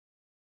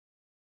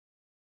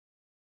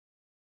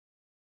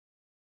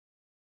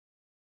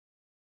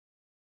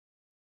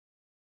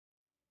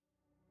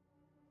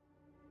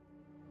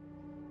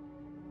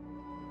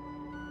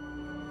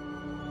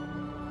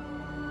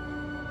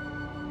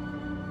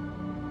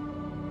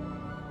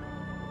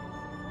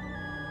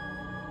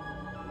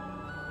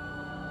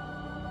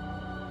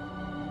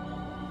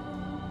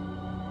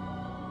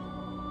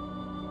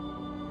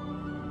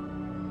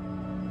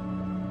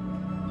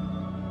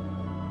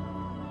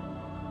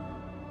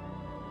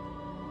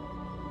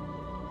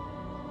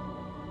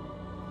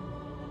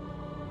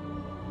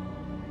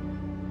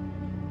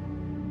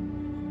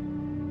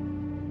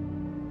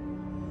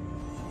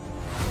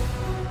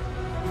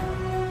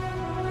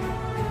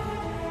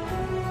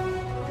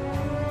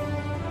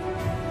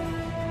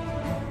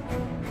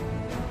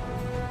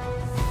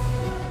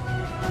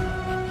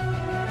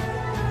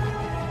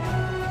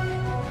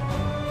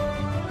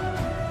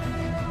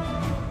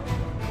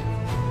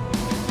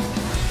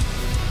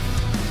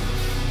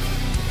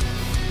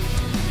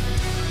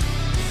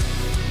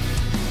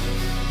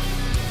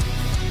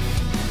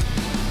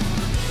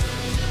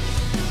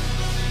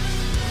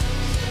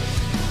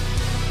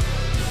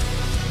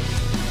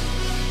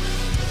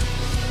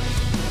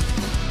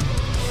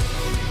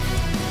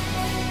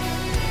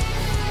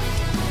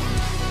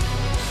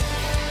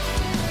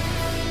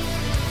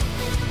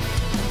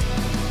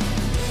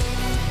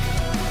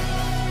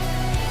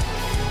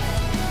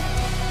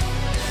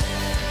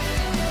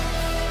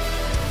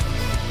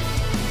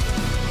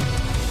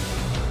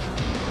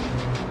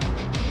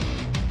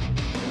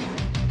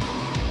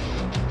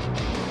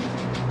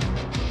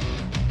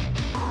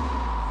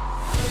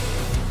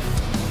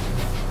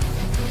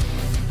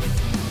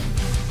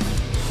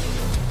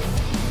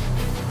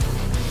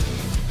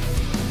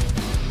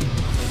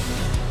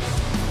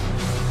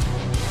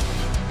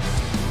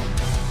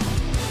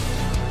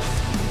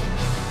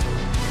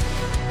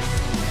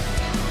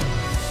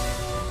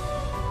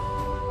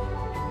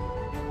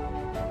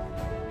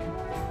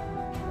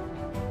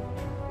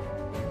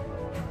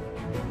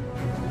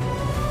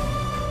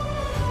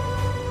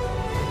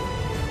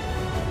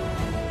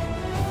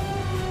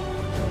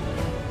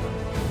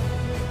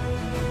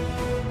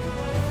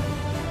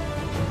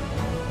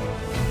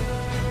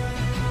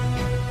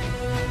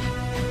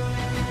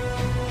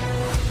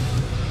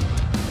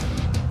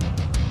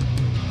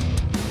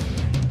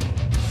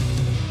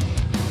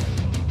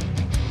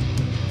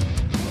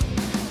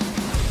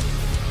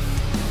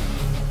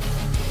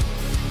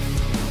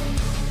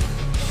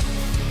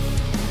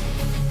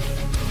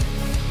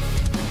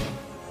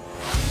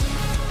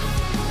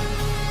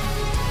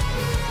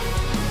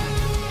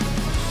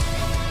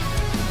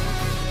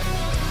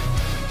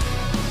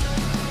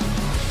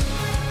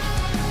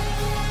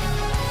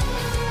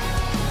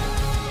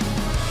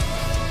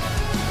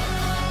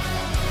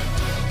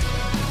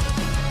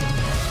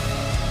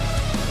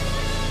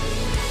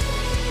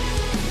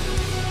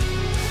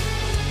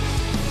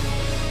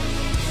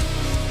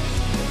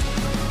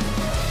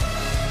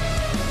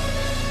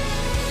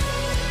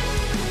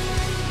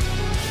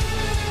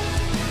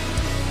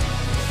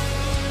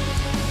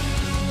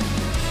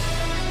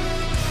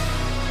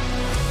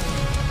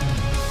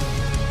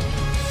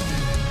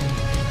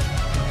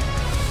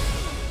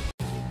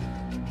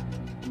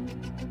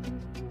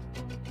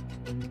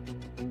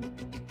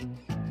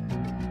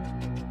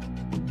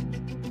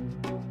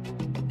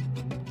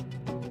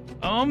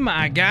Oh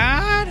my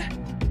god!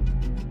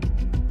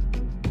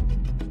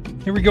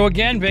 Here we go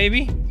again,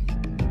 baby.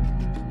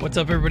 What's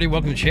up, everybody?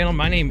 Welcome to the channel.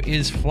 My name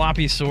is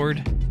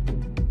FloppySword.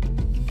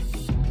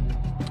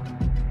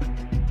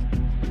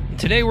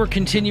 Today we're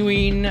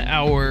continuing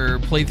our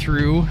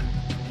playthrough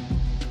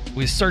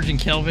with Sergeant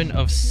Kelvin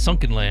of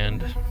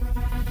Sunkenland.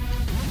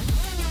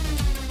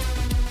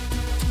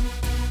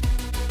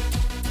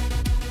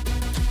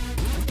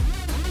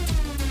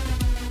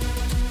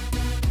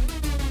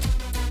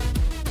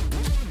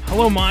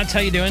 Hello mods, how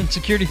you doing?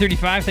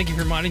 Security35, thank you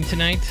for modding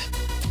tonight.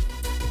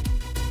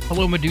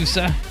 Hello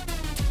Medusa.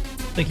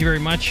 Thank you very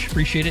much,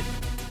 appreciate it.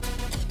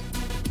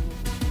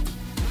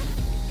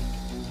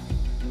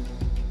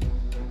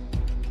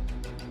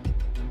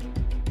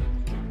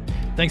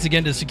 Thanks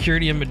again to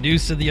Security and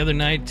Medusa the other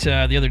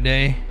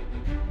day,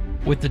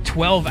 with the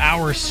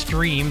 12-hour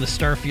stream, the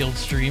Starfield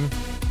stream.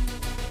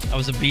 That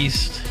was a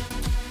beast.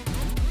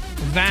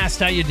 Vast,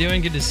 how you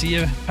doing? Good to see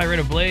you. Pirate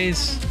of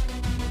Blaze.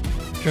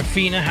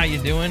 Trafina, how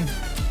you doing?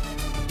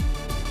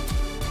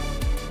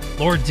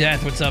 Lord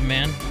Death, what's up,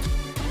 man?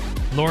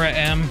 Laura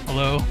M,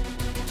 hello.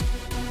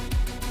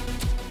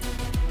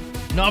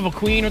 Novel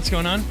Queen, what's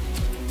going on?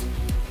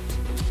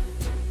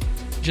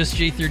 Just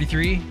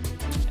J33.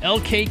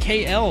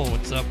 LKKL,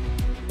 what's up?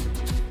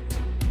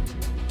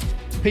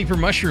 Paper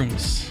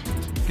Mushrooms,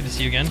 good to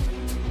see you again.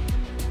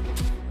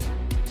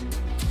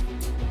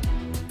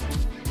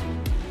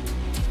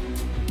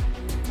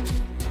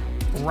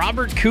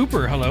 Robert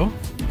Cooper, hello.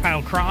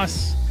 Kyle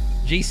Cross,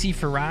 JC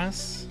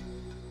Ferraz.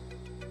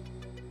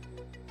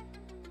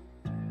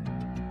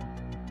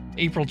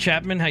 April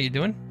Chapman, how you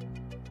doing?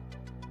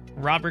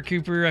 Robert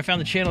Cooper, I found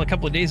the channel a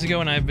couple of days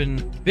ago and I've been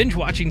binge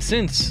watching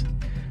since.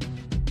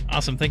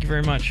 Awesome, thank you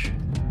very much.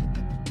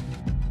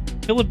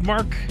 Philip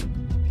Mark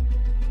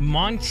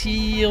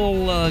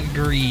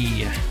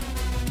Montielagri. A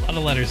lot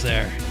of letters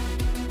there.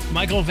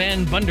 Michael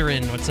Van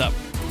Bunderen, what's up?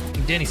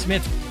 Danny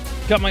Smith,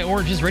 got my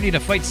oranges ready to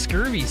fight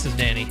scurvy, says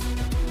Danny.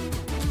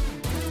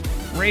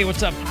 Ray,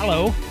 what's up?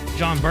 Hello.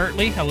 John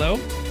Bartley, hello.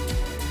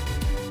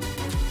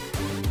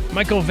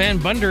 Michael Van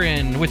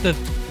Bunderen with the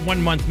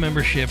 1-month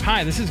membership.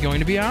 Hi, this is going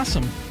to be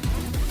awesome.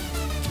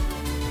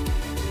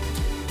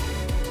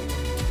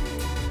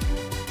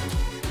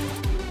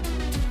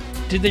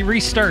 Did they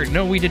restart?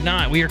 No, we did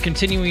not. We are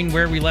continuing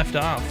where we left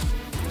off.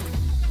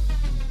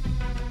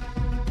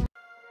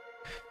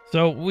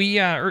 So we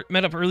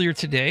met up earlier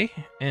today,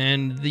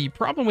 and the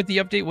problem with the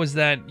update was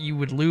that you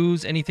would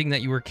lose anything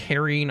that you were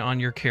carrying on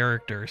your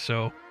character.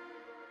 So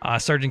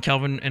Sergeant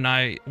Kelvin and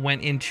I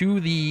went into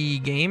the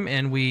game,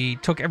 and we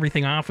took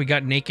everything off. We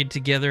got naked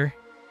together.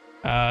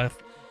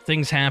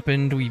 Things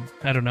happened.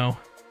 I don't know.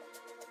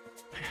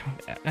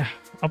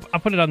 I'll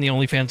put it on the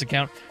OnlyFans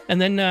account.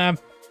 And then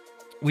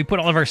we put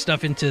all of our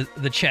stuff into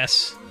the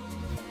chests,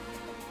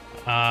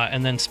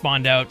 and then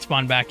spawned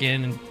back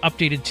in, and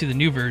updated to the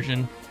new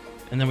version.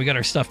 And then we got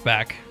our stuff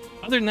back.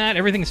 Other than that,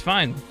 everything's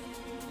fine.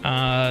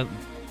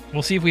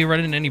 We'll see if we run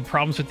into any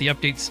problems with the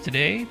updates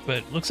today,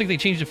 but looks like they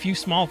changed a few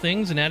small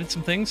things and added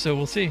some things, so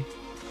we'll see.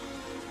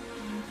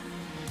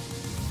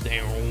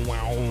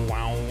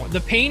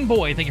 The Pain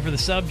Boy, thank you for the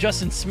sub.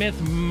 Justin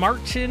Smith,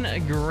 Martin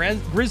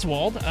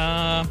Griswold.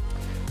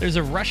 There's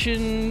a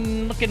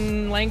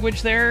Russian-looking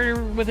language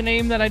there with a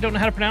name that I don't know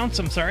how to pronounce,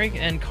 I'm sorry.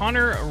 And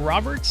Connor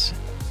Roberts,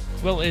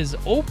 as well as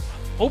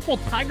Opal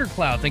Tiger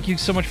Cloud, thank you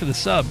so much for the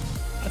sub.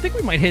 I think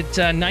we might hit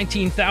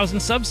 19,000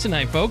 subs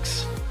tonight,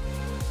 folks.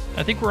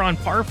 I think we're on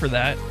par for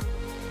that.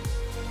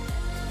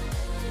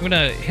 I'm going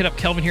to hit up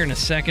Kelvin here in a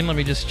second. Let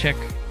me just check.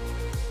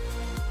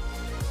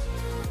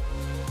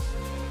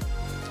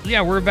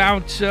 Yeah, we're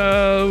about,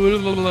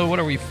 what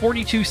are we,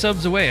 42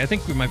 subs away. I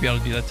think we might be able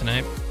to do that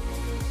tonight.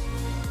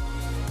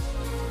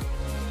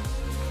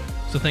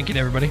 So thank you to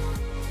everybody.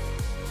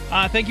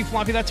 Thank you,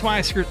 Floppy. That's why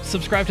I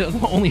subscribe to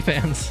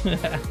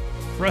OnlyFans.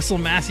 Russell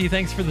Massey,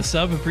 thanks for the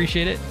sub.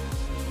 Appreciate it.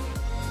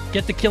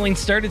 Get the killing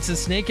started,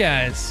 says Snake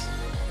Eyes.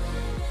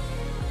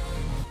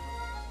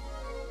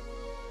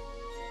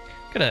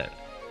 Got a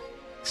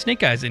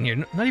Snake Eyes in here.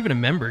 Not even a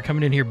member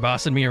coming in here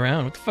bossing me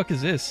around. What the fuck is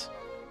this?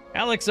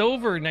 Alex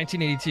Over,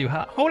 1982.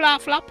 Hola,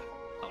 Flop.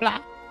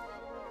 Hola.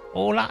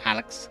 Hola,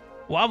 Alex.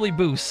 Wobbly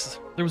Boost.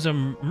 There was a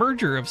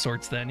merger of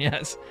sorts then,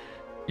 yes.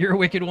 You're a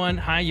wicked one.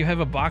 Hi, you have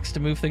a box to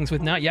move things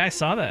with now? Yeah, I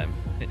saw that.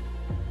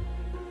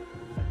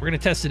 We're going to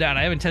test it out.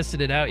 I haven't tested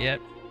it out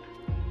yet.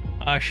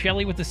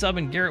 Shelly with the sub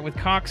and Garrett with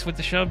Cox with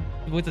the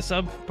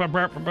sub.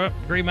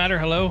 Gray Matter,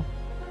 hello.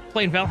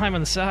 Playing Valheim on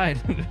the side.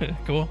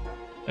 Cool.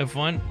 Have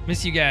fun.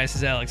 Miss you guys,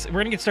 says Alex. We're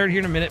going to get started here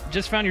in a minute.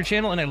 Just found your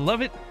channel and I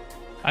love it.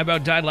 I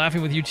about died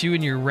laughing with you two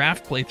in your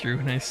raft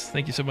playthrough. Nice.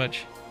 Thank you so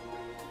much.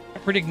 I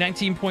predict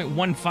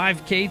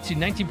 19.15k to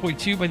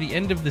 19.2 by the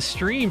end of the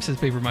stream, says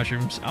Paper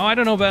Mushrooms. Oh, I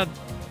don't know about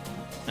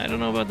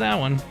that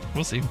one.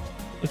 We'll see.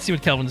 Let's see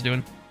what Kelvin's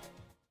doing.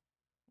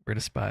 We're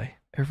to spy.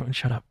 Everyone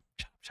shut up.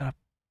 Shut up.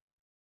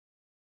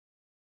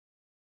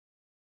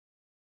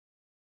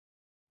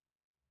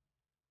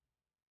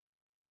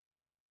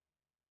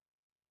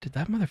 Did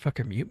that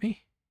motherfucker mute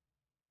me?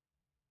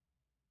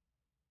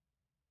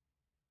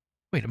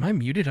 Wait, am I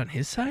muted on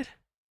his side?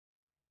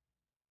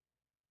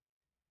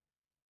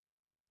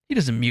 He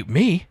doesn't mute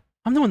me.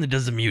 I'm the one that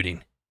does the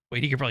muting.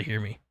 Wait, he can probably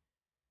hear me.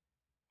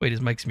 Wait,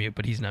 his mic's mute,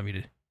 but he's not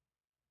muted.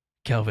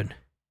 Calvin.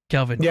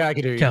 Yeah, I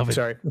can hear you. Calvin.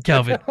 Sorry.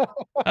 Calvin.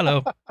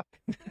 Hello.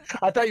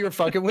 I thought you were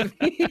fucking with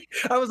me.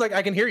 I was like,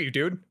 I can hear you,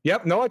 dude.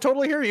 Yep. No, I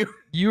totally hear you.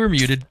 You were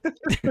muted.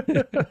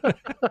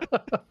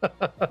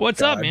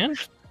 What's up, man?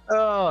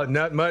 Oh,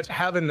 not much.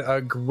 Having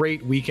a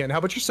great weekend. How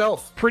about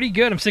yourself? Pretty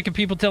good. I'm sick of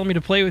people telling me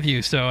to play with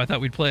you, so I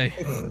thought we'd play.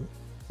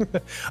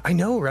 I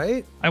know,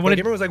 right? I wanted. Like,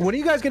 everyone was like, "When are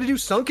you guys gonna do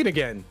Sunken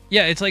again?"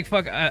 Yeah, it's like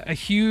fuck a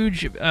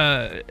huge.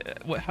 I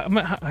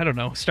don't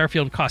know.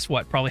 Starfield cost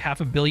what? Probably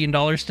 $500 million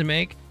to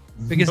make.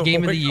 Biggest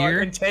game of the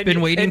year.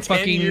 Been waiting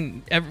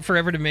fucking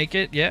forever to make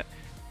it. Yeah.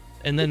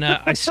 And then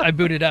I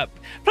booted up.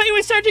 Play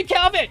with Sergeant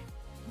Calvin.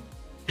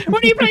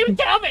 When are you playing with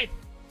Calvin?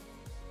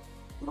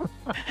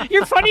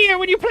 You're funnier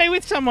when you play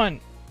with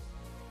someone.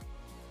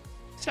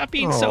 Stop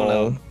being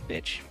solo,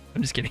 bitch.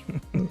 I'm just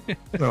kidding.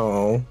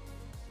 Oh.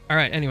 All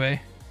right.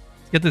 Anyway,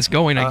 let's get this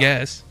going. I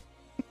guess.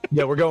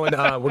 Yeah, we're going.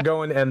 We're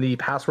going, and the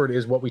password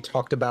is what we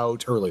talked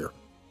about earlier.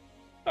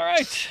 All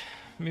right.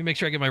 Let me make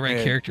sure I get my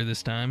right character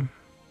this time.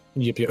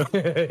 Yep.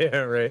 Yeah,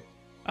 right.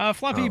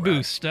 Floppy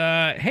boost.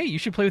 Hey, you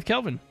should play with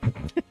Kelvin.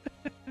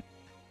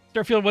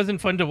 Starfield wasn't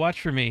fun to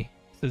watch for me,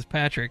 says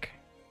Patrick.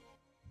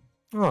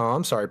 Oh,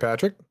 I'm sorry,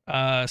 Patrick.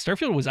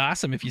 Starfield was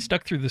awesome if you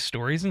stuck through the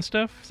stories and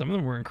stuff. Some of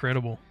them were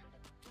incredible.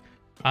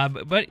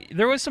 But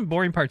there was some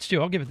boring parts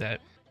too. I'll give it that.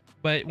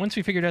 But once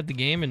we figured out the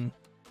game, and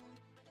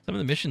some of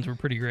the missions were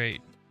pretty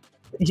great.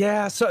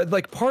 Yeah. So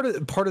like part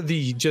of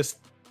the just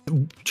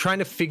trying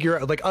to figure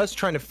out, like us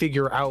trying to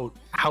figure out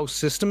how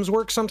systems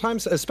work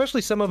sometimes,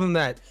 especially some of them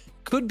that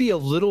could be a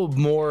little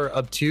more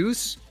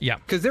obtuse. Yeah.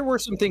 Because there were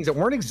some things that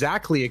weren't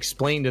exactly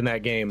explained in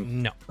that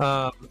game. No.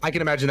 I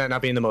can imagine that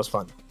not being the most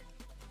fun.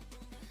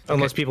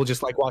 Unless people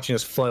just like watching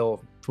us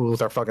flail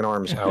with our fucking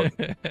arms out.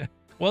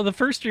 Well, the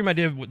first stream I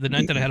did, the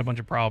night that I had a bunch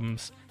of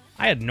problems,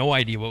 I had no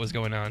idea what was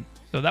going on.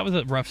 So that was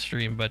a rough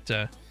stream, but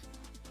the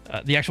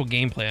actual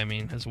gameplay, I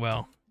mean, as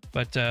well.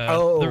 But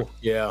the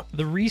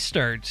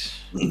restart,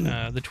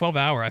 the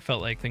 12-hour, I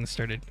felt like things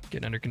started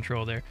getting under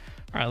control there.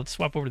 All right, let's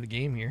swap over to the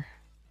game here.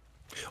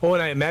 Oh,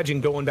 and I imagine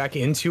going back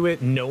into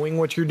it, knowing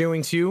what you're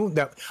doing too.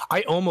 That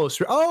I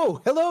almost.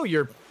 Oh, hello.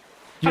 You're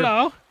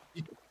hello.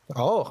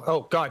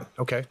 Oh, God.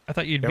 Okay. I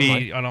thought you'd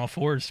be on all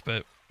fours,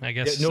 but I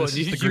guess this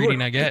is the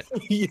greeting I get.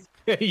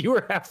 You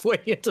were halfway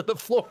into the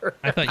floor.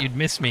 I thought you'd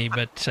miss me,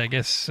 but I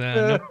guess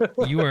no,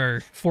 you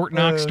are Fort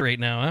Knox right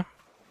now, huh?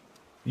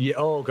 Yeah.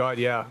 Oh, God.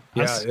 Yeah.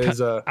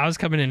 Yeah. I was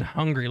coming in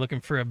hungry, looking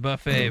for a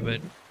buffet,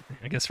 but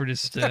I guess we're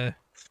just.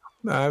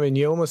 I mean,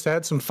 you almost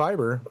had some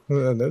fiber.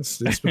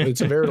 It's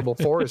a veritable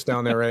forest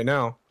down there right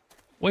now.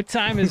 What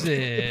time is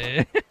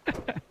it?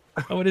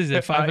 Oh, what is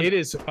it? 5. It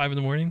is 5 in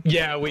the morning.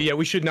 Yeah,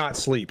 we should not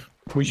sleep.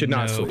 We should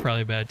not sleep.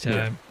 Probably a bad time.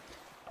 Yeah.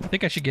 I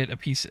think I should get a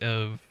piece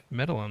of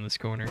metal on this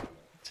corner.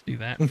 Let's do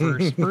that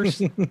first.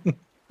 First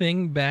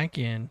thing back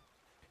in.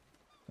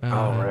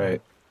 All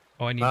right.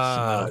 Oh, I need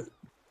some metal.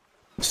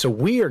 So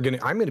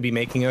I'm gonna be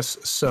making us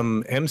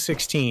some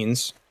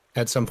M16s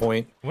at some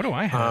point. What do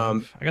I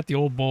have? I got the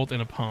old bolt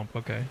and a pump.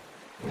 Okay.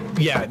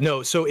 Yeah.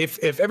 No. So if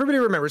everybody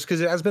remembers,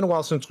 because it has been a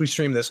while since we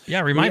streamed this.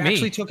 Yeah. Remind me. We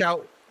actually took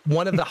out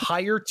one of the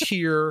higher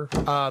tier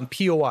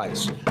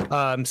POIs.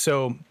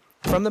 So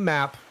from the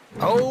map.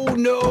 Oh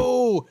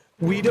no,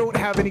 we don't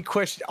have any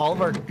question.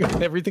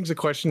 Everything's a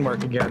question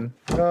mark again.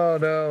 Oh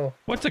no.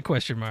 What's a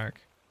question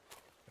mark?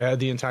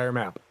 The entire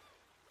map.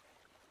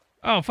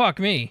 Oh fuck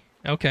me.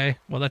 Okay.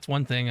 Well, that's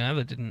one thing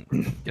that didn't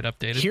get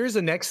updated. Here's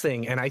the next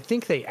thing, and I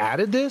think they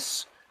added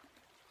this.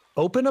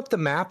 Open up the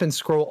map and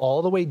scroll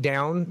all the way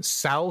down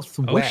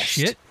southwest. Oh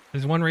shit!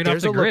 There's one right off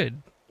the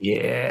grid.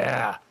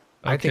 Yeah.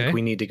 Okay. I think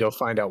we need to go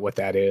find out what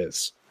that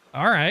is.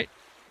 All right.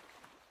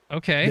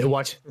 Okay.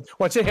 Watch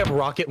they have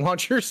rocket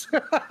launchers.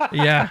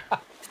 Yeah.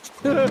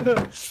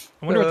 I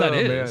wonder what that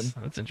is.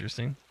 Man. That's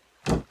interesting.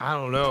 I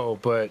don't know,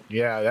 but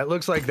yeah, that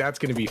looks like that's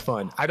going to be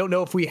fun. I don't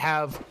know if we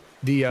have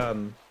the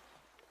hold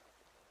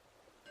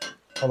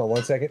on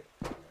one second.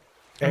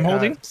 I'm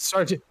holding.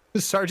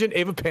 Sergeant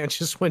Ava Pants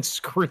just went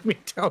screaming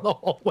down the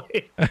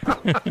hallway.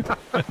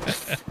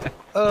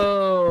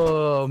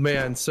 Oh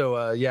man,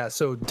 so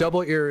so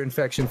double ear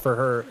infection for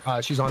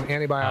her. She's on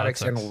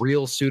antibiotics and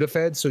real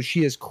Sudafed, so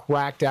she is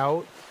cracked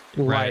out.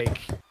 Right.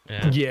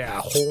 Like,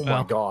 yeah. Oh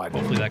my God.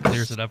 Hopefully that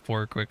clears it up for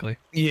her quickly.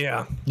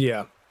 Yeah.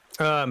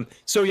 I'm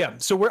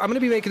going to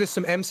be making this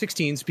some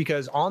M16s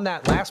because on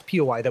that last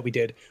POI that we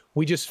did,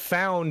 we just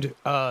found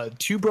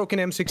 2 broken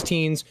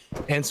M16s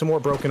and some more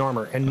broken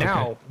armor. And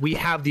now we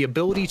have the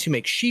ability to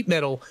make sheet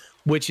metal,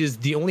 which is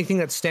the only thing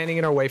that's standing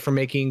in our way from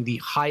making the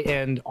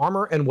high-end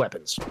armor and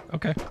weapons.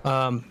 Okay.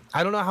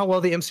 I don't know how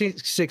well the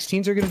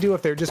M16s are going to do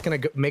if they're just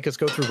going to make us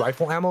go through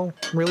rifle ammo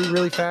really,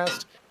 really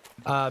fast.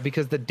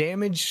 Because the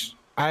damage,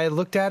 I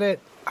looked at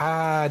it,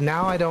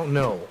 now I don't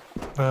know.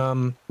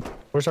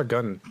 Where's our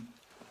gun?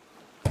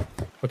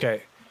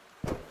 Okay,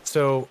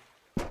 so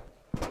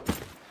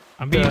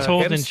I'm being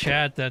told in MC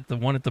chat that the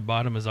one at the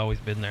bottom has always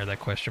been there. That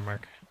question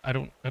mark. I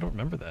don't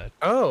remember that.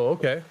 Oh,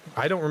 okay.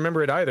 I don't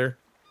remember it either.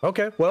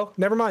 Okay, well,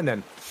 never mind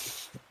then.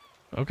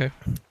 Okay.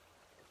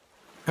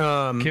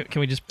 Can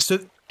we just?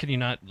 Can you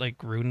not like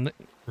ruin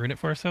it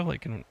for ourselves?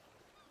 Like,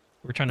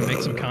 we're trying to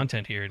make some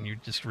content here, and you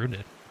just ruined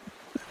it.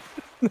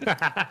 We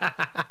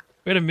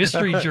had a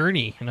mystery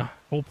journey and a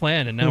whole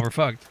plan, and now we're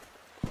fucked.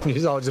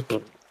 He's all just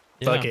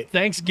fuck it.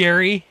 Thanks,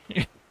 Gary.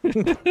 So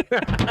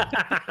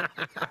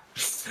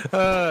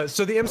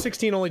the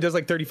M16 only does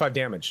like 35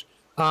 damage.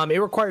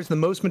 It requires the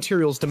most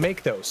materials to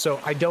make those, so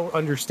I don't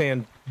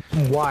understand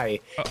why.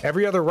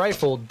 Every other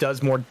rifle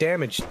does more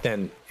damage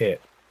than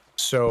it.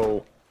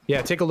 So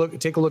yeah, take a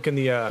look in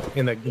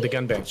the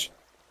gun bench.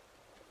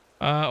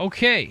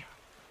 Okay.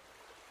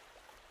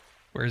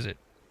 Where is it?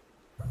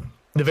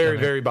 The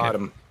very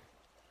bottom.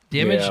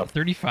 Damage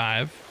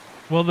 35.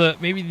 Well,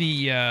 maybe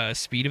the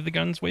speed of the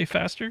gun's way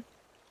faster.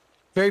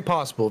 Very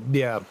possible.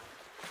 Yeah.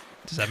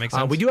 Does that make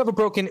sense? We do have a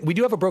broken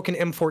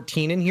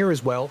M14 in here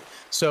as well.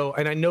 So,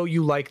 and I know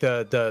you like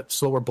the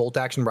slower bolt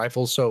action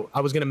rifles, so I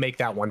was gonna make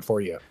that one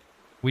for you.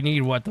 We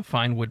need what? The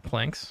fine wood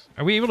planks.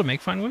 Are we able to make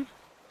fine wood?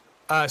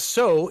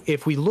 So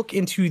if we look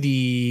into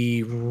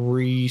the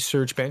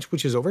research bench,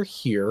 which is over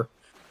here,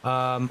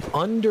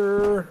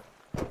 under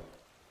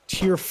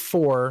tier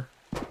 4.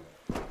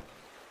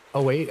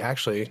 Oh wait,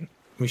 actually,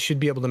 we should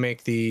be able to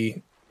make the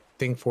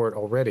thing for it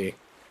already.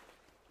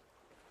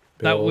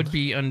 That would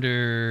be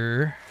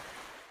under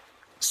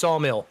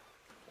sawmill.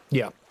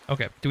 Yeah.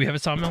 Okay. Do we have a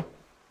sawmill?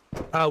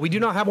 We do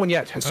not have one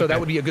yet, so that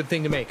would be a good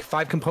thing to make.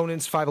 5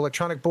 components, 5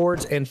 electronic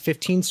boards, and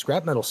 15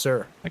 scrap metal,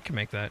 sir. I can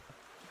make that.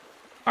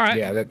 All right.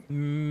 Yeah.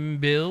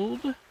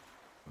 Build.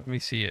 Let me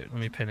see it. Let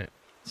me pin it.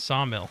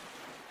 Sawmill.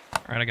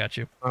 All right, I got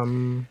you.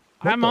 I'm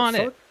on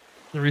it.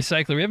 The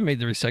recycler. We haven't made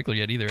the recycler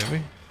yet either, have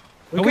we?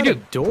 We got a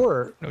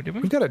door. No, did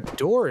we? We've got a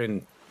door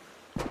in.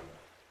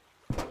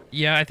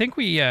 Yeah, I think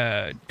we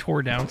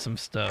tore down some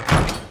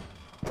stuff.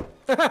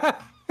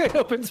 It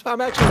opens.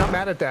 I'm actually not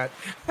mad at that.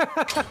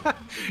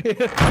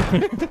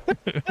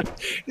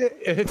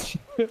 It's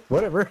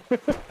whatever.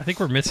 I think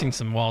we're missing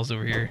some walls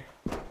over here.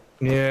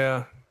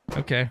 Yeah.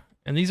 Okay.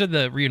 And these are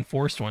the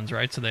reinforced ones,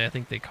 right? So I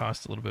think they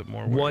cost a little bit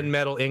more. One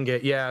metal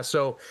ingot. Yeah.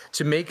 So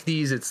to make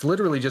these, it's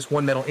literally just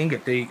one metal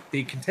ingot. They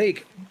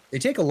take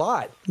a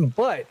lot,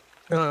 but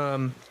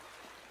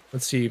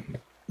let's see.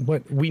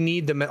 What we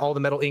need all the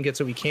metal ingots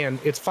that we can.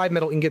 It's 5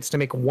 metal ingots to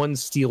make 1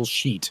 steel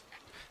sheet.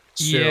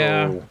 So,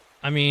 yeah.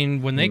 I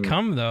mean, when they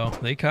come though,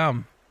 they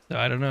come. So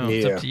I don't know. Yeah.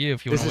 It's up to you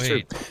if you want to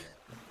wait. True.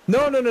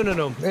 No.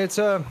 It's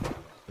Go ahead.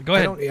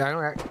 I don't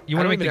you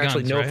want to make the guns,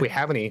 actually know, right? If we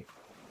have any.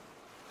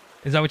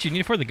 Is that what you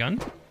need for the gun?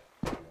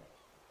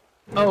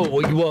 Oh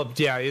well,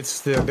 yeah.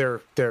 It's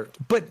they're.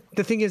 But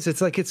the thing is,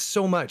 it's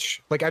so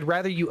much. Like I'd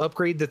rather you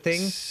upgrade the thing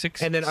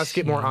 16. And then us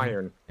get more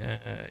iron.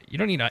 You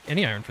don't need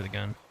any iron for the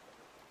gun.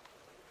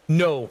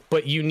 No,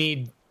 but you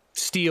need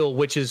steel,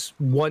 which is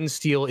 1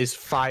 steel is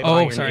 5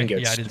 iron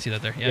ingots. Yeah, I didn't see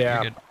that there.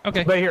 Yeah, you're good.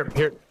 Okay. But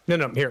here.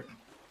 No, here.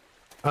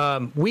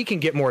 We can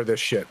get more of this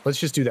shit. Let's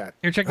just do that.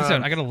 Here, check this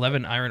out. I got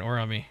 11 iron ore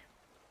on me.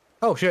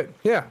 Oh shit!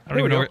 Yeah. I don't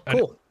even know.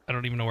 Cool. I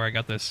don't even know where I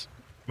got this.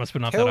 Must have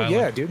been off Hell that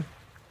island. Yeah, dude.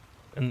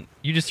 And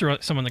you just threw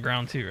some on the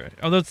ground too, right?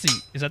 Oh, let's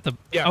see. Is that the?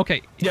 Yeah.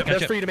 Okay. Yeah,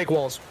 that's for you to make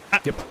walls.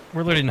 Yep.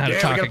 We're learning how to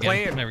talk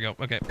again. There we go.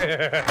 Okay.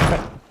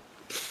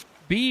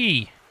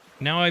 B.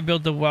 Now I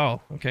build the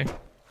wall. Okay.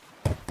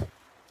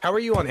 How are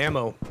you on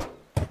ammo?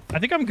 I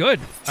think I'm good.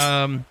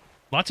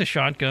 Lots of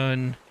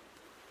shotgun.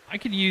 I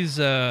could use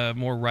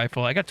more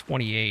rifle. I got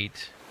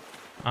 28.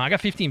 I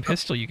got 15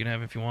 pistol you can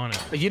have if you want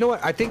it. You know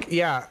what? I think,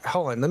 yeah,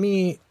 hold on. Let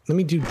me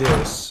do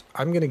this.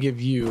 I'm going to give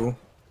you...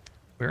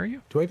 Where are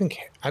you? Do I even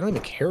care? I don't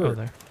even care. Oh,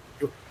 there.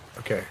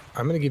 Okay.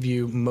 I'm going to give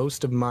you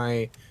most of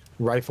my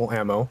rifle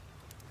ammo.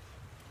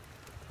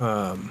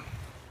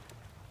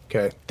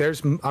 Okay.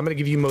 I'm going to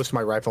give you most of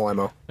my rifle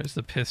ammo. There's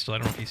the pistol. I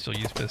don't know if you still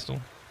use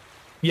pistol.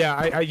 Yeah,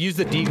 I use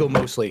the Deagle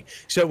mostly.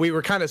 So we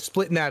were kind of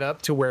splitting that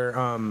up to where,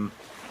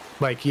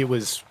 like it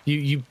was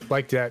you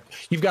like that.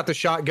 You've got the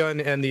shotgun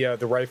and the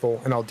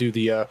rifle, and I'll do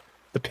the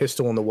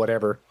pistol and the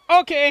whatever.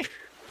 Okay.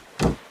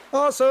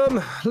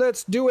 Awesome.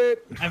 Let's do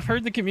it. I've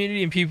heard the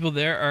community and people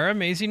there are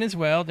amazing as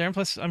well. Darren,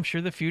 plus I'm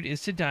sure the food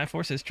is to die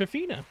for, says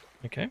Trafina.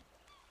 Okay.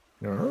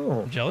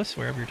 Oh. I'm jealous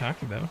wherever you're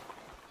talking about.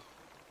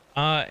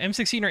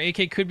 M16 or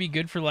AK could be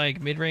good for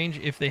like mid-range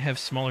if they have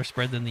smaller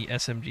spread than the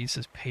SMG,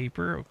 says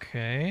Paper.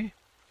 Okay.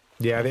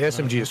 Yeah, the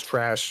SMG is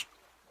trash.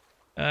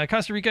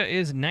 Costa Rica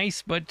is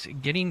nice, but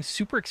getting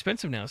super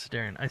expensive now, says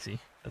Darren. I see.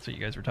 That's what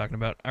you guys were talking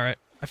about. All right.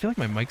 I feel like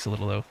my mic's a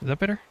little low. Is that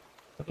better?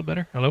 A little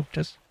better? Hello,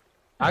 Jess?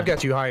 I've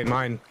got you high in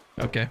mine.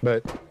 Okay.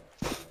 But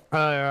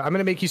I'm going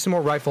to make you some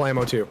more rifle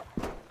ammo, too.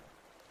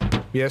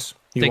 Yes?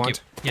 Thank you.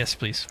 Yes,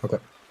 please. Okay.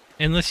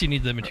 Unless you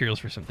need the materials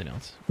for something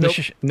else.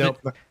 Nope.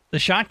 The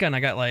shotgun, I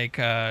got like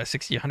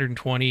 60,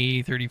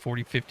 120, 30,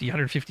 40, 50,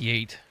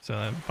 158. So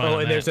I'm fine. Oh,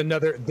 and there's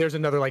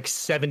another like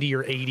 70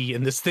 or 80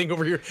 in this thing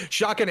over here.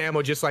 Shotgun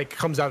ammo just like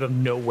comes out of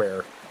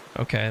nowhere.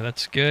 Okay,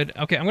 that's good.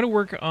 Okay, I'm going to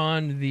work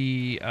on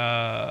the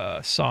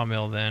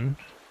sawmill then.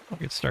 I'll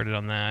get started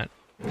on that.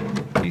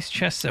 These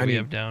chests that we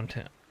have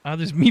downtown. Oh,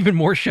 there's even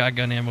more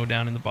shotgun ammo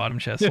down in the bottom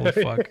chest. Holy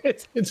fuck.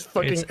 It's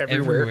fucking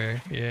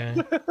everywhere.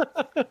 Yeah.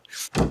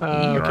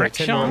 Okay,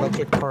 10 more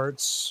electric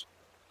parts.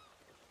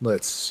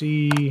 Let's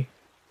see. I'm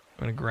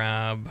gonna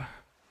grab...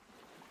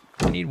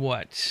 I need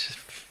what?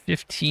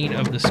 15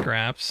 of the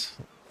scraps.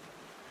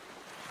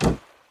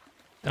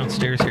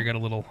 Downstairs here got a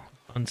little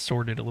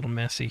unsorted, a little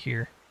messy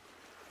here.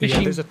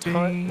 Yeah, there's a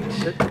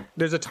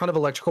ton of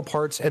electrical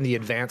parts and the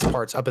advanced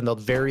parts up in the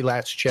very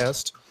last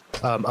chest,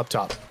 up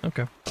top.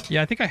 Okay.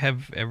 Yeah, I think I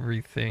have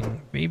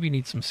everything. Maybe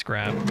need some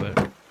scrap, but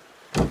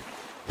I'm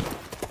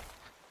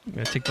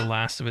gonna take the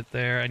last of it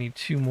there. I need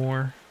 2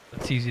 more.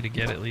 That's easy to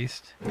get at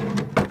least.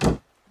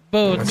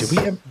 Boats. Did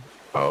we have...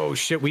 Oh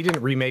shit, we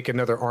didn't remake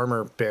another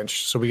armor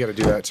bench, so we got to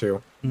do that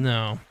too.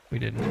 No, we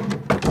didn't.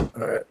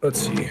 All right,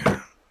 let's see.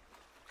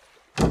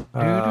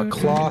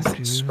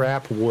 Cloth,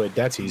 scrap, wood.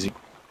 That's easy.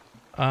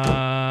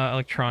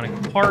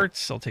 Electronic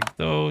parts. I'll take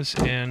those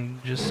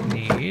and just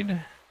need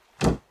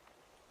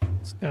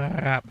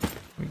scrap.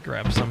 Let me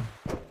grab some.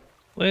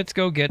 Let's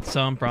go get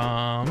some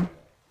from...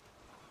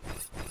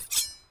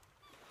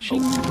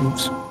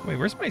 Oops. Wait,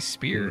 where's my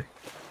spear?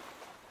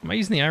 Am I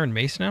using the iron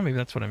mace now? Maybe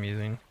that's what I'm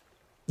using.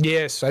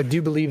 Yes, I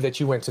do believe that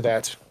you went to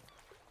that.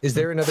 Is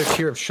there another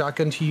tier of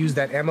shotgun to use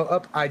that ammo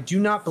up? I do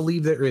not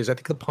believe there is. I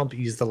think the pump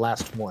is the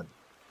last one.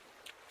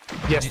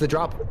 Yes, the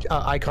drop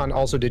icon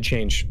also did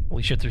change.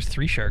 Holy shit, there's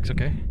 3 sharks,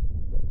 okay.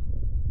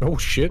 Oh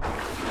shit.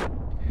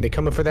 They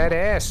coming for that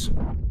ass.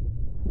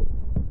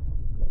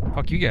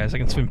 Fuck you guys, I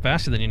can swim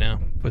faster than you now,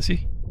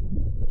 pussy.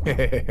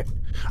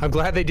 I'm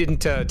glad they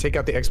didn't take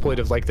out the exploit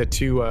of like the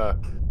two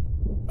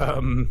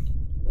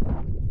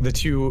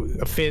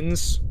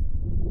fins.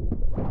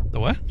 The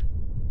what?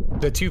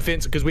 The 2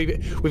 fins, because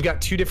we've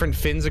got 2 different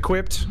fins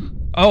equipped.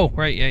 Oh,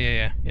 right,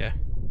 yeah.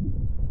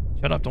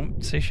 Shut up,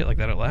 don't say shit like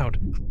that out loud.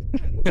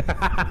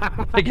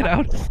 Take it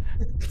out.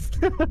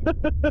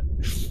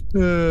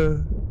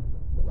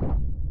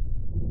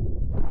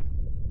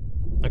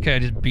 Okay, I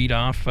just beat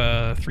off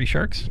 3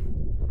 sharks.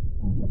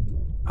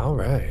 All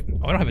right.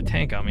 Oh, I don't have a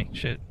tank on me.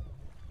 Shit.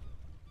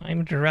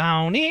 I'm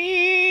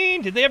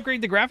drowning. Did they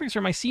upgrade the graphics or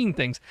am I seeing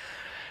things?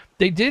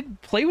 They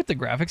did play with the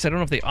graphics. I don't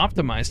know if they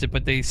optimized it,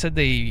 but they said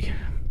they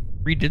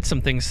redid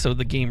some things so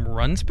the game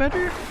runs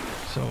better.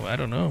 So I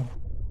don't know.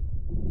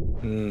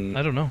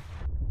 I don't know.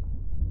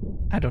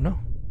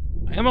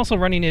 I am also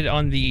running it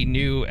on the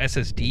new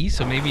SSD,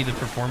 so maybe the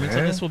performance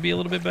of this will be a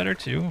little bit better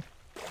too.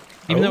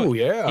 Even though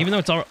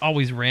it's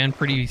always ran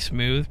pretty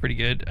smooth, pretty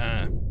good.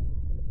 I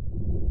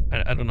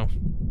don't know.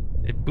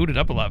 It booted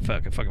up a lot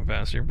fucking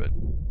faster, but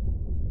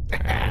I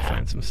gotta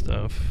find some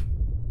stuff.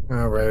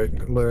 All right,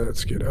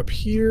 let's get up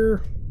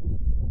here.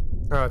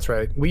 Oh, that's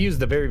right. We use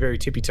the very, very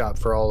tippy top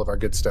for all of our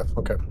good stuff.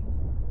 Okay.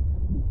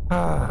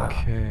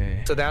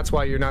 Okay. So that's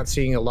why you're not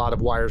seeing a lot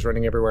of wires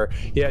running everywhere.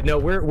 Yeah, no,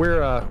 we're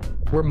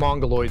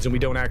mongoloids and we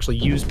don't actually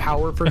use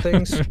power for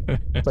things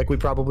like we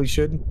probably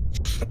should.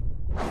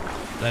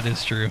 That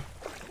is true.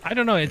 I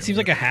don't know. It seems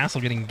like a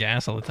hassle getting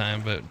gas all the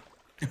time, but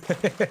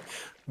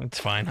it's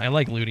fine. I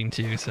like looting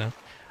too, so.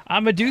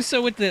 Medusa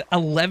with the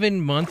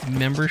 11-month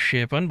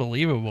membership.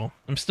 Unbelievable.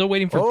 I'm still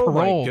waiting for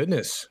parole. Oh my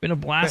goodness. Been a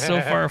blast so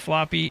far,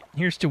 Floppy.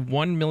 Here's to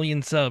 1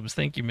 million subs.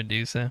 Thank you,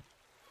 Medusa.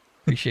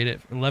 Appreciate it.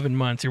 11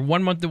 months. You're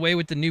 1 month away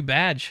with the new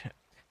badge.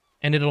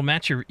 And it'll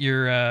match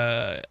your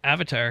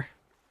avatar.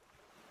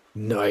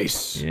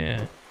 Nice.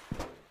 Yeah.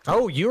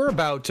 Oh, you're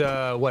about,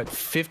 what,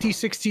 50,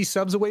 60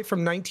 subs away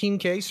from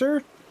 19K,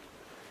 sir?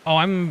 Oh,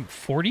 I'm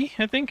 40,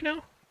 I think,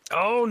 now.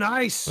 Oh,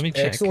 nice. Let me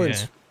check.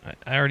 Excellent. Yeah.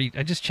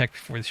 I just checked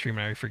before the stream and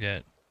I already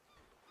forget.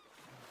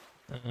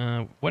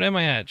 What am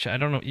I at? I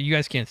don't know. You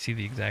guys can't see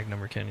the exact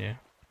number, can you?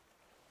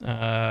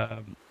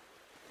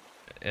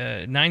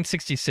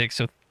 966,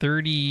 so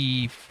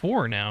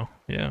 34 now.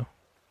 Yeah.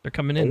 They're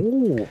coming in.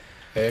 Ooh,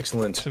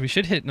 excellent. So we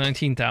should hit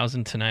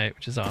 19,000 tonight,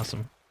 which is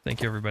awesome.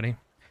 Thank you, everybody.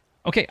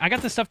 Okay, I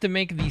got the stuff to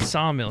make the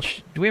sawmill.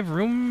 Do we have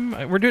room?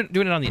 We're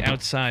doing it on the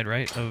outside,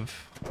 right?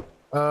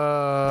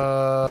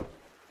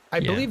 I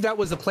believe that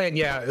was the plan,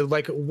 yeah,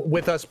 like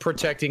with us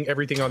protecting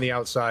everything on the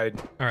outside.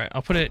 All right,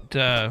 I'll put it,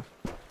 yeah,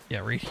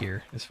 right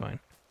here. It's fine.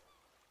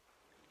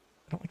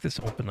 I don't like this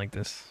open like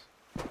this.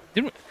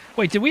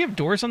 Wait, did we have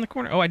doors on the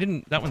corner? Oh, I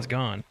didn't. That one's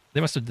gone.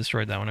 They must have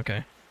destroyed that one.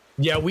 Okay.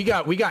 Yeah, we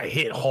got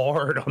hit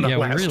hard on the last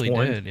one. Yeah, we really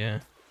did, yeah.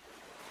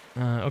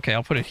 Okay,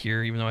 I'll put it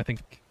here, even though I think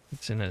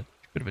it's in a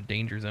bit of a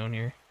danger zone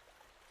here.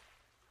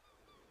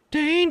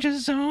 Danger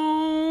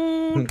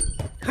zone!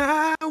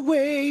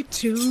 Highway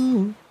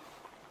to...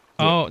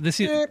 Oh, this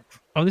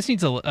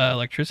needs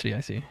electricity, I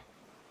see.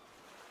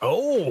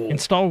 Oh.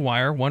 Install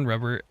wire, 1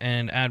 rubber,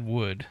 and add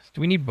wood.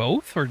 Do we need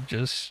both, or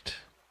just...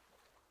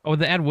 Oh,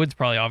 the add wood's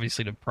probably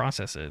obviously to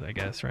process it, I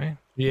guess, right?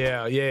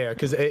 Yeah,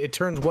 because it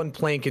turns 1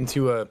 plank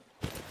into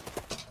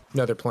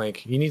another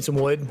plank. You need some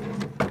wood?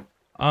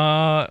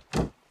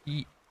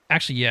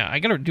 Actually, yeah, I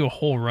gotta do a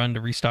whole run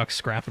to restock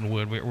scrap and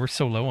wood. We're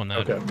so low on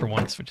that for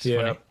once, which is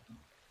funny.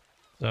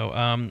 So,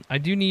 I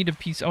do need a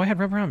piece... Oh, I had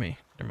rubber on me.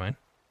 Never mind.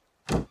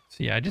 So,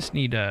 yeah, I just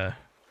need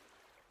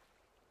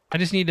I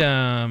just need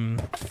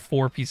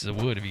 4 pieces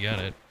of wood if you got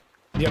it.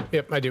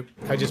 Yep, I do.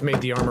 I just made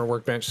the armor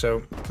workbench,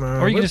 so.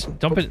 Or you can just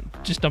dump it.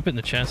 Just dump it in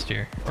the chest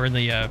here, or in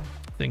the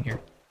thing here.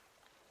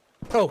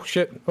 Oh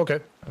shit. Okay.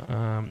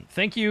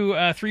 Thank you,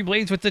 3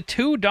 Blades, with the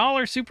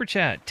 $2 super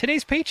chat.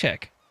 Today's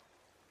paycheck.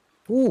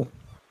 Ooh.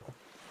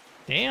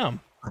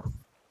 Damn.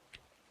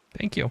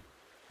 Thank you.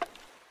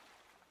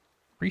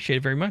 Appreciate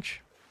it very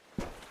much.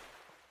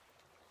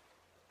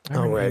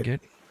 All right.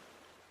 Get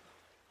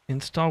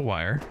install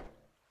wire,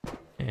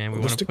 and we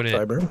want to put it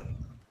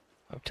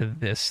up to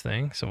this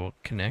thing, so we'll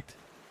connect.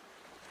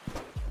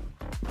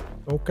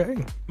 Okay.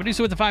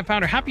 Medusa with the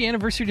 5-pounder. Happy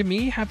anniversary to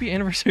me. Happy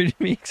anniversary to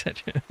me,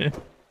 etc.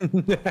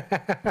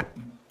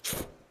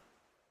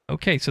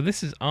 Okay, so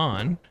this is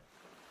on.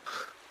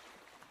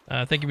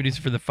 Thank you,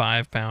 Medusa, for the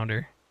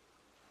 5-pounder.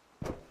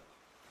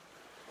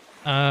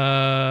 Right.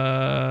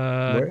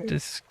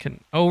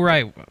 Oh,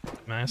 right.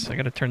 Mass, I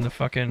gotta turn the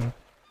fucking...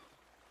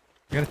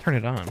 I gotta turn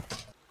it on.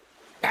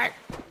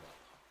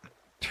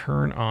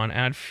 Turn on,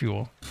 add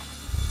fuel.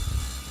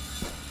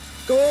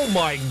 Oh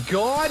my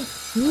god!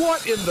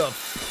 What in the...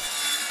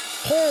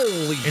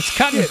 Holy it's shit!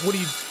 Cutting. What are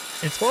you...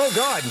 Oh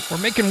god! We're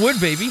making wood,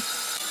 baby.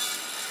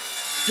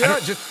 Yeah,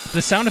 just...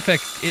 The sound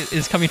effect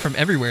is coming from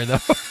everywhere,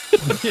 though.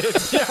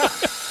 Yeah.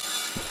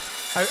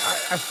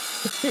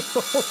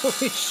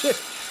 Holy shit!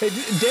 Hey,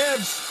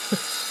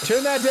 Debs,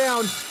 turn that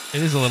down.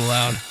 It is a little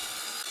loud.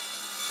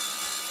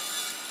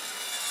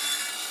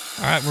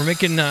 All right, we're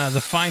making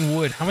the fine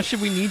wood. How much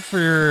should we need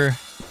for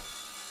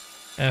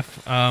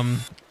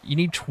you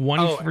need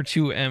 20 for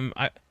 2M.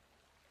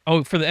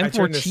 For the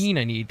M14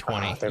 I need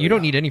 20. You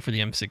don't need any for the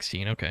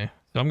M16. Okay.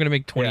 So I'm going to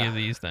make 20 of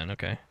these then.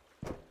 Okay.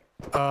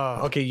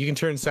 Okay, you can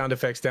turn sound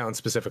effects down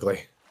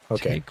specifically.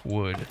 Okay. Take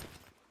wood.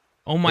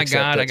 Oh my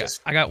god,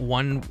 I got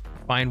 1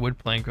 fine wood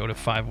plank, go to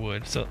 5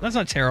 wood. So that's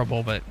not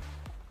terrible, but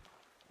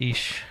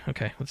eesh.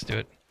 Okay, let's do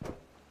it.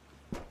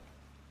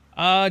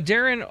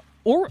 Darren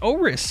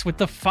Oris with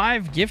the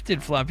 5 gifted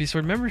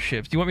FloppySword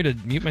memberships. Do you want me to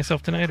mute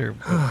myself tonight, or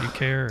do you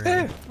care?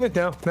 Or...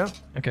 No.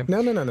 Okay.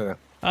 No.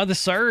 The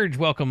Surge,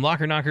 welcome.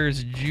 Locker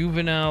Knockers,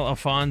 Juvenile,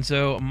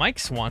 Alfonso, Mike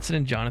Swanson,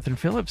 and Jonathan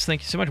Phillips.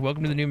 Thank you so much.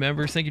 Welcome to the new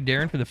members. Thank you,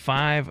 Darren, for the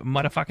 5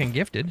 motherfucking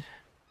gifted.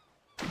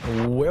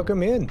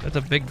 Welcome in. That's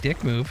a big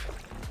dick move.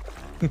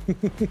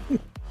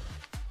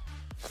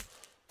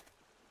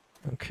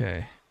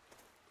 Okay.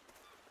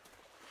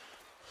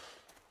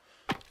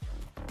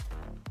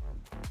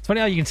 It's funny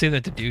how you can say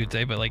that to dudes,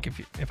 eh? But like,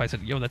 if I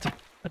said, "Yo, that's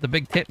a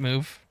big tit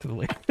move," to the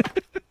lady.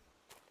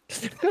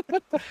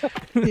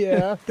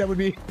 Yeah, that would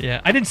be.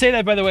 Yeah, I didn't say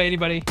that, by the way.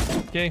 Anybody?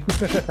 Okay.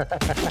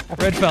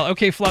 Redfell.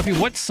 Okay, Floppy.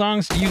 What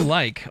songs do you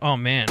like? Oh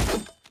man,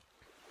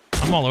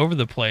 I'm all over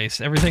the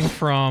place. Everything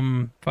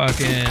from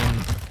fucking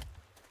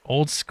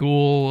old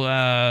school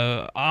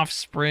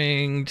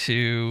Offspring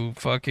to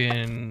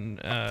fucking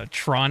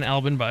Tron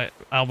album by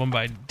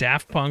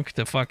Daft Punk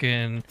to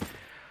fucking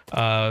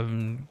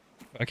Tim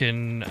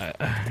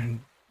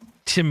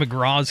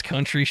McGraw's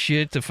country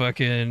shit to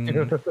fucking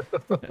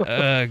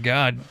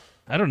God,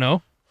 I don't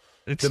know.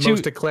 It's the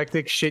most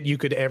eclectic shit you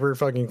could ever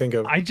fucking think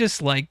of. I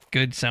just like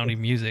good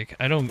sounding music.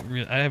 I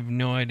have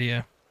no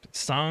idea.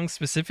 Songs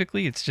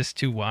specifically, it's just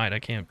too wide. I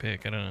can't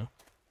pick. I don't know.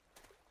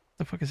 What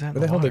the fuck is that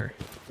in the water?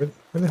 Where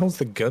the hell's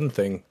the gun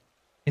thing?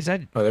 Is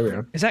that... Oh, there we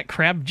go. Is that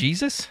Crab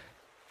Jesus?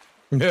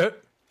 Yeah.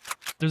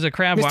 There's a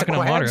crab walking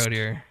on water out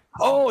here.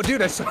 Oh,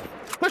 dude, I saw...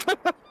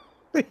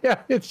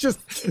 Yeah, it's just...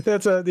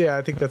 Yeah,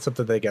 I think that's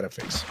something they gotta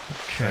fix.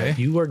 Okay.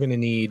 You are gonna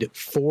need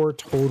 4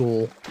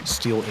 total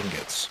steel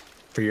ingots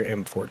for your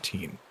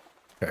M14.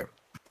 Okay.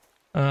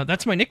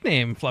 That's my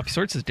nickname,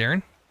 FloppySword, says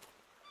Darren.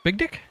 Big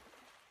Dick?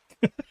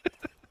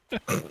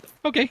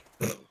 Okay.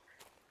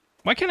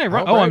 Why can't I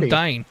run? Oh, I'm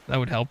dying. That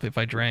would help if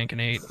I drank and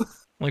ate.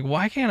 Like,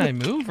 why can't I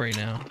move right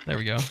now? There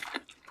we go.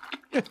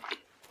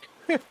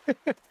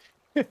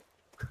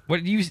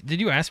 What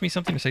did you ask me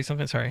something or say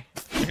something? Sorry.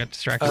 I got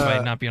distracted by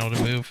not being able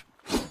to move.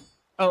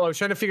 Oh, I was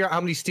trying to figure out how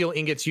many steel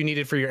ingots you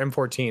needed for your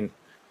M14.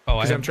 Oh,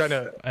 I'm trying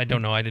to... I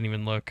don't know. I didn't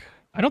even look.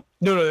 I don't...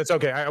 No, that's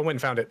okay. I went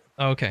and found it.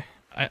 Oh, okay.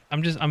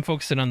 I'm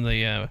focusing on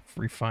the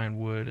refined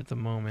wood at the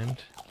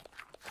moment.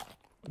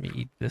 Let me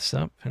eat this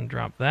up and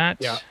drop that.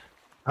 Yeah.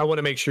 I want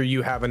to make sure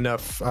you have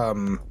enough,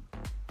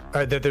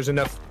 that there's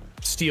enough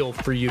steel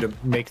for you to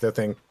make the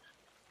thing.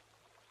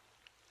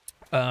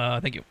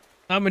 Thank you.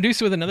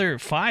 Medusa with another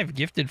 5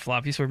 gifted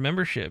FloppySword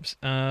memberships.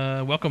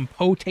 Welcome,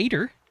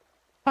 Potater.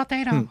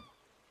 Potato.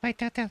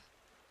 Potato.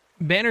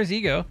 Banner's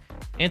Ego,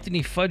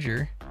 Anthony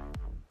Fudger,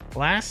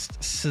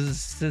 Last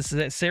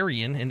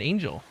Caesarian, and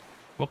Angel.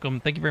 Welcome.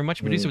 Thank you very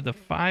much, Medusa, with the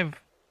 5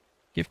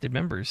 gifted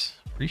members.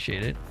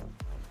 Appreciate it.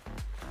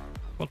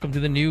 Welcome to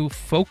the new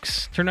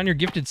folks. Turn on your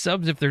gifted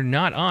subs. If they're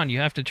not on, you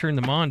have to turn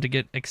them on to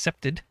get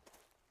accepted.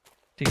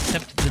 To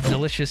accept the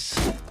delicious...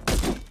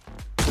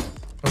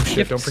 Oh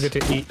shit, don't forget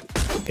to eat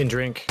and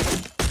drink.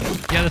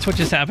 Yeah, that's what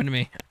just happened to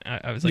me.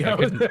 I was like,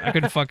 I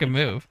couldn't fucking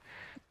move.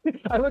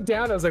 I looked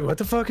down, I was like, what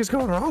the fuck is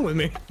going wrong with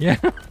me? Yeah.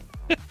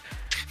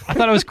 I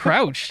thought I was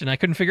crouched and I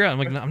couldn't figure out. I'm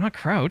like, no, I'm not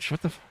crouched.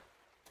 What the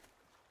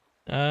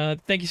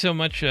Thank you so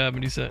much,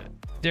 Medusa.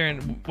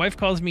 Darren, wife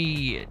calls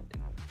me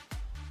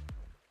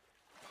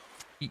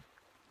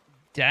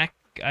Dak.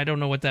 I don't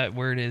know what that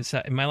word is.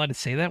 Am I allowed to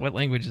say that? What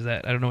language is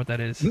that? I don't know what that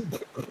is.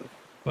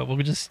 But we'll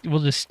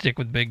just stick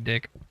with Big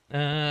Dick.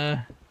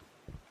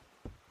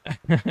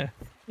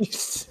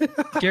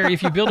 Gary,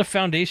 if you build a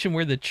foundation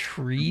where the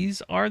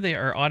trees are, they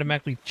are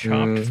automatically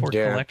chopped for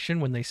collection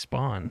when they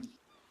spawn.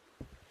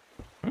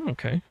 Oh,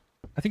 okay.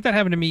 I think that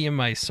happened to me in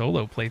my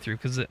solo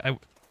playthrough because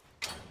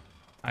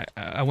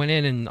I went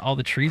in and all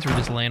the trees were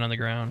just laying on the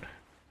ground.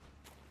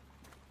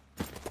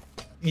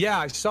 Yeah,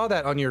 I saw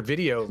that on your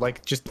video.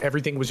 Like, just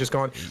everything was just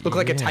gone. Looked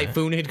like a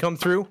typhoon had come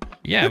through.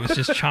 Yeah, it was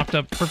just chopped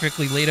up,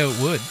 perfectly laid out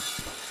wood.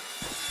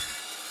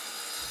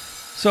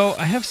 So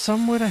I have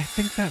some wood. I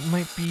think that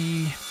might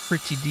be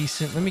pretty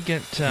decent. Let me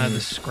get the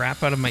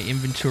scrap out of my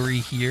inventory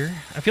here.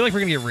 I feel like we're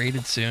gonna get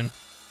raided soon.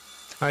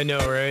 I know,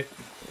 right?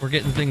 We're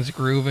getting things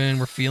grooving.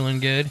 We're feeling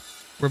good.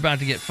 We're about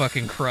to get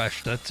fucking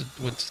crushed. That's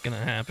what's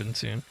gonna happen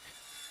soon.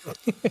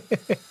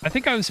 I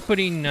think I was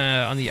putting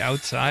on the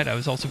outside. I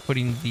was also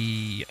putting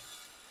the.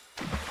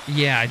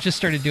 Yeah, I just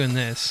started doing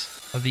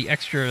this of the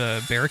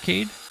extra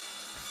barricade.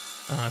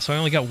 So I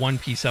only got one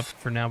piece up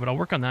for now, but I'll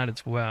work on that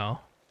as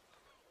well.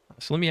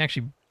 So let me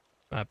actually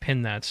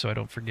pin that so I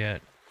don't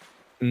forget.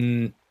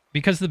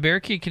 Because the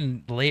barricade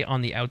can lay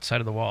on the outside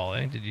of the wall,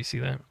 eh? Did you see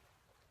that?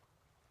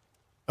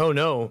 Oh,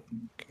 no.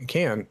 It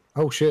can.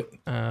 Oh, shit.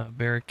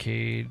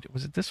 Barricade.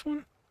 Was it this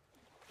one?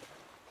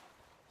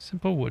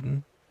 Simple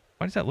wooden.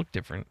 Why does that look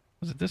different?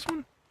 Was it this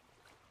one?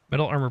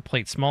 Metal armor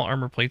plates. Small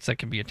armor plates that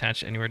can be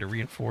attached anywhere to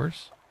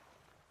reinforce.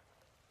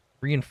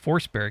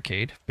 Reinforce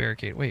barricade.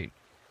 Barricade. Wait.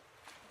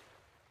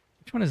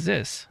 Which one is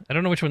this? I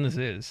don't know which one this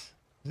is.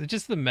 Is it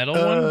just the metal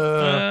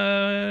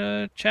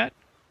one? Chat?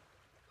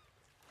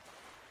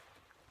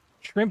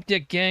 Shrimp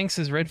Dick Gang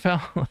says Red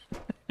Fowl.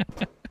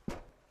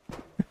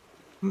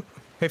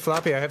 Hey,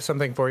 Floppy, I have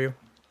something for you.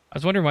 I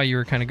was wondering why you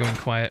were kind of going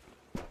quiet.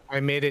 I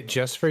made it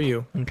just for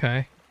you.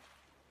 Okay.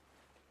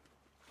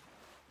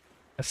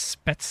 A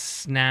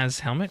Spetsnaz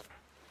helmet?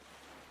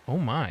 Oh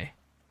my.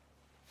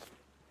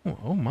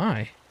 Oh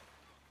my.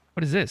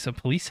 What is this? A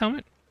police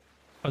helmet?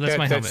 Oh, that's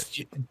my helmet.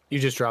 You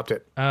just dropped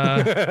it.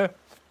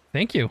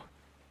 Thank you.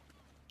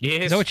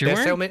 Yes, is that what you're best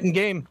wearing? Helmet in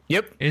game.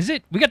 Yep. Is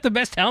it? We got the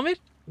best helmet?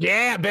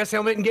 Yeah, best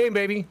helmet in game,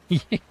 baby.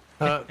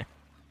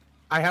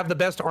 I have the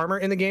best armor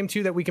in the game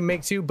too that we can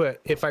make too,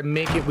 but if I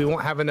make it, we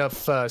won't have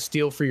enough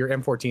steel for your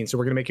M14, so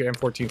we're gonna make your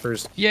M14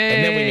 first. Yay!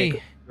 And then we make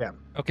it. Yeah.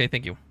 Okay,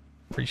 thank you.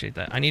 Appreciate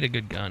that. I need a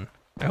good gun.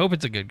 I hope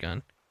it's a good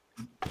gun.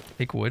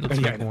 Take wood. Let's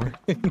make more.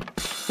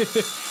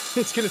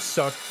 It's gonna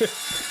suck.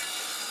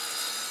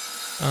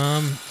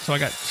 So I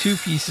got 2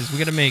 pieces. We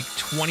got to make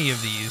 20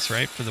 of these,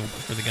 right, for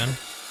the gun.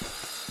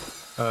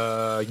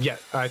 Yeah,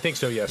 I think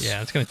so. Yes.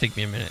 Yeah, it's gonna take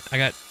me a minute. I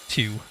got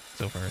 2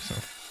 so far. So,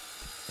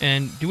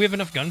 and do we have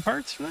enough gun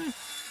parts for that?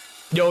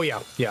 Oh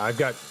yeah, yeah. I've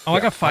got. Oh, I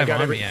got 5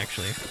 on me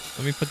actually.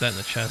 Let me put that in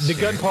the chest. The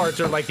gun parts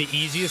are like the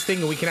easiest thing,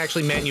 and we can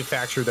actually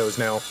manufacture those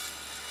now.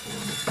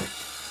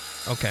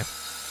 Okay.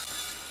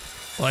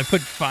 Well, I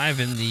put 5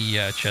 in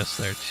the chest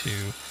there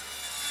too.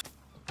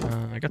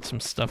 I got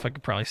some stuff I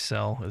could probably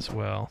sell as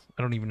well.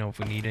 I don't even know if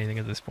we need anything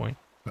at this point.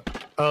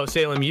 Oh,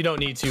 Salem, you don't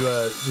need to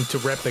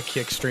rep the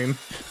kick stream.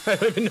 I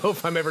don't even know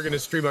if I'm ever gonna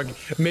stream on.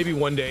 Maybe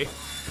one day.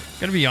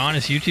 Gotta be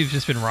honest, YouTube's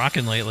just been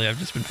rocking lately. I've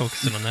just been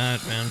focusing on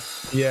that, man.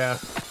 Yeah.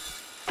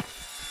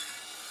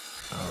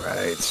 All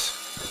right.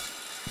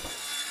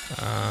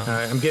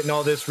 I'm getting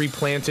all this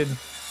replanted.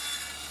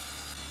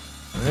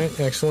 All right,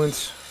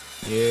 excellent.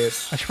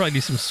 Yes. I should probably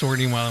do some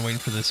sorting while I'm waiting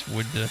for this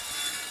wood to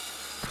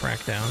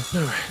crack down.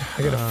 All right.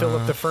 I gotta fill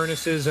up the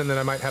furnaces, and then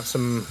I might have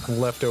some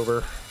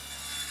leftover.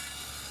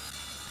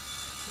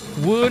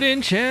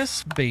 Wooden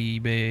chest,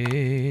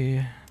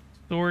 baby.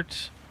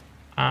 Sort.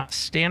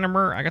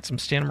 Stanimer. I got some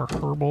Stanimer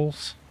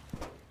herbals.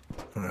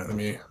 All right, let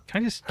me.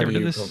 Can I just get rid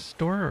of this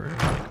store? Or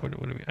like, what do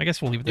we? I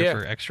guess we'll leave it there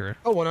for extra.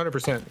 Oh,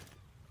 100%.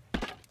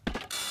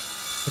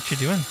 What you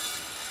doing?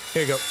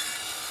 Here you go.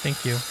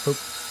 Thank you. Oop.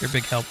 You're a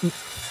big help.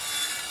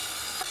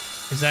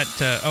 Is that?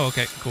 Oh,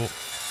 okay, cool.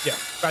 Yeah,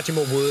 got you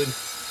more wood.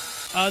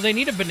 They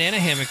need a banana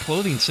hammock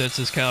clothing set,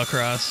 says Kyle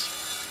Cross.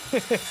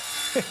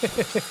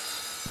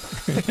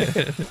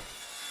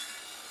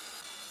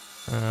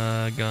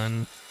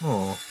 Gun.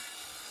 Oh.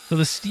 So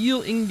the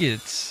steel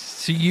ingots.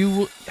 So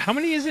you, how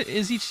many is it?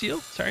 Is each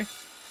steel? Sorry.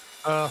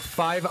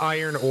 5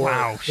 iron ore.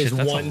 Wow, shit, is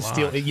that's 1 a lot.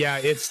 steel.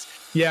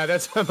 Yeah,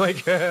 that's. I'm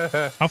like.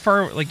 How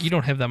far? Like you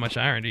don't have that much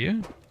iron, do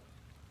you?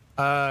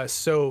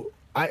 So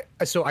I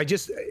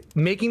just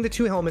making the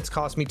 2 helmets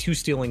cost me 2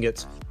 steel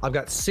ingots. I've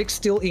got 6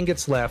 steel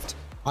ingots left.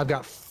 I've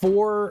got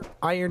 4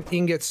 iron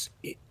ingots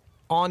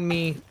on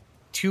me,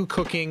 2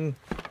 cooking.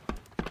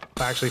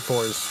 Actually,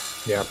 4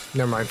 is, yeah,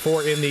 never mind.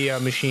 4 in the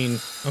machine.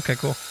 Okay,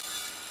 cool.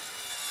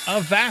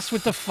 Vast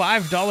with the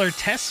 $5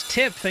 test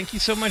tip. Thank you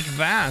so much,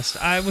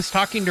 Vast. I was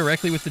talking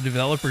directly with the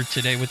developer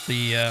today with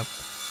the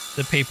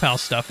PayPal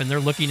stuff, and they're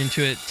looking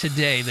into it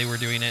today. They were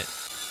doing it.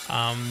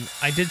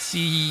 I did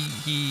see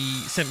he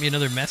sent me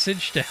another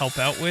message to help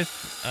out with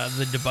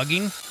the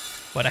debugging.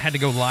 but I had to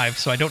go live,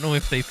 so I don't know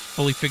if they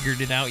fully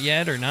figured it out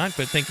yet or not,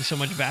 but thank you so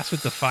much, Vast,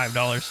 with the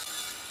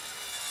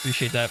 $5.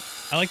 Appreciate that.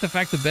 I like the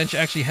fact the bench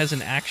actually has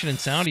an action and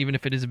sound, even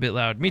if it is a bit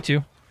loud. Me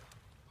too.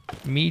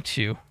 Me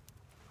too.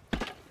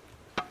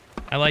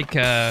 I like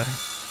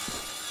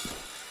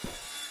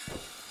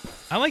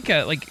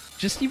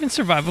just even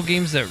survival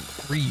games that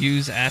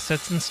reuse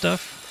assets and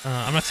stuff.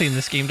 I'm not saying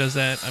this game does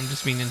that. I'm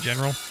just meaning in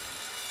general.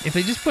 If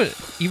they just put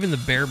even the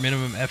bare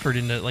minimum effort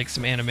into like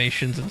some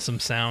animations and some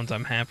sounds,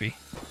 I'm happy.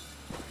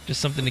 Just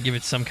something to give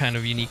it some kind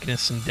of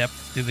uniqueness and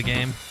depth to the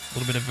game. A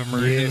little bit of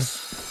immersion.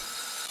 Yes.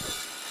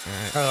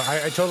 All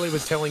right. I totally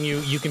was telling you,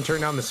 you can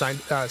turn down the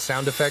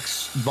sound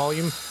effects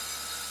volume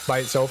by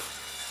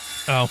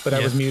itself. Oh, but I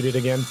was muted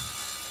again.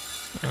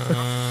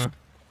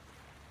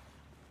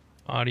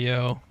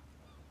 Audio.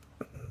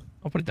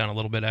 I'll put it down a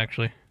little bit,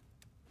 actually.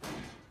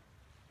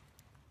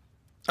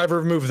 I've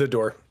removed the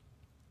door.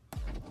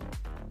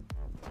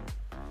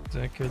 Is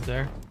that good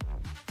there?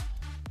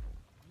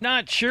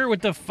 Not sure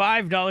with the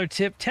 $5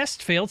 tip.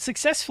 Test failed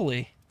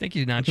successfully. Thank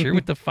you, Not Sure,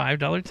 with the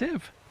 $5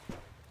 tip.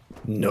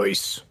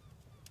 Nice.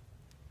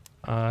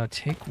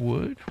 Take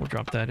wood. We'll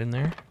drop that in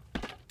there.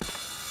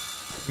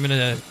 I'm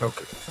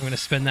gonna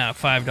spend that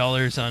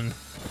 $5 on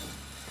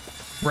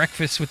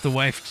breakfast with the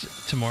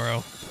wife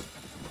tomorrow.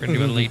 We're gonna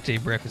do a late day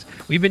breakfast.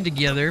 We've been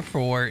together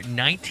for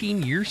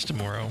 19 years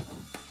tomorrow.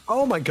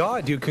 Oh my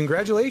god, dude!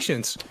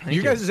 Congratulations! Thank Your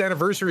you. guys'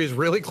 anniversary is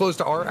really close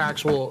to our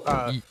actual.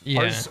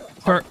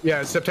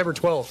 September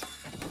 12th.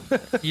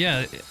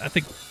 Yeah, I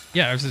think.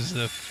 Yeah, ours is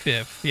the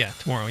 5th. Yeah,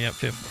 tomorrow. Yeah,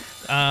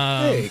 5th.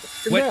 Hey,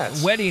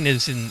 congrats. Wedding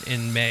is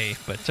in May,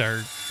 but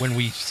when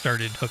we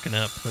started hooking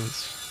up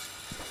was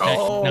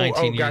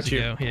 19 years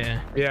ago.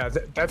 Yeah,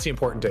 that's the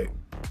important date.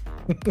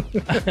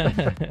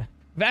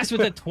 Vast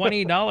with a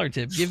 $20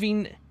 tip,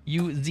 giving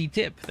you the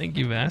tip. Thank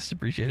you, Vast.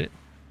 Appreciate it.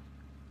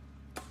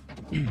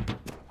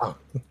 Oh,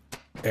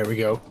 there we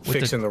go.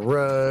 Fixing the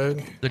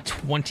rug. The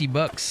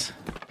 $20.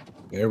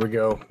 There we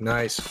go.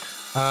 Nice.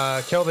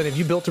 Kelvin, have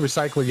you built a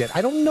recycler yet?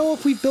 I don't know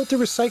if we've built a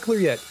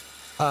recycler yet.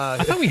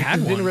 I thought we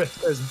had one.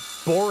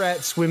 Borat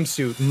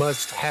swimsuit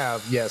must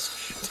have.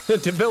 Yes.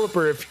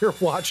 Developer, if you're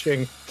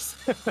watching,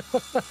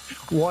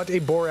 want a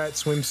Borat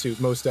swimsuit,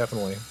 most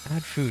definitely.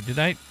 Add food. Did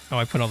I? Oh,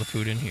 I put all the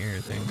food in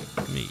here.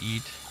 Let me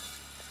eat.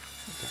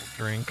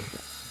 Drink.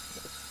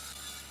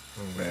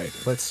 All right.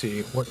 Let's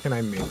see. What can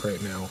I make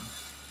right now?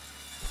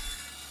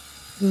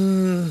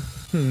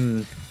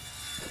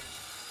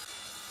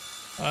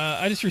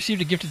 I just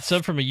received a gifted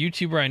sub from a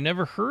YouTuber I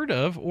never heard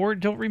of or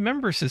don't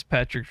remember, says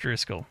Patrick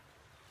Driscoll.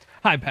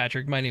 Hi,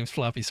 Patrick. My name's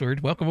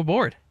FloppySword. Welcome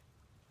aboard.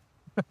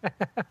 I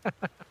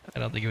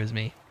don't think it was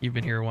me. You've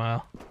been here a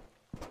while.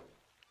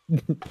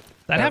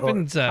 That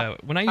happens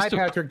when I used to...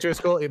 Hi, Patrick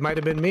Driscoll. It might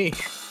have been me.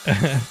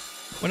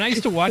 When I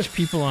used to watch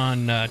people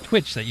on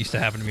Twitch, that used to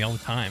happen to me all the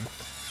time.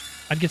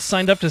 I'd get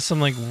signed up to some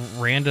like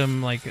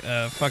random like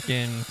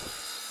fucking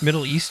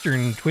Middle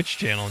Eastern Twitch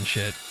channel and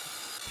shit.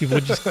 People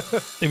would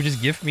they would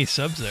just gift me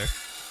subs there.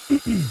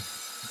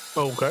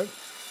 Okay.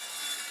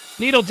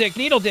 Needle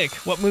Dick.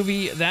 What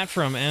movie that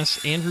from?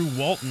 Asks Andrew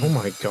Walton. Oh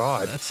my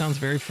god. That sounds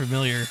very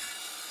familiar.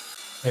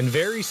 And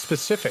very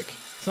specific.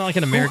 It's not like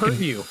an American. Who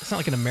hurt you? It's not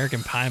like an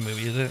American Pie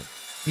movie, is it?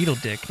 Needle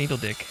Dick,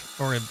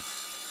 or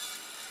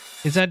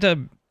is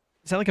that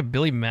like a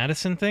Billy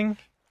Madison thing?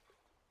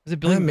 Is it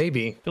Billy?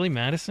 Maybe Billy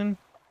Madison.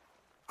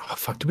 Oh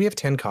fuck! Do we have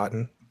 10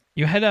 cotton?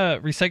 You had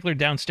a recycler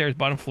downstairs,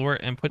 bottom floor,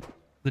 and put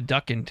the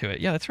duck into it.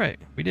 Yeah, that's right.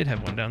 We did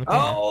have one down the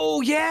corner.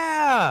 Oh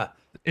yeah.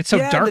 It's so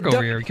dark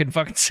over here. We couldn't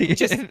fucking see it.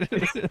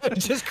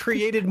 Just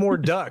created more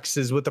ducks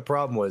is what the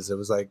problem was. It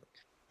was like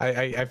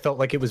I felt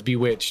like it was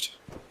bewitched.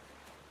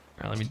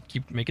 All right, let me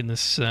keep making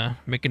this,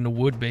 making the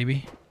wood,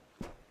 baby.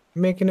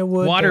 Making a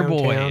wood.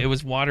 Waterboy. It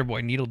was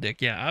Waterboy. Needle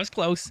Dick. Yeah, I was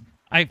close.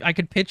 I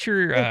could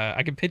picture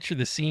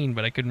the scene,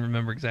 but I couldn't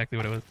remember exactly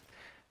what it was.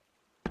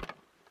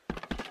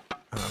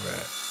 All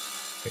right.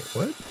 Wait,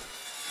 what?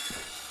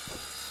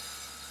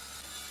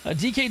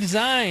 DK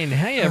Design.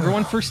 Hey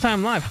everyone, first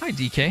time live. Hi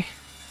DK.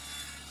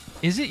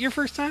 Is it your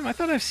first time? I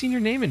thought I've seen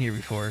your name in here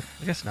before.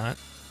 I guess not.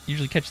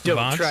 Usually catch the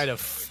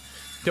VODs.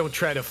 Don't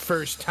try to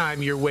first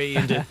time your way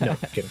into. No, I'm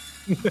kidding.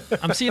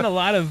 I'm seeing a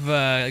lot of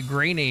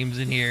gray names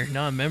in here,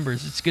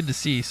 non-members. It's good to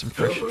see some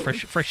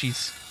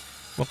freshies.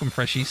 Welcome,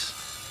 freshies.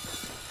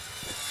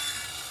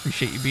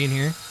 Appreciate you being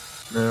here.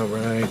 All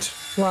right.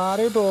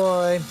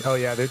 Waterboy. Oh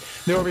yeah,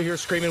 they're over here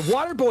screaming,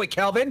 "Waterboy,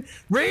 Calvin,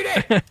 read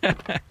it!"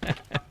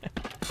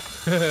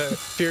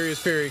 Furious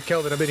Fury,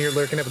 Kelvin, I've been here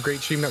lurking. Have a great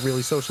stream. Not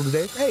really social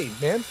today. Hey,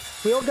 man,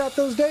 we all got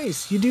those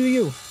days. You do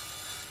you.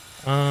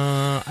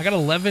 I got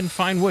 11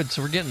 fine wood,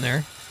 so we're getting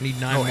there.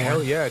 Need 9 more. Oh,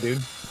 hell yeah, dude.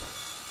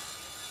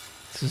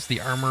 This is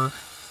the armor.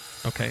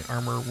 Okay,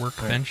 armor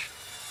workbench.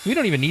 Right. We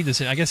don't even need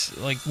this. I guess,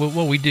 like,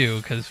 well, we do,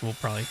 because we'll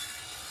probably...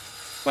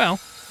 Well...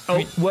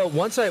 well,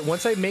 once I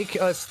make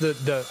us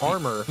the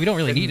armor... We don't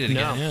really need it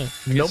again, yeah.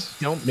 Nope,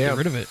 yeah. Get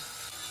rid of it.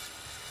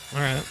 All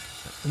right.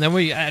 And then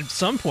we, at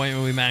some point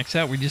when we max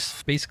out, we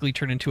just basically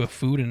turn into a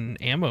food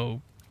and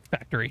ammo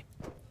factory.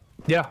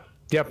 Yeah,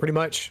 pretty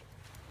much.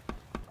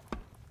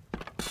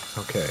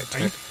 Okay.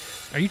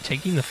 Are you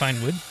taking the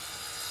fine wood?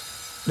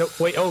 No,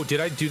 wait. Oh, did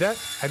I do that?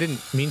 I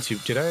didn't mean to.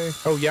 Did I?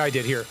 Oh, yeah, I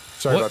did. Here.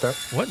 Sorry about that.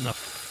 What in the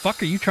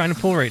fuck are you trying to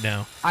pull right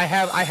now? I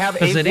have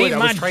 'Cause eight it wood. ain't I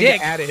my was trying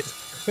dick. to add it.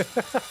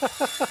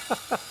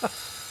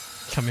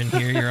 Come in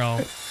here, you're all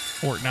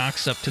Fort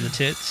Knox up to the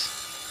tits.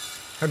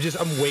 I'm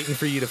waiting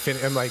for you to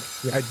finish. I'm like,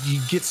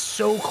 you get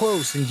so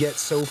close and yet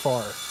so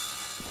far.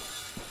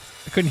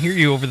 I couldn't hear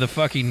you over the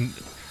fucking...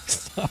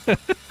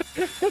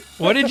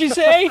 What did you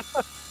say?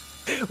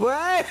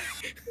 What?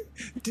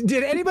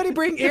 Did anybody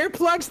bring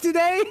earplugs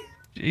today?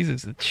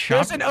 Jesus, it's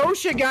shop... There's an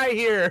OSHA guy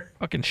here.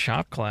 Fucking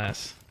shop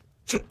class.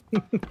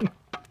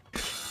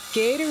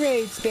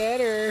 Gatorade's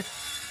better.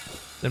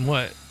 Then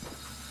what?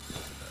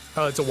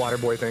 Oh, it's a water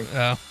boy thing.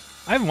 Oh.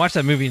 I haven't watched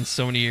that movie in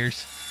so many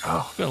years.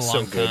 Oh, it's been a so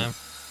long good. time.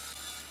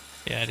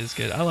 Yeah, it is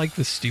good. I like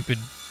the stupid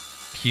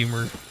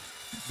humor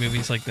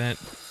movies like that.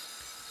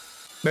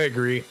 I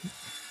agree.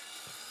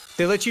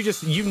 They let you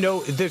just,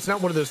 it's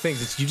not one of those things.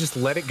 It's you just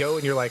let it go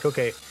and you're like,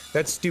 okay,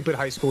 that's stupid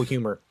high school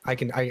humor. I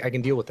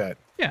can deal with that.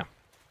 Yeah.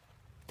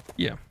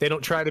 Yeah. They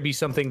don't try to be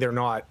something they're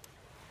not.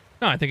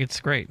 No, I think it's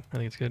great. I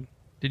think it's good.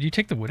 Did you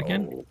take the wood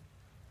again?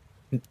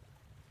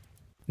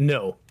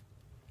 No.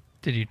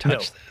 Did you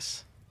touch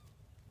this?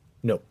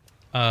 No.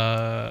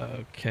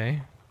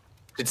 Okay.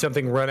 Did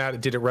something run out?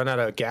 Did it run out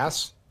of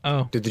gas?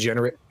 Oh. Did the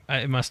generator?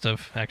 It must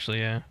have, actually,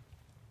 yeah.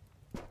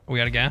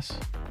 We out of gas?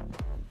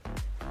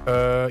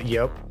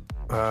 Yep.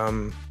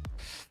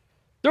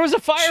 There was a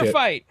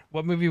firefight!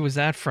 What movie was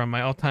that from?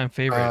 My all-time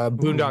favorite.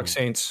 Boondock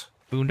Saints.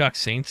 Boondock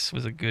Saints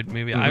was a good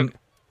movie. Mm-hmm.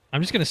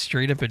 I'm just gonna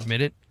straight up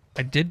admit it.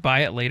 I did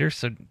buy it later,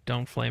 so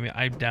don't flame me.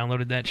 I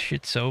downloaded that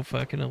shit so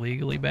fucking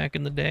illegally back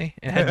in the day.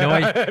 I had no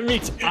idea. Me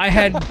too. I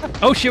had...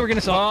 Oh shit, we're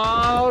gonna solve...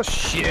 Oh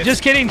shit.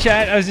 Just kidding,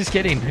 chat. I was just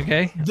kidding,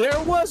 okay? There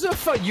was a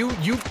fight. You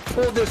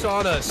pulled this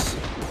on us.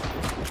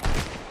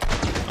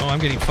 Oh, I'm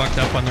getting fucked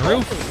up on the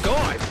roof. Oh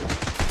god.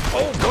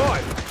 Oh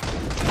god.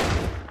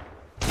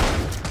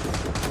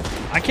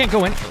 I can't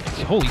go in.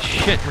 Holy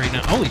shit right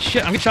now. Holy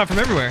shit, I'm getting shot from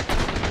everywhere.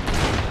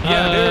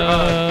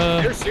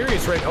 Yeah, they're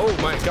serious right now.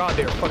 Oh my god,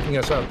 they're fucking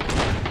us up.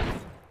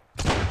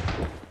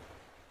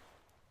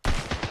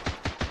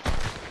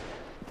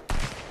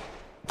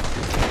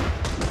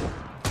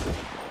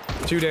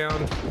 Two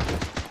down.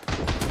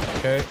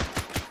 Okay. I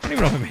don't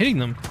even know if I'm hitting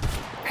them.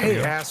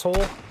 Hey,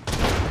 asshole.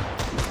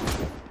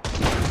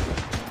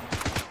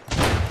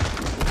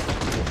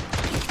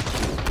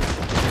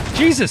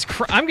 Jesus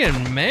Christ, I'm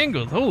getting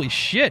mangled. Holy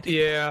shit.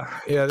 Yeah,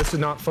 this is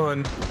not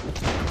fun.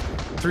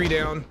 Three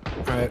down.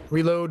 All right,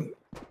 reload.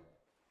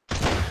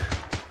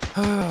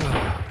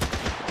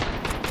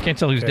 Can't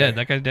tell who's dead.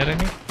 That guy's dead, I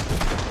think.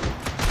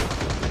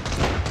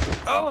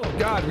 Oh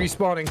god,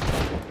 respawning.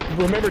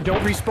 Remember,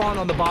 don't respawn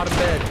on the bottom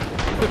bed.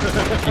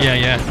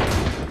 Yeah.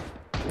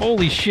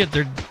 Holy shit,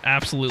 they're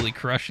absolutely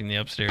crushing the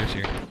upstairs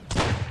here.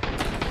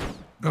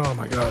 Oh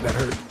my god, that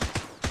hurt.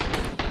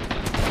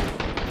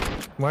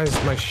 Why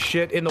is my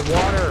shit in the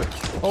water?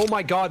 Oh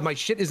my god, my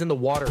shit is in the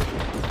water.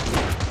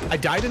 I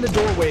died in the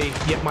doorway,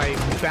 yet my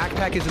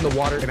backpack is in the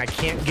water and I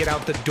can't get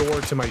out the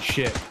door to my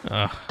shit.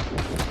 Ugh.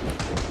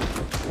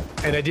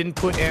 And I didn't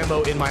put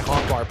ammo in my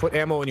hotbar. Put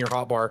ammo in your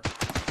hotbar.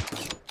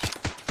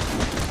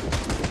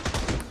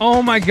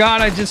 Oh my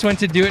god, I just went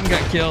to do it and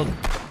got killed.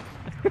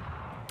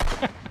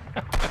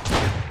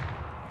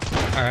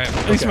 Alright,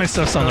 at least my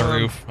stuff's on the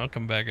roof. I'll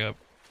come back up.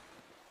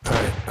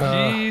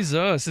 Alright.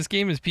 Jesus, this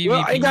game is PvP.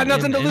 Well, I ain't got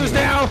nothing to lose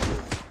now.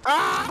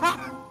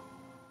 Ah!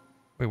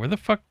 Wait, where the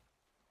fuck?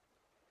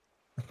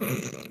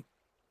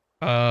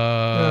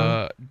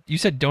 You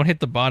said don't hit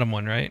the bottom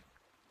one, right?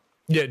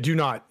 Yeah, do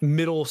not.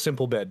 Middle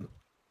simple bed.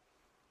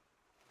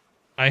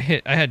 I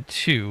had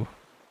two.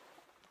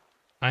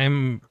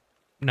 I'm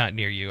not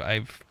near you.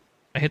 I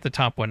hit the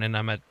top one and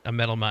I'm at a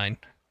metal mine.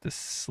 This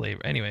slave.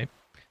 Anyway.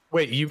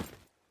 Wait,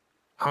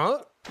 huh?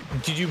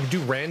 Did you do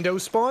rando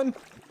spawn?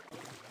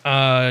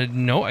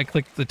 No, I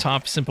clicked the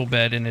top simple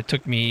bed and it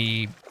took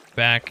me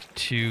back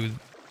to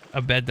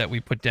a bed that we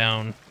put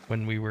down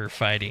when we were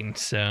fighting.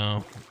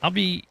 So I'm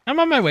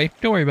on my way.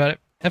 Don't worry about it.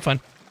 Have fun.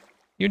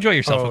 You enjoy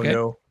yourself, okay?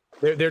 Oh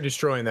no. They're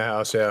destroying the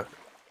house, yeah.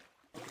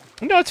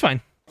 No, it's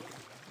fine.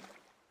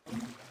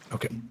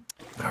 Okay.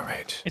 All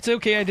right. It's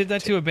okay. I did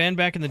that to a band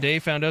back in the day.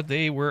 Found out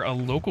they were a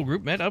local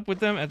group. Met up with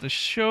them at the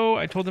show.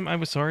 I told them I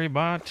was sorry.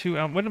 What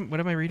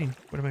am I reading?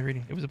 What am I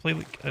reading? It was a play.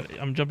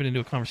 I'm jumping into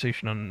a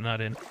conversation I'm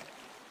not in.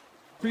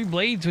 3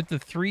 blades with the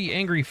 3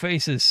 angry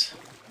faces.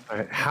 All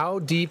right. How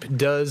deep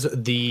does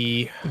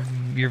the...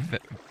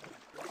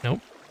 Nope.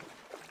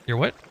 You're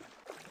what?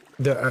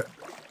 The...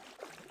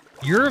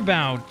 You're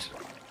about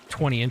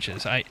 20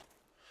 inches.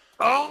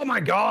 Oh my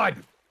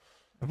god!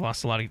 I've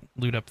lost a lot of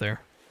loot up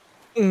there.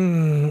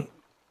 Come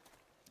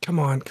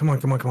on.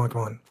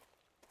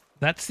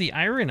 That's the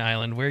Iron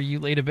Island where you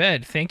laid a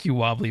bed. Thank you,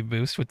 Wobbly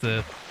Boost, with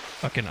the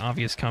fucking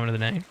obvious comment of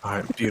the night. All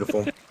right,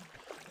 beautiful.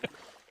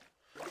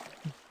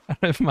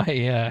 Out of my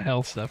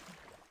health stuff.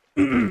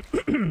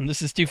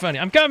 This is too funny.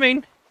 I'm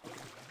coming!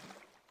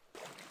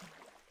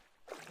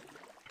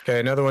 Okay,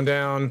 another one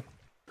down.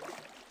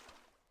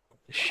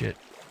 Shit.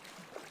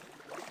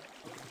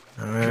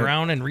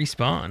 Drown and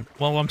respawn.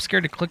 Well, I'm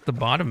scared to click the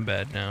bottom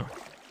bed now.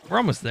 We're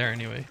almost there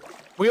anyway.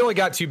 We only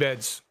got 2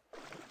 beds.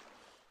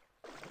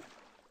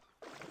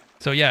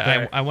 So yeah,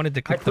 Right. I wanted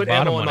to click I the put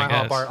bottom ammo in one, my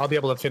I guess. hotbar. I'll be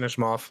able to finish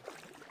them off.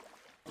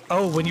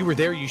 Oh, when you were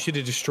there, you should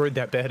have destroyed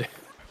that bed.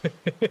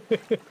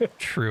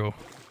 True.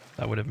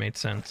 That would have made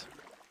sense.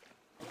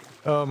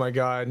 Oh my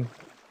god.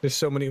 There's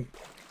so many.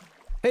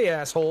 Hey,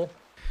 asshole.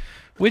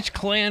 Which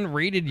clan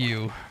raided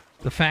you?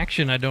 The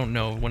faction, I don't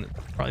know.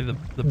 Probably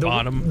the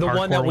bottom. The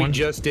one that we one.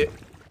 just did.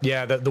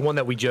 Yeah, the one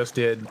that we just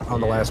did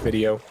on the last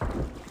video.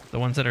 The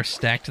ones that are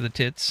stacked to the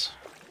tits.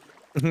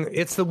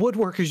 It's the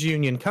Woodworkers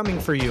Union coming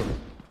for you.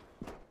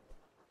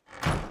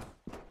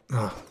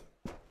 Oh.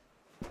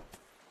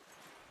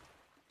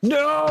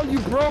 No, you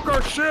broke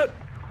our shit.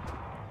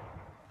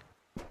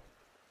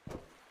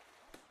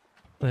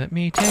 Let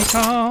me take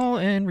all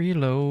and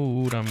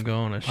reload. I'm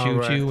gonna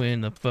shoot you in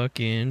the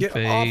fucking Get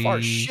face. off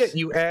our shit,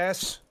 you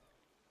ass.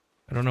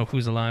 I don't know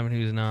who's alive and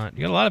who's not.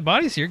 You got a lot of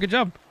bodies here. Good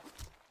job.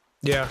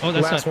 Yeah. Oh,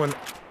 that's last not... one.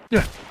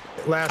 Yeah.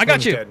 Last I got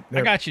one's you. dead.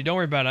 I got you. Don't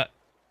worry about it.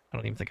 I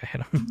don't even think I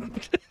hit him.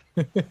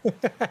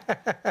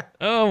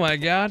 Oh my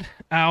god.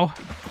 Ow.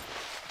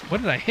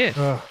 What did I hit?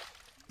 Okay.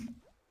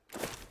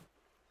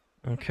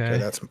 Okay,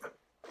 that's.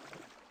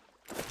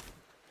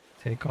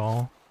 Take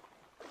all.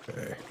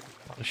 Okay.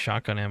 A lot of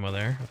shotgun ammo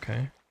there.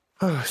 Okay.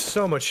 Oh,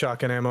 so much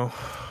shotgun ammo.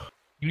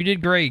 You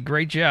did great.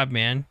 Great job,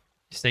 man.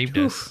 You saved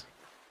us.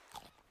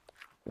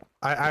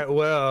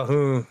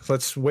 Well,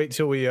 let's wait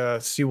till we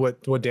see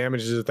what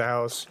damage is at the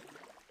house.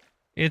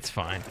 It's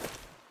fine.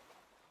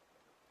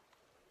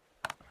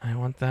 I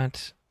want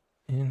that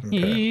in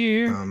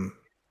here.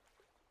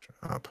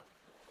 Drop.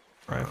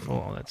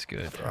 Rifle. Oh, that's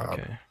good. Drop.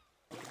 Okay.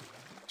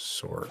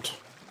 Sort.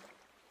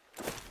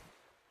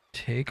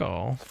 Take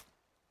all.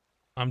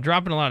 I'm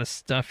dropping a lot of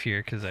stuff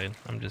here because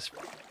I'm just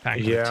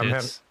packing Yeah, the I'm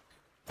tits.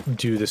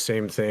 do the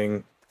same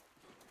thing.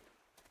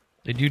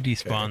 They do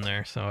despawn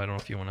there, so I don't know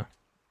if you want to.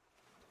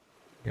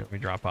 Let me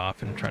drop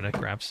off and try to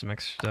grab some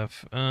extra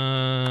stuff.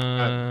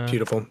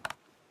 Beautiful.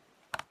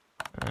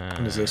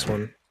 What is this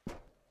one?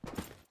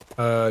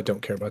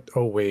 Don't care about.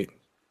 Oh wait,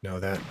 no,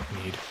 that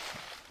need.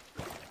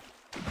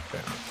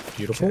 Okay.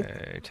 Beautiful.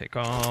 Okay, take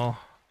all.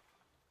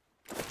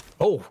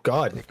 Oh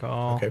god. Take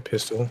all. Okay,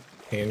 pistol,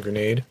 hand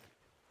grenade.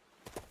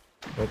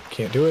 Nope,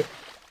 can't do it.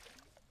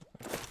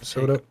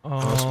 Soda. Take all.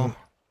 Awesome.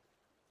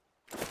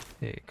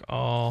 Take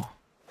all.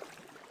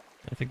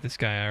 I think this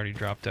guy already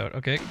dropped out.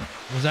 Okay,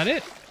 was that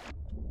it?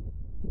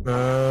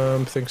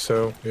 Think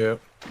so. Yeah.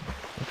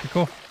 Okay,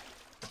 cool.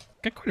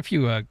 Got quite a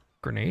few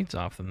grenades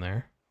off them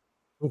there.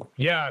 Ooh,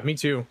 yeah, me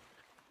too.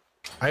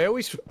 I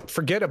always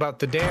forget about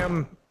the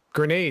damn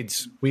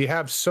grenades. We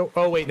have so.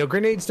 Oh wait, no,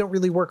 grenades don't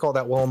really work all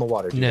that well in the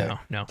water. Do No, they?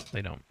 no,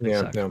 they don't. They Yeah,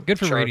 suck. no. Good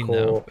for raiding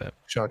though. But...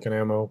 Shotgun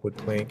ammo, wood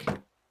plank.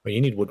 Oh, you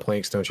need wood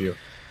planks, don't you?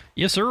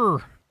 Yes, sir.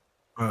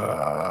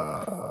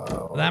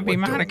 That'd That'd be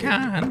mighty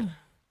kind.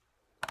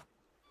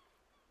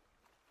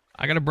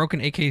 I got a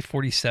broken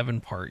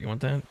AK-47 part. You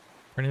want that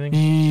or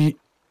anything?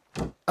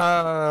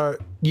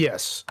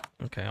 Yes.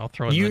 Okay, I'll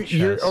throw it in the chest.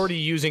 You're already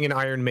using an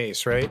iron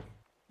mace, right?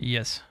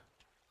 Yes.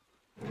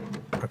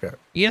 Okay.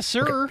 Yes,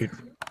 sir. Okay.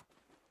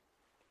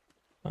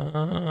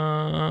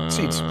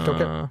 Seats.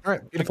 Okay. All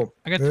right. Beautiful.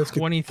 I got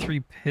 23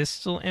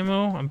 pistol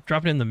ammo. I'm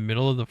dropping it in the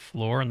middle of the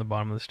floor on the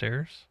bottom of the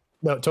stairs.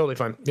 No, totally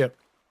fine. Yep.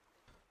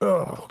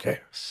 Oh, okay.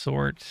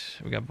 Sort.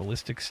 We got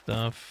ballistic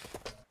stuff.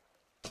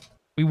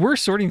 We were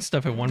sorting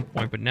stuff at one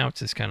point, but now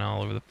it's just kind of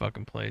all over the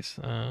fucking place.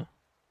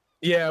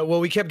 Yeah, well,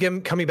 we kept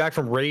coming back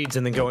from raids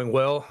and then going,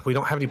 well, we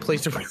don't have any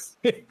place to...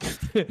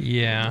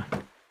 Yeah.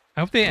 I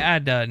hope they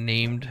add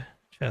named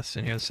chests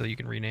in here so you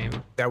can rename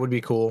them. That would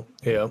be cool.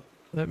 Yeah.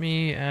 Let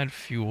me add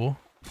fuel.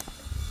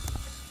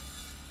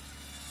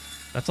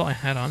 That's all I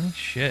had on me?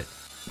 Shit.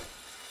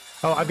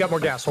 Oh, I've got more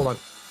gas. Hold on.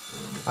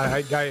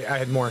 I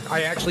had more.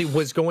 I actually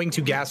was going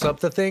to gas up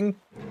the thing.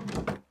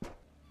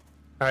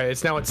 All right,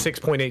 it's now at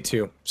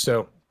 6.82.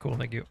 So cool,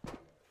 thank you.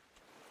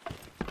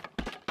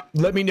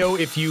 Let me know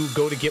if you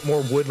go to get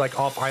more wood, like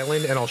off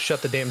island, and I'll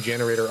shut the damn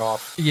generator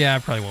off. Yeah, I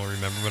probably won't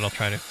remember, but I'll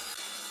try to.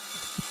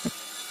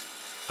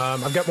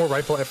 I've got more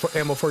rifle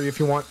ammo for you if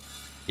you want.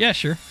 Yeah,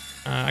 sure.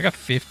 I got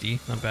 50.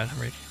 Not bad. I'm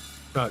ready.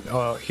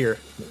 Here.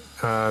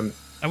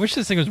 I wish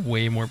this thing was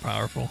way more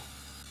powerful.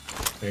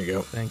 There you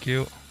go. Thank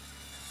you.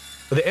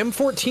 The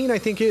M14, I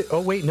think it.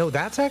 Oh wait, no,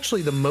 that's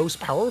actually the most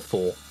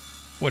powerful.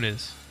 What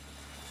is?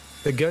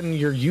 The gun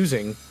you're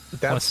using.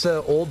 That's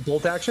the old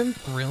bolt action.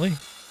 Really?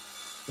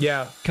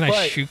 Yeah. Can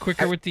I shoot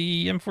quicker with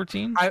the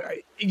M14?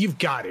 You've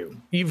got to.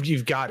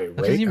 You've got to. Right?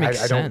 That doesn't even make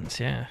sense.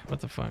 Yeah.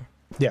 What the fuck?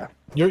 Yeah.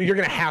 You're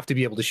gonna have to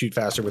be able to shoot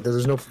faster with this.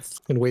 There's no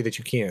fucking way that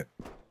you can't.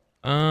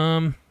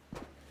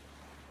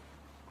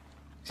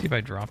 See if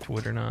I dropped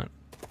wood or not.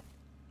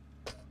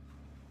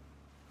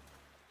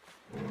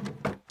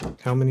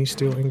 How many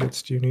steel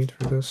ingots do you need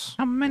for this?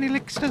 How many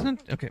licks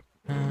doesn't? Okay.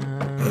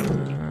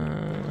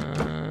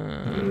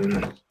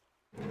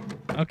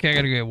 Okay, I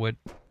gotta get wood.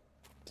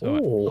 So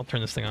I'll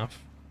turn this thing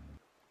off.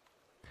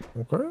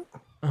 Okay.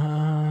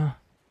 I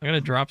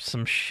gotta drop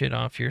some shit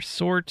off here.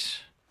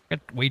 Sort.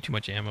 Got way too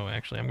much ammo,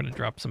 actually. I'm going to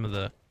drop some of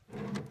the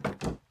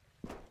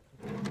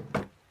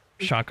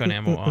shotgun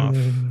ammo off.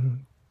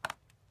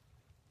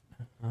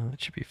 That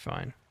should be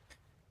fine.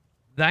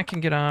 That can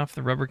get off.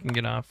 The rubber can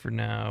get off for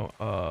now.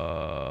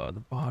 The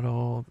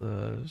bottle,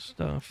 the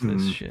stuff,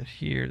 this shit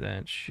here,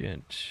 that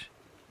shit.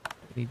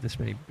 Need this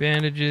many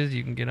bandages.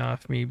 You can get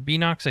off me.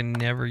 Beanox I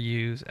never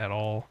use at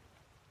all.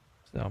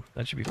 So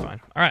that should be fine.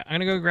 All right, I'm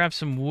going to go grab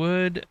some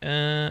wood.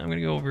 I'm going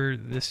to go over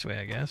this way,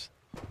 I guess.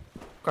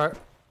 All right.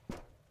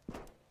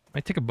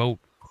 Might take a boat.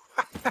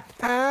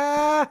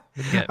 I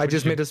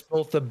just made us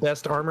both the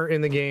best armor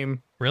in the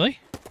game. Really?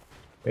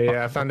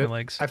 Yeah, I found it.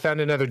 Legs. I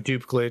found another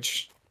dupe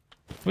glitch.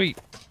 Sweet.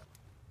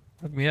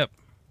 Hook me up.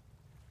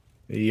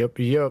 Yep.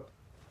 Do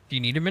you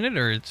need a minute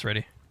or it's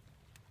ready?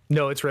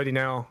 No, it's ready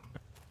now.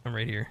 I'm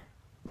right here.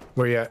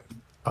 Where you at?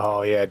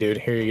 Oh yeah, dude.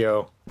 Here you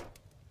go.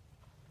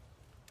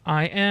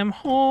 I am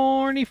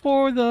horny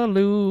for the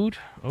loot.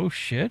 Oh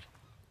shit.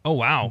 Oh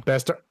wow.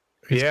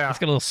 Yeah. It's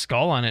got a little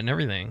skull on it and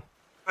everything.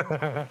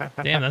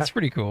 Damn, that's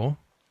pretty cool.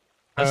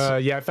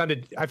 Yeah, I found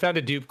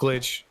a dupe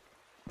glitch.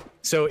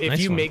 So if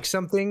you make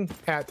something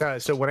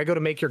at so when I go to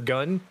make your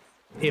gun,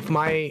 if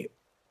my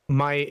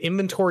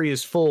inventory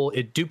is full,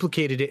 it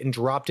duplicated it and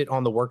dropped it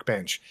on the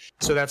workbench.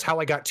 So that's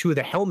how I got 2 of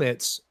the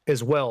helmets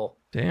as well.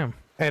 Damn.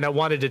 And I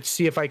wanted to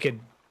see if I could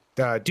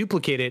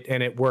duplicate it,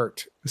 and it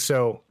worked.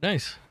 So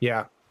nice.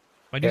 Yeah.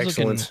 My dude's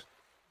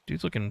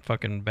looking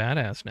fucking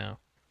badass now.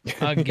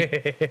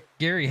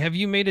 Gary, have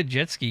you made a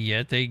jet ski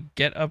yet? They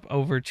get up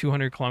over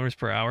 200 kilometers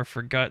per hour.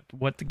 Forgot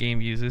what the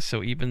game uses,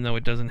 so even though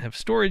it doesn't have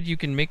storage, you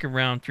can make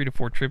around 3 to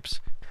 4 trips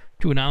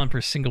to an island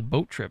per single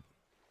boat trip.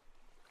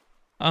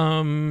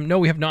 No,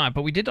 we have not,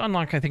 but we did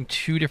unlock, I think,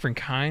 2 different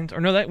kinds. Or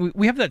no, that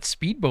we have that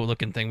speedboat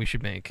looking thing we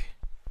should make.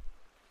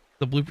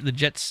 The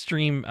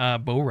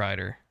Jetstream bow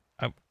rider.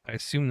 I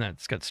assume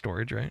that's got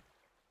storage, right?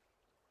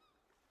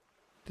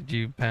 Did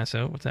you pass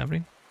out? What's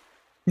happening?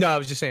 No, I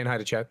was just saying hi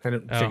to chat. I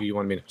didn't figure you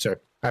wanted me to. Sorry.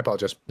 I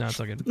apologize. No, it's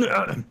all good.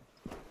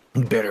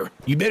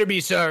 You better be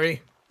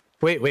sorry.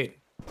 Wait.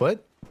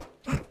 What?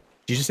 Did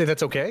you just say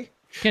that's okay?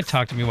 You can't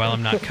talk to me while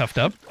I'm not cuffed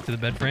up to the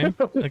bed frame.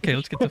 Okay,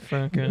 let's get the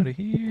fuck out of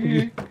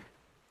here.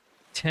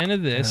 10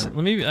 of this. Let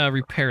me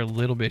repair a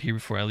little bit here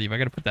before I leave. I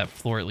gotta put that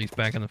floor at least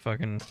back on the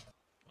fucking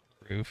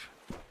roof.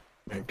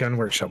 Gun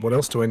workshop. What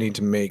else do I need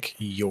to make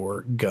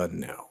your gun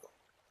now?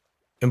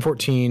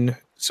 M14,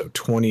 so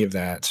 20 of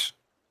that.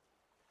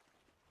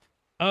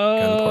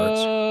 Gun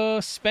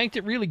parts. Spanked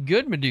it really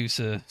good,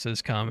 Medusa,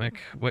 says comic.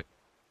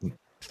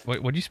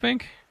 What'd you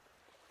spank?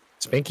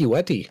 Spanky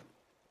wetty.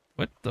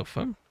 What the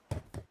fuck?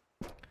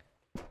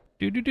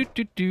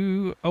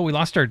 Oh, we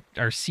lost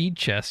our seed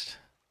chest.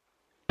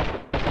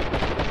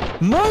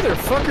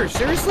 Motherfucker,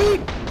 seriously?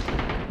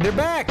 They're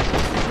back.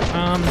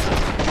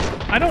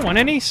 I don't want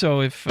any, so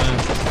if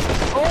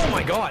Oh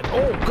my god.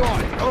 Oh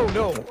god. Oh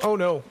no. Oh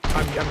no.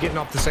 I'm getting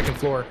off the second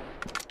floor.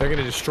 They're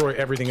gonna destroy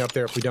everything up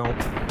there if we don't.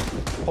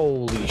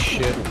 Holy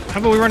shit. How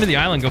about we run to the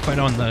island, go find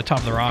on the top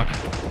of the rock?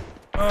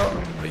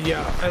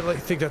 Yeah, I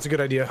think that's a good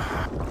idea.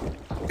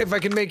 If I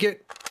can make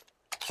it.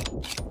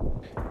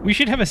 We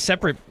should have a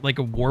separate, like,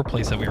 a war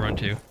place that we run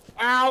to.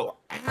 Ow!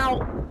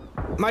 Ow!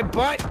 My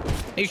butt!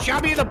 They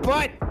shot me in the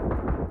butt!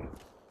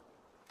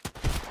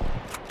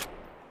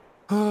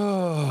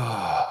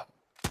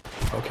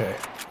 Okay.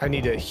 I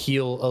need to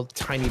heal a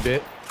tiny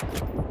bit.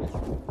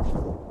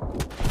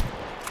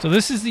 So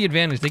this is the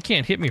advantage. They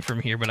can't hit me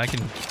from here, but I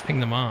can ping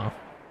them off.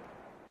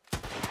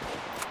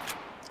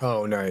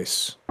 Oh,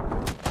 nice.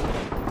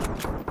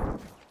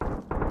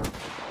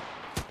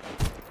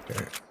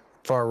 Okay.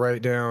 Far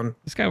right down.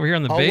 This guy over here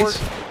on the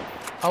base.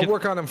 I'll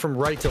work on him from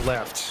right to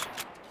left.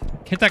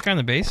 Hit that guy on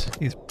the base.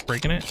 He's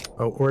breaking it.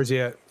 Oh, where's he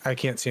at? I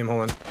can't see him.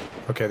 Hold on.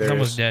 Okay, there he's he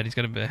almost is. dead. He's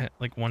got a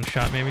like 1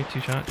 shot, maybe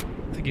 2 shot.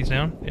 I think he's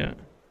down. Yeah.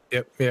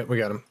 Yep, we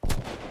got him.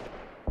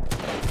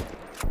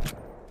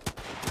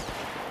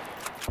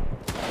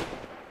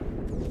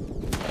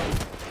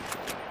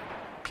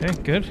 Okay,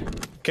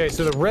 good. Okay,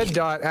 so the red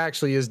dot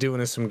actually is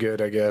doing us some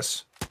good, I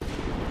guess.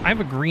 I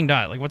have a green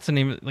dot. Like, what's the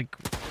name of, like,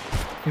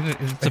 is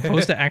it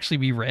supposed to actually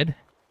be red?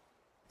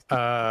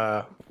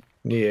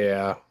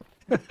 Yeah.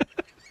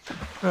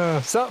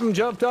 Something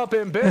jumped up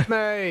and bit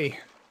me.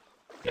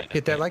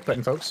 Hit that like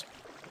button, folks.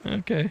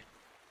 Okay.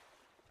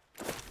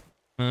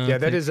 Yeah,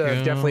 that is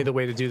definitely the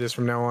way to do this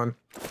from now on.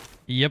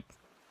 Yep.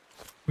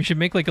 We should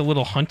make like a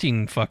little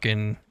hunting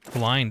fucking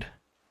blind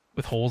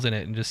with holes in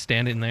it and just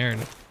stand in there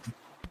and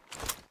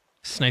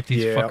snipe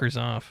these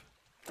fuckers off.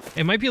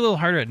 It might be a little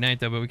harder at night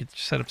though, but we could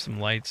set up some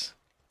lights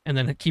and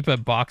then keep a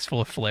box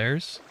full of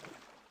flares.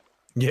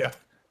 Yeah.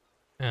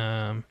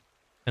 And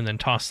then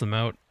toss them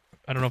out.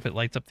 I don't know if it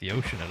lights up the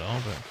ocean at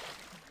all,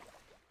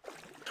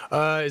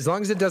 but as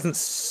long as it doesn't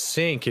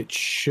sink, it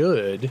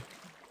should.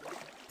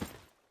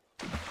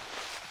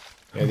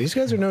 Yeah, these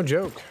guys are no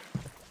joke.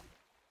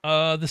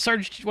 The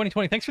Sarge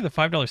 2020, thanks for the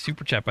 $5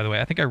 super chat, by the way.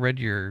 I think I read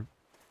your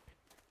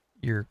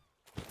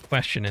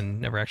question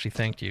and never actually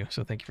thanked you,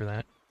 so thank you for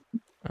that.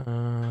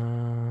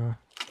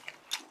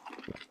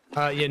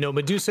 Yeah, no,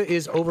 Medusa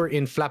is over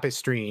in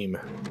FloppyStream.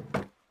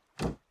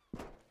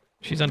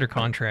 She's under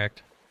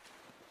contract.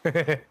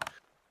 I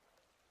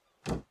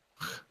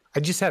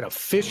just had a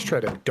fish try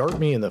to dart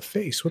me in the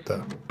face. What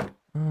the?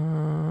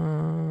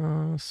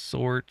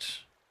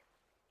 Sort.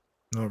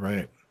 All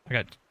right. I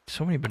got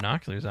so many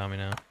binoculars on me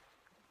now.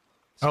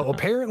 Oh,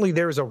 apparently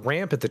there's a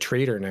ramp at the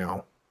trader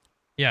now.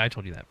 Yeah, I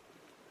told you that.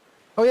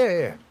 Oh,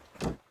 yeah.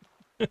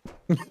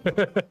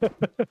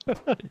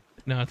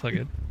 No, it's all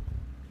good.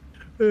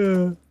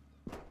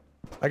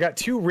 I got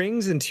 2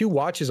 rings and 2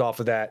 watches off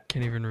of that.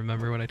 Can't even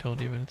remember what I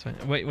told you, but it's fine.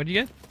 Wait, what did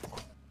you get?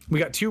 We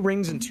got 2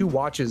 rings and 2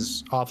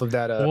 watches off of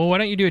that. Well, why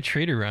don't you do a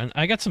trader run?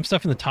 I got some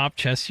stuff in the top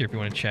chest here if you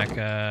want to check.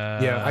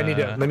 Yeah, I need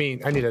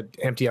to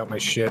empty out my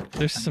shit.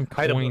 There's some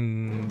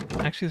coin.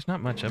 Actually, there's not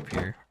much up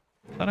here.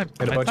 I had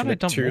a bunch of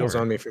materials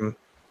on me from.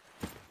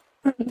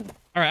 All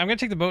right, I'm gonna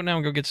take the boat now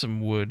and go get some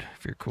wood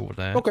if you're cool with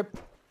that. Okay.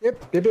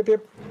 Yep.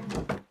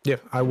 Yeah,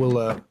 I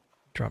will.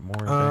 Drop more.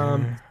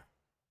 There.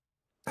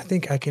 I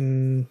think I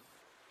can.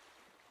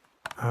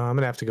 I'm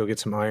gonna have to go get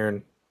some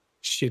iron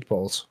shit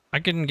balls. I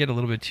can get a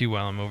little bit too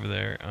while I'm over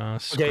there.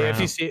 Okay,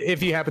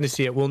 if you happen to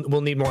see it,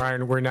 we'll need more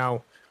iron.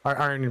 Our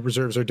iron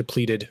reserves are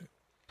depleted.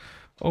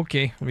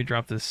 Okay, let me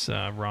drop this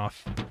raw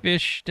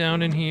fish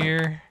down in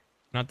here.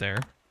 Not there.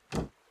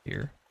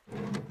 Here.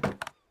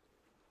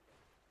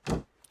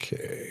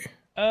 Okay.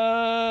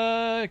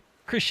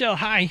 Chriselle,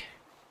 hi.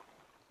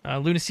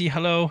 Lunacy,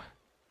 hello.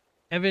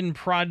 Evan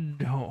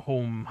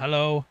Prodholm,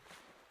 hello.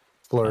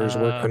 Explorers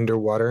work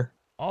underwater.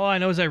 All I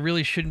know is I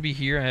really shouldn't be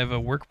here. I have a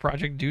work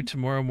project due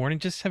tomorrow morning.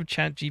 Just have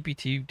Chat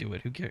GPT do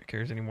it. Who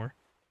cares anymore?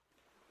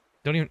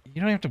 You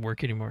don't have to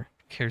work anymore.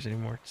 Who cares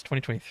anymore? It's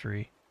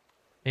 2023.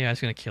 AI is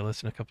gonna kill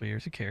us in a couple of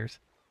years. Who cares?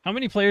 How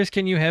many players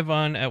can you have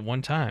on at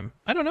one time?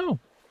 I don't know.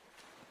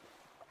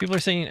 People are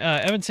saying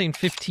Evan's saying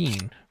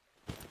 15.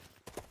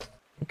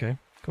 Okay,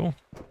 cool.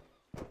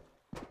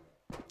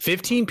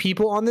 15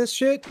 people on this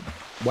shit?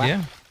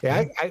 Wow.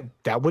 Yeah.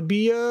 That would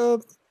be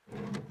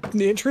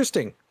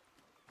interesting.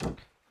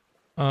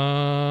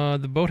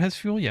 The boat has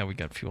fuel? Yeah, we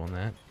got fuel on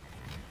that.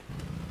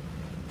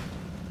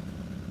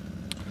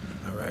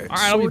 All right,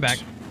 I'll be back.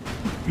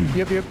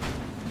 Yep.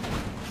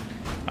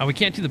 We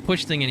can't do the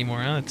push thing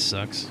anymore. Oh, that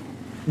sucks.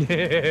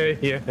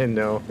 Yeah, I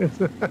know.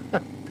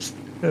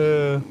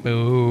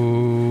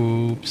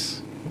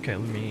 Oops. Okay,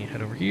 let me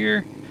head over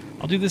here.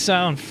 I'll do this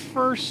island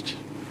first.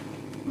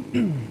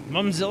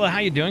 Mumzilla, how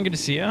you doing? Good to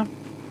see ya.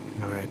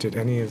 All right, did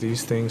any of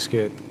these things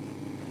get...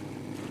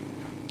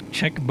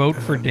 Check boat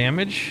for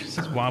damage. This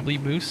is wobbly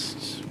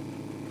boosts.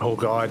 Oh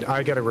god,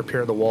 I gotta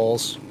repair the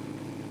walls.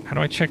 How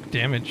do I check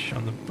damage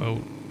on the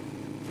boat?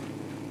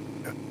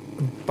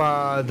 The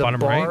Bottom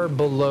bar right?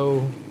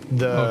 below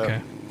the...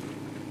 Okay.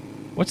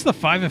 What's the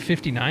 5 of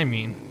 59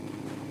 mean?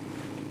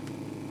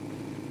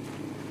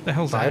 What the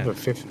hell's that?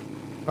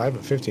 5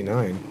 of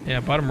 59. Yeah,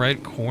 bottom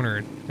right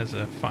corner has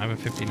a 5 of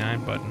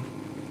 59 button.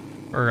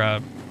 Or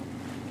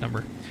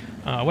number.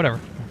 Whatever.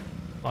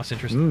 Lost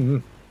interest. I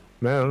don't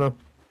know.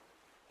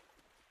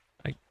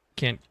 I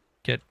can't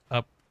get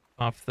up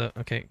off the...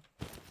 Okay.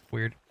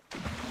 Weird.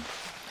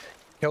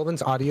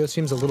 Kelvin's audio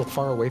seems a little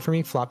far away from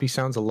me. Floppy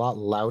sounds a lot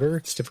louder.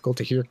 It's difficult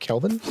to hear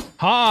Kelvin.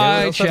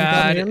 Hi,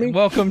 Chad.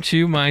 Welcome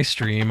to my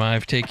stream.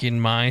 I've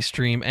taken my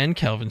stream and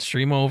Kelvin's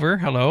stream over.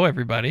 Hello,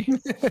 everybody.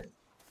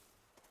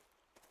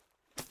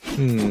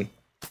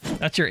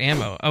 That's your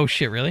ammo. Oh,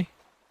 shit, really?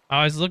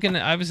 I was looking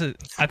at...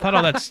 I thought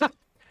all that's...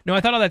 No, I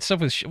thought all that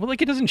stuff was... Well,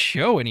 like, it doesn't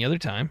show any other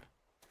time.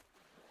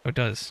 Oh, it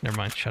does. Never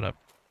mind. Shut up.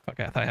 Fuck,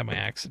 I thought I had my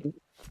axe.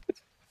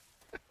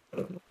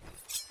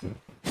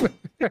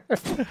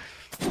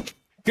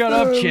 Shut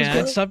up,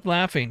 Chad. Stop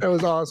laughing. That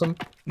was awesome.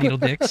 Needle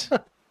dicks.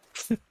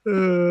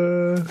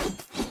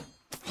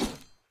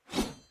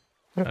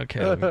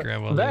 Okay, let me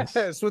grab all these.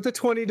 Vast with a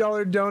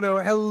 $20 dono.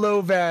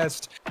 Hello,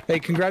 Vast. Hey,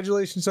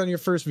 congratulations on your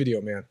first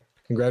video, man.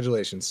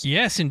 Congratulations.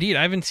 Yes, indeed.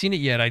 I haven't seen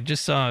it yet. I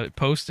just saw it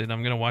posted.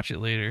 I'm going to watch it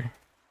later.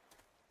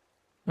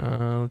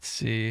 Let's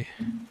see.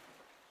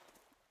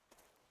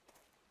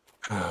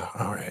 All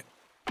right.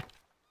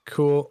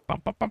 Cool.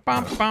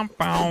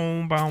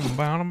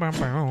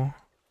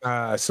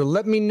 So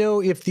let me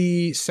know if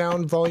the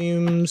sound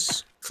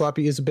volumes,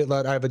 Floppy, is a bit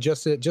loud. I've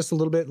adjusted it just a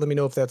little bit. Let me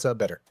know if that's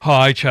better.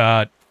 Hi,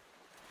 Chad.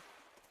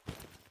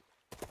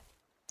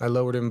 I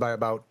lowered him by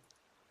about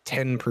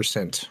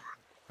 10%.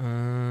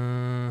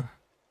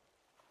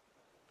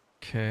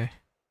 Okay.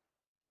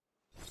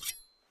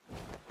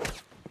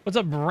 What's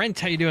up, Brent?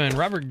 How you doing?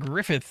 Robert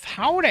Griffith.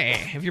 Howdy.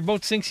 If your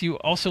boat sinks, you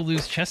also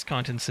lose chest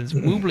content since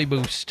Woobly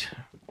Boost.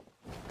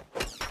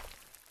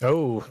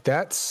 Oh,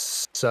 that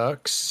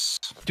sucks.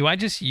 Do I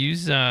just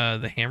use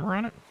the hammer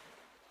on it?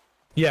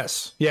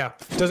 Yes. Yeah.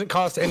 Doesn't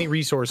cost any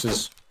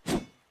resources.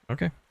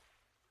 Okay.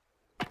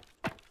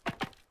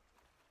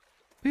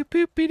 Boop,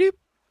 boop, beep, doop.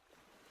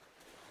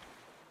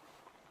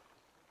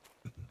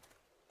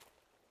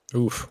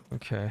 Oof.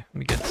 Okay. Let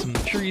me get some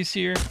trees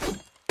here.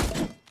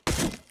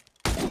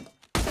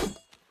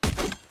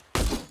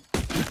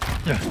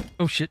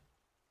 Oh, shit.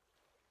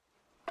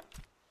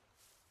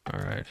 All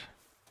right.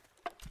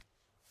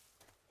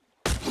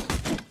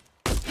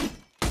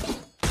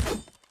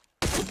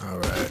 All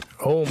right.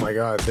 Oh my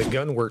God, the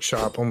gun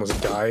workshop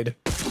almost died.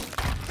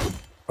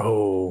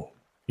 Oh,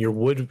 your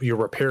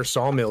repair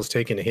sawmill's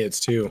taking hits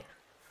too.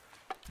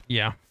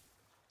 Yeah.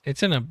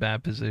 It's in a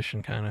bad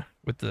position, kind of,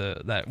 with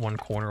that one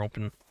corner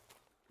open.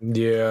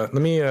 Yeah,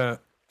 let me.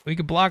 We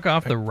could block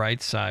off the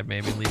right side,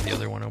 maybe leave the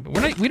other one open.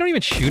 We don't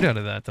even shoot out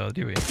of that though,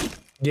 do we?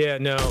 Yeah,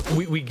 no,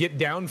 we get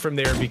down from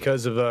there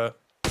because of the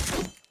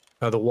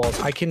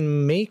walls. I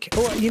can make.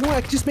 Oh, you know what?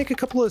 I can just make a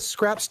couple of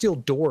scrap steel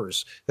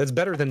doors. That's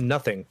better than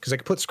nothing because I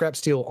can put scrap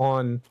steel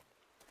on.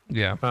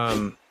 Yeah.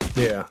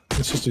 Yeah.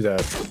 Let's just do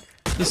that.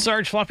 The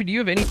Sarge Floppy, do you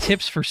have any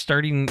tips for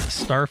starting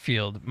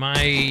Starfield? My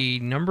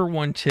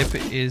 #1 tip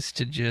is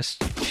to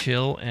just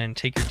chill and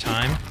take your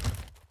time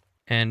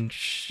and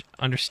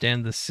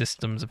understand the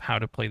systems of how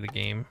to play the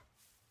game,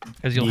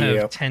 because you'll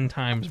have 10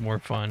 times more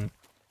fun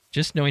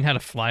just knowing how to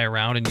fly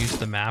around and use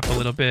the map a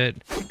little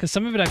bit, because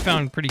some of it I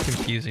found pretty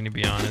confusing, to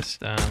be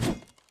honest,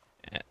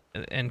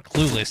 and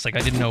clueless. Like,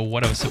 I didn't know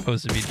what I was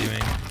supposed to be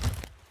doing.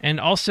 And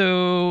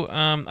also,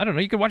 I don't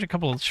know, you could watch a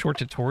couple of short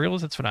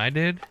tutorials. That's what I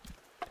did,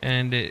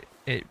 and it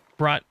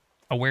brought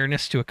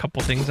awareness to a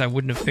couple things I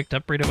wouldn't have picked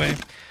up right away.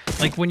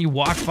 Like when you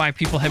walk by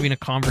people having a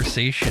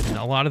conversation,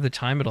 a lot of the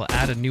time it'll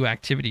add a new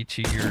activity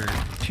to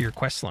your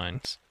quest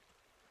lines.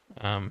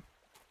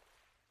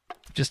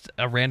 Just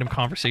a random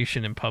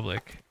conversation in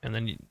public, and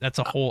then that's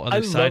a whole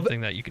other side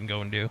thing that you can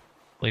go and do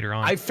later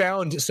on. I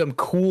found some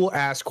cool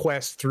ass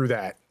quests through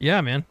that. Yeah,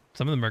 man,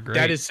 some of them are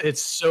great.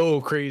 It's so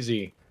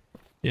crazy.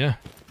 Yeah.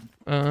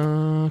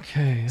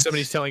 Okay.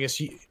 Somebody's telling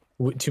us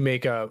to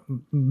make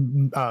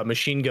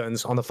machine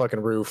guns on the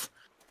fucking roof.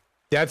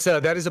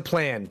 That is a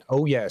plan.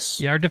 Oh yes.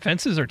 Yeah, our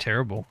defenses are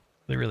terrible.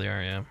 They really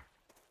are. Yeah.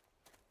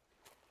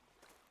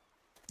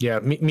 Yeah,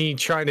 me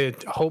trying to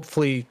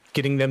hopefully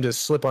getting them to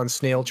slip on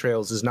snail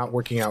trails is not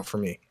working out for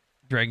me.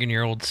 Dragging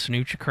your old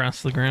snooch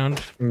across the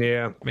ground.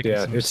 Yeah, making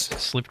some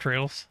slip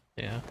trails.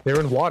 Yeah. They're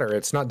in water.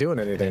 It's not doing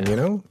anything, you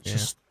know? Yeah.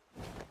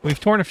 We've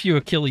torn a few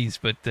Achilles,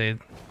 but they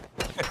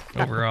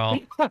overall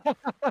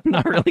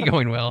not really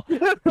going well.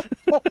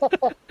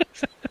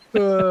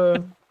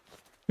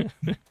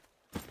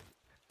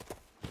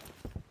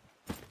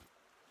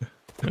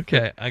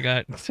 Okay, I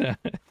got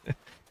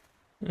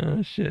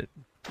oh shit.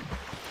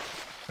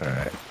 All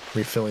right,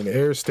 refilling the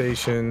air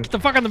station. Get the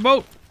fuck on the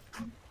boat.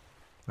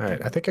 All right,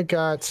 I think I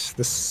got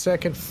the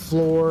second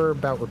floor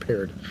about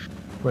repaired.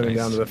 Running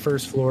down to the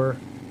first floor.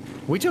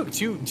 We took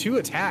two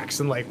attacks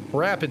in like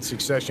rapid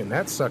succession.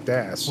 That sucked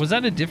ass. Was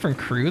that a different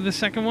crew, the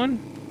second one?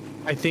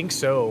 I think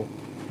so.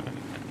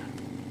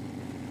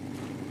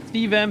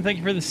 Steve M, thank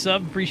you for the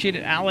sub. Appreciate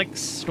it. Alex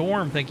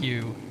Storm, thank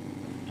you.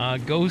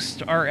 Ghost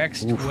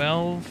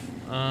RX12.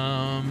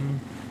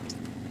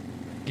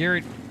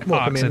 Garrett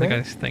Cox, I think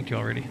I thanked you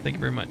already. Thank you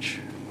very much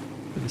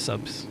for the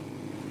subs.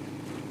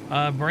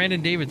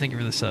 Brandon David, thank you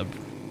for the sub.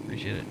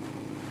 Appreciate it.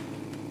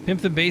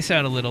 Pimp the bass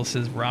out a little,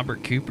 says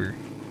Robert Cooper.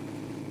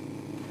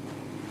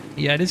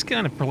 Yeah, it is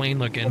kind of plain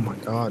looking. Oh my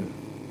god.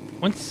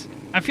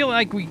 I feel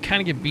like we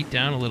kind of get beat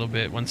down a little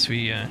bit once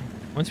we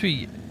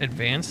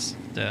advance.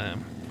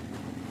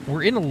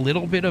 We're in a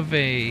little bit of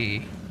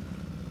a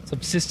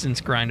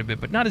subsistence grind a bit,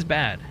 but not as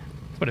bad.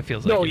 That's what it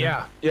feels like. Oh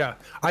yeah, yeah.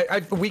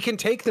 We can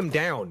take them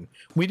down.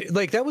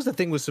 That was the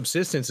thing with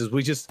subsistence, is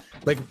we just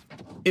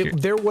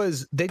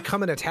they'd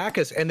come and attack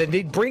us, and then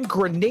they'd bring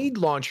grenade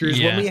launchers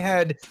when we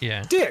had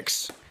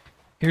dicks.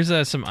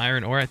 Here's some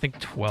iron ore. I think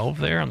 12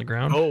 there on the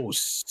ground. Oh,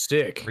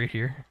 sick. Right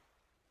here.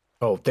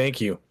 Oh, thank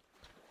you.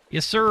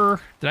 Yes,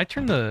 sir. Did I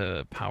turn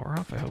the power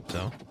off? I hope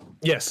so.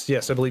 Yes,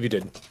 I believe you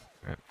did.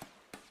 All right.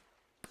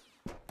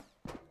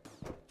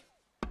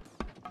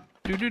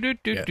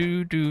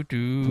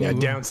 Yeah,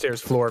 downstairs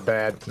floor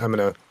bad. I'm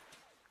gonna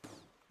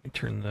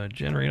turn the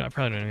generator. I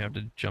probably don't even have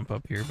to jump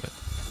up here, but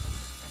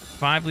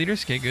 5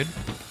 liters. Okay, good.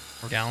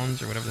 Or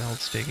gallons or whatever the hell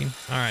it's taking.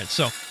 All right,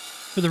 so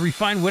for the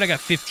refined wood, I got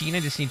 15. I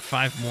just need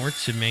 5 more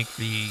to make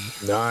the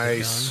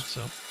nice. The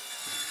gun, so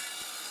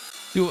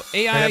do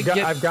AI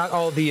I've got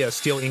all the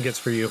steel ingots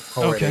for you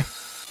already.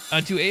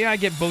 Okay. Do AI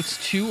get boats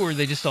too, or are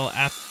they just all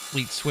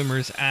athlete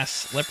swimmers?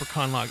 Ass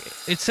Leprechaun Log.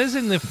 It says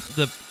in the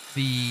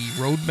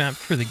roadmap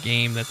for the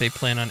game that they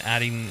plan on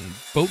adding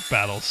boat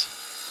battles.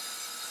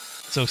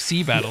 So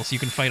sea battles you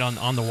can fight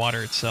on the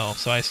water itself.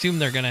 So I assume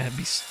they're gonna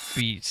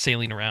be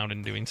sailing around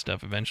and doing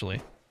stuff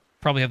eventually.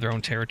 Probably have their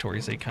own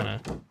territories they kind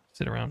of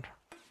sit around.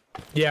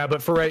 Yeah,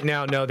 but for right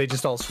now, no, they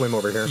just all swim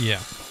over here. Yeah.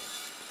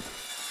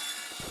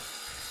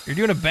 You're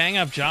doing a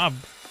bang-up job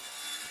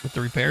with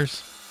the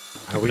repairs.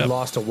 We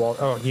lost a wall.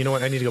 Oh, you know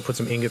what? I need to go put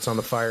some ingots on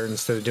the fire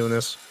instead of doing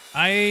this.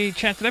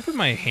 Chat, did I put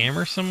my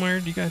hammer somewhere?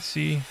 Do you guys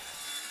see?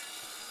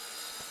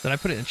 Did I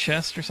put it in a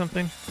chest or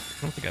something?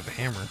 I don't think I have a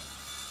hammer.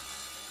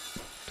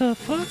 The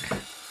fuck?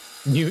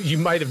 You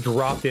might have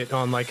dropped it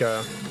on like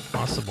a...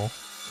 Possible.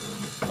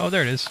 Oh,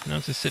 there it is. Now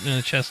it's just sitting in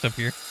a chest up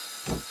here.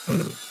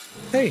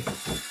 Hey.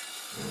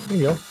 There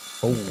you go.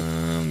 Oh.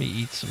 Let me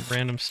eat some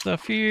random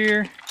stuff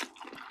here.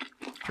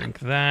 Drink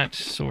that,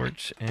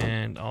 swords,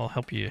 and I'll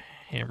help you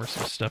hammer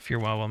some stuff here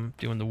while I'm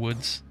doing the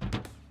woods.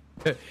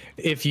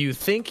 If you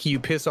think you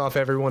piss off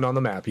everyone on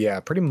the map, yeah,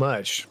 pretty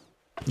much.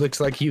 Looks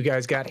like you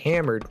guys got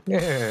hammered.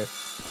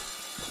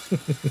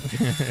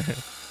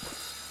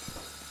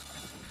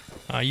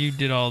 You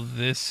did all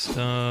this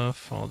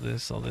stuff, all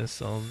this. So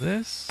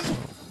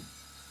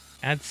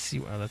add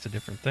sea. Oh, that's a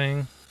different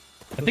thing.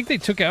 I think they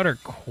took out our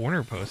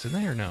corner post,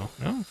 didn't they, or no?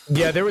 No.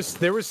 Yeah, there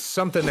was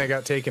something that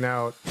got taken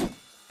out.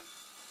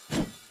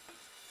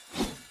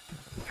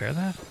 Repair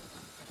that.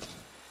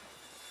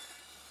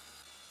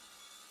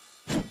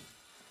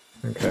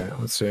 Okay,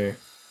 let's see.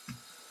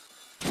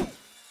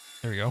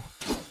 There we go.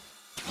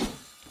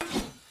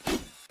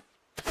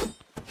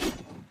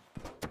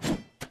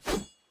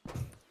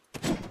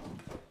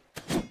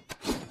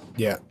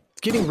 Yeah,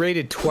 getting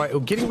raided twice.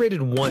 Getting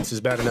raided once is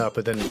bad enough,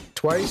 but then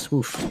twice,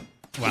 oof.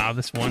 Wow,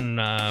 this one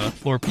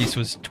floor piece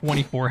was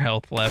 24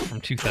 health left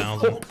from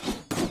 2000.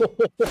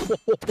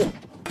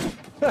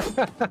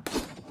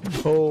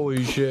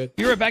 Holy shit.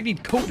 You're back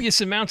need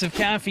copious amounts of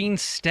caffeine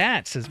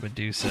stat, says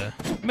Medusa.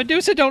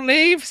 Medusa, don't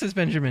leave, says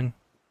Benjamin.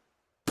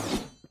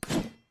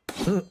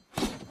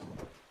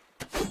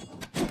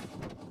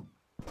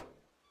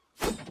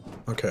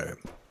 Okay.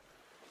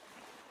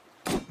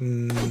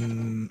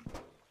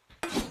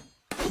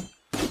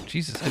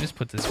 Jesus, I just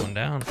put this one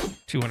down.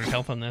 200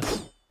 health on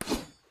this.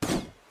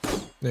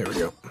 There we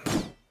go.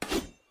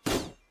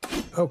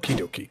 Okie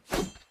dokie.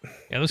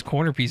 Yeah, those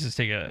corner pieces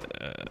take a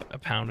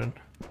pounding.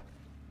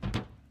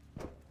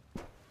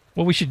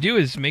 What we should do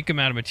is make them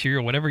out of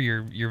material, whatever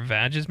your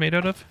vag is made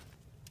out of.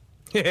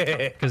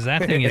 Because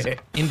that thing is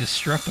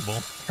indestructible.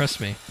 Trust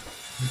me.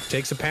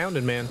 Takes a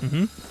pounding, man.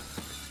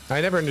 Mm-hmm.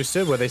 I never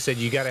understood why they said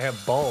you gotta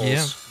have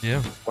balls.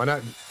 Yeah. Why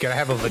not gotta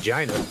have a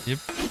vagina? Yep.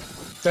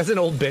 That's an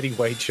old Betty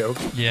White joke.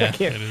 Yeah,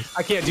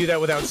 I can't do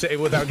that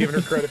without giving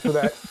her credit for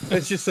that.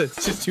 It's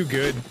just too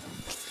good.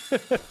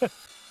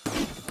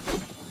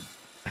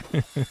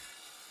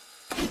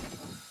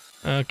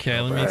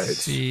 Okay, let me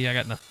see. I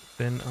got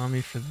nothing on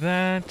me for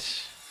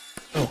that.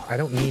 Oh, I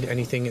don't need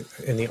anything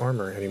in the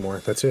armor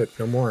anymore. That's it.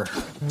 No more.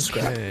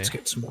 Scrap. Let's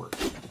get some more.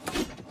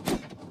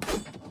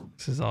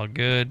 This is all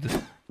good.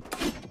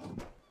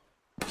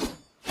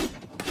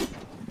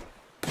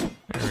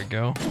 There we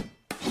go.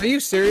 Are you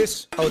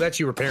serious? Oh, that's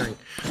you repairing.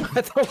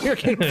 I thought we were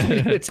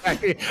getting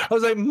attacking. I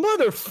was like,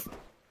 mother.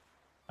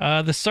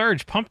 The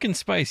Sarge, pumpkin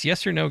spice,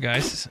 yes or no,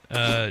 guys?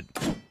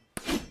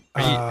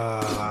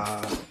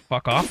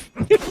 Fuck off.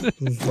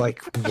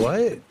 Like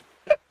what?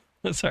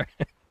 Sorry.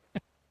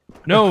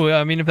 No,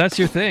 I mean, if that's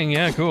your thing,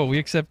 yeah, cool. We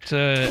accept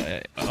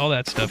all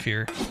that stuff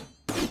here.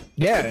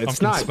 Yeah, it's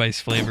pumpkin not spice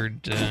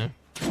flavored. You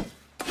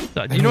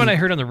know what I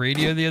heard on the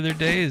radio the other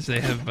day is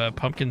they have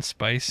pumpkin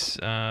spice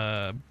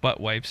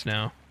butt wipes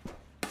now.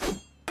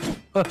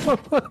 Yeah.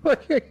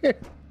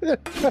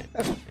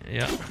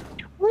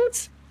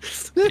 What?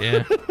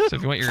 Yeah. So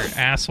if you want your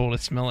asshole to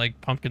smell like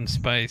pumpkin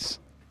spice,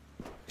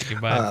 you can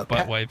buy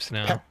butt wipes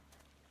now.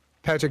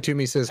 Patrick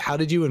Toomey says, "How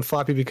did you and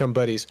Floppy become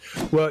buddies?"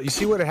 Well, you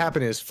see what had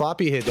happened is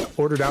Floppy had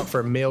ordered out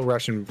for a male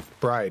Russian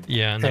bride.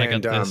 Yeah, and then I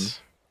got this.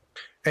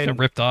 And got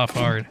ripped off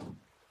hard.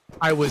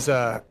 I was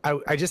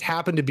I just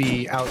happened to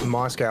be out in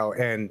Moscow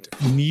and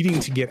needing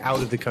to get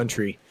out of the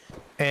country,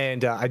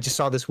 and I just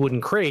saw this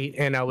wooden crate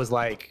and I was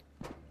like,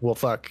 well,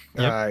 fuck,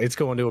 it's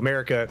going to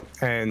America.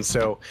 And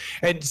so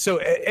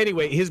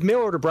anyway, his mail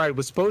order bride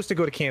was supposed to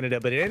go to Canada,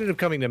 but it ended up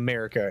coming to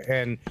America.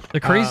 And the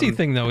crazy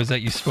thing though is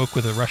that you spoke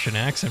with a Russian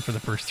accent for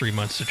the first 3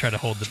 months to try to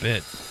hold the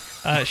bit.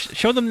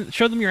 Show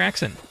them your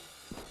accent.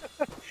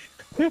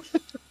 No,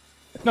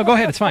 go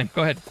ahead. It's fine.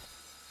 Go ahead.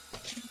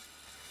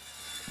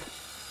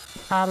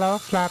 Hello,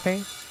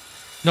 Floppy.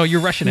 No,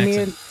 your Russian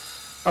accent.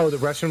 Oh, the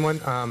Russian one?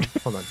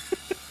 Hold on.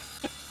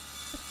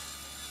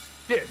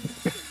 Yeah.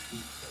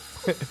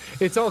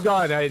 It's all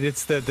gone.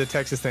 It's the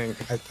Texas thing.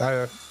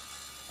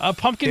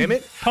 Pumpkin. Damn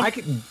it! I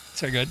can.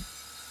 So good.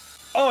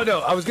 Oh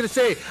no! I was gonna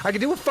say I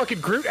could do a fucking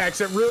Groot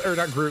accent, or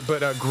not Groot,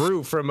 but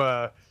Gru from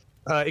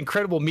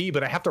Incredible Me.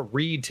 But I have to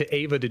read to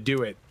Ava to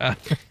do it.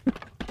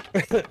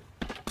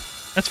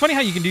 That's funny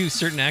how you can do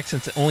certain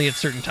accents only at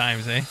certain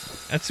times, eh?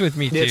 That's with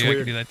me too. It's weird. I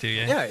can do that too.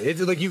 Yeah. Yeah,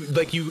 it's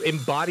like you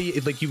embody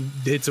it, like you.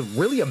 It's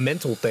really a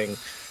mental thing.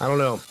 I don't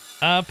know.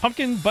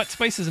 Pumpkin butt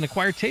spice is an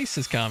acquired taste,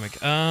 says comic.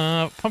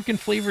 Pumpkin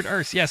flavored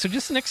arse. Yeah, so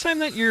just the next time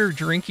that you're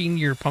drinking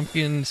your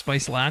pumpkin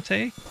spice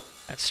latte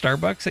at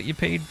Starbucks that you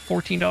paid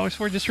 $14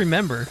 for, just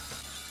remember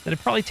that it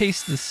probably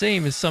tastes the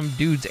same as some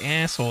dude's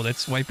asshole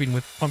that's wiping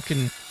with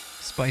pumpkin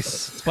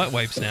spice butt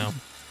wipes now.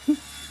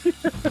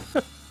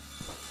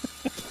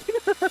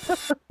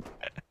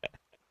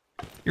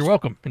 You're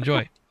welcome.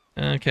 Enjoy.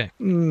 Okay.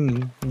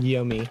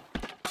 Yummy.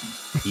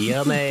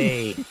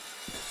 Yummy.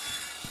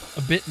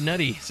 A bit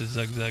nutty, says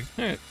Zug Zug.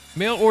 All right.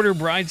 Mail order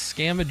bride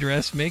scam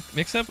address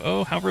mix up.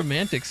 Oh, how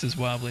romantic, says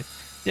Wobbly.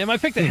 Damn, I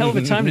picked a hell of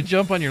a time to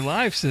jump on your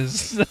live,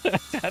 says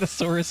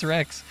Tatosaurus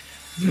Rex.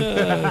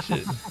 Oh,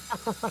 shit.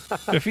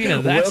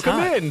 Rafina, that's Welcome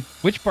hot. in.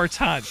 Which part's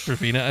hot,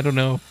 Rafina? I don't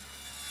know.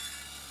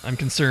 I'm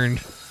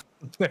concerned.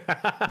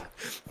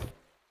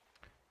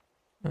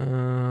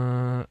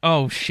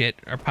 Oh shit!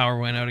 Our power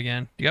went out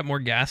again. You got more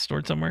gas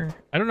stored somewhere?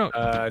 I don't know.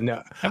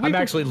 No. Have I'm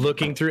actually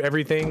looking through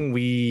everything.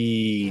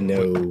 We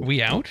know.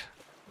 We out?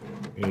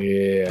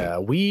 Yeah,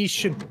 we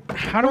should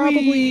How do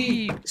probably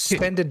we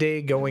spend a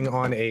day going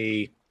on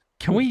a.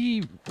 Can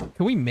we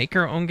make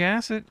our own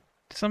gas at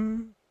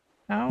somehow?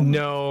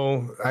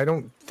 No, I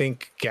don't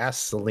think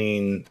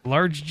gasoline.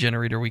 Large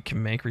generator we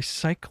can make.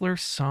 Recycler,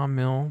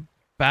 sawmill,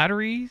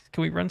 batteries.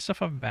 Can we run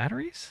stuff off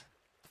batteries?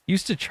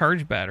 Used to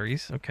charge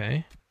batteries.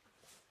 Okay.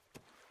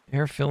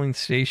 Air filling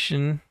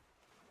station.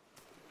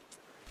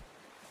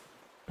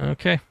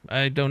 Okay,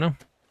 I don't know.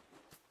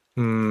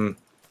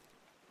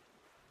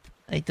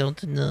 I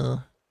don't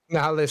know.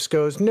 Now this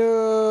goes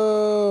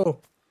no.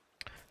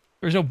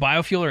 There's no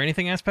biofuel or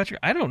anything, asked Patrick.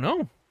 I don't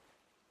know.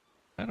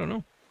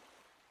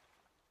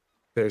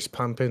 There's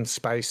pumpkin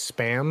spice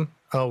spam.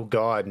 Oh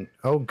god.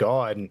 Oh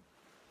god.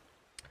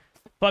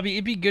 Bobby,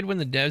 it'd be good when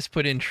the devs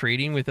put in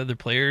trading with other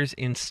players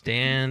in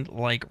stand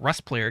like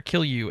Rust player,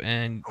 kill you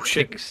and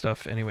take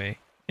stuff anyway.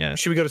 Yeah.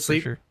 Should we go to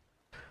sleep? Sure.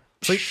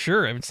 Sleep?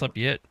 Sure, I haven't slept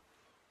yet.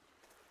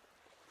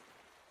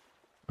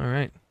 All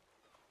right.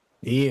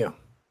 Yeah.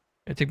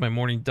 I take my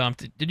morning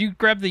dump. Did you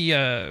grab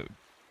the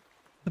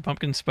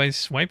pumpkin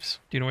spice wipes?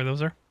 Do you know where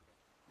those are?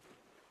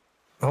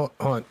 Hold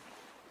on.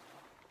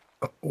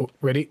 Oh,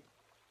 ready?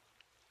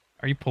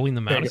 Are you pulling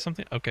them out of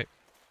something? Okay.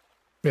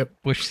 Yep.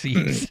 Bush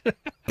seeds.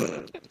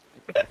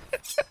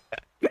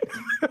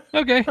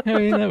 Okay, I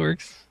mean that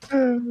works.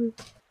 It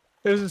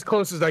was as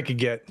close as I could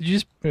get. Did you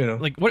just, you know,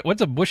 like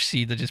what's a bush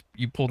seed that just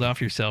you pulled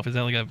off yourself? Is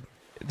that like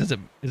is it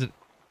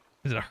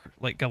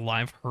like a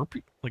live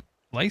herpes, like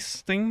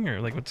lice thing,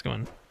 or like what's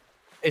going?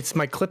 It's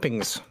my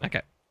clippings.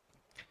 Okay.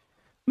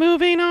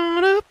 Moving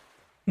on up.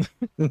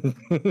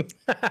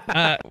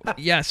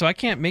 Yeah, so I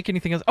can't make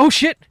anything else. Oh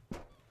shit!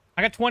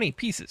 I got 20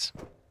 pieces.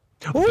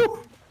 Ooh!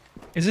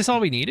 Is this all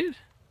we needed?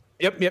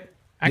 Yep.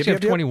 Actually, I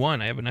have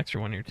 21. I have an extra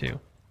one here too.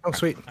 Oh,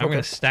 sweet. I'm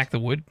gonna stack the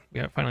wood.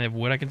 Yeah, finally have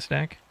wood I can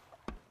stack.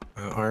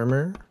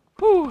 Armor.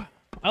 Whew.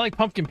 I like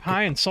pumpkin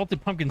pie and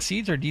salted pumpkin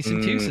seeds are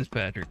decent too, says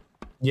Patrick.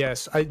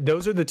 Yes,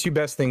 those are the two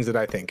best things that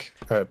I think.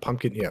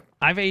 Pumpkin, yeah.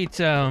 I've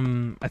ate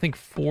I think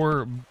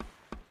four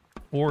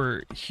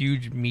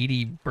huge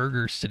meaty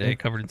burgers today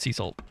covered in sea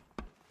salt.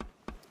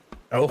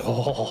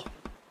 Oh.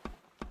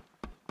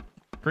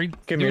 Great.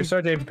 Come here,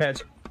 Sir David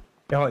Patch.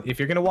 If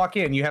you're gonna walk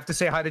in, you have to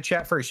say hi to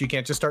chat first. You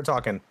can't just start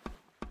talking.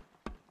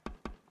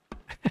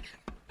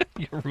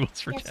 Your rules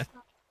for chat.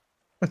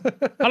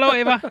 Hello,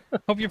 Ava.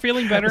 Hope you're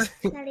feeling better.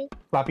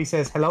 Floppy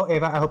says, "Hello,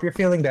 Ava. I hope you're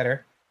feeling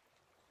better."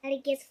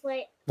 Daddy, guess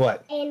what?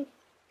 What? In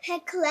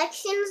pet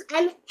collections,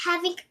 I'm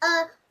having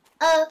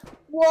a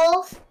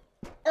wolf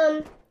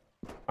of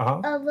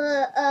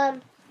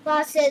a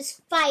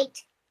boss's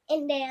fight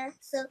in there.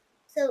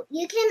 So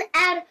you can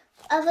add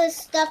other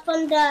stuff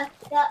on the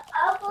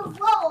upper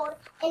road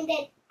and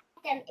then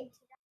put them into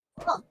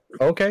the hole.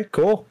 Okay,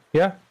 cool.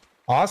 Yeah,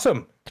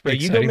 awesome. Yeah,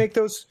 you exciting. go make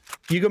those.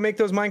 You go make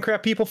those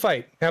Minecraft people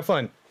fight. Have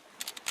fun.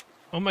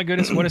 Oh my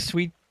goodness, what a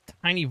sweet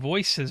tiny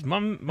voice, says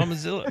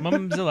Mumzilla.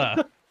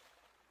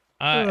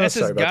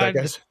 Sorry about that,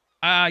 guys.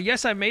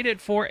 Yes, I made it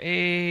for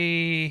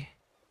a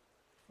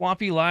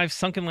Floppy Live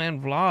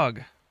Sunkenland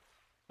vlog.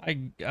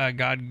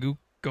 God,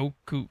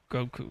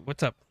 Goku.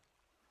 What's up?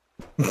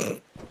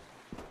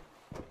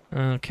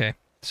 Okay,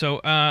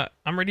 so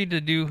I'm ready to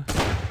do.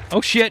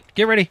 Oh shit!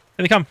 Get ready. Here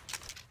they come.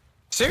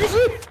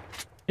 Seriously?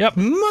 Yep.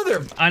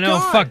 Mother. I know.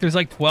 God. Fuck. There's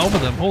like 12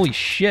 of them. Holy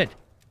shit!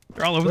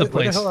 They're all over the place.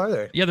 Where the hell are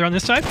they? Yeah, they're on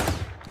this side.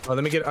 Oh,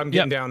 let me get. I'm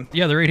getting down.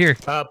 Yeah, they're right here.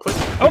 Put Oh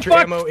your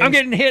fuck! ammo in. I'm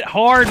getting hit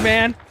hard,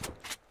 man.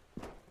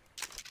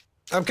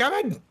 I'm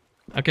coming.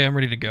 Okay, I'm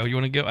ready to go. You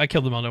want to go? I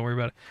killed them all. Don't worry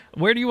about it.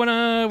 Where do you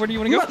wanna go?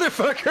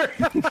 Motherfucker.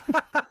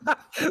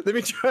 Let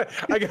me try.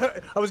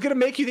 I was gonna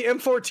make you the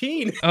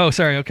M14. Oh,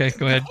 sorry. Okay,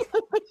 go ahead.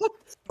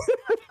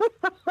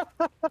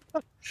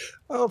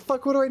 Oh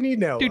fuck! What do I need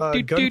now?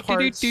 Gun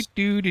parts.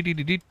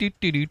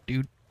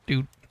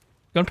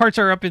 Gun parts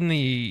are up in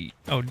the.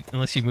 Oh,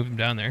 unless you move them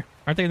down there,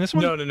 aren't they in this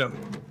one? No.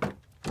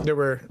 There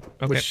were.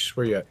 Okay.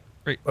 Where you at?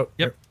 Right. Oh, Yep.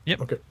 there.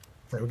 Yep. Okay.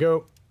 There we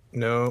go.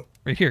 No.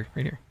 Right here.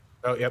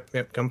 Oh,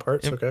 yep. Gun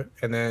parts. Yep. Okay.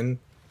 And then,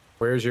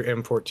 where's your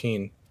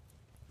M14?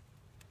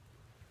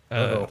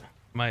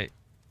 My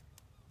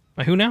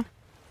who now?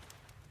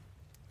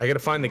 I gotta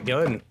find the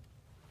gun.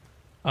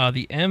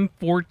 The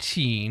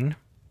M14.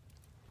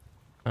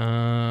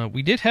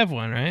 We did have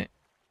one, right?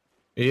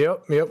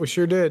 Yep. We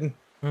sure did.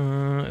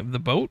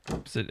 The boat?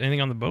 Is it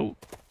anything on the boat?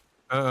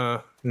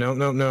 No.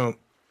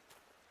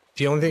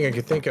 The only thing I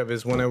could think of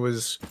is when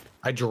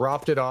I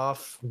dropped it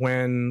off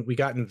when we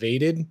got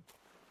invaded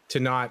to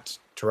not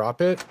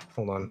drop it.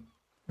 Hold on.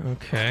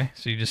 Okay,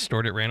 so you just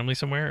stored it randomly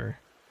somewhere? Or?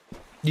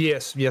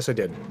 Yes, I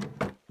did.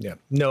 Yeah.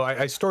 No,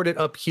 I stored it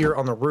up here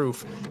on the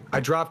roof.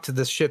 I dropped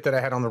the shit that I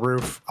had on the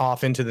roof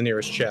off into the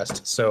nearest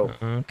chest. So.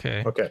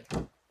 Okay.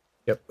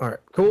 Yep. All right.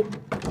 Cool.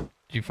 Did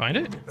you find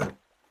it?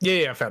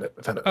 Yeah, I found it.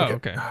 Oh,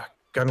 okay.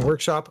 Gun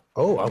workshop.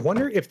 Oh, I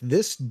wonder if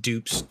this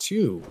dupes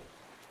too.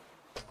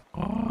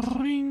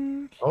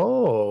 Boing.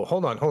 Oh,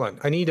 hold on.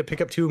 I need to pick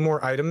up 2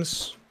 more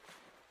items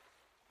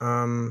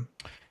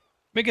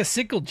Make a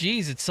sickle,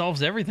 geez, it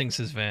solves everything,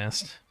 says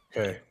Vast.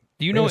 Okay.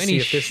 Do you know any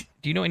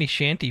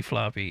shanty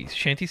floppy?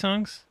 Shanty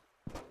songs?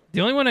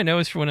 The only one I know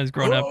is from when I was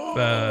growing up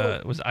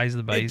was Eyes of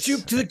the Bice.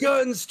 Juke to the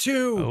guns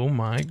too. Oh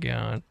my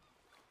god.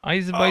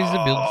 Eyes of the Bice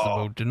that builds the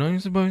boat, and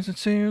Eyes of the Bice that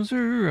sails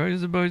her, Eyes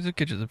of the Bice that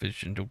catches the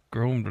fish and don't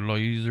grow him the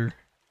laser.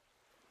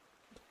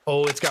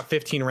 Oh, it's got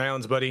 15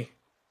 rounds, buddy.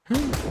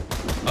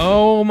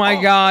 Oh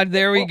my god,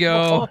 there we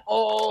go.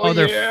 Oh,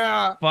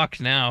 they're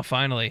fucked now,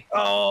 finally.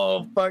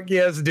 Oh, fuck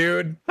yes,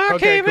 dude. I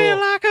Okay, came cool. in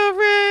like a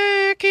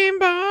wrecking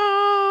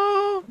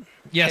ball.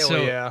 Yeah, Hell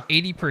so yeah.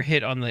 80 per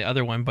hit on the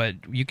other one, but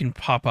you can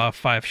pop off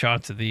 5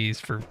 shots of these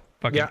for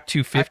fucking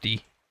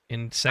 250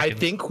 in seconds. I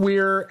think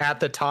we're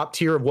at the top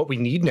tier of what we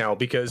need now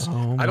because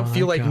I don't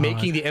feel like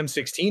making the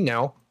M16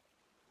 now.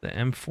 The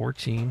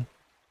M14.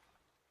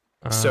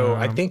 So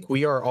I think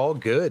we are all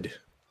good.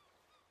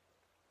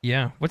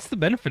 Yeah. What's the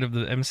benefit of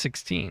the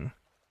M16?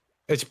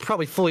 It's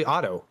probably fully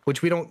auto,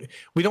 which we don't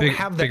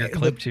have that bigger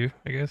clip too,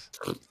 I guess.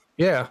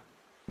 Yeah.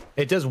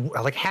 It does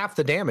like half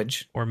the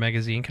damage. Or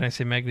magazine. Can I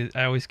say magazine?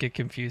 I always get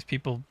confused.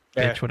 People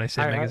bitch when I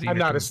say magazine. I'm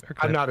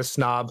not a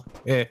snob.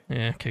 Yeah,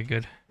 okay,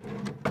 good.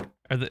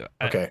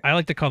 Okay. I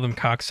like to call them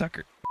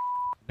cocksucker.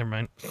 Never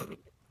mind.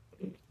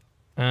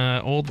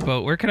 Old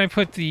boat. Where can I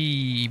put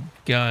the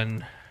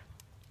gun?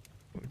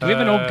 Do we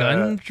have an old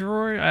gun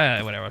drawer?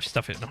 Whatever. I'll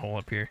stuff it in a hole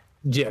up here.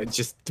 Yeah,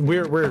 just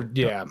we're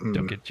yeah.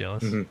 Don't get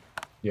jealous.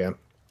 Yeah.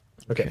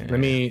 Okay, let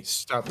me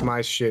stuff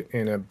my shit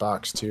in a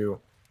box too,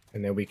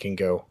 and then we can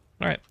go.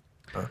 All right.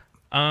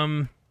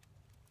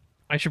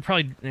 I should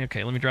probably let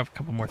me drop a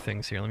couple more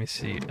things here. Let me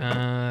see.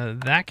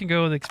 That can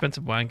go. The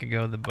expensive wine can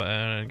go.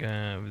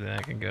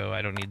 That can go.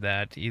 I don't need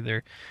that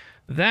either.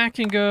 That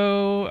can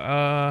go.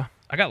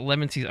 I got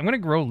lemon seeds. I'm gonna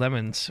grow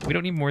lemons. We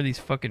don't need more of these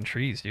fucking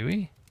trees, do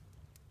we?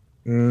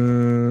 I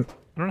don't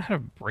know how to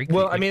break.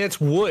 Well, I mean, it's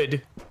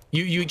wood.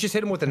 You just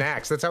hit them with an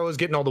axe. That's how I was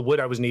getting all the wood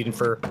I was needing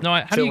for. No,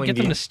 how do you get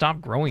them to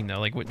stop growing though?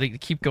 Like they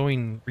keep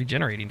going,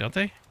 regenerating, don't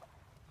they?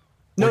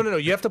 No.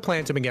 You have to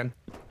plant them again.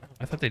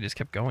 I thought they just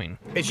kept going.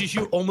 It's just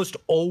you almost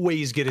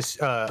always get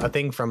a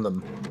thing from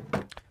them.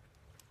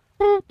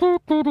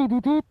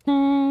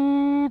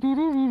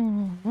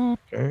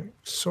 Okay,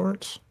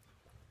 sorts.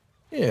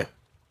 Yeah.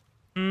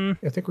 I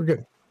think we're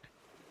good.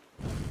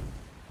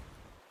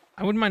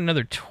 I wouldn't mind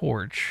another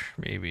torch,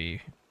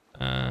 maybe.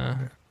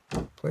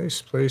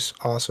 Place.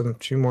 Awesome.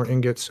 2 more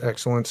ingots.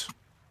 Excellent.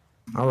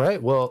 All right.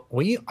 Well,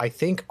 I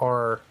think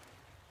are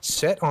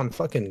set on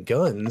fucking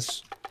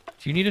guns.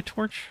 Do you need a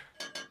torch?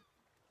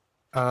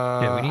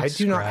 I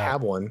do not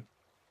have one.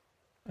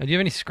 Do you have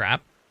any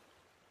scrap?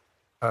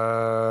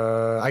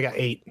 I got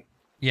 8.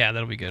 Yeah,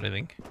 that'll be good, I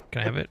think.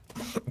 Can I have it?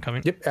 I'm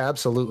coming. Yep,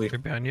 absolutely.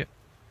 Right behind you.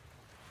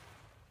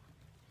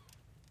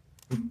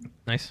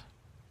 Nice.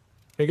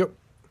 There you go.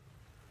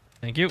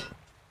 Thank you.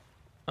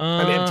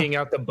 I'm emptying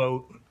out the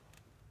boat.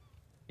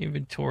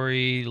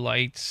 Inventory,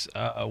 lights,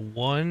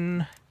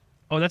 1.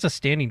 Oh, that's a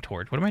standing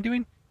torch. What am I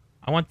doing?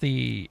 I want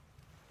the...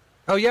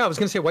 Oh, yeah, I was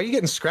going to say, why are you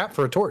getting scrap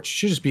for a torch? It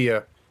should just be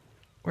a...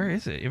 Where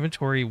is it?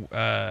 Inventory,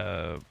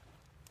 yeah.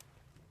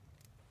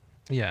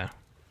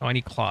 Oh, I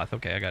need cloth.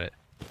 Okay, I got it.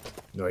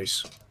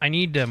 Nice. I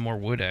need more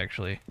wood,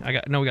 actually. we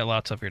got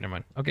lots up here. Never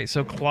mind. Okay,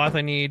 so cloth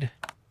I need.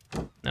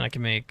 Then I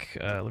can make,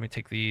 let me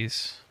take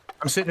these.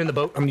 I'm sitting in the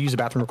boat. I'm going to use the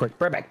bathroom real quick.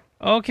 Right back.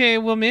 Okay,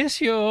 we'll miss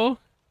you.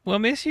 We'll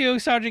miss you,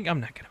 Sergeant. I'm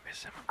not going to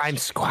miss him. I'm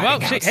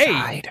squatting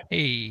outside.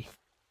 Hey.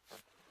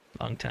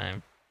 Long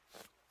time.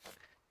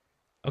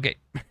 Okay.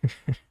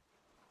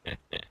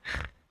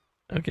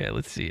 Okay,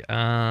 let's see.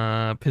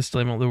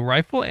 Pistol ammo. The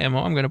rifle ammo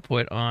I'm going to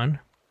put on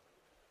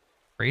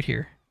right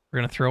here. We're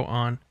going to throw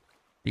on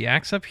the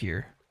axe up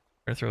here.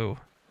 We're going to throw...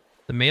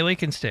 The melee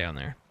can stay on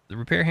there. The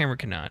repair hammer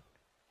cannot.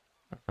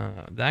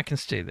 That can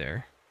stay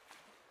there.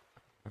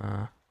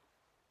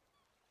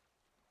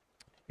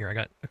 Here, I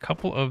got a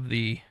couple of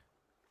the...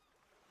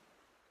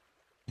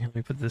 Here, let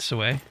me put this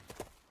away.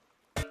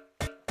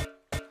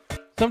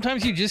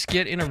 Sometimes you just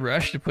get in a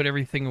rush to put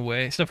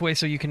stuff away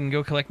so you can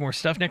go collect more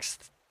stuff.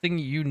 Next thing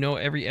you know,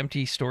 every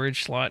empty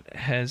storage slot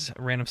has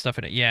random stuff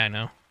in it. Yeah, I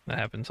know. That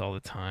happens all the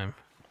time.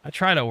 I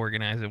try to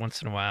organize it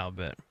once in a while,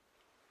 but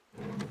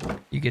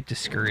you get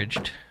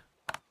discouraged.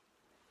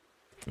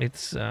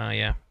 It's,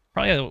 yeah.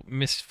 Probably I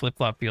miss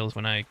flip-flop feels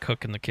when I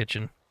cook in the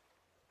kitchen.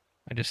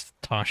 I just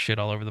toss shit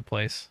all over the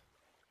place.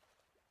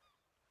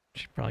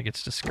 She probably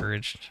gets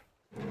discouraged.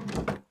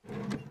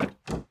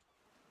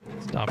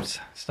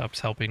 Stops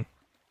helping.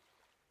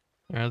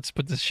 Alright, let's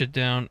put this shit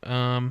down.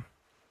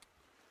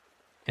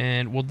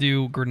 And we'll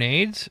do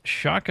grenades,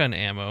 shotgun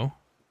ammo.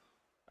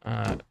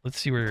 Let's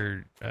see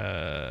where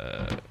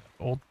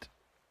old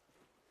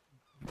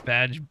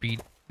badge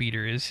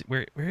beater is.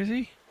 Where is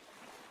he?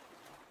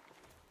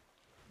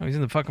 Oh, he's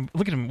in the fucking...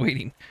 Look at him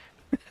waiting.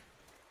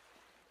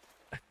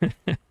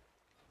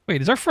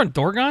 Wait, is our front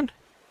door gone?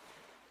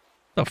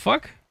 The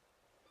fuck?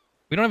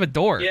 We don't have a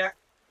door. Yeah,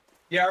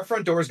 our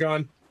front door's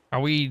gone. Are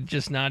we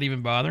just not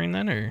even bothering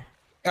then, or?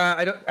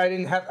 I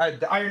didn't have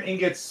the iron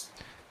ingots.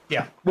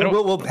 Yeah,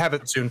 we'll have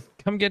it soon.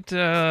 Come get.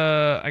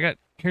 I got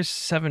Here's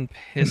 7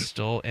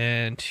 pistol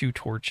and 2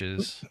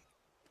 torches.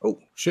 Oh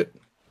shit!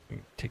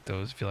 Take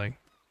those if you like.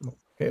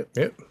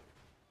 Yep.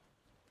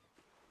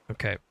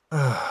 Okay.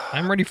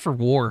 I'm ready for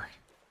war.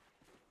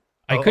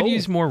 I could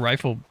use more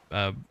rifle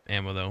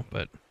ammo though,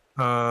 but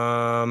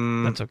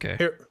that's okay.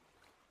 Here.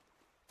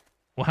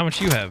 Well, how much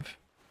do you have?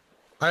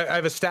 I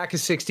have a stack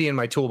of 60 in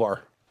my toolbar.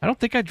 I don't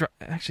think I dropped.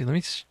 Actually, let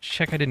me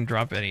check. I didn't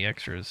drop any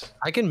extras.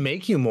 I can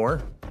make you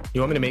more.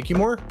 You want me to make you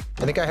more?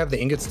 I think I have the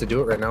ingots to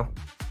do it right now.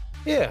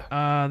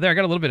 Yeah. There, I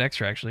got a little bit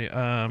extra actually.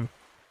 I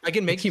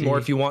can make you more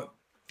if you want.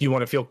 If you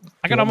want to feel.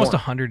 I got almost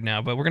 100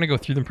 now, but we're gonna go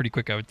through them pretty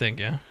quick. I would think.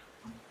 Yeah.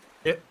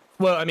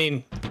 Well, I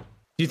mean, do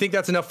you think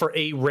that's enough for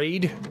a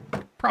raid?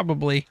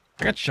 Probably.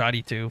 I got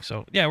shoddy too,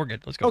 so yeah, we're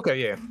good. Let's go.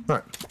 Okay, yeah. All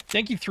right.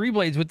 Thank you, Three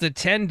Blades, with the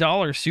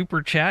 $10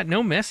 super chat.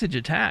 No message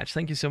attached.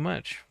 Thank you so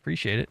much.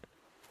 Appreciate it.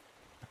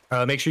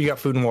 Make sure you got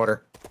food and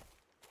water.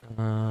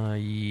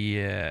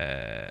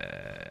 Yes.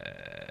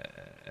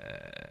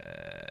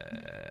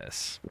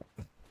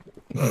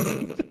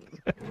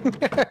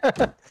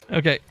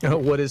 Okay.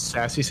 What does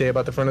Sassy say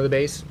about the front of the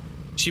base?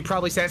 She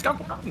probably says, "Go."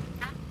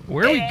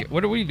 Where are we?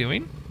 What are we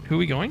doing? Who are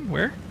we going?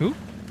 Where? Who?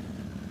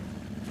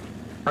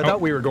 I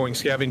thought we were going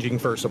scavenging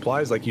for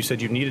supplies, like you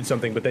said you needed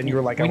something, but then you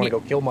were like, I want to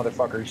go kill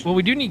motherfuckers. Well,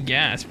 we do need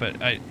gas, but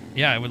I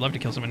would love to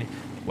kill somebody.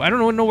 Well, I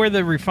don't know where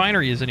the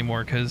refinery is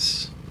anymore,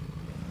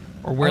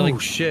 or where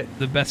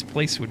the best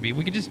place would be.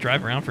 We could just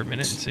drive around for a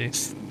minute and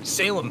see.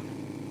 Salem,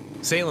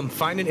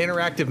 find an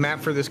interactive map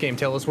for this game.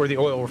 Tell us where the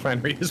oil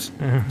refinery is.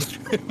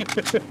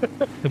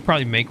 He'll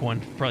probably make one.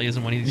 Probably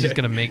isn't one. He's just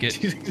gonna make it.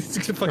 He's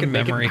gonna fucking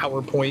make a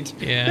PowerPoint.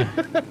 Yeah.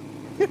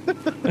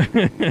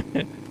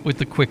 With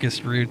the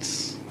quickest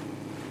routes.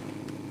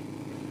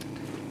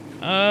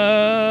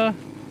 Slap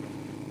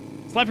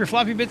your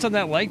floppy bits on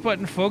that like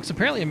button, folks.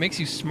 Apparently it makes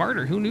you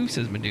smarter. Who knew,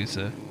 says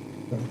Medusa.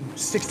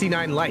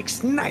 69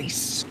 likes.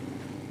 Nice.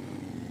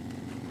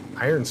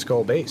 Iron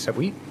Skull Base. Have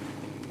we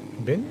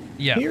been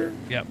here?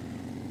 Yep.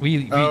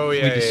 We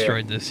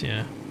destroyed this,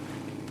 yeah.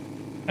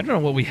 I don't know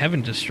what we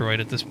haven't destroyed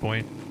at this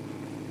point.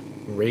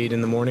 Raid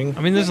in the morning?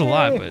 I mean, there's a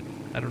lot, but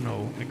I don't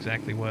know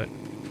exactly what.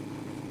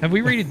 Have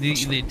we raided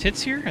the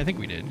tits here? I think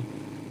we did.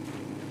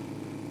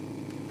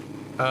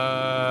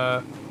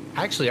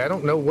 Actually, I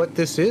don't know what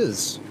this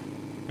is.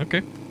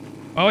 Okay.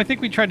 Oh, I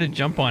think we tried to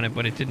jump on it,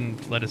 but it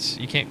didn't let us.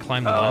 You can't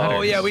climb the ladder.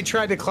 Oh, yeah, we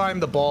tried to climb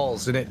the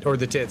balls or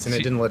the tits, and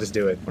it didn't let us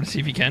do it. Want to see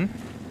if you can?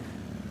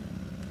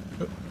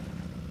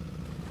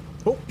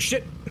 Oh,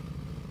 shit.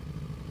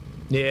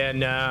 Yeah,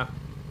 nah.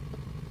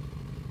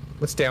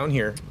 What's down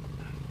here?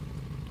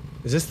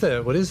 Is this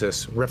what is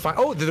this?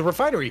 Oh, the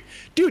refinery.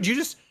 Dude,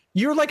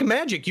 you're like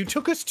magic. You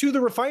took us to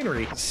the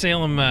refinery.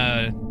 Salem,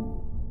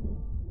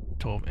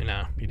 told me.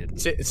 No, he didn't.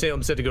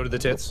 Salem said to go to the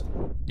tits?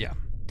 Yeah.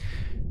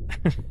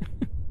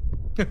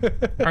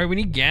 Alright, we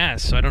need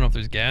gas, so I don't know if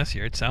there's gas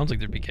here. It sounds like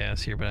there'd be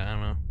gas here, but I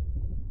don't know.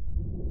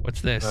 What's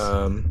this?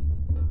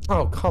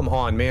 Oh, come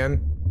on, man.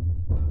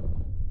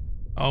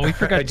 Oh, we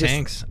forgot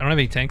tanks. I don't have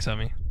any tanks on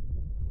me.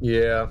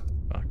 Yeah.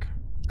 Fuck.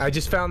 I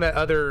just found that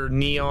other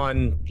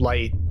neon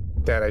light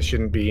that I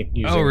shouldn't be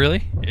using. Oh,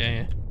 really?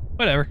 Yeah.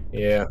 Whatever.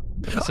 Yeah.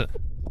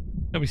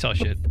 Nobody saw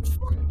shit.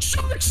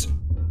 Sharks!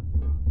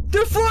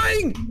 They're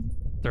flying!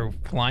 They're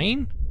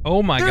flying?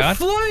 Oh my god.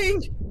 They're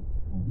flying!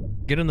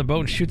 Get in the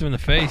boat and shoot them in the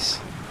face.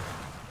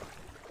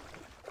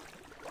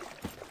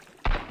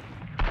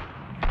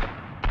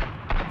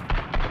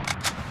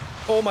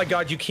 Oh my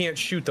god, you can't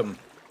shoot them.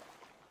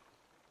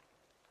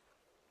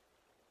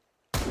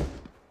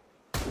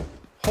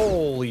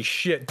 Holy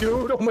shit,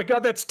 dude. Oh my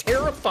god, that's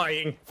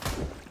terrifying.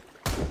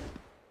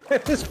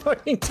 That is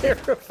fucking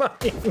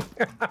terrifying.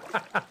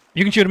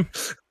 You can shoot them.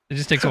 It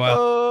just takes a while.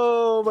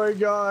 Oh my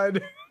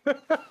god.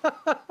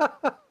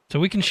 So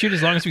we can shoot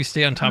as long as we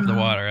stay on top of the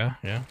water, huh?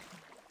 Yeah.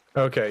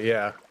 Okay,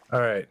 yeah.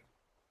 Alright.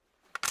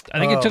 I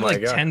think it took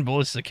like 10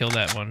 bullets to kill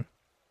that one.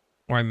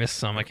 Or I missed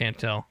some, I can't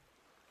tell.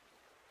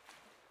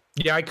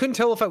 Yeah, I couldn't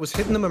tell if I was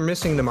hitting them or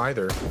missing them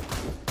either.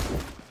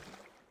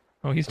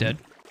 Oh, he's dead.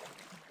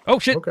 Oh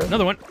shit, okay.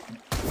 Another one.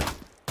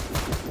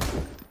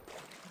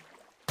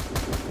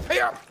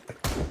 Hey-ya!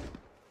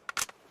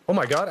 Oh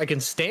my god, I can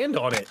stand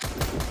on it.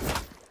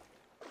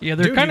 Yeah,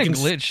 they're kind of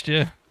glitched,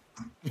 yeah.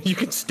 You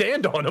can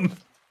stand on them.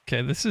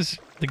 Okay,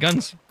 the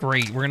gun's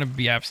great. We're gonna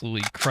be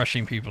absolutely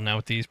crushing people now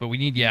with these, but we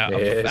need,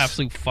 an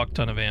absolute fuck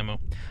ton of ammo.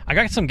 I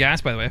got some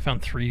gas, by the way. I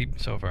found 3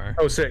 so far.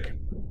 Oh, sick.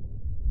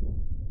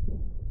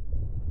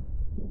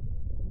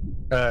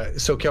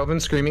 So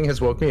Kelvin screaming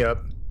has woke me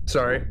up.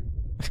 Sorry.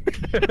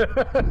 I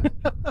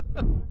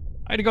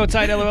had to go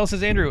outside, LOL,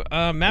 says Andrew.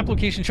 Map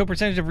location show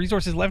percentage of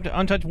resources left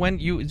untouched when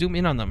you zoom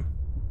in on them.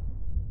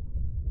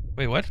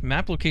 Wait, what?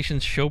 Map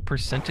locations show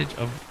percentage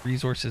of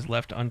resources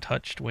left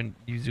untouched when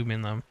you zoom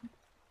in them.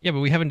 Yeah,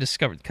 but we haven't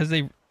discovered, because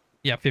they...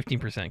 Yeah,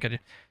 15%.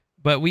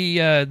 But we,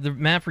 the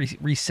map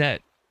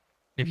reset,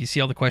 if you see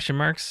all the question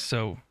marks,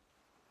 so...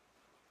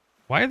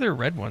 Why are there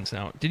red ones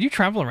now? Did you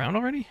travel around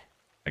already?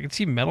 I can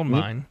see metal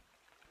mine.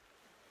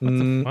 What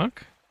the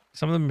fuck?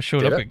 Some of them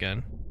showed up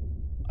again.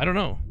 I don't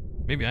know.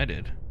 Maybe I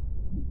did.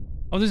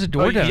 Oh, there's a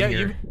door down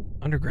here.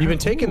 Underground. You've been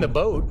taking the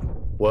boat.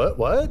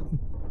 What?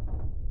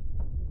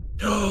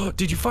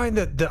 Did you find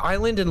the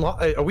island and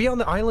are we on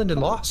the island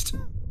and lost?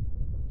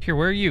 Here,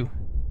 where are you?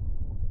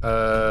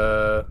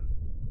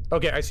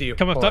 Okay, I see you.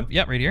 Come up top.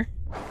 Yeah, right here.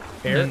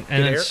 Air. And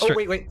air. Oh,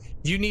 wait.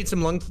 Do you need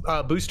some lung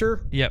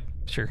booster? Yep,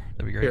 sure.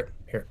 That'd be great.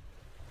 Here.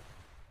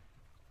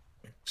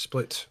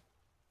 Split.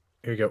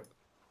 Here you go.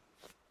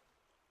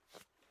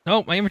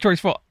 Oh, my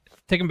inventory's full.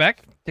 Take them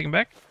back. They're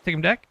gonna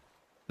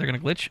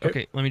glitch.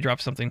 Okay, let me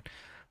drop something.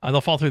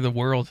 They'll fall through the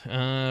world.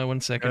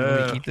 1 second.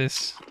 Let me eat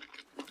this.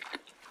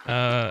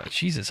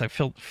 Jesus, I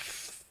filled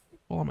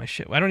all my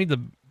shit. I don't need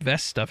the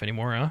vest stuff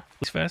anymore, huh?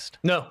 This vest?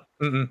 No.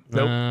 Nope.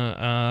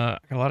 I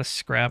got a lot of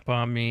scrap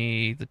on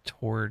me. The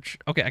torch.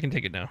 Okay, I can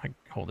take it now. I can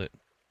hold it.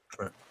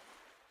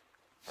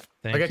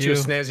 Thank I got you a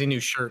snazzy new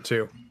shirt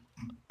too.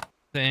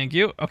 Thank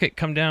you. Okay,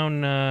 come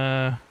down.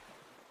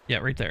 Yeah,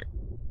 right there.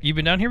 You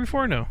been down here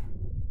before or no?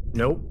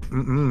 Nope.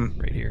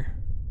 Right here.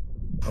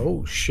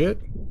 Oh shit.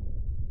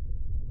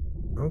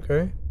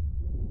 Okay.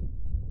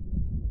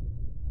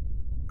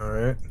 All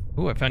right.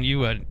 Ooh, I found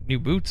you new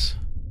boots.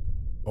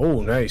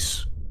 Oh,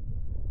 nice.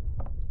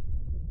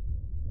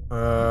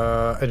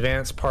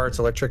 Advanced parts,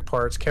 electric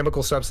parts,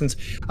 chemical substance.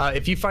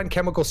 If you find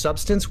chemical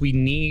substance, we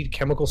need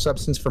chemical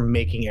substance for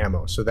making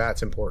ammo, so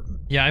that's important.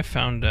 Yeah, I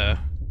found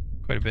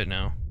quite a bit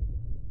now.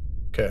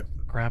 Okay.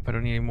 Crap, I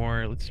don't need any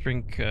more. Let's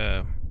drink.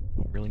 Don't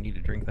really need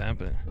to drink that,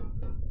 but.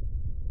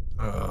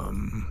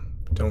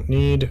 Don't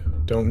need.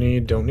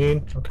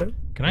 Okay.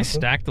 Can I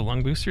stack the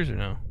lung boosters or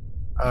no?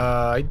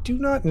 I do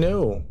not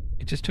know.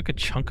 It just took a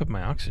chunk of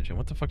my oxygen.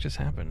 What the fuck just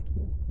happened?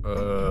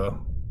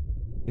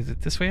 Is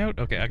it this way out?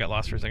 Okay, I got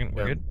lost for a second.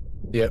 We're good?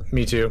 Yeah,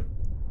 me too.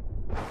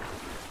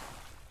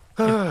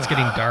 It's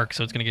getting dark,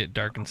 so it's gonna get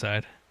dark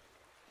inside.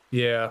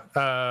 Yeah.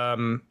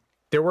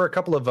 There were a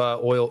couple of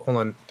oil. Hold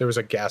on. There was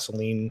a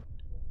gasoline.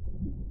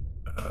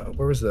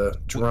 Where was the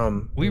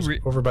drum?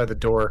 Over by the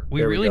door.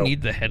 We really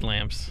need the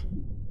headlamps.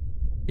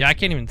 Yeah, I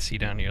can't even see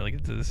down here.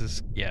 Like this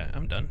is. Yeah,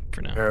 I'm done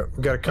for now. All right,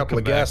 we got a couple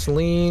of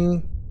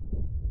gasoline.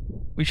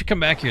 We should come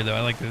back here though.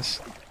 I like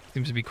this.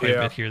 Seems to be quite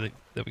a bit here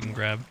that we can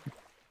grab.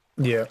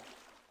 Yeah.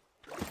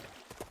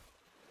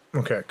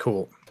 Okay,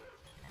 cool.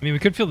 I mean, we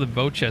could fill the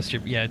boat chest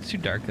here. Yeah, it's too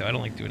dark though. I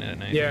don't like doing it at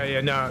night.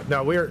 Yeah,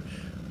 no, we're.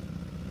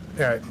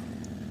 All right.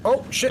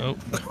 Oh shit. Oh.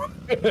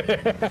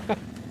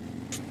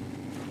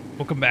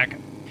 We'll come back.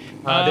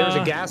 There's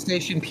a gas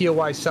station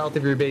POI south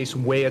of your base,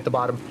 way at the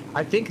bottom.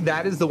 I think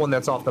that is the one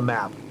that's off the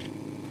map.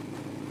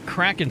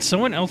 Kraken.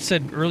 Someone else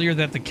said earlier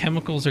that the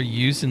chemicals are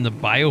used in the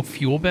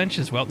biofuel bench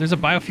as well. There's a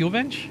biofuel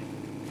bench?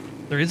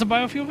 There is a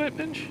biofuel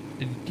bench?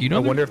 Do you know? I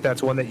wonder if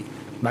that's one that...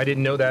 I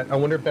didn't know that. I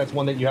wonder if that's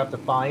one that you have to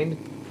find.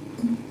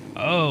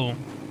 Oh.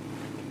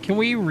 Can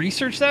we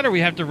research that, or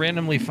we have to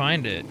randomly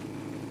find it?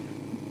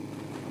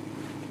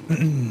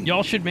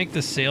 Y'all should make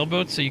the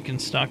sailboat so you can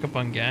stock up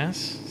on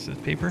gas. Says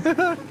paper.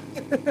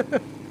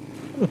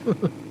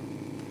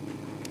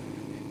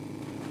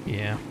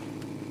 Yeah.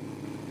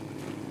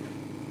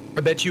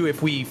 I bet you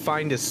if we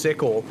find a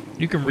sickle,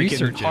 you can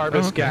research it.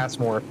 Harvest gas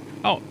more.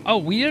 Oh,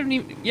 we didn't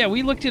even. Yeah,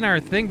 we looked in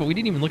our thing, but we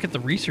didn't even look at the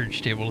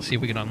research table to see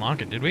if we could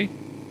unlock it, did we?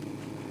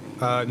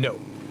 No.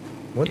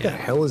 What the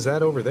hell is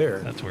that over there?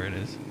 That's where it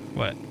is.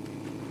 What?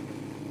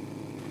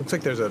 Looks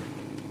like there's a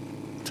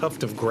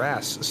tuft of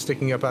grass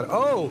sticking up out.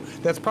 Oh,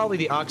 that's probably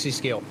the oxy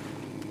scale.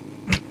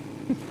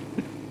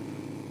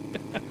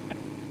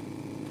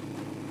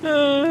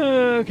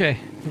 Okay,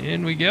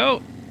 in we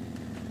go.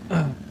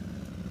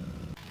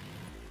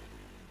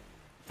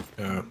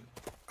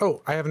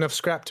 Oh, I have enough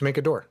scrap to make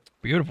a door.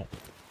 Beautiful.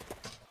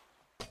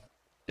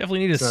 Definitely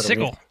need a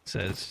sickle,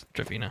 says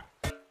Trevina.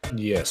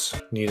 Yes,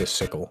 need a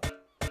sickle.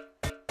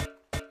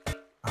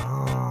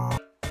 A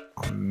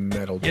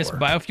metal door. Yes,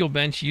 biofuel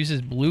bench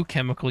uses blue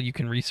chemical you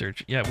can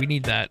research. Yeah, we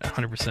need that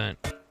 100%.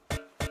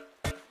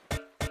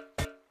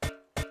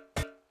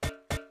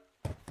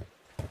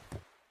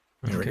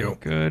 There we go.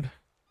 Good.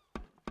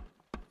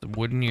 The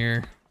wooden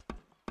here.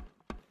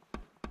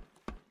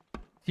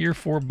 Tier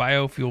 4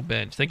 biofuel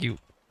bench. Thank you.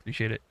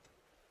 Appreciate it.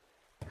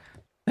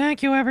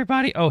 Thank you,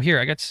 everybody. Oh, here,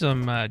 I got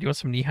some, do you want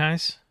some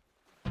knee-highs?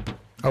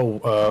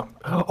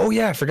 Oh,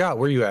 yeah, I forgot.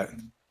 Where are you at?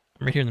 I'm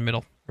right here in the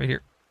middle. Right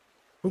here.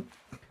 Oop.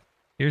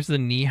 Here's the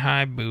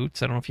knee-high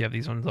boots. I don't know if you have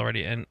these ones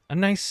already. And a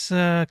nice,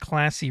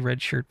 classy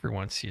red shirt for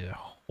once. Yeah.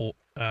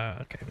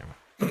 Okay, never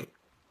mind.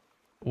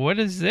 What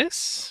is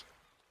this?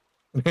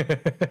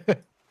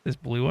 This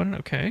blue one?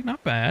 Okay,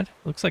 not bad.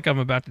 Looks like I'm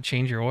about to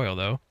change your oil,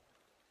 though.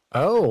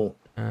 Oh.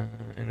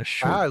 In a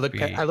short I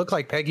look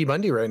like Peggy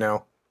Bundy right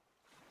now.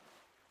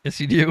 Yes,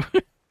 you do.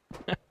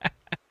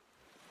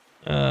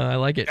 I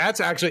like it. That's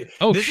actually.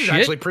 Oh, this shit. is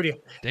actually pretty.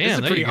 Damn, this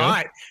is pretty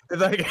hot.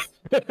 Like,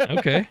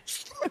 okay.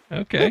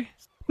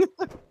 We'll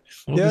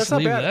yeah, just that's not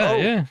leave bad. that.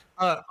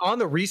 Yeah. On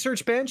the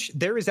research bench,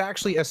 there is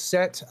actually a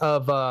set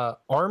of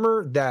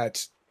armor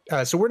that.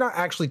 So we're not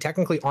actually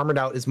technically armored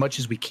out as much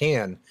as we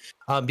can,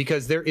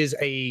 because there is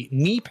a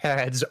knee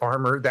pads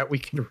armor that we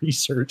can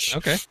research.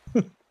 Okay.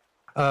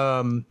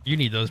 You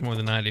need those more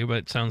than I do, but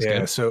it sounds Yeah,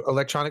 good. so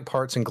electronic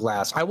parts and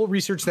glass. I will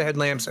research the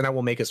headlamps and I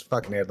will make us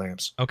fucking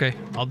headlamps. Okay,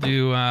 I'll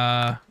do,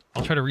 I'll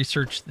try to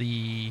research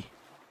the,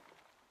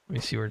 let me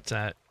see where it's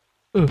at.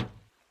 Ugh.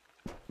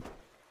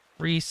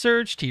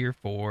 Research tier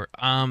 4.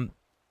 The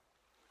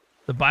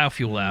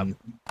biofuel lab.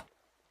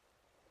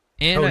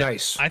 And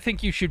nice. I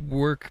think you should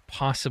work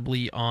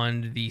possibly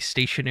on the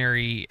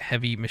stationary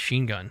heavy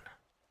machine gun.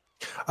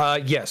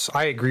 Yes,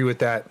 I agree with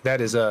that.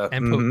 That is a...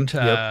 And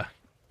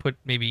put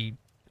maybe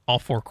all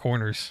 4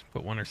 corners,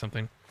 put one or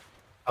something.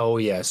 Oh,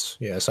 yes.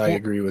 Yes, I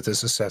agree with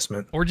this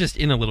assessment. Or just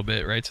in a little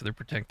bit, right? So they're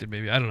protected,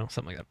 maybe. I don't know,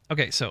 something like that.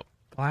 Okay, so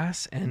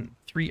glass and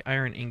 3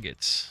 iron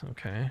ingots.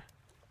 Okay.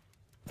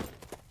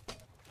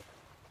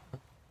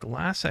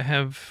 Glass I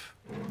have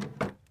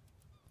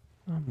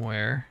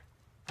somewhere.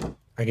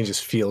 I can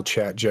just feel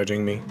chat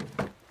judging me.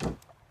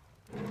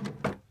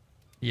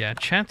 Yeah,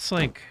 chat's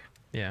like...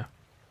 Yeah.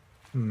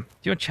 Do you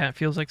know what chat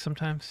feels like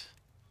sometimes?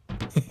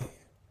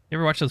 You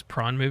ever watch those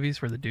prawn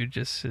movies where the dude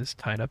just is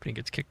tied up and he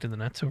gets kicked in the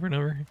nuts over and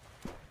over?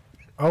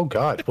 Oh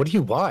God, what do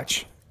you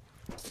watch?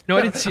 No,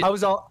 I didn't see. I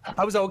was all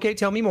okay.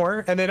 Tell me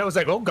more, and then I was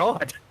like, oh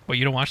God. Well,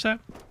 you don't watch that?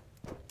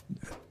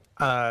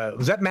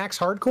 Was that Max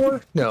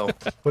Hardcore? No.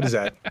 What is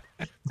that?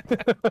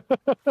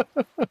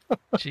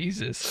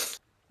 Jesus.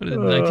 What is it?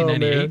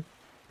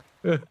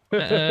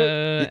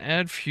 1998.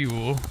 Add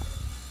fuel.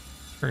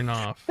 Turn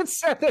off. It's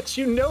sad that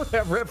you know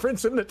that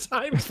reference in the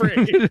time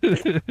frame.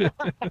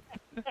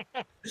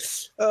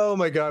 Oh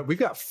my God, we've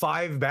got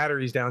 5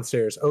 batteries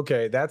downstairs.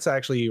 Okay, that's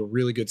actually a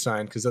really good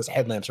sign because those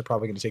headlamps are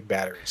probably going to take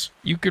batteries.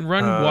 You can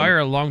run wire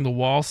along the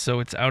wall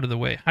so it's out of the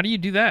way. How do you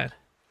do that?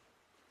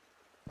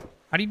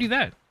 How do you do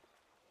that?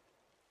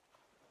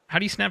 How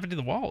do you snap it to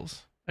the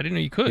walls? I didn't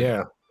know you could.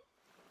 Yeah.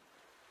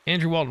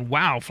 Andrew Walton.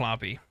 Wow,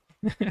 Floppy.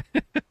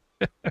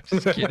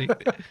 Just kidding.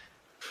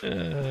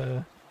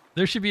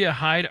 There should be a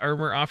hide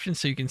armor option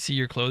so you can see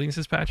your clothing,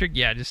 says Patrick.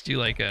 Yeah, just do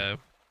like a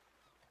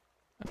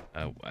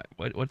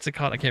what's it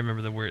called? I can't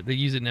remember the word. They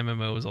use it in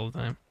MMOs all the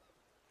time.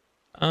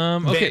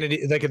 Okay.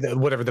 Vanity, like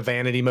whatever the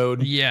vanity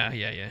mode. Yeah.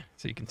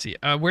 So you can see.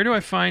 Where do I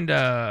find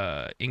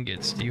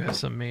ingots? Do you have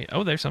some made?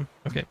 Oh, there's some.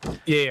 Okay.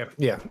 Yeah.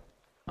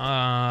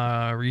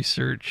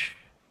 Research.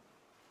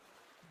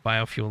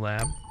 Biofuel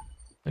lab.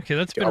 Okay,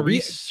 that's been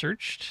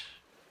researched.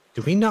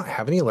 Do we not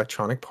have any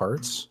electronic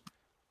parts?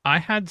 I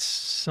had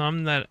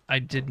some that I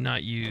did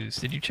not use.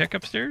 Did you check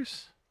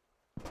upstairs?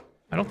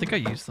 I don't think I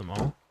used them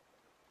all.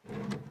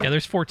 Yeah,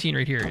 there's 14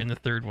 right here in the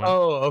third one.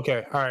 Oh,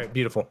 okay. All right,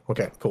 beautiful.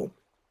 Okay, cool.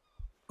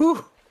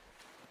 Whew.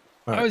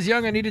 I was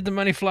young. I needed the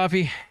money,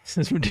 Floppy,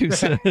 says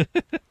Medusa.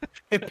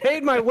 It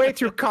paid my way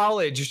through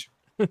college.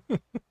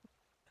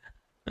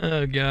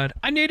 Oh, God.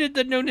 I needed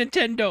the new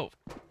Nintendo.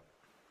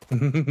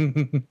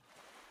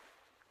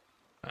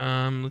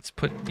 Let's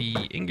put the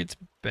ingots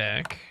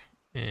back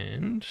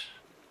and...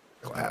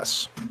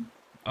 Glass.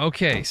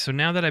 Okay, so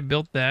now that I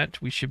built that,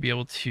 we should be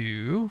able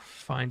to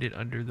find it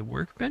under the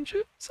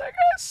workbenches, I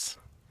guess.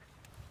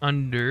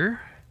 Under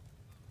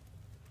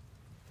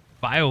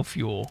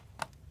biofuel.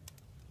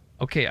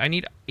 Okay, I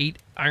need 8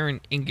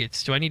 iron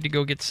ingots. Do I need to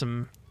go get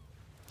some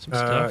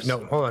stuff?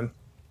 No, hold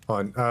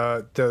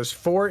on. There's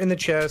 4 in the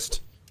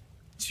chest.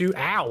 2.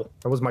 Ow!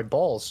 That was my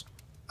balls.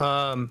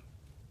 So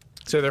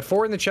there are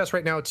 4 in the chest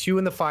right now, 2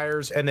 in the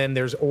fires, and then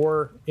there's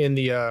ore in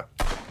the.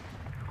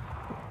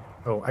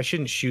 Oh, I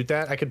shouldn't shoot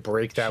that. I could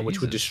break that,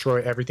 which would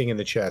destroy everything in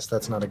the chest.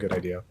 That's not a good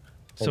idea.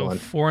 Hold on.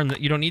 4 in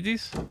the... You don't need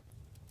these?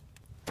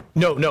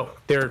 No.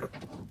 They're...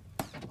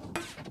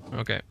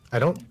 Okay. I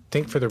don't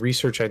think for the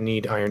research I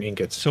need iron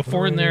ingots. So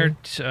 4 in there,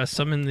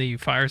 some in the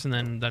fires, and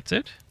then that's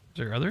it? Is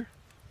there other?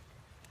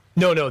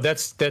 No,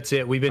 that's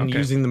it. We've been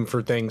using them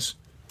for things.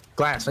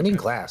 Glass. I need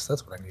glass.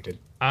 That's what I needed.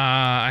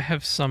 I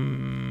have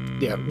some...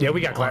 Yeah, we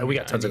got glass. We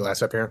got tons of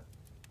glass up here.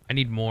 I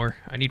need more.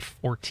 I need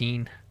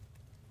 14.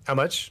 How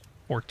much?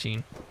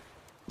 14.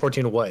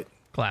 14 of what?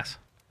 Glass.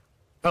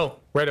 Oh,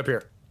 right up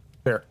here.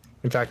 Here.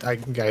 In fact, I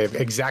have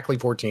exactly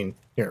 14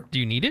 here. Do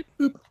you need it?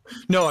 Oop.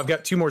 No, I've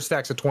got 2 more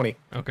stacks of 20.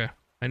 Okay.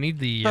 I need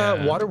the...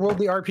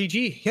 Waterworldly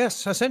RPG.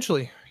 Yes,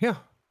 essentially. Yeah.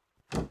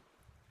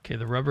 Okay,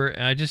 the rubber.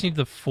 I just need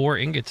the 4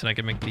 ingots and I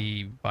can make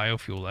the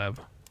biofuel lab.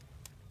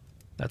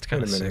 That's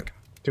kind of sick.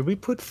 Did we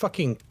put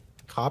fucking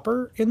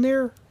copper in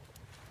there?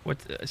 What?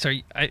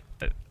 Sorry, I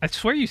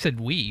swear you said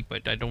we,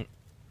 but I don't...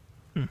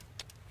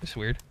 It's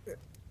weird.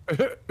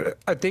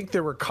 I think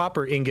there were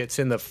copper ingots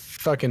in the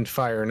fucking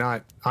fire,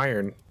 not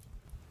iron.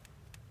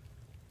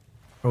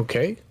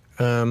 Okay.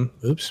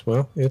 Oops.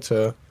 Well, it's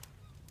a...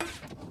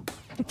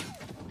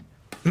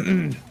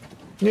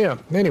 Yeah,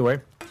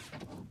 anyway.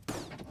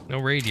 No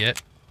raid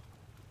yet.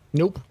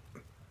 Nope.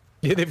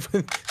 Yeah,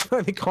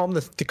 they calm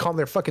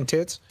their fucking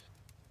tits.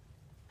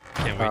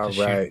 Can't wait to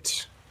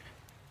shoot.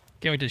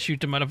 Can't wait to shoot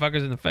the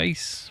motherfuckers in the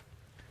face.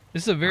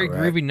 This is a very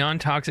groovy,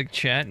 non-toxic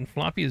chat, and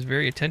Floppy is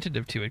very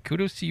attentive to it.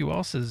 Kudos to you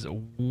all, says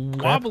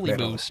Wobbly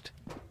Boost.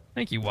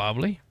 Thank you,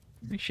 Wobbly.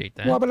 Appreciate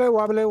that. Wobbly,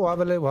 wobbly,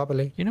 wobbly,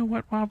 wobbly. You know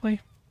what, Wobbly?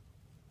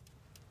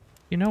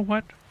 You know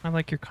what? I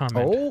like your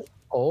comment.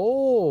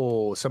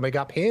 Oh, somebody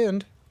got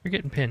pinned. You're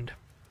getting pinned.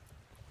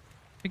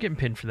 You're getting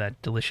pinned for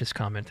that delicious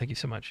comment. Thank you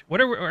so much.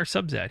 What are our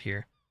subs at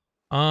here?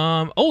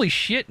 Holy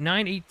shit,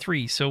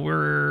 983. So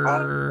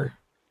we're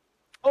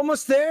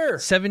almost there.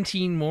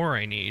 17 more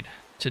I need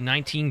to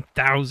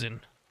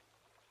 19,000.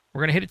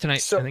 We're gonna hit it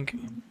tonight. So, I think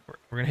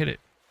we're gonna hit it.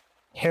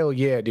 Hell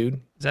yeah,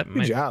 dude. Is that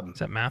Good job? Is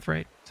that math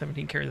right?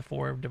 17 carry the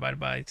 4 divided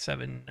by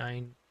 7,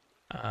 9.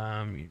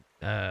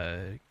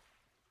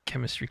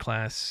 Chemistry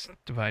class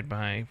divided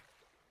by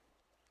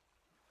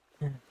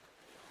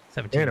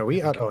 17. Man, are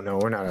we out? Oh no,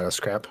 we're not out of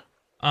scrap.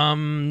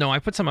 No, I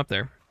put some up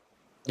there.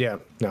 Yeah,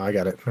 no, I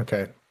got it.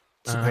 Okay.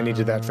 So I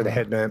needed that for the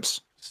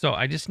headlamps. So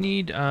I just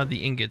need the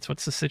ingots.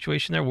 What's the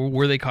situation there?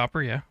 Were they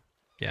copper? Yeah.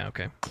 Yeah,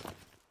 okay.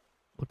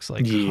 Looks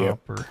like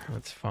copper.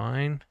 That's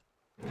fine.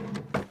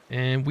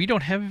 And we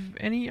don't have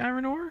any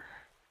iron ore?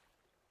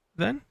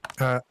 Then?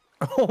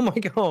 Oh my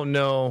god, oh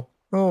no.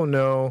 Oh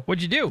no.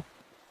 What'd you do?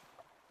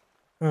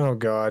 Oh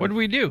god. What did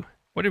we do?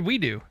 What did we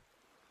do?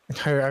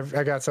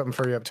 I got something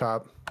for you up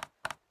top.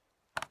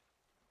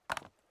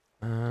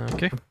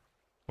 Okay.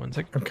 1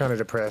 second. I'm kind of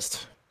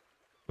depressed.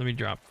 Let me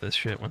drop this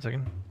shit. 1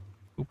 second.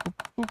 Boop, boop,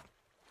 boop.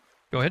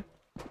 Go ahead.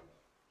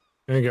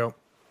 There you go.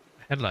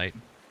 Headlight.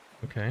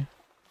 Okay.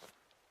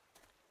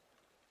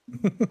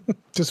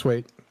 Just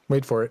wait.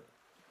 Wait for it.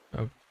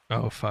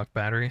 Oh fuck,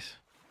 batteries.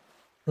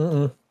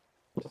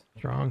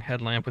 Strong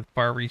headlamp with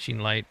far-reaching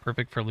light,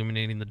 perfect for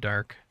illuminating the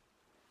dark.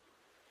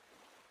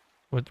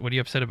 What are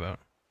you upset about?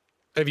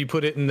 Have you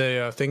put it in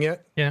the thing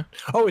yet? Yeah.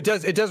 Oh, it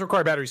does. It does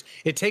require batteries.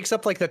 It takes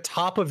up like the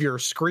top of your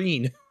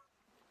screen.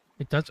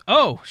 It does.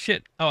 Oh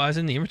shit. Oh, I was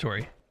in the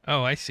inventory.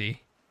 Oh, I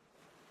see.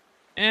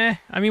 I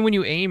mean, when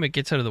you aim, it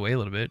gets out of the way a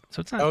little bit, so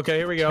it's not. Okay,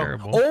 here we go.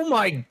 Terrible. Oh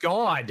my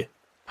god.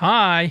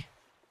 Hi.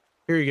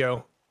 Here you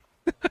go.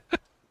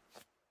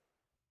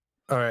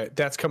 All right,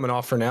 that's coming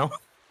off for now.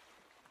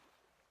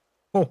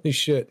 Holy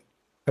shit.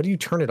 How do you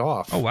turn it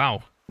off? Oh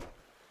wow.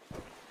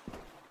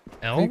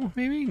 L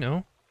maybe?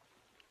 No.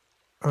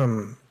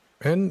 And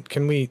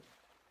can we?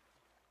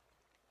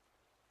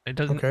 It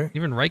doesn't. Okay.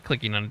 Even right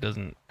clicking on it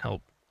doesn't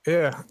help.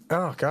 Yeah.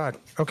 Oh god.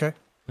 Okay.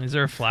 Is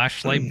there a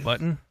flashlight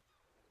button?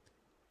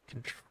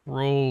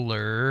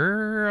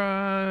 Controller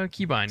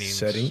key bindings.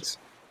 Settings.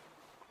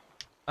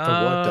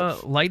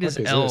 Light is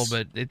L, this?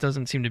 but it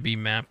doesn't seem to be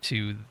mapped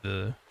to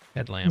the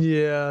headlamp.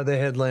 Yeah, the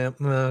headlamp.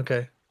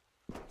 Okay.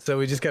 So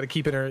we just got to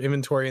keep it in our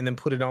inventory and then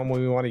put it on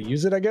when we want to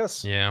use it, I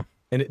guess. Yeah.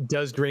 And it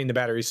does drain the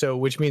battery, so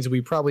which means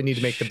we probably need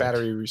to make the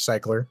battery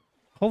recycler.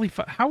 Holy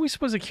fuck! How are we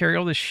supposed to carry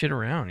all this shit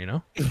around? You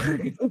know.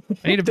 I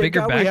need a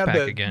bigger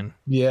backpack again.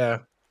 Yeah.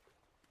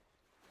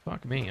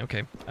 Fuck me.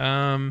 Okay.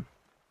 I'm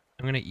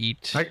gonna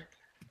eat.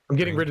 I'm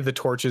getting rid of the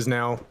torches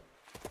now.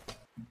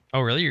 Oh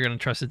really? You're gonna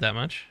trust it that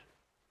much?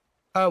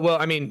 Well,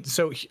 I mean,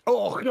 so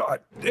oh god,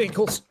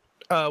 ankles.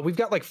 We've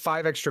got like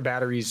 5 extra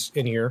batteries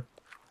in here.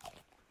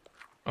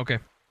 Okay.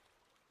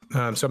 So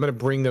I'm gonna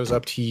bring those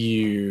up to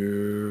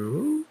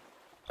you.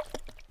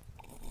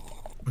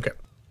 Okay.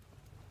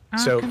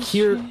 So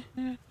here's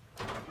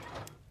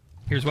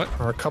what?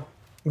 are a couple.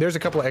 There's a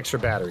couple of extra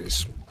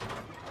batteries.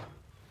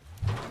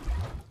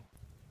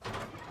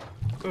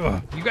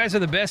 Ugh, you guys are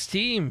the best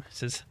team.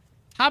 Says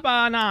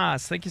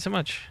Habanas. Thank you so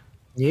much.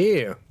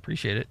 Yeah.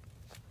 Appreciate it.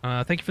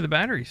 Thank you for the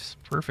batteries.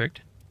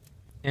 Perfect.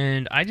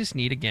 And I just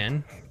need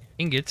again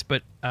ingots,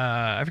 but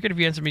I forget if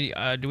you answered me.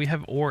 Do we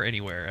have ore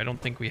anywhere? I don't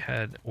think we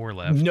had ore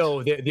left.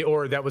 No, the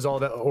ore, that was all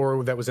the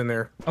ore that was in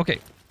there. Okay,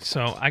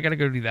 so I gotta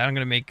go do that. I'm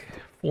gonna make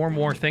 4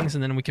 more things,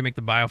 and then we can make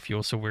the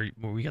biofuel. So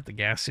we got the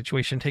gas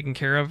situation taken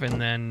care of,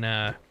 and then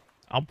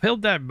I'll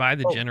build that by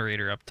the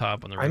generator up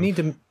top on the roof. I need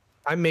to.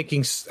 I'm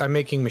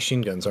making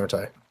machine guns, aren't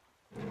I?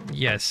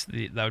 Yes,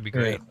 that would be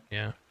great.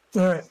 Yeah.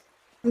 All right.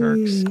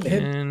 Perks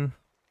and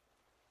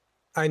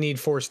I need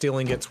 4 steel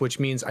ingots, which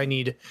means I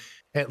need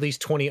at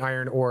least 20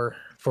 iron ore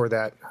for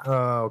that.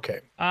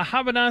 Okay.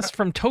 Habanas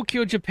from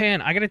Tokyo,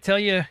 Japan. I gotta tell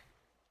you,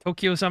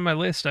 Tokyo's on my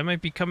list. I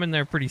might be coming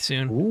there pretty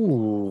soon.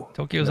 Ooh.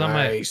 Tokyo's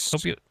nice.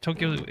 on my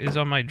Tokyo is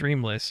on my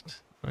dream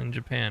list in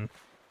Japan.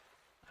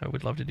 I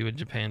would love to do a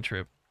Japan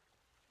trip.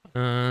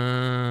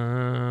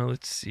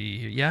 Let's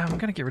see. Yeah, I'm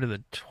gonna get rid of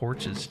the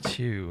torches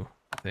too,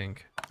 I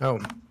think. Oh,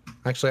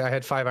 actually, I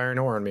had 5 iron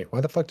ore on me.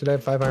 Why the fuck did I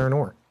have 5 iron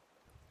ore?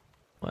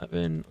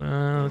 11.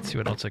 Let's see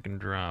what else I can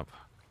drop.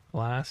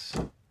 Glass.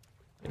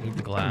 I need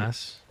the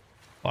glass.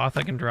 Cloth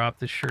I can drop.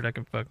 This shirt I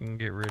can fucking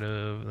get rid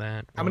of.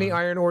 That. How many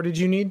iron ore did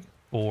you need?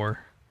 4.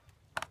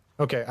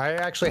 Okay, I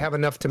actually have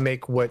enough to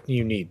make what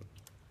you need.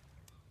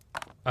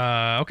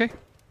 Okay.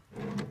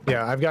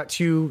 Yeah, I've got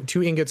 2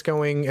 ingots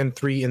going and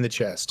 3 in the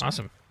chest.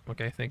 Awesome.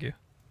 Okay, thank you.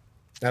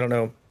 I don't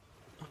know.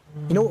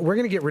 You know what? We're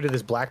gonna get rid of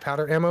this black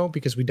powder ammo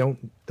because we don't.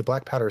 The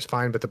black powder is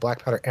fine, but the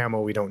black powder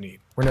ammo we don't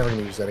need. We're never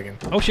gonna use that again.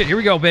 Oh shit! Here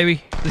we go,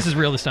 baby. This is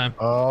real this time.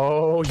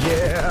 Oh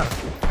yeah.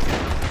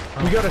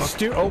 We got a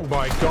stew. Oh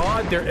my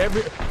god,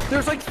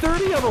 there's like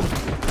 30 of them.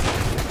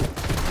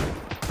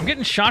 I'm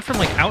getting shot from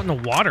like out in the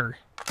water,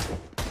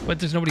 but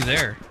there's nobody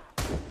there.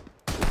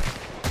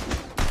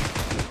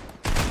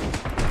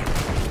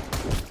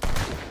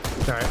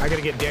 All right, I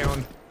gotta get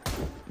down.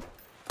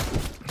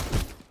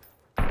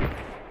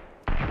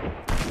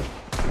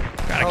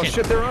 I Oh can't.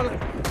 shit, they're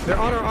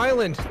on our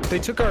island. They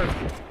took our.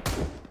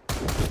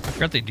 I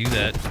forgot they do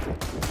that.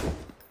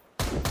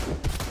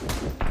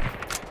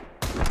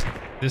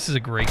 This is a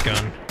great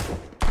gun.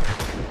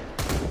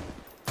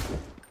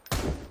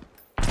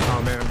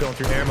 Oh man, I'm going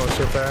through ammo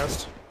so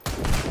fast.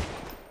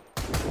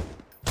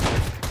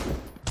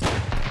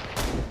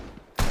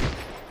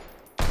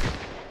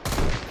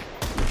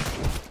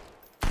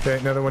 Okay,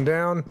 another one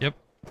down. Yep.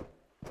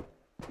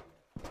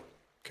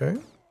 Okay.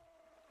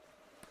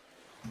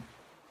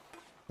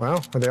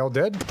 Wow, are they all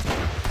dead? Is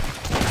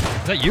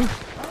that you?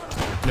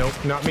 Nope,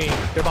 not me.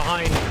 They're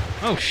behind.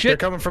 Oh They're shit.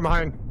 coming from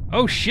behind.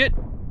 Oh shit. I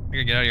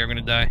gotta get out of here. I'm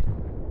gonna die.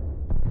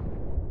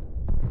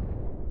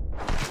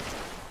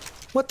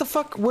 What the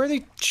fuck? Where are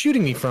they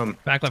shooting me from?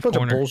 Back left Bunch of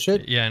corner.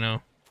 bullshit. Yeah, I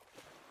know.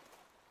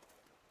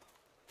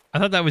 I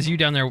thought that was you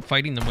down there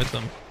fighting them with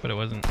them, but it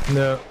wasn't.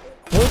 No.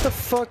 What the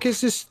fuck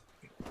is this?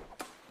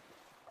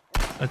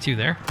 That's you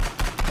there?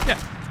 Yeah.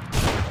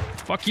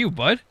 Fuck you,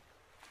 bud.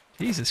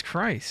 Jesus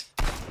Christ.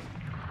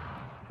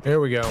 There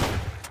we go.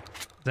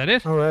 Is that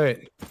it? All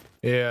right.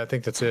 Yeah, I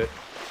think that's it.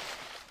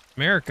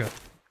 America.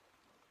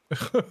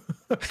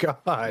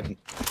 God.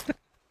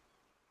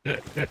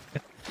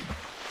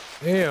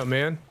 Yeah,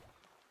 man.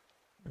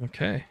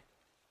 Okay.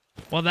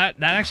 Well, that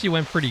actually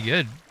went pretty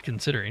good,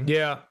 considering.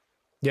 Yeah.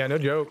 Yeah, no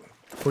joke.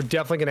 We're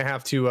definitely gonna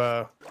have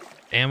to.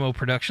 Ammo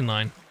production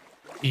line.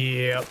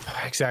 Yep.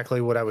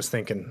 Exactly what I was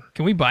thinking.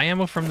 Can we buy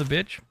ammo from the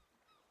bitch?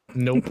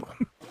 Nope.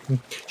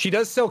 She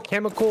does sell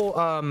chemical.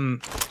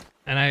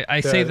 And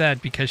I say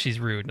that because she's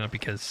rude, not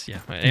because, yeah.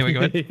 Anyway,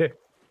 go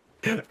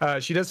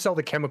ahead. She does sell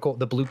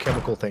the blue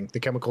chemical thing, the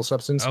chemical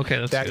substance. Okay,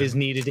 that's that good. is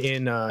needed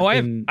in. Oh, I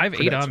have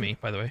 8 on me,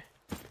 by the way.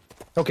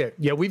 Okay,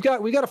 yeah, we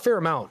got a fair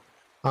amount.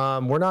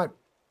 We're not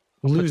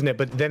losing it,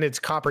 but then it's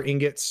copper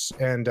ingots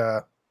and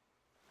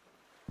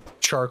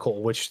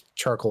charcoal, which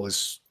charcoal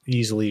is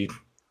easily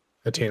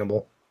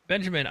attainable.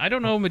 Benjamin, I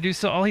don't know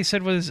Medusa. All he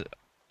said was,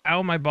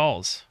 "Ow, my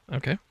balls."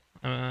 Okay,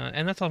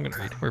 and that's all I'm gonna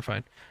read. We're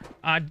fine.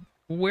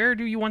 Where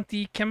do you want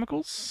the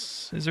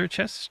chemicals? Is there a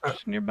chest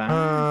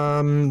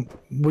nearby?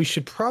 We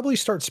should probably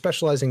start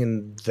specializing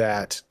in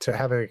that to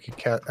have a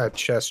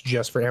chest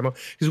just for ammo,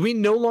 because we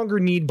no longer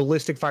need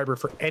ballistic fiber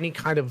for any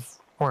kind of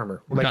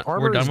armor. We're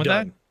done with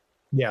that.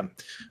 Yeah,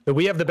 but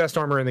we have the best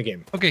armor in the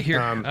game. Okay, here.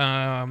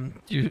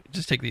 You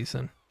just take these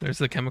then. There's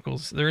the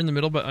chemicals. They're in the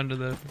middle, but under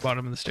the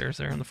bottom of the stairs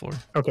there on the floor.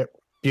 Okay,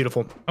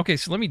 beautiful. Okay,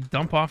 so let me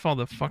dump off all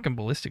the fucking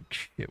ballistic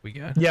shit we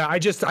got. Yeah, I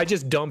just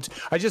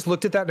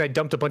looked at that and I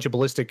dumped a bunch of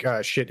ballistic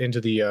shit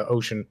into the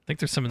ocean. I think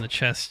there's some in the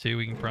chest too.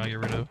 We can probably get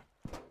rid of.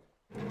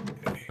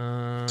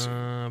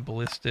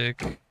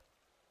 Ballistic.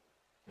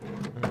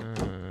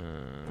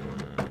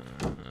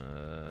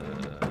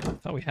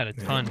 Thought we had a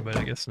ton, but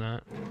I guess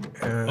not.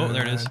 Oh,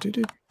 there it is.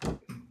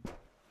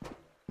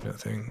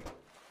 Nothing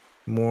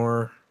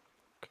more.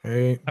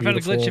 Okay. I found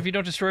a glitch. If you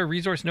don't destroy a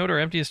resource node or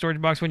empty a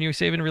storage box when you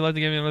save and reload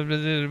the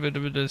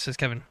game, says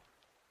Kevin.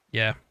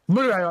 Yeah.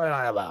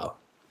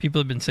 People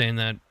have been saying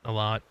that a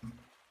lot.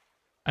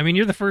 I mean,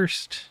 you're the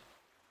first.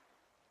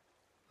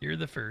 You're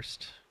the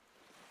first.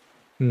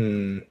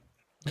 I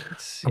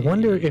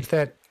wonder if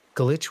that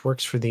glitch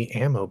works for the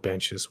ammo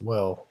bench as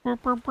well.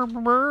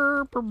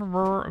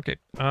 Okay.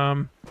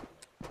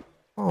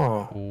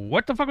 Oh.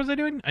 What the fuck was I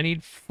doing? I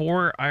need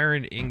 4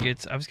 iron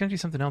ingots. I was gonna do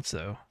something else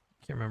though.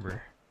 Can't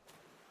remember.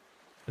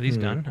 Are these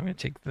done? I'm gonna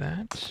take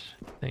that.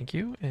 Thank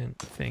you and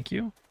thank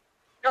you.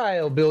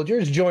 Kyle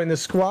Bilgers, join the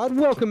squad.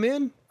 Welcome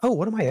in. Oh,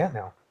 what am I at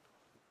now?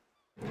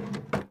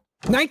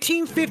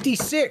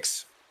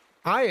 1956.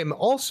 I am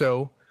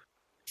also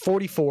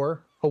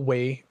 44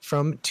 away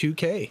from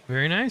 2K.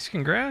 Very nice.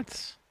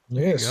 Congrats.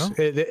 Yes,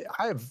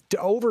 I have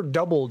over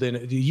doubled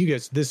in you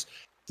guys. The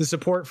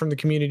support from the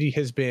community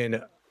has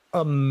been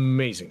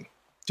amazing,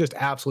 just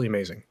absolutely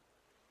amazing.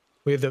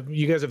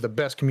 You guys have the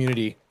best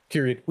community.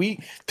 Period.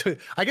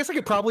 I guess I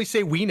could probably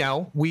say we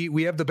now.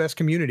 We have the best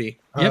community.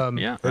 Yep,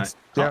 yeah.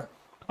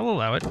 I'll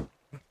allow it.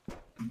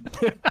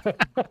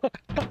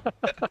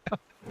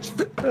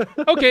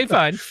 Okay,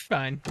 fine.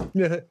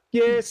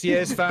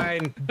 Yes,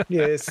 fine.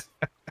 Yes.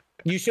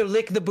 You shall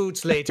lick the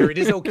boots later. It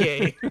is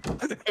okay.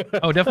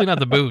 Oh, definitely not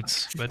the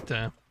boots, but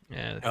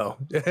yeah. Oh.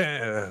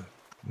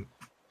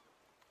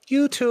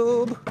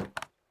 YouTube.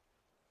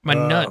 My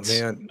nuts.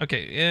 Man.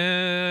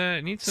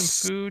 Okay, need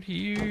some food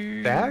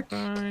here. Back?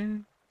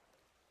 Fine.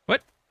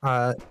 What?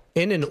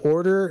 In an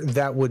order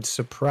that would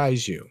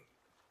surprise you.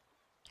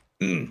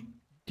 Do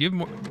you have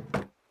more?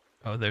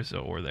 Oh, there's a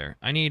ore there.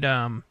 I need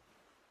 5,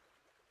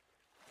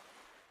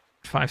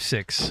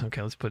 6.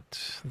 Okay, let's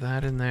put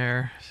that in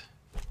there.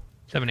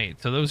 7,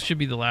 8. So those should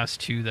be the last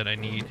 2 that I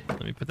need.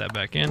 Let me put that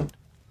back in.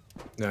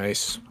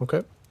 Nice.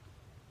 Okay.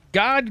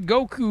 God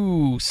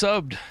Goku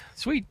subbed.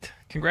 Sweet.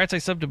 Congrats, I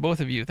subbed to both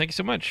of you. Thank you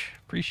so much.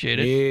 Appreciate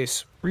it.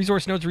 Yes.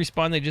 Resource nodes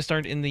respawn. They just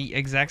aren't in the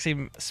exact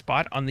same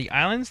spot on the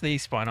islands. They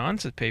spawn on,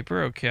 says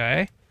paper.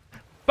 Okay.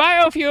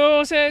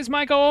 Biofuel, says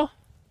Michael.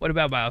 What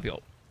about biofuel?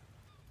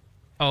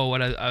 Oh,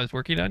 what I was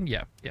working on?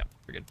 Yeah,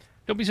 we're good.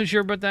 Don't be so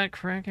sure about that,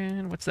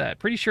 Kraken. What's that?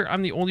 Pretty sure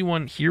I'm the only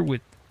one here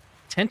with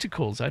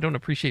tentacles. I don't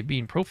appreciate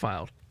being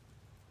profiled.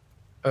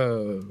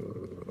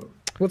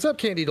 What's up,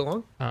 Candy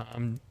DeLong?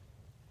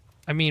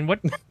 I mean,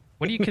 what do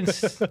you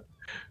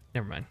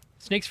Never mind.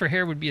 Snakes for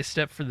hair would be a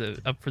step for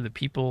the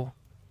people,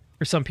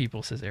 for some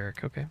people, says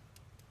Eric. Okay.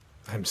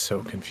 I'm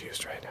so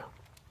confused right now.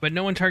 But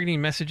no one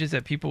targeting messages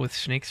at people with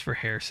snakes for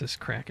hair, says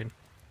Kraken.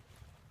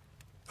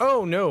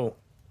 Oh no!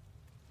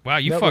 Wow,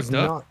 you fucked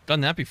up.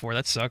 Done that before.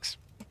 That sucks.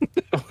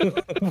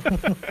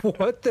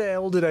 What the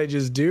hell did I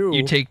just do?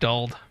 You taked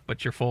all,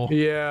 but you're full.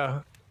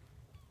 Yeah.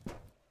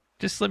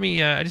 Just let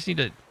me. I just need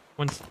to.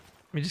 Let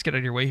me just get out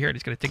of your way here. I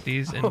just gotta take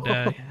these and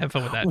have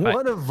fun with that.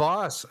 What a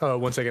Voss! Oh,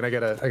 1 second. I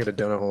got a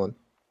donut. Hold on.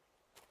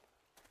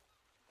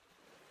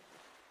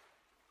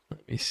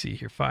 Let me see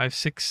here. 5,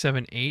 6,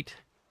 7, 8.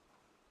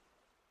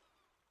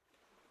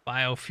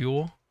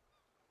 Biofuel.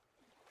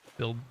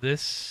 Build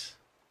this.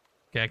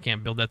 Okay, I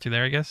can't build that through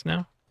there, I guess,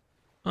 now.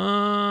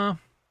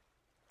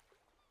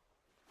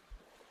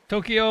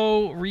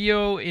 Tokyo,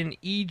 Rio in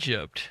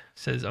Egypt,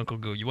 says Uncle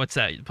Goo. What's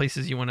that?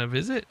 Places you want to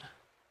visit?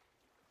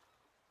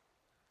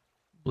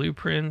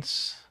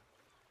 Blueprints.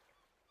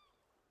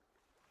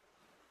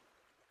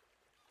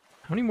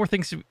 How many more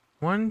things do we...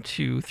 1,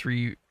 2,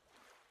 3,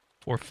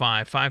 4,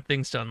 5. 5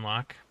 things to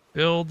unlock.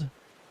 Build. Let's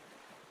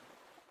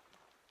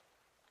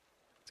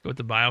go with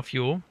the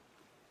biofuel.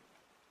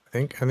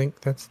 I think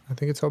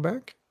it's all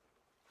back.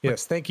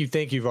 Yes, thank you,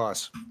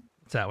 Voss.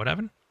 Is that what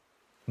happened?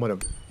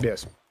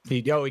 Yes.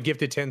 He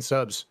gifted 10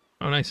 subs.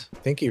 Oh, nice.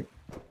 Thank you.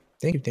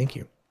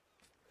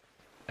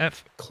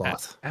 F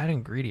cloth. Add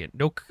ingredient.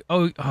 No.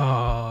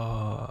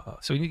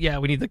 So yeah,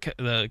 we need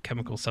the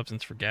chemical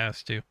substance for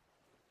gas too.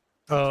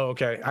 Oh,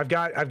 okay. I've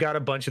got a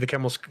bunch of the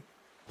chemicals.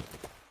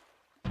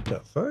 The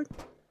fuck?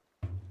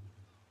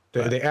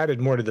 They added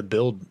more to the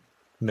build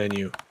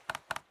menu.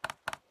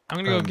 I'm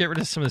gonna go get rid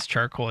of some of this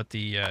charcoal at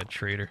the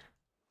trader.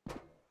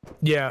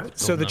 Yeah.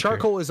 So the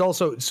charcoal is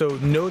also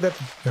know that.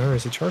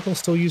 Is the charcoal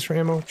still used for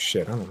ammo?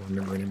 Shit, I don't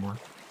remember anymore.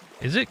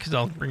 Is it? Because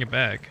I'll bring it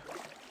back.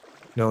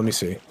 No, let me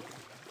see.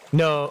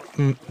 No.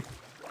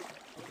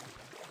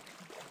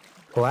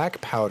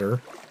 Black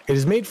powder. It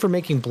is made for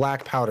making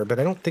black powder, but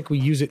I don't think we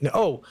use it. No.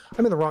 Oh,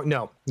 I'm in the wrong.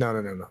 No.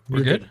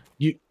 We're good.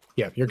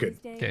 Yeah, you're good.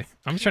 Okay.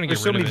 I'm just trying to get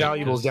There's so many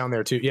valuables down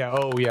there too. Yeah.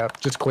 Oh yeah.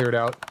 Just clear it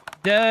out.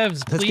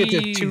 Devs, Let's please.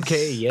 get to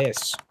 2K.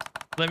 Yes.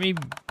 Let me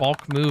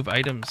bulk move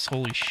items.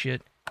 Holy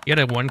shit. You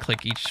gotta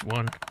one-click each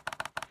one.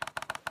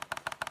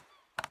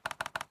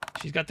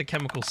 She's got the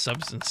chemical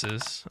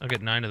substances. I'll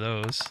get 9 of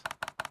those.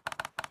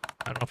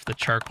 I don't know if the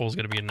charcoal's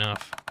gonna be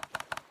enough.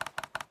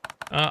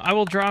 I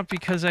will drop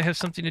because I have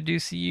something to do.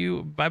 See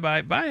you.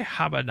 Bye-bye. Bye.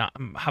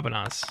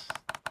 Habanas.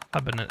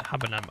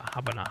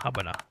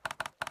 Habana.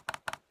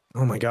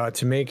 Oh my god.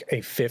 To make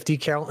a 50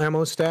 cal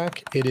ammo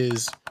stack, it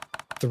is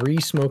 3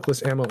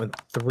 smokeless ammo and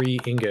 3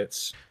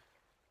 ingots.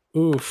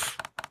 Oof.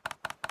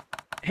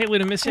 Hey,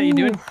 Luna Miss, how you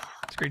doing?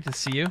 It's great to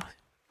see you.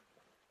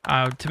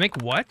 To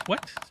make what?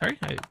 What? Sorry?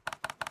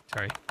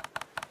 Sorry.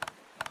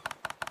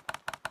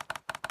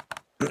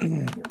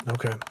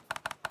 Okay.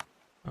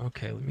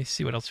 Okay, let me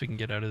see what else we can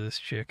get out of this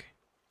chick.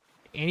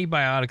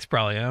 Antibiotics,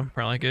 probably, yeah.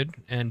 Probably good.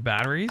 And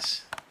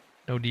batteries?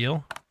 No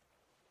deal.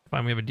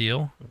 Fine, we have a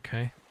deal.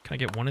 Okay. Can I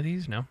get one of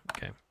these? No?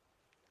 Okay.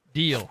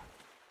 Deal.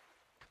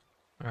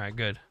 Alright,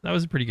 good. That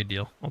was a pretty good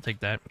deal. I'll take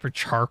that. For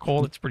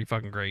charcoal, that's pretty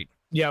fucking great.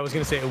 Yeah, I was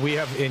gonna say we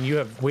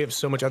have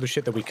so much other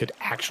shit that we could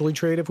actually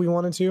trade if we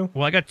wanted to.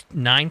 Well, I got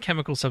 9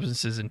 chemical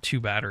substances and 2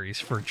 batteries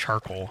for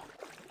charcoal.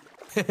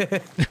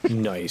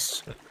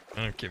 Nice.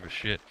 I don't give a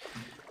shit.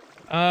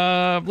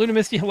 Luna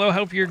Misty, hello.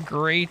 Hope you're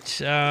great.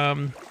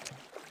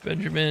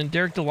 Benjamin,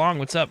 Derek DeLong,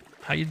 what's up?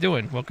 How you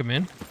doing? Welcome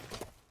in.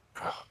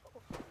 All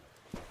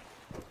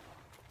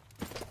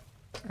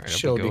right,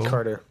 Shelby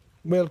Carter,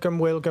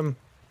 welcome.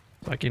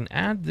 So I can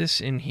add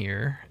this in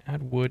here.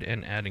 Add wood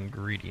and add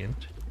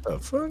ingredient. The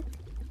fuck?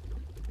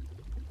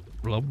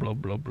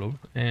 Blow.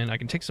 And I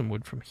can take some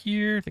wood from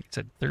here. I think it's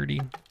at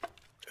 30.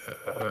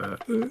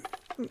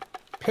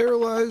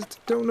 Paralyzed.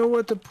 Don't know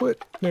what to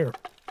put there.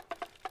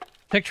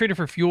 Tech trader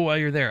for fuel while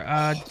you're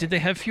there. Did they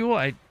have fuel?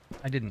 I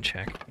didn't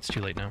check. It's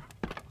too late now.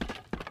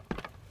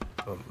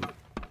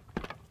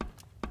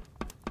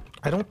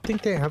 I don't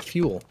think they have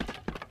fuel.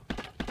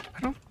 I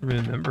don't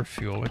remember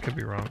fuel. I could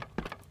be wrong.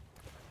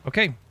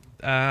 Okay.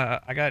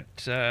 I got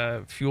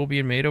fuel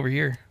being made over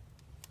here.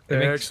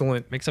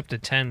 Excellent. Makes up to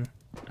 10.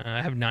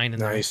 I have 9 in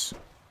there. Nice.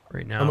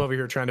 Right now. I'm over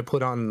here trying to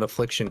put on an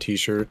Affliction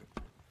t-shirt.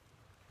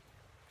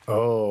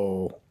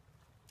 Oh.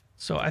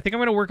 So I think I'm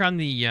going to work on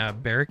the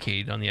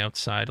barricade on the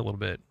outside a little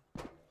bit.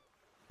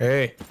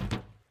 Hey,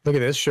 look at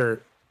this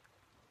shirt.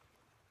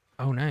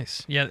 Oh,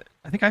 nice. Yeah,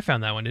 I think I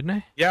found that one, didn't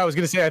I? Yeah, I was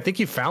going to say, I think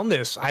you found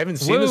this. I haven't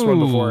seen this one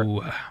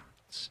before.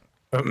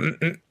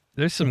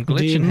 There's some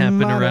glitching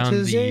happening around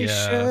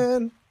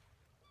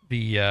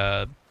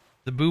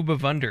the boob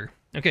of under.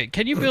 Okay,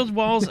 can you build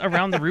walls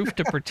around the roof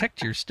to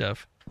protect your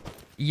stuff?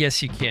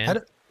 Yes, you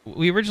can.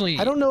 We originally...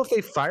 I don't know if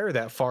they fire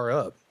that far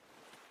up.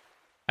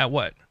 At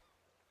what?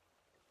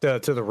 To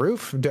the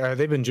roof? Have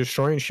they been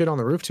destroying shit on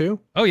the roof too?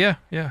 Oh, yeah.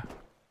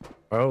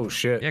 Oh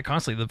shit. Yeah,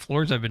 constantly. The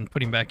floors I've been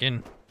putting back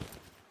in.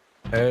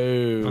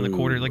 Oh. On the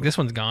quarter. Like this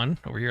one's gone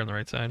over here on the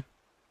right side.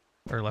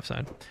 Or left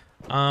side.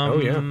 Oh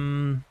yeah.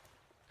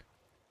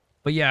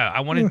 But yeah, I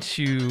wanted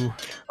to...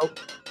 Oh,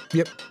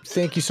 yep.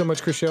 Thank you so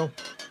much, Chriselle.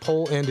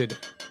 Poll ended.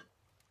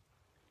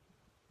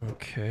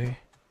 Okay.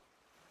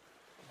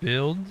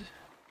 Build.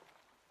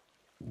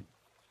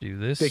 Do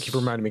this. Thank you for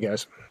reminding me,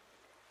 guys.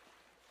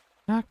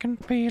 I can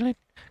feel it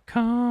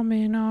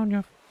coming on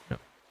your... No.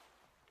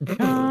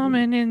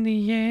 Coming in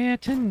the air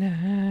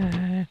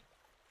tonight.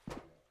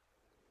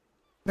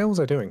 What was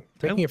I doing?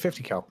 Taking a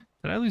 50 cal.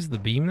 Did I lose the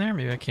beam there?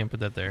 Maybe I can't put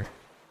that there.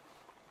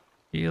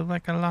 Feel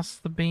like I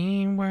lost the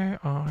beam. Where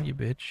are you,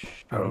 bitch?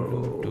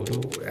 Oh,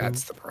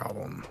 that's the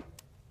problem.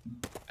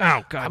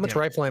 Oh, God. How much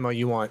rifle ammo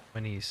you want?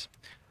 My knees.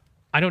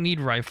 I don't need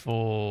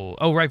rifle.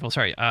 Oh, rifle.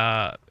 Sorry.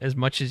 As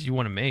much as you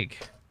want to make.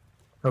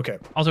 Okay.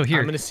 Also, here.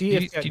 I'm going to see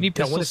if... Do you need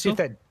pistols? I want to see if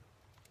that...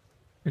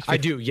 I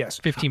do, yes.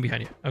 15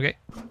 behind you. Okay.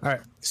 All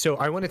right. So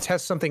I want to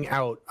test something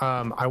out.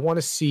 I want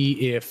to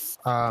see if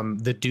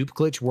the dupe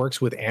glitch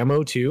works with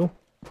ammo too.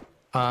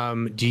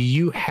 Do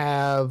you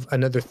have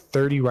another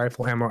 30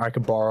 rifle ammo I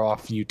could borrow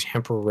off you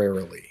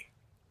temporarily?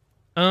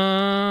 Yep.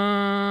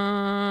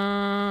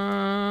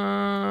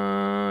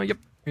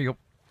 Here you go.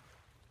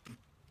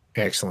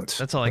 Excellent.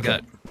 That's all I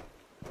got.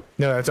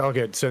 No, that's all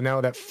good. So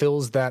now that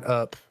fills that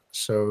up.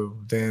 So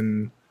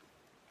then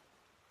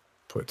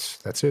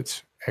that's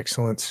it.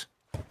 Excellent.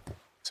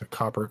 So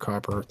copper,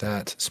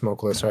 that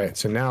smokeless. All right.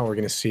 So now we're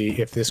going to see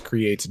if this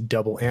creates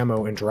double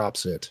ammo and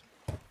drops it.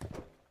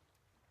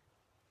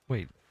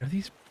 Wait, are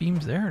these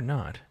beams there or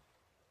not?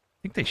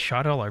 I think they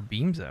shot all our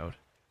beams out.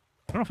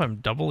 I don't know if I'm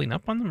doubling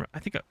up on them. I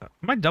think,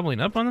 am I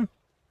doubling up on them?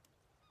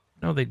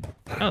 No,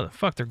 oh,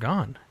 fuck, they're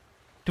gone.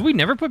 Do we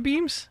never put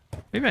beams?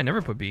 Maybe I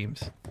never put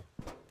beams.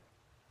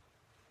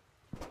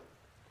 I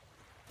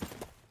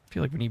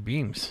feel like we need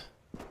beams.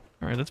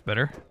 All right, that's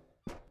better.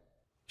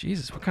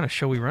 Jesus, what kind of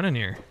show we running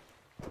here?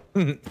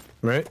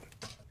 Right?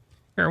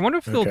 Here, I wonder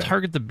if they'll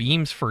target the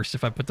beams first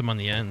if I put them on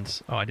the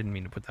ends. Oh, I didn't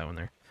mean to put that one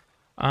there.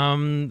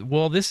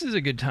 Well, this is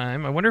a good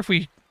time. I wonder if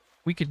we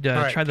could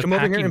try the come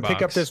over here and box.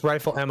 pick up this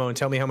rifle ammo and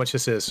tell me how much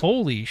this is.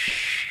 Holy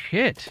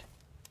shit!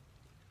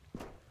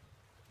 Am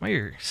I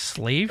your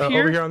slave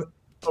here?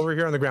 Over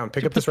here on the ground.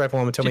 Pick up this rifle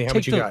ammo and tell me how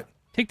much you got.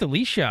 Take the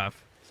leash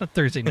off. It's not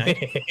Thursday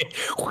night.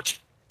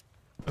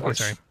 Okay,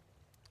 sorry.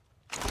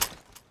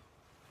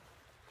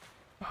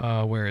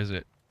 Where is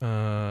it?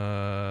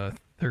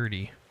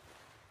 30.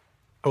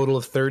 Total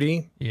of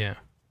 30? Yeah. Is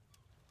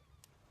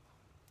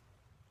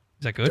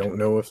that good? Don't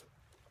know if...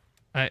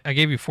 I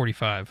gave you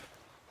 45.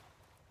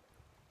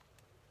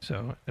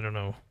 So, I don't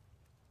know.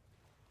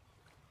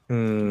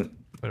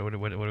 What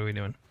are we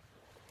doing?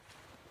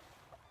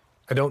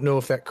 I don't know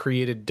if that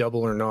created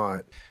double or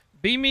not.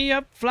 Beat me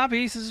up,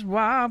 floppy, this is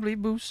wobbly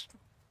boost.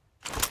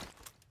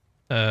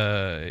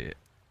 I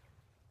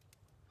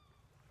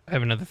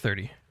have another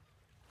 30.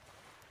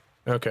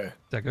 Okay. Is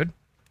that good?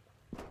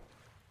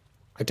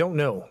 I don't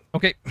know.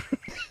 Okay.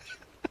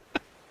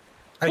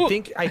 I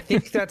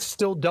think that's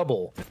still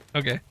double.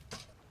 Okay.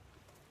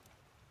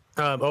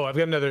 Oh, I've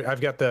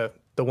got the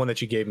one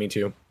that you gave me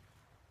too.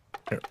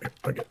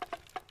 Okay.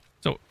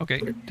 So,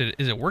 okay,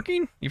 is it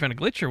working? You found a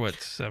glitch or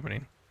what's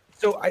happening?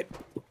 So I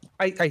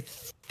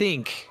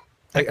think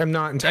I'm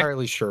not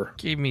entirely sure.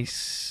 Gave me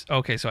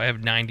okay, so I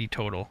have 90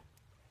 total.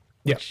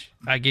 Yeah.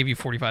 I gave you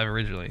 45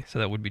 originally, so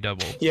that would be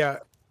double. Yeah.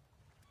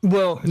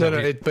 Well,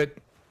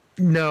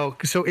 no.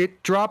 So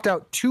it dropped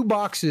out 2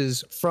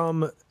 boxes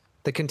from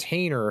the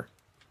container.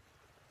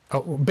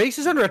 Oh, base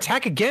is under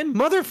attack again,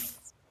 It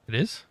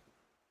is?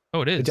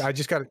 Oh, it is. I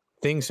just got a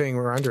thing saying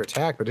we're under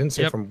attack, but it didn't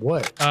say from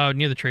what.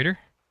 Near the trader.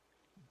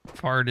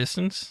 Far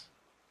distance.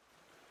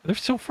 They're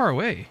so far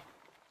away.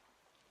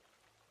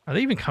 Are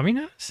they even coming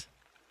at us?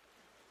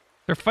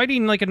 They're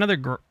fighting like another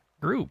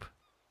group.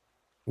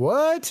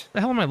 What? The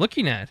hell am I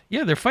looking at?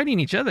 Yeah, they're fighting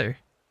each other.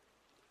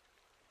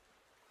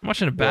 I'm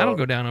watching a battle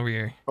go down over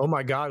here. Oh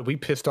my god, we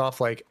pissed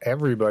off like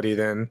everybody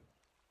then.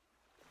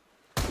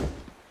 You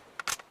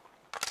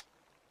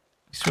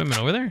swimming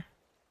over there?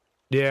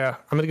 Yeah,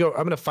 I'm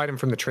gonna fight him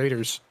from the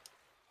traders.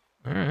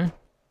 All right.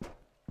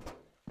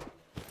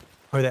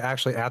 Are they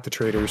actually at the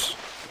traders?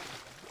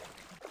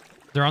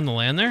 They're on the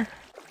land there?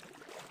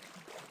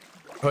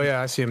 Oh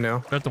yeah, I see him now.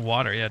 They're at the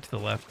water, yeah, to the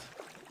left.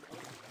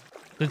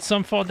 Did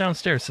some fall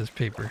downstairs, says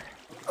paper.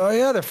 Oh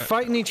yeah, they're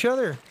fighting each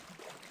other.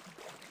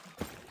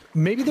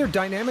 Maybe they're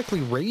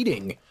dynamically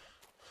raiding.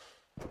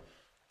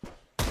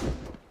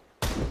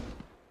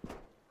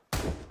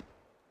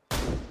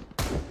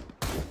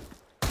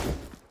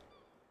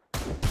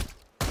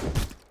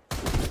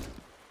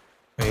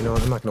 Hey, you know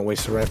what? I'm not gonna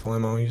waste the rifle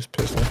ammo. Use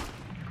pistol.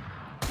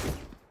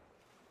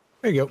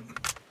 There you go.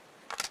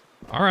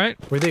 All right.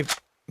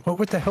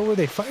 What the hell were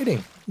they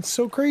fighting? It's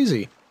so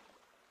crazy.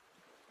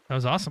 That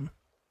was awesome.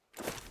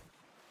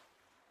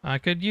 I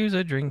could use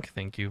a drink,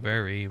 thank you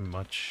very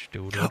much.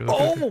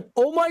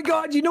 Oh my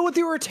god, you know what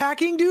they were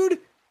attacking, dude?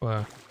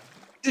 What?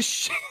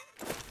 This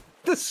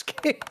The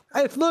scale.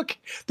 Look,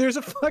 there's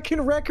a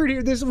fucking record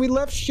here. We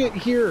left shit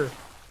here.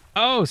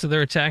 Oh, so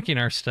they're attacking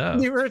our stuff.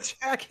 They were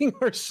attacking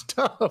our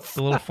stuff.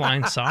 The little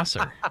flying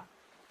saucer.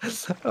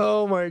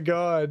 Oh my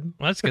god.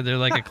 Well, that's good. They're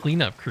like a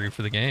cleanup crew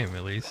for the game,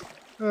 at least.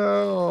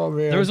 Oh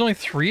man. There was only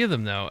 3 of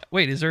them, though.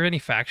 Wait, is there any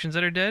factions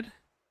that are dead?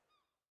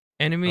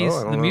 Enemies?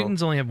 Oh, the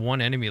mutants only have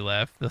 1 enemy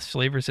left. The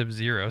slavers have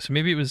 0. So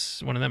maybe it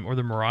was one of them, or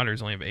the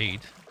marauders only have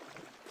 8.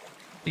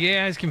 The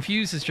AI is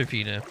confused, says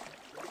Trapina.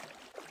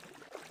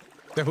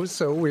 That was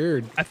so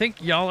weird. I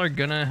think y'all are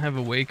gonna have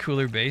a way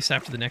cooler base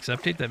after the next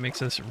update that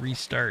makes us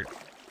restart.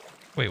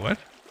 Wait, what?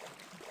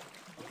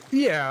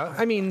 Yeah,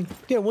 I mean,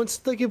 yeah.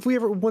 Once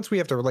we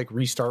have to like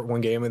restart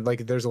one game and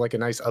like there's like a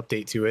nice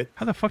update to it.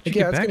 How the fuck did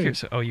you get back here?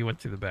 So, oh, you went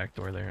through the back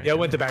door there. Yeah, I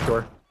went the back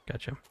door.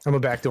 Gotcha. I'm a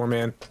backdoor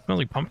man. Smells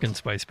like pumpkin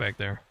spice back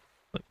there.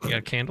 You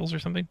got candles or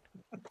something?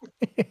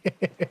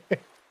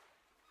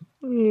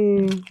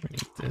 Need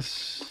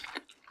this.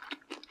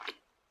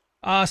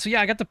 So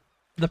yeah, I got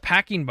the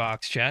packing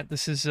box, chat.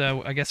 This is,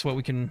 I guess, what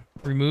we can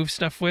remove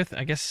stuff with.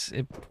 I guess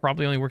it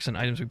probably only works on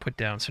items we put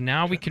down. So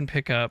now we can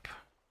pick up.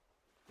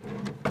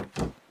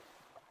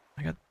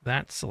 I got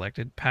that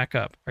selected. Pack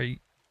up.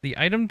 The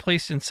item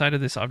placed inside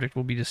of this object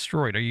will be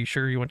destroyed. Are you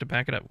sure you want to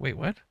pack it up? Wait,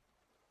 what?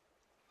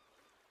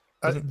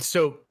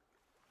 So,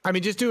 I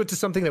mean, just do it to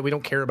something that we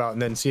don't care about,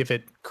 and then see if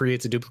it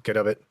creates a duplicate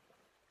of it.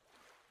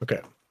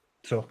 Okay.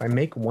 So I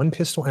make 1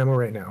 pistol ammo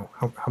right now.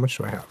 How much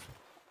do I have?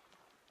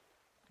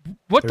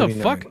 What 39.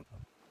 the fuck?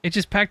 It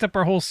just packed up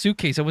our whole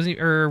suitcase. I wasn't,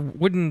 or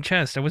wooden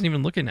chest. I wasn't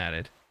even looking at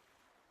it.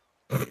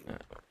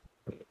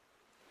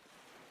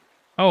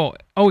 Oh,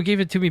 it gave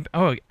it to me.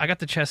 Oh, I got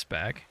the chest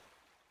back.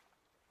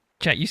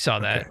 Chat, you saw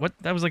that. Okay. What?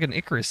 That was like an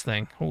Icarus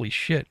thing. Holy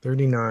shit.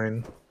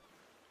 39.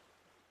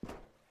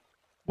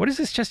 What is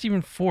this chest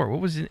even for?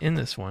 What was in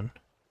this one?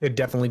 It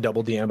definitely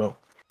doubled the ammo.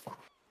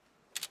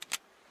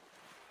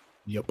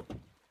 Yep.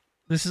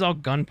 This is all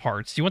gun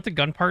parts. Do you want the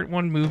gun part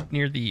one moved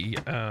near the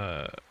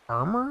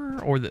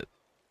armor or the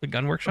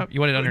gun workshop? You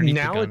want it underneath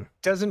the gun? Now it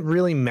doesn't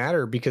really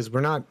matter because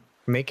we're not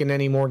making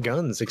any more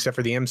guns except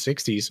for the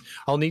M60s.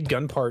 I'll need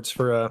gun parts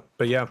for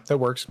but yeah, that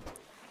works.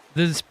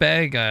 This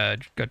bag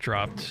got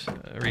dropped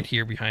right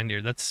here behind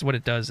here. That's what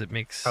it does. It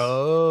makes...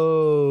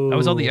 Oh. That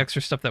was all the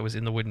extra stuff that was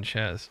in the wooden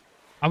chest.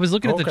 I was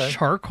looking at the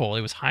charcoal.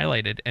 It was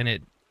highlighted, and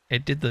it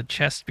did the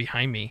chest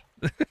behind me.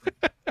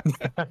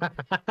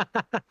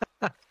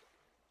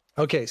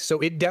 Okay, so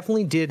it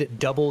definitely did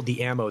double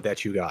the ammo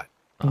that you got.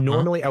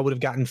 Normally, I would have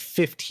gotten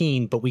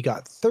 15, but we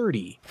got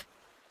 30.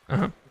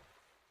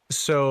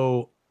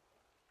 So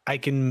I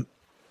can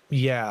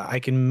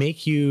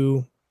make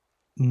you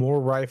more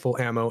rifle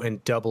ammo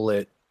and double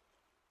it.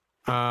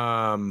 Do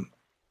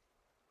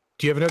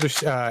you have another?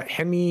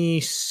 Hand me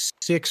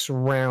 6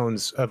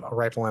 rounds of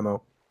rifle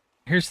ammo.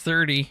 Here's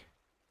 30.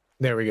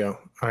 There we go.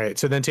 All right,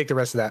 so then take the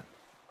rest of that.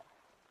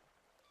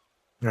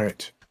 All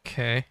right.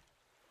 Okay.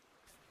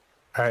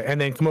 All right,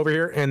 and then come over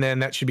here, and then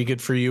that should be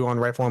good for you on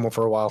rifle ammo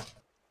for a while.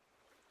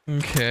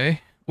 Okay.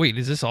 Wait,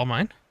 is this all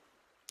mine?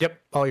 Yep,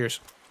 all yours.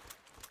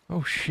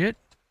 Oh, shit.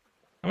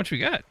 How much we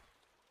got?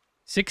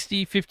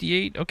 60,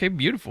 58. Okay,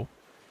 beautiful.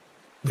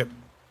 Yep.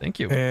 Thank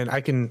you. And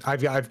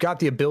I've got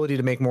the ability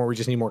to make more. We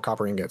just need more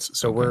copper ingots.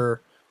 So we're,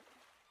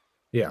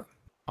 yeah.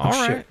 All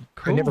right.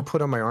 Cool. I never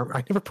put on my armor.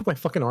 I never put my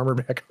fucking armor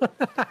back on.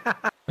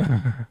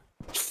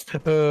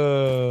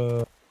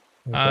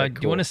 Okay,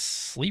 do you want to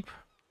sleep?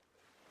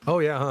 Oh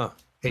yeah, huh?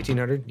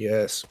 1800.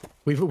 Yes.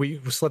 We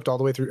slept all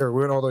the way through, or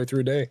we went all the way through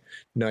a day.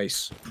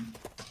 Nice.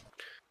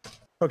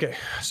 Okay,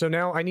 so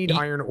now I need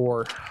iron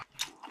ore.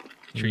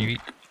 Sure you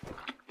eat.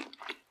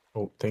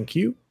 Oh, thank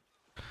you.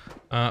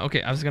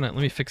 Okay, let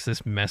me fix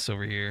this mess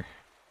over here.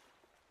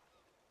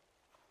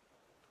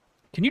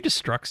 Can you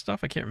destruct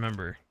stuff? I can't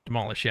remember.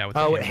 Demolish, yeah. With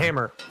the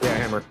hammer. Yeah,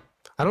 hammer.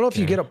 I don't know if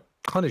you get a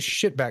ton of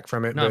shit back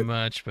from it. Not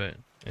much, but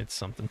it's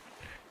something.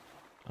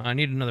 I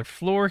need another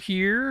floor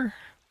here.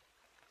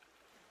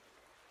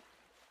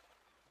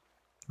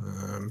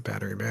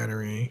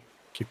 Battery.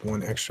 Keep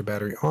 1 extra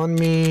battery on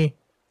me.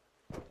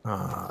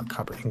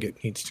 Copper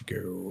ingot needs to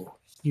go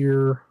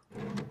here.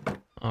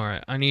 All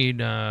right, I need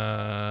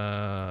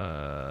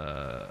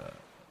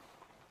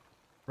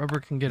rubber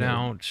can get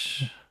out,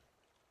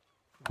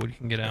 wood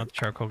can get out,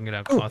 charcoal can get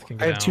out, cloth can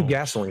get out. I have 2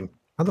 gasoline.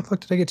 How the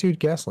fuck did I get 2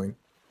 gasoline?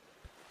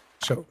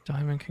 So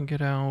diamond can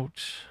get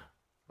out,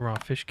 raw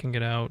fish can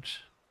get out.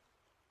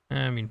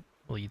 I mean,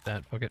 we'll eat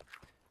that. Fuck it.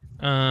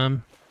 All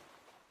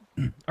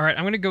right,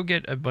 I'm gonna go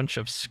get a bunch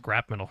of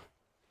scrap metal.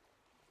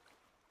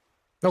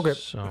 Okay.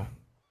 So.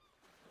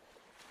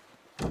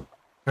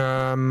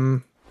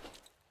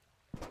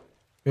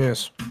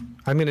 Yes,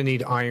 I'm gonna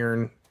need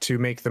iron to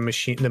make the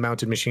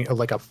mounted machine,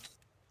 like a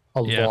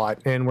lot,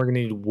 and we're gonna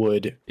need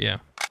wood. Yeah.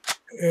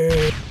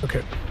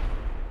 Okay.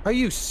 Are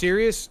you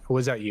serious? Or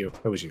was that you?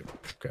 That was you.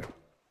 Okay.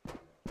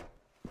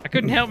 I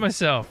couldn't help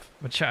myself.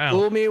 I'm a child.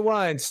 Fool me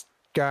once,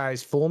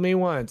 guys. Fool me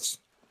once.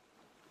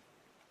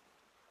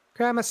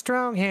 Grab a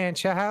strong hand,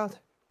 child.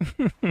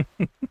 What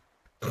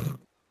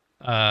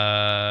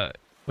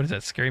is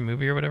that, scary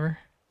movie or whatever?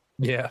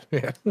 Yeah.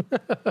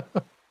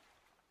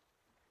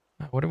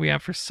 What do we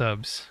have for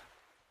subs?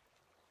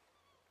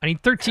 I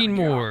need 13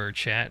 more,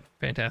 chat.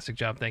 Fantastic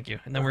job, thank you.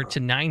 And then we're to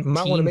 19,000.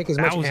 Might want to make as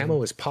much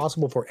ammo as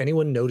possible before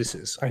anyone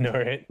notices. I know,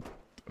 right?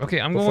 Okay,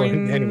 before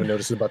going... anyone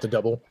notices about the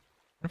double. I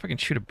wonder if I can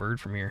shoot a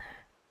bird from here.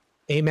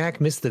 AMAC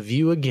missed the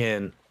view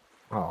again.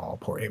 Oh,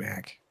 poor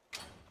AMAC.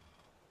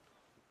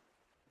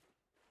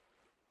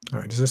 All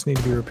right, does this need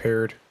to be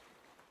repaired?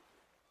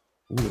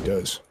 Ooh, it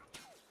does.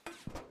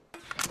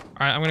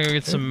 All right, I'm gonna go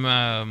get some.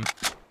 Yeah,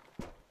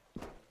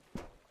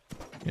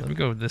 let me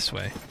go this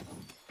way.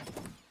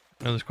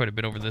 I know there's quite a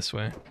bit over this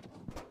way.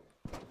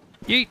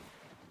 Yeet.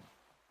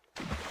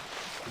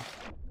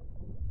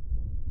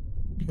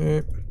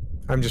 Okay,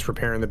 I'm just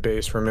repairing the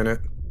base for a minute.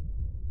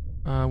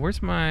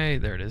 Where's my?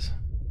 There it is.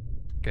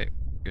 Okay,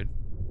 good.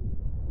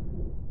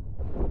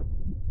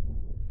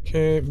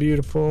 Okay,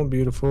 beautiful,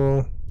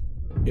 beautiful.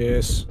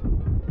 Yes.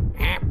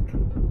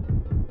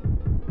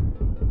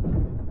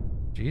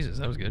 Jesus,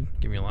 that was good.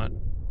 Give me a lot.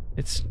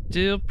 It's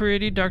still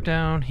pretty dark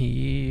down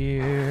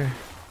here.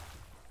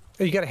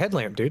 Hey, you got a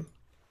headlamp, dude.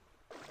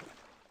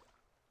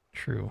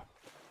 True.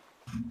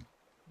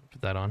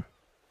 Put that on.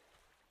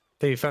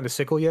 Hey, you found a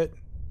sickle yet?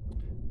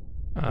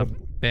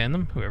 Ban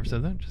them. Whoever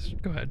said that,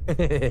 just go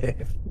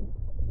ahead.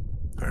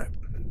 All right.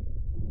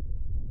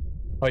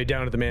 Oh, you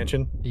down at the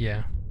mansion?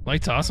 Yeah.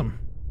 Light's awesome.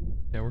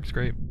 Yeah, works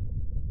great.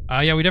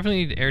 Yeah, we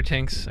definitely need air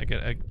tanks.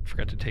 I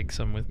forgot to take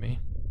some with me.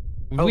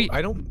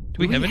 I don't. Do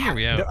we have any? Or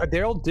we out?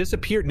 They all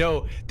disappeared.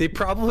 No, they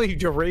probably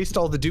erased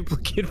all the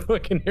duplicate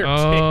fucking air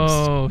tanks.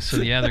 Oh, so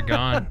yeah, they're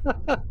gone.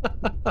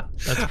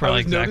 That's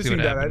probably exactly what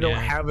happened. I don't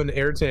have an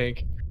air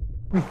tank.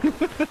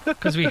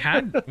 Because we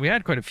had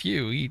quite a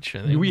few each.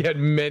 I think. We had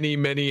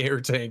many air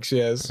tanks.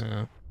 Yes.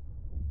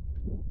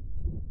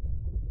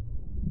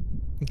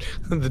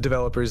 The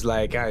developer's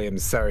like, I am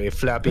sorry,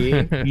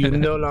 Floppy. You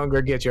no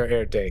longer get your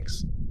air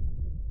tanks.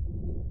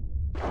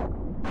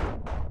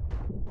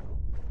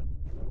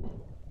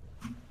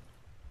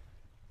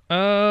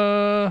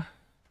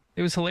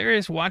 It was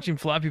hilarious watching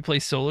Floppy play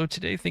solo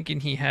today, thinking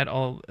he had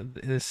all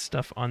this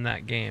stuff on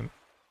that game.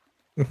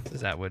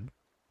 Is that would?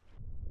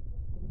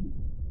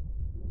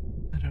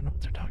 I don't know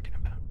what they're talking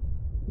about.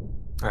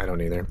 I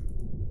don't either.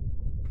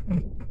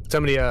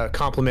 Somebody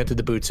complimented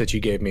the boots that you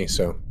gave me,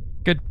 so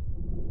good.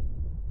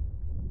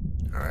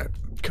 All right,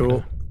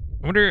 cool.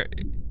 I wonder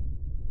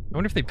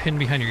if they pin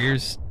behind your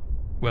ears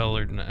well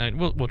or not.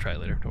 We'll try it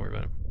later. Don't worry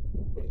about it.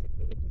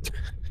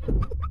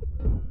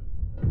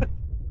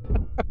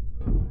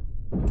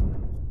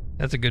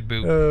 That's a good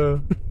boot.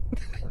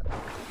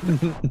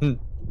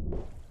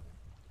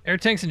 Air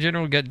tanks in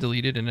general get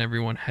deleted and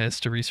everyone has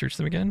to research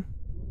them again.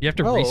 You have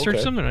to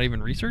research them. They're not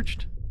even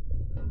researched.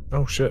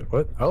 Oh shit,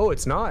 what? Oh,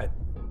 it's not.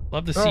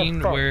 Love the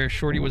scene where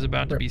Shorty was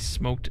about to be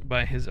smoked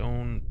by his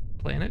own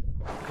planet.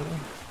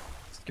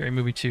 Scary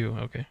movie 2.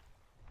 Okay.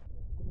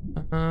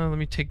 Let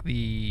me take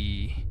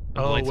the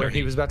where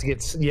he was about to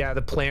get, yeah,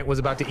 the plant was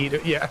about to eat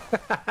it. Yeah.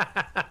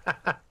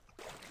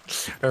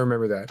 I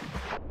remember that.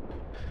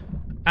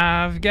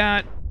 I've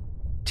got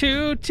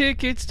 2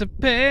 tickets to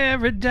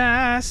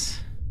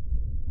paradise.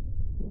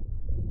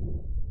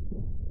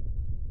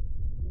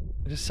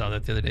 I just saw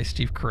that the other day.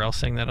 Steve Carell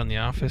sang that on The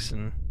Office,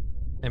 and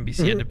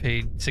NBC had to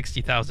pay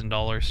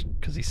 $60,000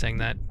 because he sang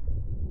that.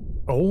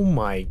 Oh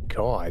my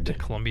god. To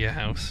Columbia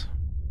House.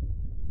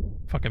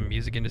 Fucking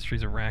music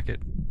industry's a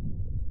racket.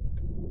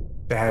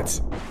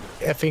 That's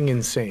effing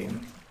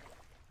insane.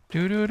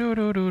 Do do do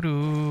do do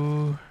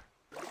do.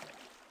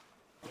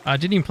 I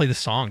didn't even play the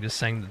song, just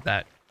sang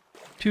that.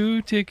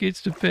 2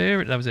 tickets to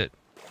Paris. That was it.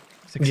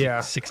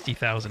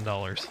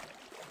 $60,000.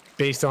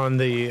 Based on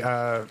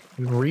the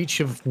reach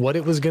of what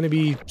it was going to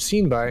be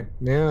seen by.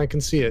 Yeah, I can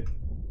see it.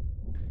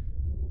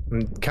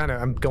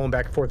 I'm going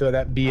back and forth with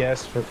that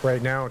BS for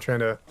right now, trying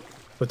to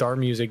with our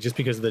music just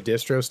because of the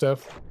distro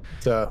stuff.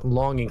 It's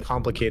long and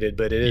complicated,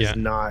 but it is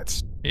not.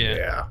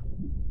 Yeah.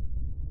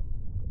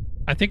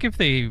 I think if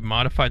they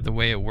modified the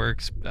way it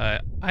works,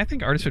 I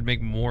think artists would make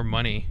more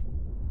money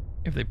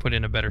if they put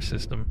in a better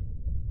system.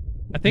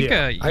 I think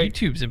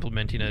YouTube's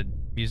implementing a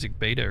music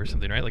beta or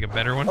something, right? Like a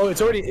better one. Oh,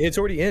 it's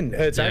already in.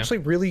 It's actually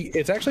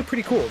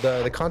pretty cool.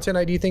 The content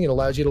ID thing, it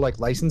allows you to like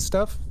license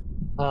stuff.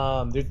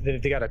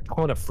 They got a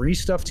ton of free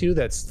stuff too.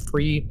 That's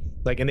free.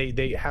 Like, and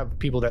they have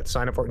people that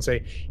sign up for it and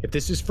say, if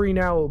this is free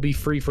now, it'll be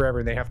free forever,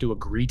 and they have to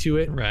agree to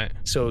it. Right.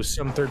 So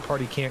some third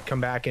party can't come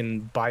back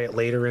and buy it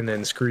later and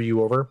then screw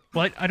you over.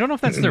 Well, I don't know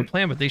if that's their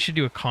plan, but they should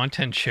do a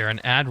content share, an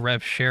ad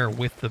rev share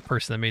with the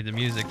person that made the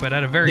music. But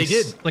at a very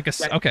they did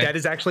okay. That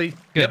is actually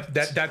good.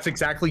 Yep, that's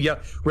exactly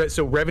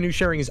So revenue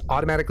sharing is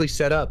automatically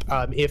set up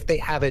if they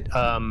have it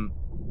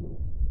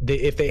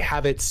if they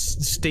have it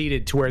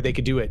stated to where they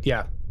could do it.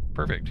 Yeah.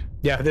 Perfect.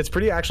 Yeah,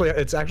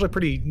 it's actually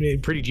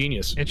pretty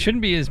genius. It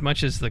shouldn't be as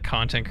much as the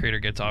content creator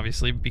gets,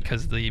 obviously,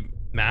 because the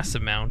mass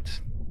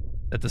amount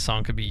that the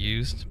song could be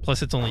used.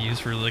 Plus, it's only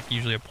used for like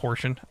usually a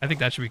portion. I think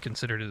that should be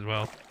considered as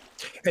well.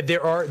 And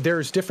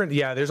there's different.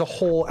 Yeah, there's a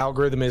whole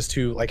algorithm as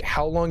to like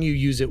how long you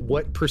use it,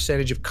 what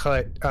percentage of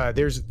cut. I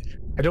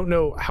I don't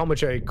know how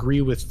much I agree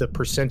with the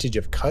percentage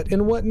of cut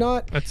and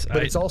whatnot,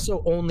 but it's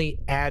also only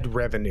ad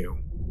revenue.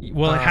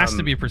 Well, it has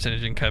to be a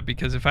percentage in cut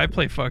because if I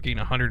play fucking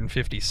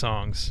 150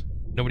 songs,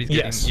 nobody's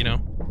getting, you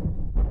know.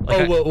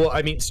 Like well,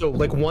 I mean, so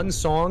like one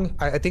song,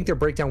 I think their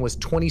breakdown was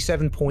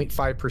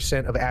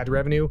 27.5% of ad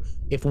revenue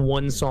if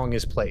one song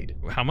is played.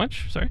 How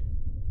much? Sorry?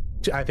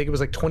 I think it was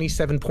like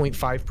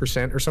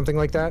 27.5% or something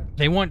like that.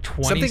 They want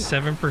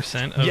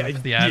 27%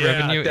 of the ad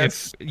revenue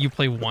if you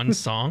play one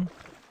song?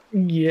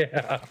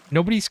 Yeah.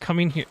 Nobody's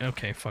coming here.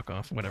 Okay, fuck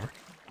off. Whatever.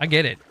 I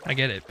get it.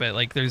 But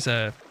like there's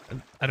I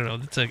don't know.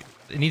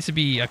 It needs to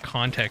be a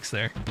context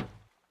there.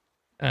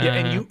 Yeah,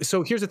 and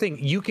so here's the thing.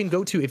 You can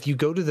if you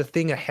go to the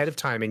thing ahead of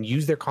time and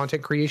use their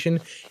content creation,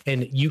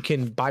 and you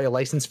can buy a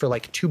license for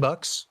like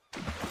 $2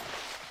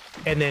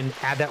 and then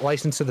add that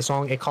license to the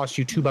song. It costs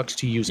you $2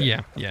 to use it.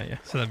 Yeah.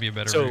 So that'd be a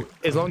better So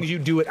as long as you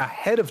do it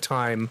ahead of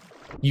time,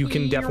 you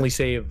can definitely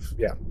save.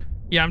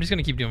 Yeah, I'm just going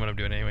to keep doing what I'm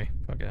doing anyway.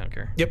 Fuck it, I don't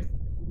care. Yep.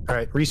 All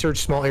right. Research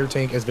small air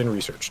tank has been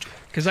researched.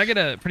 Because I get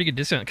a pretty good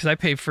discount because I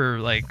pay for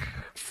like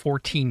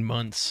 14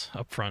 months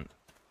up front.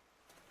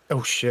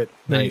 Oh shit!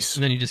 Nice.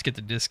 And then you just get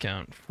the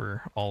discount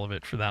for all of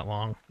it for that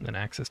long, and then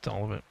access to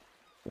all of it.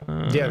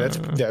 Yeah,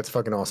 that's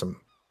fucking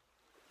awesome.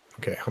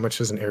 Okay, how much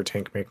does an air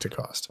tank make to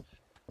cost?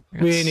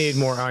 We need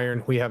more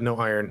iron. We have no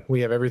iron.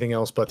 We have everything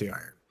else but the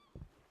iron.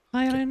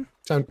 Iron.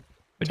 Time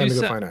to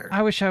go find iron.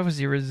 I wish I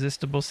was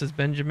irresistible, says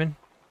Benjamin.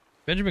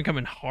 Benjamin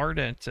coming hard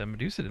at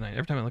Medusa tonight.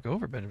 Every time I look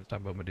over, Benjamin's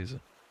talking about Medusa.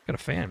 Got a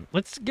fan.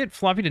 Let's get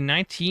Floppy to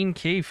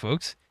 19K,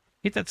 folks.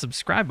 Hit that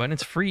subscribe button.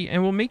 It's free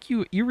and will make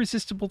you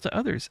irresistible to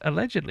others,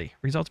 allegedly.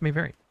 Results may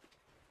vary.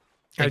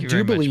 I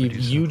do believe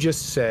you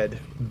just said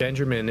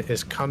Benjamin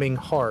is coming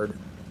hard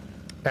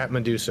at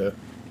Medusa.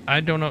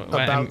 I don't know.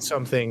 About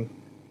something.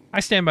 I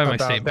stand by my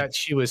statement. That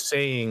she was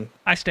saying.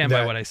 I stand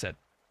by what I said.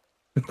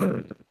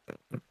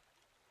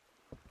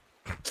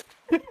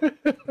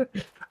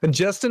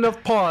 Just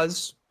enough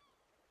pause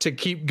to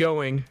keep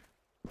going,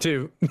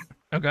 too.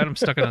 Oh, God, I'm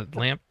stuck on a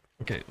lamp.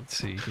 Okay, let's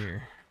see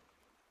here.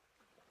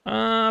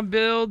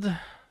 Build. All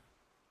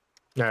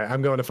right,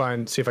 I'm going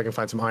to see if I can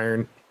find some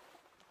iron.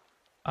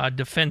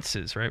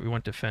 Defenses, right? We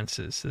want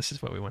defenses. This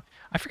is what we want.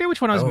 I forget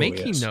which one I was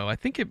making, though. I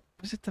think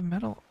was it the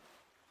metal?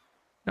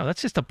 No,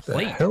 that's just a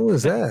plate. The hell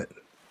is that?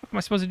 What am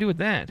I supposed to do with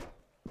that?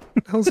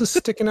 What the hell's this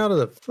sticking out of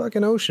the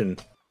fucking ocean?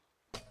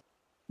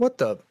 What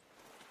the?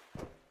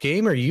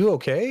 Game, are you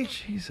okay?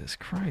 Jesus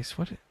Christ,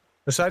 what?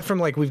 Aside from,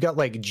 like, we've got,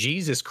 like,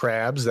 Jesus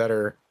crabs that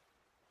are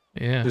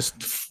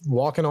just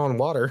walking on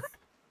water.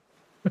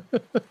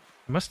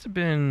 Must have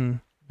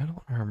been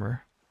metal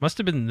armor. Must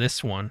have been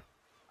this one.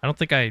 I don't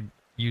think I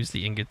used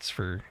the ingots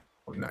for...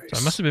 Oh, nice.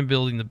 So I must have been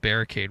building the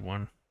barricade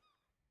one.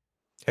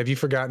 Have you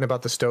forgotten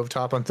about the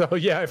stovetop on top? Oh,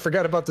 yeah, I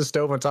forgot about the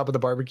stove on top of the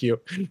barbecue.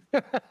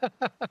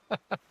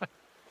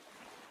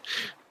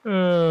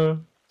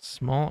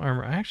 Small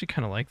armor. I actually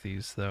kind of like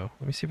these, though.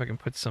 Let me see if I can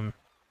put some...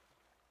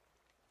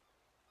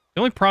 The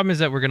only problem is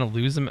that we're going to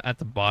lose them at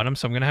the bottom,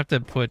 so I'm going to have to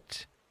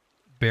put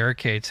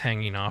barricades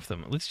hanging off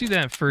them. Let's do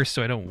that first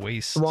so I don't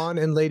waste... Swan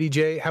and Lady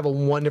J, have a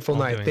wonderful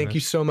night. Thank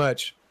you so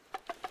much.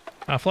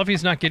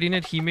 Fluffy's not getting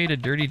it. He made a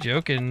dirty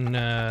joke and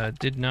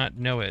did not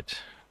know it.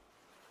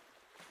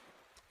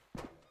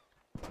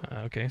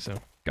 Okay, so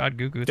God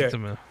Goo thinks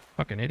I'm a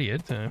fucking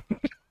idiot.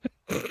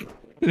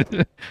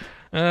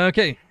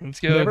 Okay, let's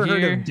go. Never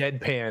heard of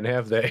deadpan,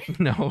 have they?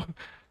 No.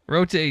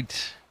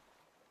 Rotate.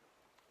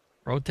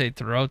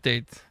 Rotate.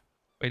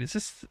 Wait, is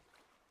this...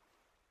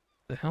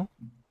 The hell?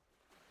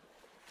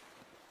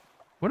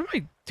 What am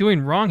I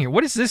doing wrong here?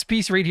 What is this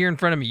piece right here in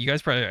front of me? You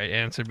guys probably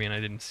answered me and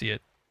I didn't see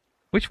it.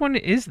 Which one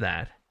is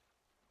that?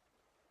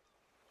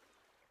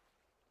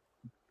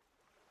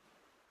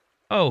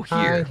 Oh,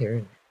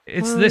 here.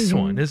 It's this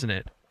one, isn't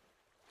it?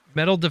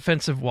 Metal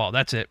defensive wall.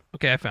 That's it.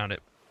 Okay, I found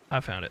it.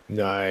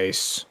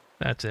 Nice.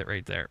 That's it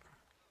right there.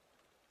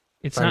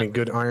 It's finding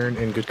good iron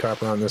and good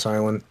copper on this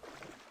island.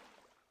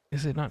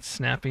 Is it not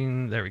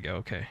snapping? There we go.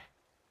 Okay.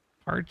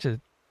 Hard to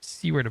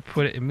see where to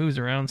put it. It moves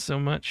around so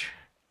much.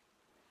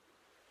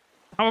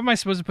 How am I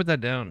supposed to put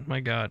that down? My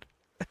God.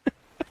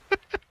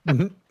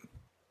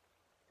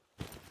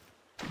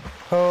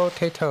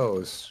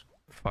 Potatoes.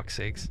 For fuck's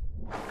sakes.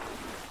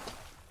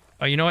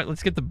 Oh, you know what?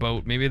 Let's get the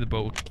boat. Maybe the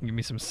boat can give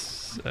me some...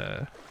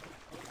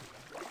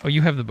 Oh,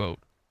 you have the boat.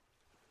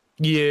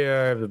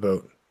 Yeah, I have the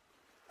boat.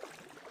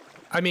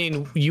 I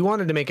mean, you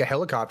wanted to make a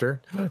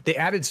helicopter. They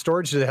added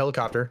storage to the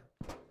helicopter.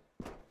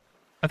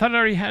 I thought it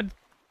already had...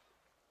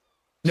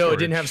 No, storage. It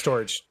didn't have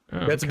storage.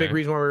 Oh, That's a big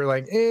reason why we were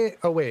like,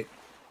 oh, wait.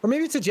 Or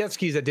maybe it's the jet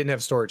skis that didn't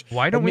have storage.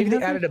 Why don't we maybe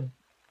they added a...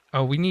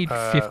 Oh, we need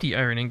 50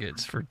 iron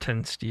ingots for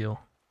 10 steel.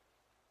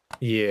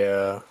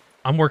 Yeah.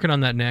 I'm working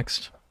on that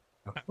next.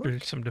 After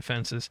some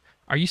defenses.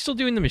 Are you still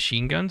doing the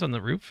machine guns on the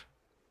roof?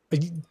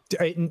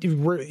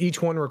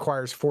 Each one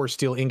requires 4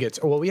 steel ingots.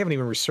 Well, we haven't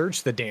even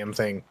researched the damn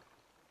thing.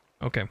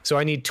 Okay. So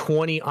I need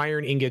 20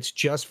 iron ingots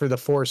just for the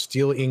 4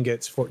 steel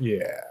ingots for...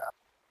 Yeah.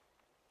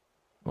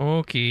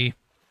 Okay.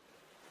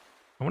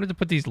 I wanted to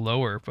put these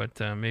lower, but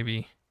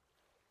maybe...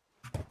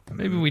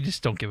 Maybe we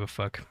just don't give a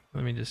fuck.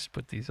 Let me just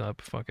put these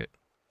up. Fuck it.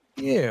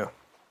 Yeah.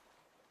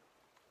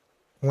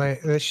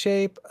 Like the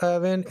shape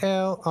of an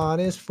L on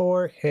his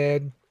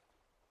forehead.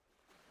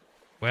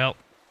 Well.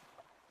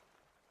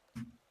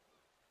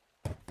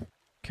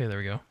 Okay, there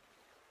we go.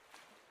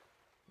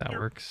 That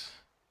works.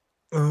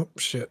 Oh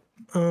shit.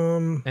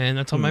 And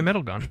that's all my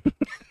metal gone.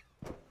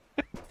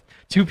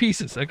 2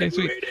 pieces. Okay,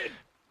 sweet.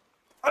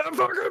 I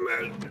fucking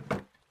made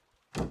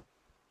it.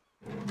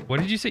 What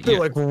did you say? I feel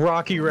like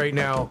Rocky right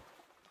now.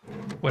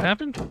 What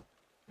happened?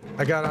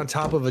 I got on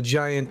top of a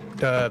giant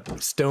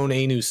stone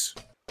anus.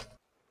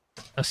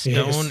 A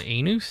stone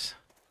anus?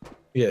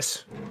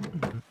 Yes.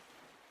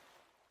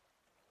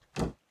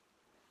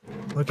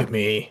 Look at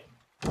me.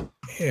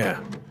 Yeah.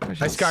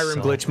 I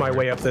Skyrim glitched my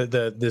way up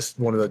this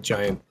one of the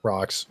giant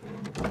rocks.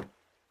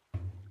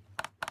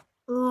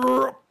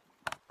 Yeah.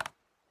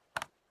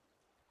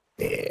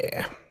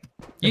 There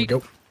we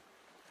go.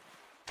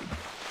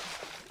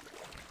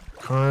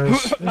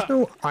 There's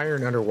no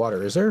iron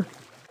underwater, is there?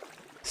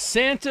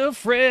 Santa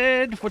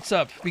Fred, what's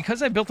up?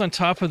 Because I built on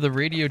top of the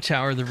radio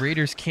tower, the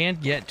raiders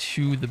can't get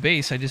to the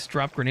base. I just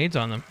dropped grenades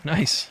on them.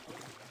 Nice.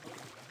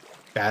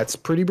 That's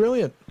pretty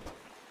brilliant.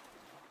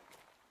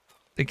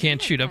 They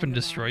can't shoot up and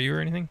destroy you or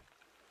anything?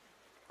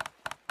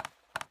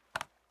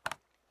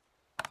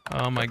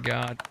 Oh my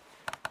god.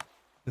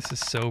 This is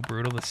so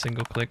brutal, the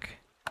single click.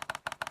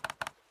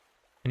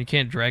 And you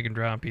can't drag and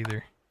drop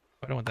either.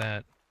 I don't want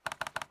that.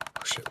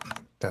 Oh shit,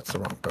 that's the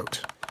wrong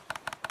boat.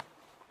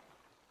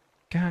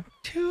 Got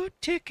 2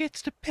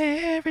 tickets to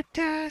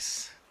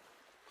paradise.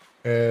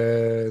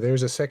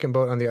 There's a second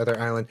boat on the other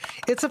island.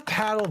 It's a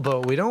paddle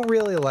boat. We don't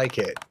really like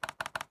it.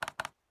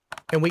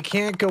 And we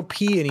can't go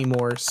pee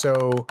anymore,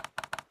 so...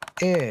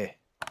 Yeah,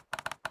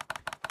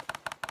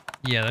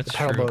 that's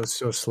true. The paddle boat is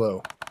so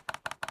slow.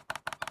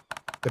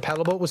 The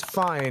paddle boat was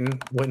fine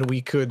when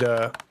we could,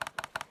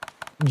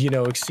 you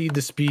know, exceed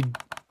the speed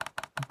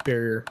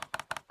barrier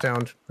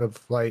sound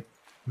of light.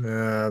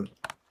 My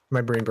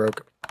brain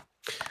broke.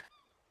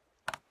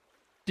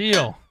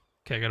 Deal.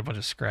 Okay, I got a bunch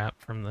of scrap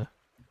from the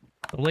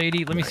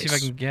lady. Let me see if I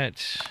can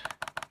get...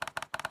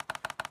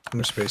 How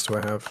much space do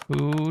I have?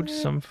 Food,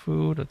 some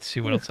food. Let's see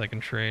what else I can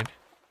trade.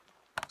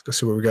 Let's go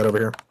see what we got over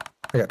here.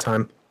 I got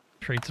time.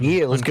 Trade some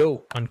let's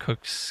go.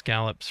 Uncooked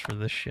scallops for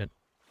this shit.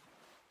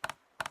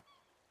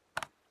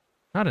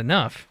 Not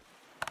enough.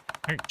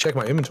 Check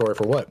my inventory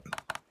for what?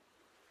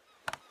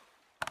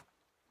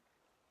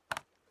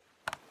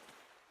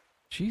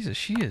 Jesus,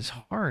 she is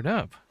hard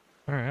up.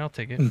 All right, I'll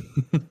take it.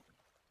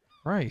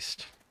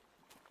 Christ.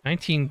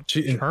 19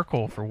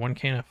 charcoal for 1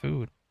 can of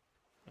food.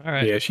 All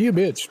right. Yeah, she a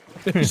bitch.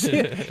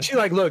 she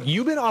like, look,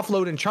 you've been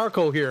offloading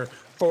charcoal here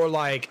for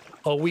like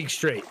a week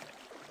straight.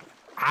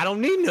 I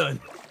don't need none.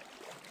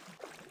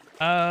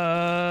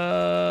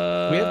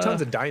 We have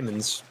tons of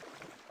diamonds.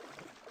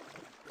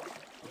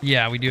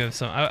 Yeah, we do have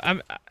some.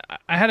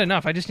 I had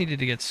enough. I just needed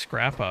to get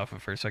scrap off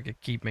of her so I could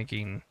keep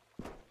making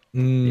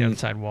the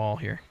outside wall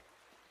here.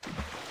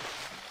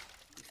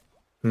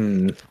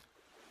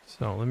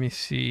 So let me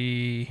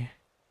see.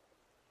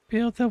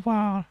 Build the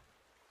wall.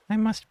 I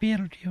must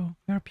build you.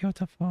 You're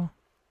beautiful.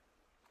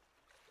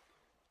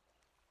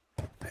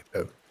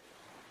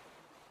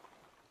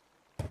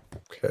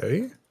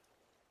 Okay.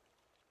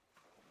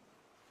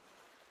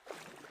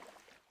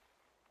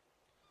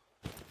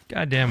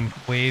 Goddamn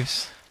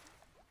waves.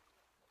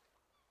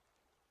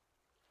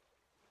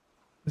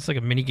 It's like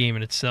a mini game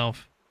in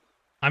itself.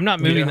 I'm not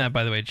moving that,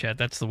 by the way, chat.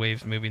 That's the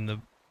waves moving the...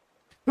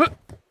 Did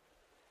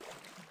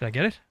I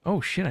get it?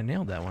 Oh, shit, I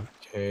nailed that one.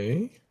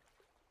 Okay.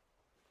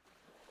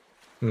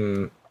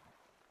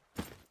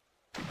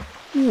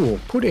 Ooh,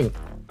 pudding.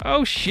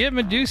 Oh, shit,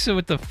 Medusa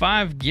with the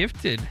 5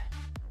 gifted.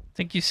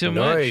 Thank you so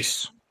much.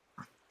 Nice.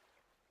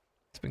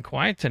 It's been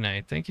quiet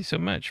tonight. Thank you so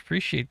much.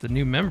 Appreciate the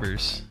new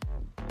members.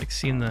 Like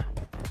seeing the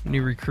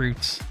new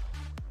recruits.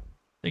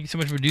 Thank you so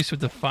much, Medusa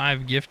with the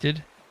 5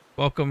 gifted.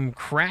 Welcome,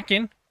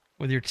 Kraken,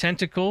 with your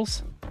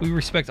tentacles. We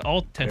respect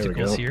all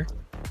tentacles here.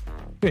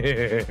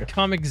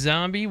 Comic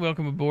Zombie,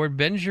 welcome aboard.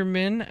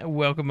 Benjamin,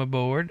 welcome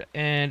aboard.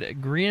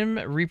 And Grim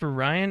Reaper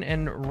Ryan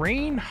and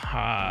Rain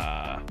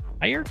Hurt?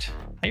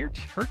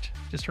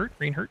 Just hurt?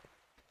 Rain Hurt.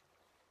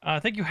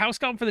 Thank you, House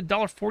Goblin, for the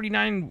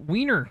 $1.49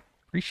 wiener.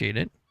 Appreciate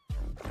it.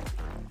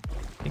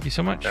 Thank you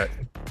so much.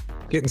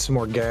 Getting some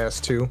more gas,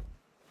 too.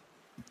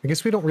 I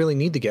guess we don't really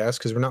need the gas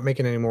because we're not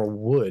making any more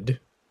wood.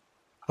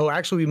 Oh,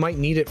 actually, we might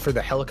need it for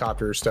the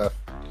helicopter stuff.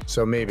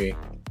 So maybe.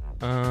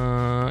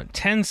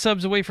 10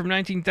 subs away from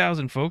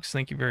 19,000, folks.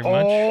 Thank you very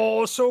much.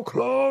 Oh, so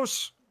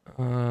close.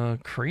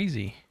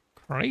 Crazy.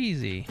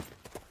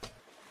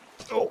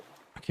 Oh.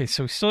 Okay,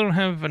 so we still don't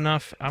have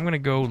enough. I'm gonna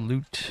go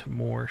loot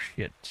more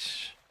shit.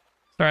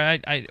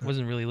 Sorry, I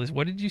wasn't really listening.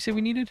 What did you say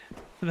we needed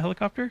for the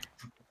helicopter?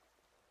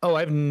 Oh,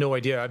 I have no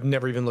idea. I've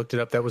never even looked it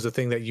up. That was the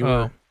thing that you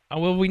were... Oh,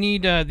 well, we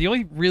need... the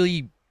only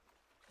really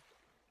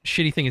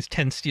shitty thing is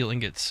 10 steel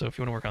ingots, so if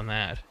you want to work on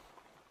that.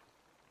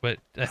 But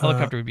a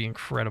helicopter would be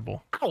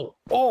incredible.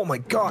 Oh my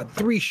god.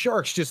 3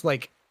 sharks just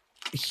like...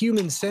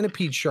 Human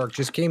centipede shark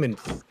just came and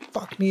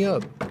fucked me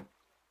up.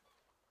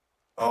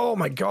 Oh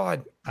my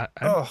god.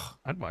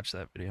 I'd watch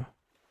that video.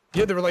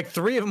 Yeah, there were like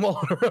 3 of them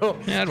all in a row.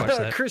 Yeah, I'd watch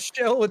that. Chris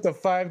Shell with the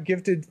 5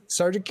 gifted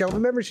Sergeant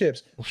Kelvin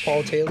memberships.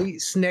 Paul Taylor,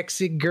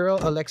 Snexy Girl,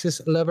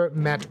 Alexis Lover,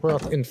 Matt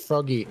Roth, and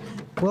Froggy.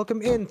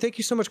 Welcome in. Thank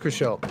you so much, Chris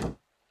Shell. I'm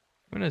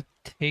gonna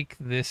take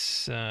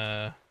this.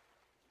 How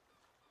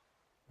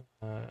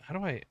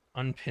do I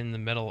unpin the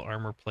metal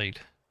armor plate?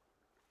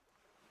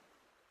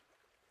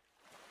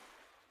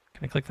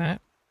 Can I click that?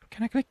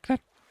 Can I click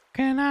that?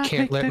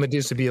 Can't let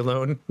Medusa be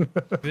alone.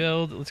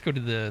 Build. Let's go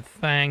to the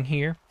thing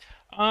here.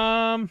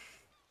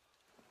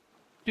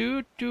 Do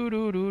we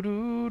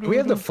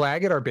have the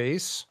flag at our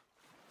base?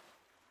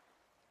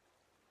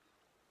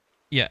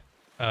 Yeah.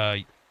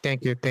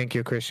 Thank you,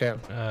 Chris Shell.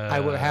 I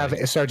will have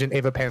Sergeant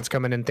Ava Pants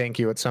come in and thank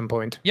you at some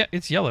point. Yeah,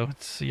 it's yellow.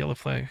 It's a yellow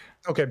flag.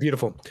 Okay,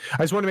 beautiful.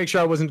 I just wanted to make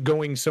sure I wasn't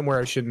going somewhere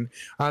I shouldn't.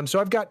 So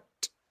I've got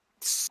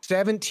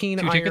 17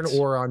 iron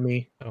ore on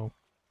me. Oh.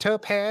 To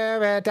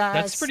paradise.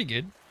 That's pretty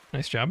good.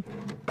 Nice job.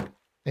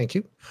 Thank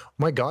you. Oh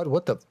my God,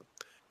 what the?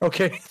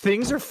 Okay,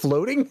 things are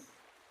floating.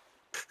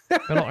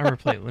 Metal armor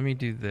plate. Let me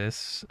do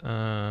this.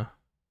 Metal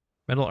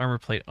armor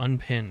plate.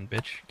 Unpin,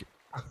 bitch.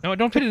 No,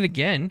 don't pin it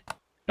again.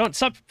 Don't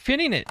stop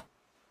pinning it.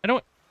 I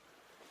don't.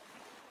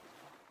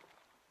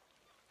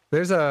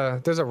 There's a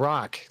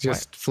rock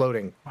just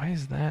floating. Why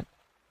is that?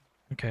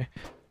 Okay.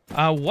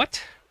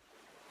 What?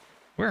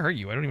 Where are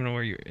you? I don't even know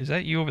where you. Is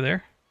that you over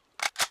there?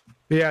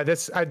 Yeah,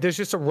 that's there's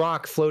just a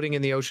rock floating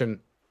in the ocean.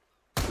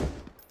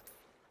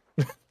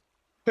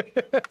 All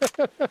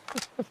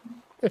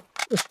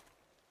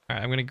right,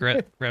 I'm gonna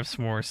grab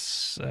some more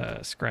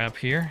scrap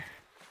here.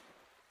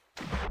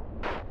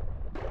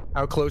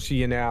 How close are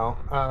you now?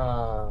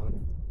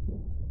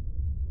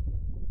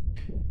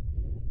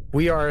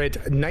 We are at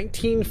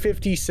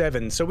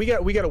 1957, so we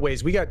got a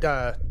ways. We got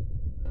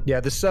yeah,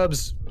 the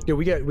subs. Yeah,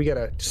 we got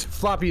a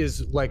Floppy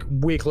is like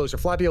way closer.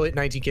 Floppy will hit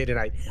 19K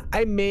tonight.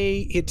 I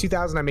may hit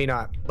 2,000. I may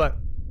not. But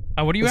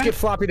what are you? Let's get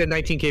Floppy to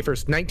 19K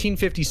first.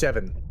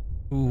 1957.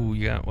 Ooh,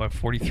 you got what?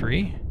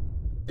 43.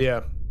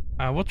 Yeah.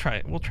 We'll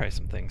try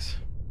some things.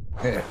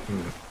 Yeah.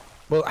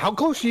 Well, how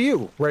close are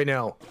you right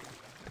now?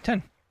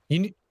 10. You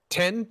need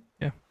 10?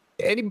 Yeah.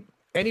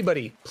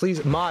 Anybody,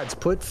 please, mods,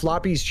 put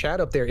Floppy's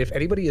chat up there. If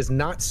anybody is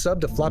not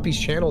subbed to Floppy's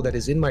channel that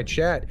is in my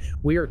chat,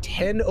 we are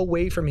 10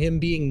 away from him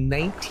being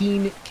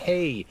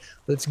 19K.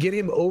 Let's get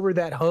him over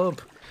that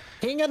hump.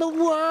 King of the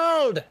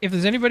world! If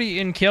there's anybody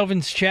in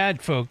Kelvin's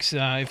chat, folks,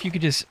 if you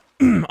could just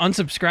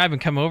unsubscribe and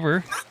come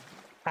over.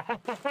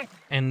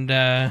 And,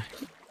 House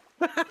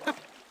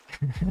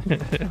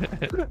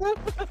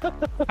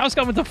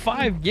got with the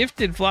 5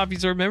 gifted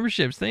FloppySword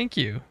memberships. Thank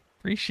you.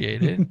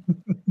 Appreciate it.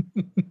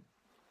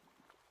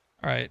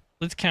 All right,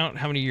 let's count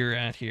how many you're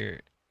at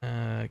here.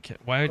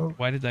 Why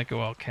did that go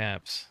all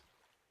caps?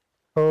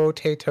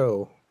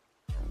 Potato.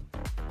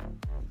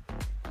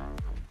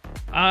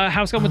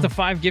 House got with the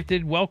 5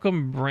 gifted.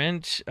 Welcome,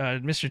 Brent,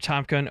 Mr.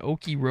 Top Gun,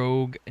 Okie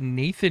Rogue,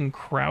 Nathan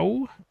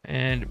Crow,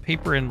 and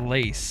Paper and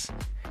Lace.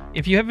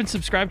 If you haven't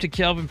subscribed to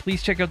Kelvin,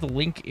 please check out the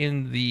link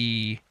in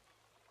the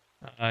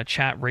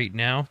chat right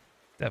now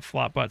that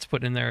Flopbot's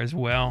put in there as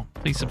well.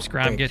 Please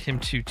subscribe. Thanks. Get him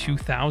to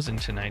 2,000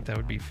 tonight. That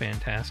would be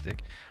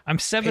fantastic. I'm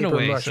 7 Paper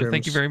away, mushrooms. so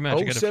thank you very much.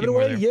 I got a 7 few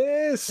more away,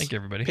 there. yes. Thank you,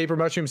 everybody. Paper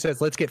Mushroom says,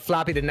 let's get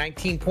Floppy to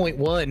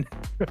 19.1.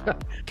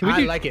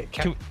 I like it.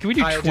 Can we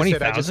do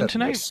 20,000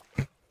 tonight?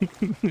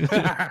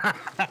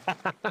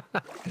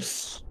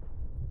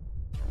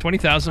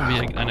 20,000 would be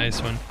a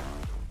nice one.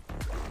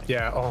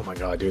 Yeah, oh my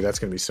God, dude, that's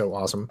gonna be so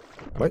awesome.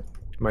 What?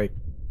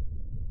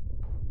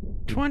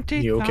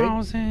 20,000.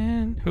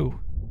 Okay? Who?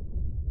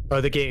 Oh,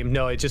 the game.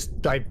 No, I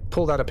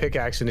pulled out a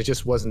pickaxe and it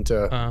just wasn't.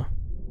 I'm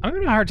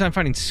having a hard time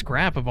finding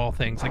scrap of all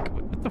things. Like,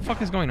 what the fuck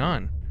is going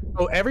on?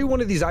 Oh, every one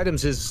of these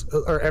items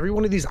or every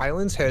one of these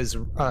islands has,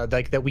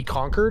 like, that we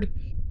conquered,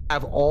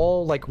 have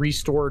all, like,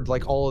 restored,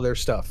 like, all of their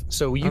stuff.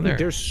 So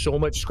there's so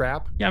much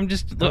scrap. Yeah, I'm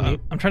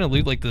trying to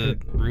loot, like, the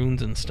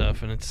runes and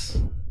stuff, and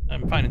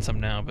I'm finding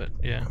some now, but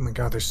yeah. Oh my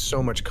God, there's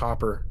so much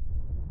copper.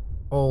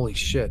 Holy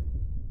shit.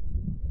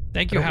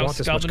 Thank you, House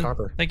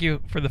Scalvin. Thank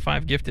you for the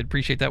 5 gifted.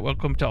 Appreciate that.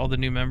 Welcome to all the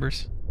new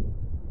members.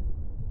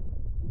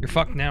 You're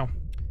fucked now.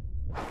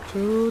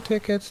 2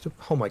 tickets to...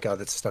 Oh my God,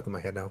 that's stuck in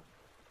my head now.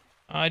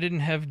 I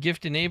didn't have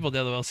gift enabled,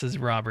 LOL, says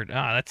Robert.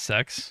 That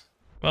sucks.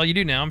 Well, you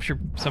do now. I'm sure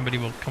somebody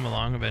will come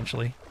along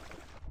eventually.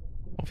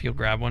 Hopefully you'll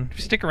grab one. If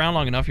you stick around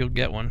long enough, you'll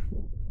get one.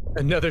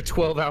 Another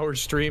 12-hour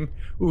stream.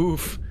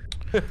 Oof.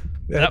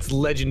 That's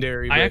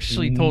legendary. I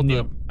actually told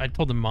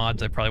the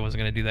mods I probably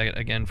wasn't going to do that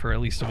again for at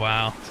least a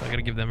while, so I got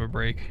to give them a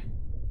break.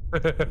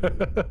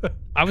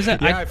 I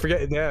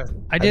forget. Yeah,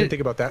 I didn't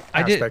think about that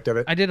aspect of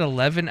it. I did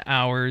 11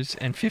 hours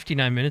and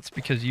 59 minutes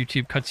because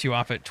YouTube cuts you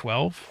off at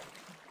 12.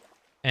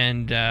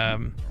 And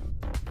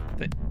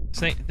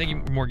thank you.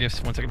 More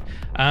gifts. 1 second.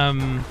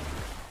 And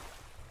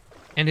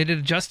it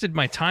adjusted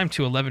my time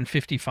to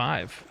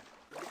 11:55.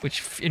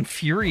 Which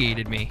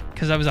infuriated me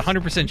because I was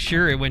 100%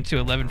 sure it went to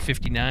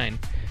 11:59.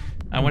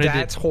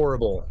 That's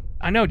horrible.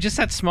 I know, just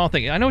that small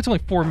thing. I know it's only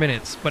 4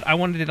 minutes, but I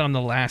wanted it on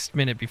the last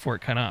minute before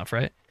it cut off,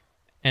 right?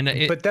 And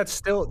but that's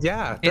still,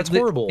 yeah, that's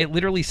horrible. It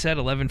literally said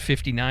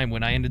 11:59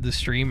 when I ended the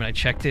stream, and I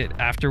checked it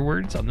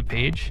afterwards on the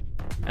page.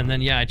 And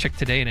then, yeah, I checked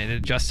today, and it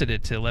adjusted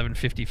it to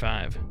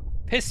 11:55.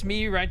 Piss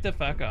me right the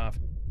fuck off.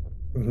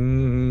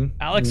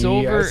 Alex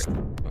over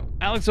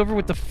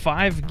with the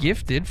 5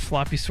 gifted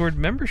FloppySword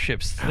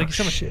memberships. Thank you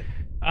so much. Shit.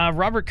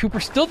 Robert Cooper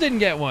still didn't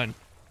get one.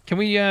 Can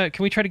we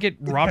try to get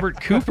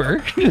Robert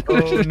Cooper?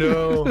 Oh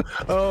no.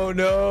 Oh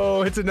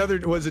no. It's another,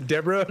 was it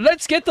Deborah?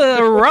 Let's get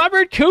the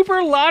Robert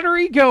Cooper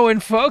lottery going,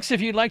 folks.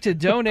 If you'd like to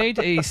donate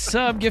a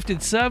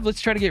gifted sub,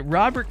 let's try to get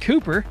Robert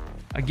Cooper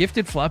a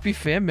gifted Floppy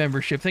fan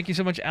membership. Thank you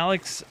so much,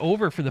 Alex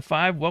over for the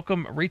 5.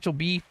 Welcome, Rachel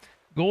B,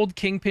 Gold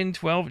Kingpin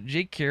 12,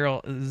 Jake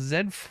Carroll,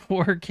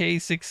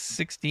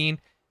 Z4K616,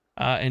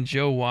 and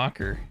Joe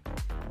Walker.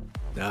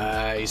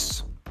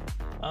 Nice.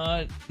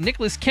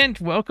 Nicholas Kent,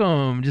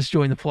 welcome. Just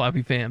joined the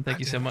Floppy fam. Thank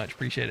you so much.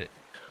 Appreciate it.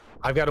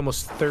 I've got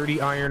almost 30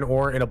 iron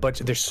ore and a bunch.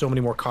 There's so many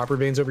more copper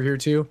veins over here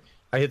too.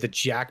 I hit the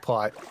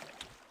jackpot.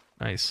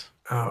 Nice.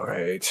 All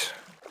right.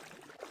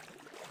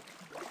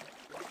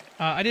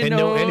 I didn't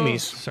know. No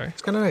enemies. Sorry.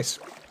 It's kind of nice.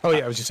 Oh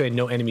yeah, I was just saying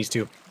no enemies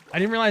too. I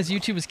didn't realize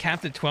YouTube was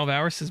capped at 12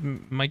 hours, says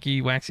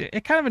Mikey Waxy.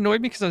 It kind of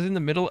annoyed me because I was in the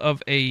middle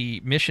of a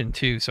mission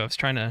too, so I was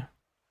trying to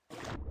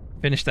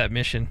finish that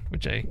mission,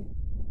 which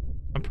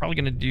I'm probably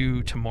gonna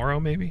do tomorrow,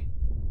 maybe.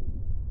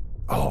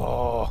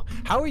 Oh,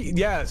 how are you?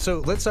 Yeah, so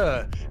let's.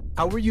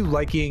 How were you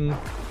liking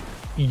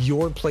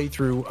your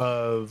playthrough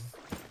of,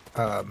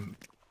 oh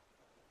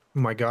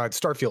my God,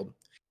 Starfield?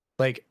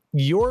 Like,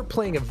 you're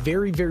playing a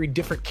very, very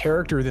different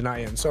character than I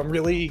am, so I'm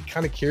really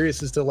kind of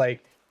curious as to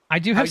like. I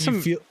do have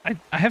some. I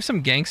have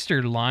some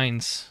gangster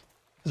lines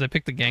because I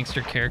picked the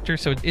gangster character,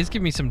 so it is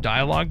giving me some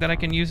dialogue that I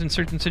can use in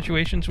certain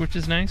situations, which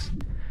is nice.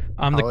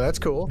 Oh, that's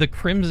cool. The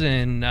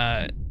Crimson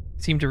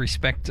seem to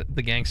respect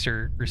the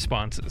gangster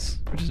responses,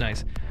 which is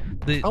nice.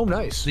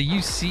 Nice. The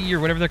UC or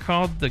whatever they're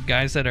called, the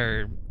guys that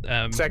are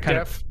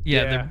SecDef.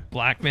 Yeah, they're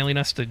blackmailing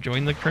us to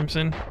join the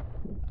Crimson.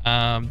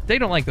 They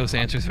don't like those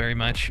answers very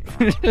much.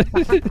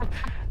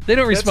 They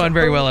don't respond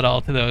very well at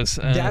all to those.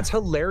 That's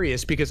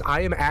hilarious because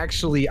I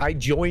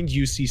joined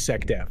UC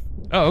SecDef.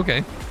 Oh,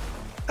 okay.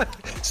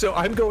 So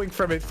I'm going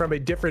from a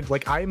different,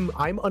 like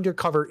I'm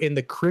undercover in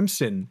the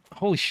Crimson.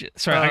 Holy shit!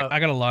 Sorry, I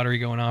got a lottery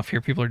going off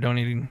here. People are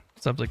donating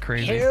subs like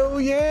crazy.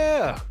 Hell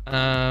yeah!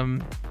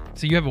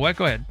 So you have a what?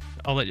 Go ahead.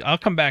 I'll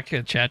come back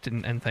to chat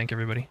and thank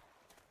everybody.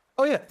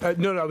 Oh yeah,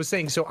 no, I was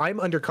saying. So I'm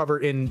undercover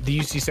in the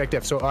UC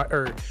SecDef.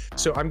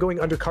 So I'm going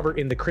undercover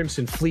in the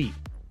Crimson Fleet,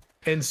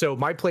 and so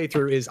my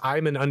playthrough is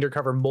I'm an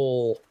undercover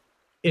mole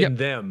in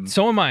them.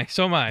 So am I.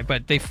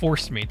 But they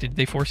forced me. Did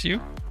they force you?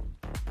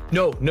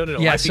 No.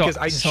 Yeah, because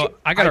I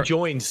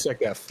joined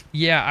SecDef.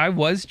 Yeah, I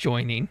was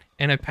joining,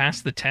 and I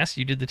passed the test.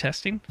 You did the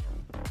testing?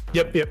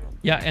 Yep.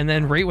 Yeah, and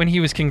then right when he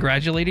was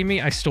congratulating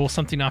me, I stole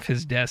something off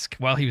his desk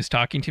while he was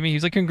talking to me. He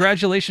was like,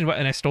 "Congratulations!"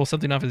 and I stole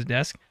something off his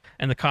desk,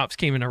 and the cops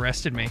came and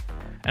arrested me,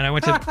 and I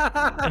went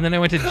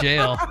to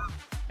jail,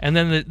 and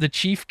then the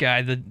chief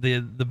guy,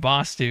 the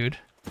boss dude,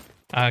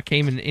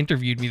 came and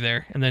interviewed me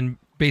there, and then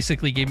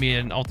basically gave me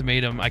an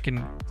ultimatum: I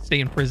can stay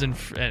in prison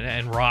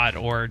and rot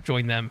or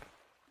join them.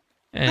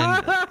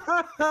 And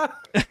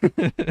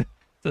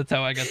that's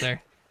how I got there.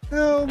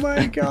 Oh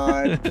my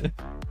God.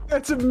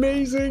 That's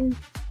amazing.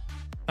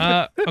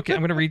 Okay,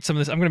 I'm gonna read some of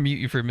this. I'm gonna mute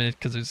you for a minute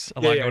because there's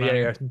a lot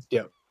going on.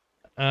 Yeah.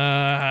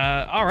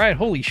 All right.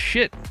 Holy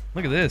shit!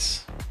 Look at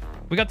this.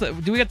 We got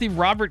the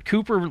Robert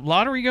Cooper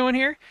lottery going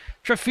here.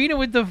 Trafina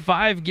with the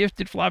 5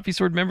 gifted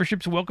FloppySword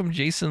memberships. Welcome,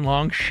 Jason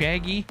Long,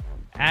 Shaggy,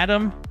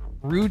 Adam,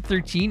 Rude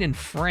 13, and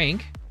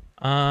Frank.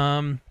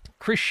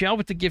 Chris Shell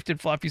with the gifted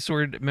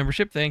FloppySword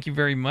membership. Thank you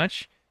very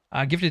much.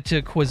 Gifted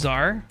to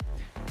Quasar.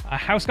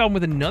 House Goblin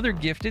with another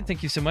gifted.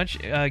 Thank you so much.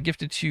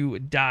 Gifted to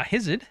Da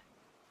Hizid.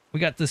 We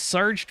got the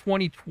Sarge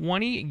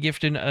 2020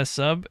 gifted a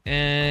sub,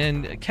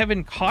 and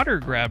Kevin Cotter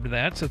grabbed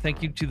that. So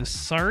thank you to the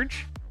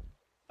Sarge.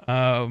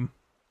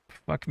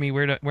 Fuck me.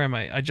 Where am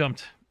I? I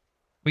jumped.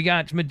 We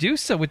got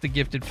Medusa with the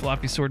gifted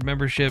FloppySword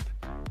membership.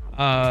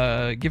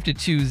 Gifted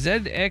to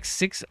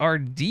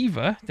ZX6R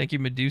Diva. Thank you,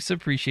 Medusa.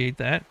 Appreciate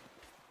that.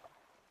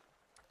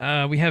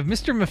 We have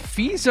Mr.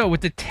 Mephizo with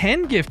the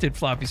 10 gifted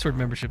FloppySword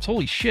memberships.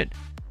 Holy shit.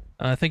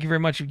 Thank you very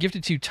much.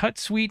 Gifted to Tut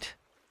Sweet,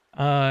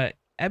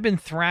 Eben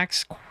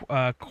Thrax,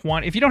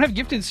 Quant. If you don't have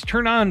gifteds,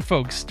 turn on,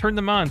 folks. Turn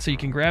them on so you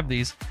can grab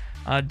these.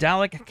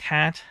 Dalek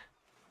Cat,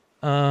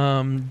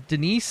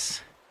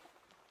 Denise,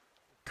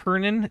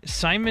 Kernan,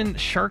 Simon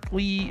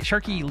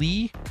Sharky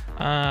Lee,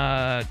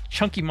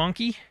 Chunky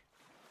Monkey,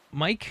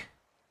 Mike,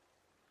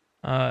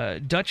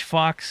 Dutch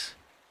Fox,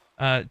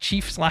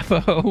 Chief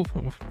Slappo,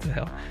 what the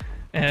hell?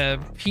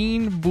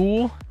 Peen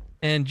Boole,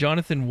 and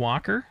Jonathan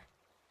Walker.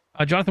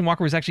 Jonathan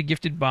Walker was actually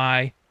gifted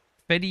by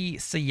Fedi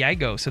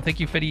Sayago. So thank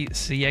you, Fedi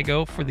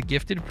Sayago, for the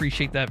gifted.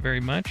 Appreciate that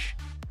very much.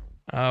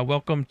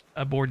 Welcome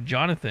aboard,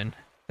 Jonathan.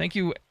 Thank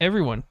you,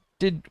 everyone.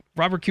 Did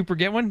Robert Cooper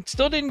get one?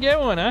 Still didn't get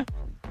one, huh?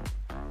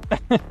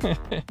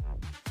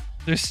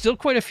 There's still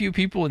quite a few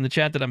people in the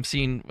chat that I'm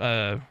seeing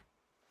that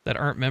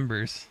aren't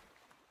members.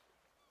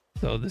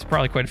 So there's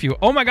probably quite a few.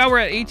 Oh my God, we're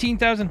at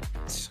 18,000.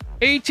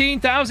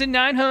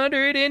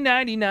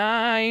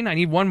 18,999. I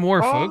need one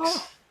more,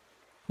 folks.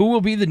 Who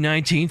will be the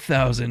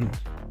 19,000?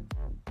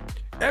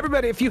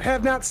 Everybody, if you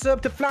have not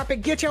subbed to Floppy,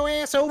 get your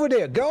ass over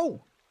there.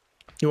 Go.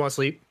 You want to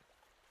sleep?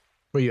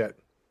 Where you at?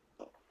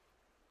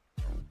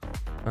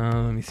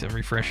 Let me see. I'm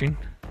refreshing.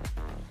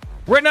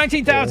 We're at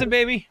 19,000,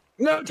 baby.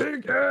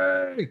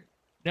 19K.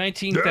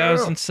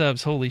 19,000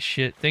 subs. Holy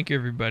shit. Thank you,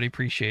 everybody.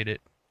 Appreciate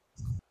it.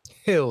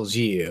 Hells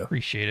yeah.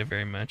 Appreciate it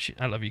very much.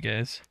 I love you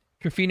guys.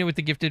 Trafina with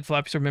the gifted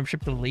FloppySword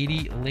membership to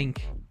Lady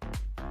Link.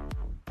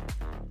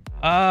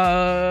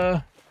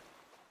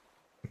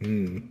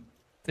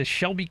 The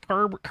Shelby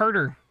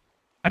Carter.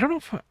 I don't know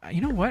if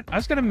you know what. I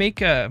was gonna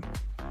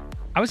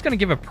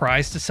give a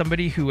prize to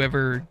somebody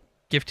whoever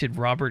gifted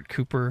Robert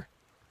Cooper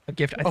a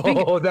gift. I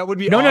think, that would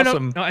be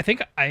awesome. No. I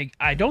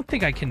don't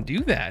think I can do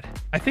that.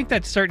 I think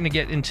that's starting to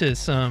get into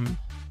some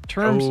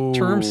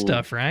term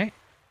stuff, right?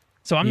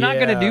 So I'm not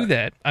gonna do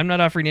that. I'm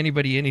not offering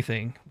anybody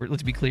anything.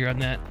 Let's be clear on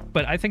that.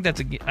 But I think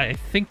I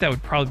think that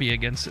would probably be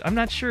against. I'm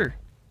not sure.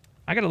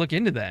 I got to look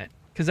into that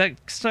because that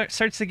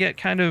starts to get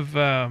kind of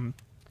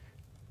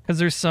because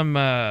there's some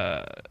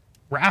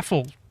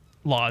raffle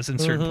laws in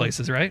certain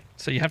places, right?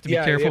 So you have to be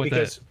careful with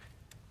that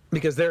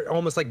because they're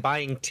almost like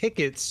buying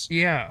tickets.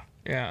 Yeah.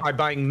 By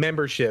buying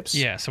memberships.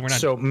 Yeah. So we're not.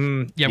 So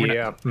we're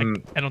not.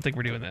 I don't think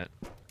we're doing that.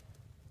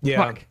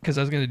 Yeah. Because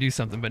I was gonna do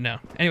something, but no.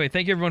 Anyway,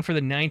 thank you everyone for the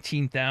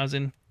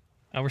 19,000.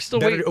 We're still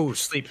waiting. Oh,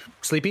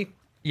 sleepy?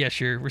 Yeah,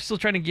 sure. We're still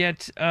trying to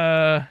get.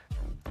 Sorry,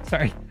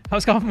 I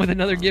was calling with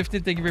another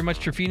gifted. Thank you very much,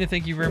 Trafina.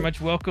 Thank you very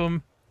much.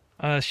 Welcome,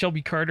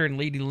 Shelby Carter and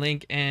Lady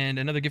Link, and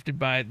another gifted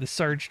by the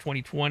Sarge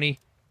 2020.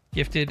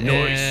 Gifted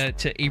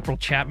to April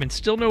Chapman.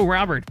 Still no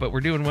Robert, but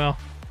we're doing well.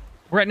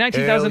 We're at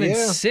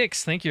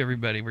 19,006. Thank you,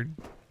 everybody. We're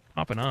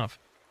popping off.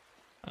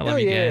 I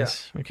love you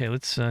guys. Okay,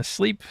 let's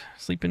sleep.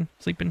 Sleep.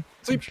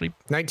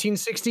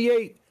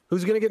 1968.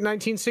 Who's gonna get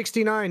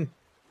 1969?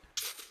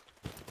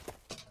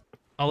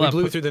 We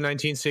blew through the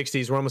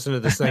 1960s. We're almost into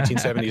the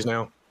 1970s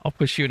now. I'll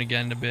push you in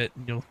again a bit.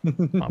 You'll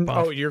pop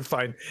off. Oh, you're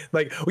fine.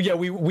 Like, yeah,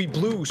 we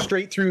blew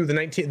straight through the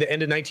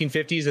end of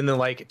 1950s and then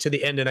like to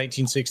the end of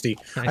 1960.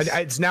 Nice.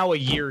 It's now a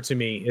year to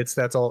me.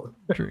 That's all.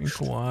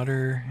 Drink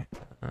water.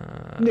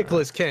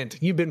 Nicholas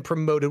Kent, you've been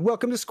promoted.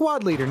 Welcome to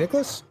squad leader,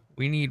 Nicholas.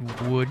 We need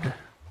wood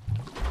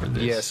for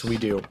this. Yes, we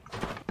do.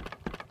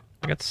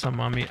 I got some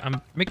on me.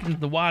 I'm making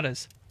the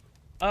waters.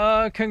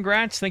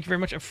 Congrats. Thank you very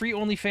much. A free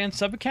OnlyFans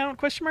sub account?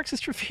 Question mark,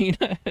 Sister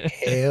Trafina.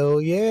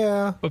 Hell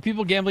yeah. But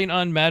people gambling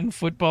on Madden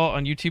football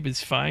on YouTube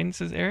is fine,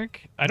 says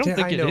Eric. I don't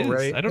think it is.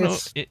 Right? I don't know.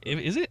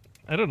 Is it?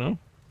 I don't know.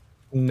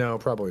 No,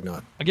 probably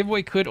not. A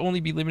giveaway could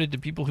only be limited to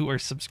people who are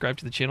subscribed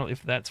to the channel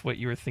if that's what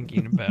you were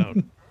thinking about.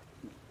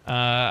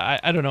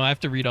 I don't know. I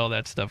have to read all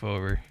that stuff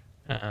over.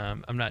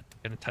 I'm not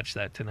going to touch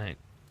that tonight.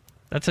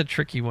 That's a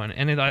tricky one.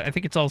 And I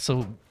think it's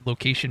also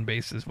location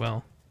based as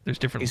well. There's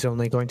different. He's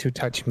only going to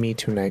touch me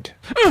tonight.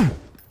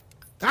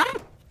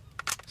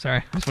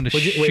 Sorry, I just wanted to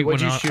shoot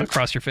one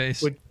across your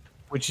face.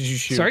 Which did you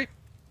shoot? Sorry?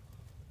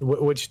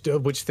 Which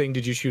thing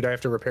did you shoot? I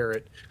have to repair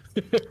it.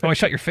 Oh, I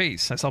shot your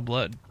face. I saw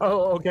blood.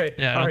 Oh, okay.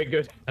 Yeah. All right,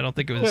 good. I don't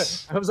think it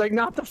was. I was like,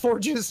 not the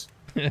forges.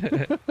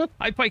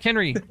 Hi, Pike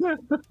Henry.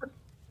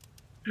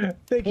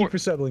 Thank you for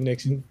settling,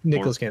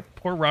 Nicholas Camp.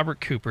 Poor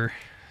Robert Cooper.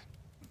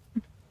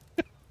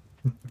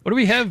 What do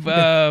we have?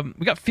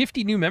 We got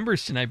 50 new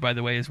members tonight, by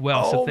the way, as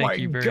well. So thank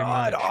you very much. Oh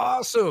my God,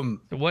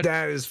 awesome! So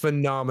that is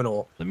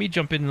phenomenal. Let me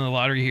jump into the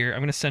lottery here. I'm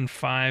gonna send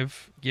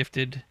 5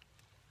 gifted.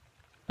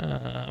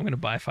 I'm gonna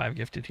buy 5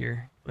 gifted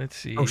here. Let's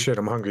see. Oh shit,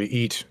 I'm hungry.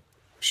 Eat.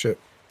 Shit.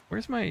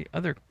 Where's my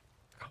other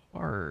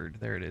card?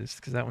 There it is.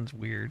 Because that one's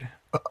weird.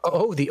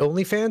 Oh, the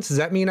OnlyFans. Does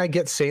that mean I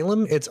get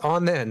Salem? It's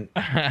on then.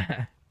 All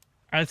right,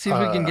 let's see if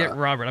we can get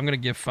Robert. I'm gonna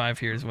give 5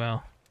 here as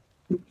well.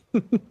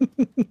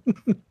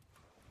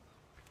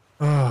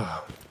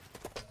 Oh,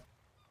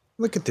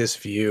 look at this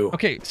view.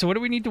 Okay, so what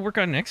do we need to work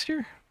on next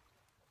year?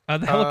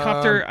 The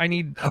helicopter, I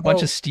need a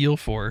bunch of steel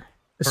for.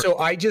 So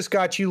I just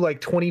got you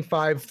like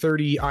 25,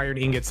 30 iron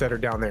ingots that are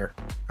down there.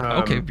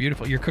 Okay,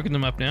 beautiful. You're cooking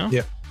them up now?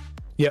 Yeah.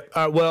 Yeah.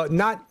 Well,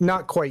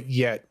 not quite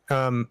yet.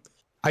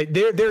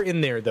 They're in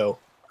there though.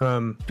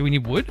 Do we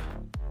need wood?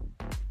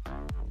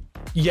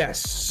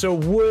 Yes. So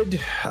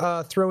wood,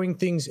 throwing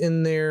things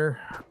in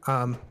there.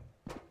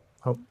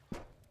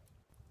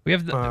 We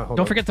have the,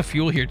 don't forget the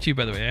fuel here too,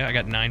 by the way. I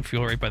got 9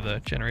 fuel right by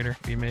the generator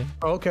being made.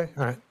 Oh, okay.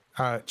 All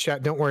right.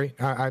 Chat, don't worry.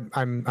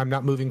 I'm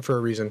not moving for a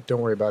reason. Don't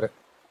worry about it.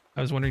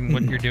 I was wondering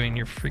what you're doing.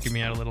 You're freaking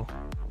me out a little.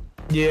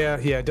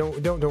 Yeah.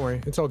 Don't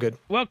worry. It's all good.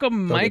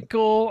 Welcome,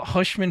 Michael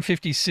Hushman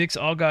 56,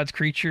 All God's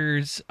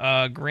Creatures,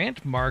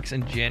 Grant Marks,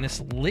 and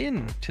Janice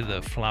Lynn to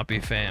the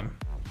Floppy fam.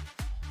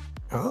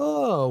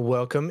 Oh,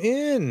 welcome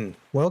in.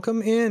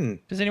 Welcome in.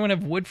 Does anyone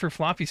have wood for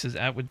Floppy? Says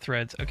Atwood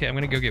Threads. Okay, I'm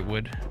gonna go get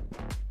wood.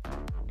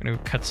 I'm gonna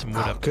cut some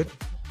wood up.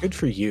 Good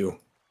for you.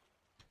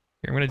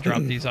 Here, I'm gonna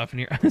drop these off in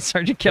here.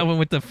 Sergeant Kelvin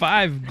with the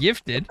 5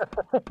 gifted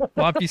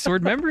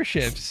FloppySword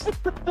memberships.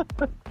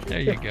 There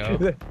you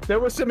go.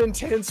 There was some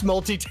intense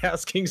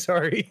multitasking.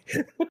 Sorry.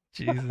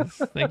 Jesus,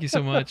 thank you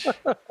so much.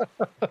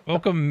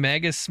 Welcome,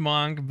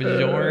 Megasmonk,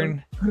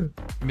 Bjorn,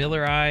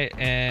 Miller Eye,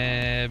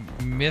 and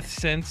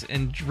Mythsense,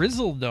 and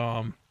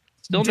Drizzledom.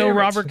 Still no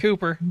Robert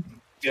Cooper.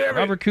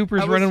 Robert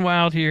Cooper's running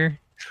wild here.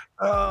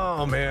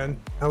 Oh man,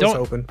 I was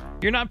hoping.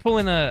 You're not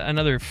pulling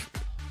another,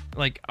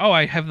 like, oh,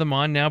 I have them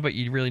on now, but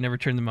you really never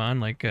turned them on.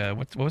 Like,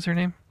 what was her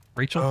name?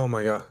 Rachel? Oh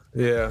my god,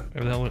 yeah.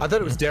 I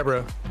thought it was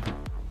Deborah.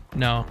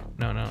 No.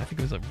 I think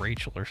it was like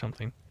Rachel or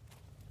something.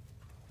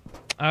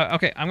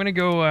 Okay, I'm gonna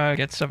go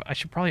get stuff. I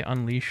should probably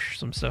unleash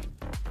some stuff.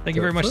 Thank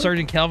you very much,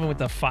 Sergeant Calvin, with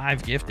the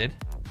 5 gifted.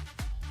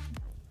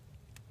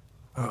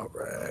 All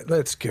right,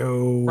 let's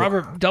go.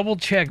 Robert, double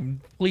check,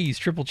 please,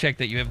 triple check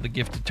that you have the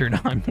gifted turned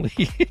on,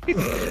 please.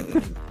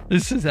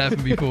 This has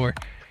happened before.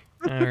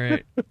 All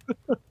right.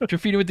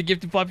 Trafina with the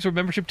gifted FloppySword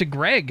membership to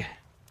Greg.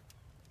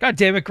 God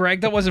damn it,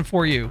 Greg, that wasn't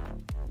for you.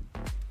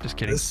 Just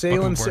kidding.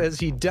 Salem says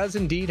he does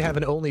indeed have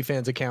an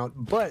OnlyFans account,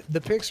 but the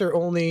pics are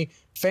only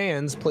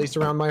fans placed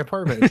around my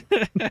apartment.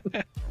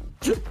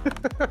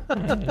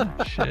 Oh,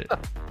 shit.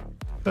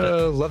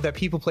 Love that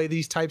people play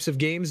these types of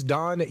games.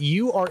 Don,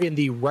 you are in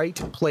the right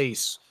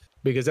place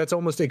because that's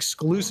almost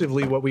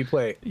exclusively what we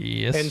play.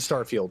 Yes. And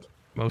Starfield.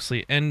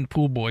 Mostly. And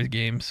Pool Boys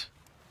games.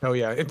 Oh,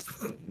 yeah.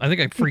 I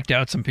think I freaked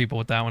out some people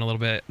with that one a little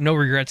bit. No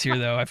regrets here,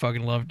 though. I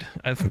fucking loved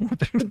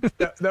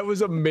that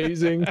was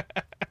amazing.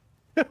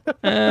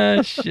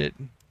 Shit.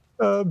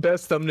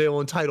 Best thumbnail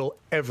and title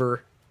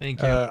ever.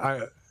 Thank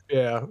you.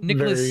 Yeah.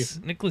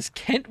 Nicholas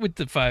Kent with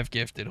the 5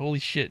 gifted. Holy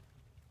shit.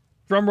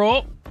 Drum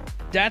roll.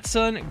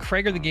 Datsun,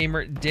 Krager the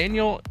Gamer,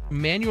 Daniel,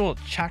 Manuel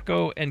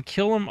Chaco, and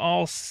Kill 'em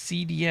All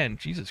CDN.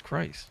 Jesus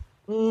Christ.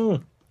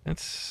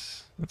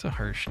 That's a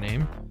harsh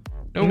name.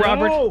 No,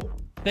 Robert.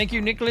 Thank you,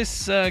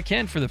 Nicholas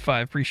Kent, for the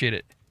 5. Appreciate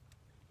it.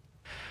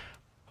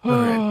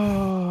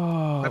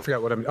 Right. I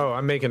forgot what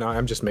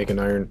I'm just making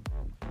iron.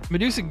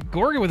 Medusa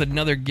Gorgon with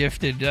another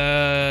gifted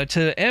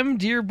to M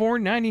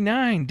Dearborn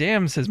 99.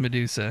 Damn, says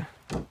Medusa.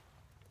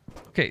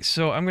 Okay,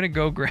 so I'm gonna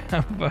go grab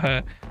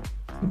some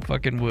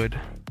fucking wood.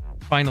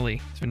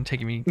 Finally, it's been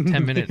taking me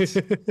 10 minutes.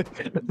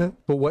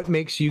 But what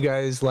makes you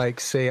guys like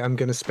say I'm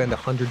gonna spend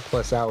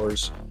 100+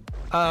 hours?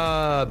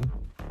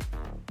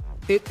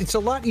 It's a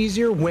lot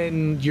easier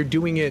when you're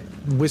doing it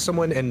with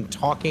someone and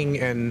talking,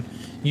 and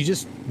you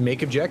just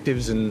make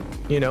objectives, and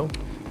you know,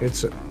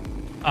 it's.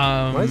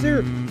 Why is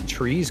there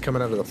trees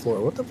coming out of the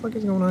floor? What the fuck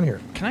is going on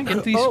here? Can I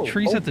get these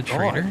trees at the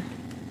trader?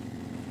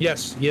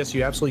 Yes,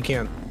 you absolutely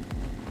can.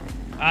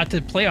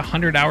 To play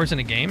 100 hours in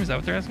a game? Is that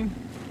what they're asking?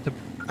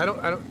 I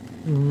don't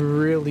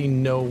really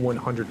know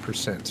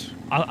 100%.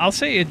 I'll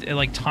say it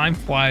like time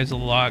flies a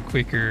lot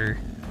quicker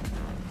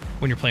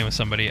when you're playing with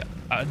somebody.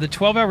 The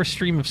 12-hour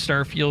stream of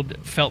Starfield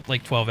felt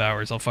like 12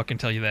 hours. I'll fucking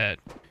tell you that.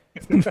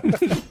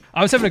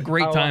 I was having a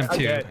great time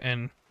too.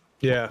 And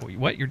yeah,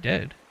 what? You're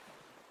dead?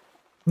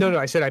 No,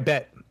 I said I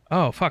bet.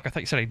 Oh fuck! I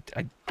thought you said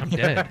I'm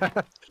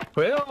dead.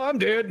 Well, I'm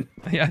dead.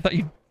 Yeah, I thought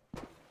you.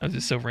 That was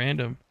just so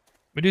random.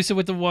 Medusa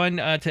with the 1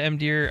 to M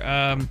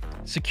Deer.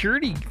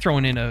 Security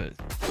throwing in a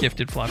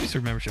gifted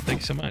FloppySword membership. Thank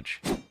you so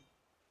much.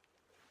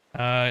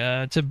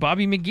 To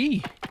Bobby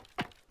McGee.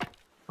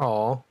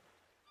 Aw.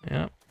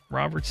 Yeah,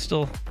 Robert's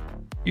still.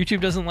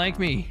 YouTube doesn't like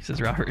me, says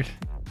Robert.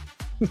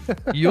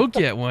 You'll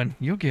get one.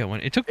 You'll get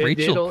one. It took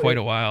Rachel quite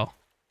a while.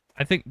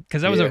 I think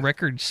because that was a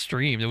record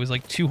stream. There was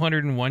like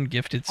 201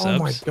 gifted subs.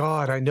 Oh my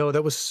god, I know.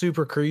 That was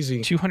super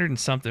crazy. 200 and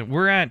something.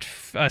 We're at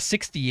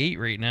 68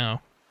 right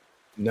now.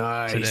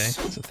 Nice.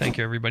 Today. So thank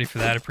you everybody for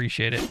that.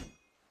 Appreciate it.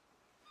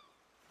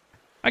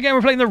 Again,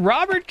 we're playing the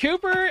Robert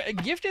Cooper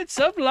gifted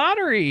sub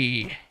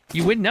lottery.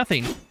 You win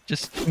nothing.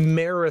 Just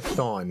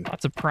marathon.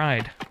 Lots of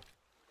pride.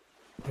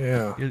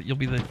 Yeah. You'll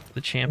be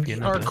the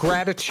champion. Our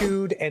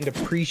gratitude and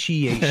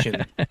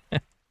appreciation.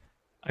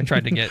 I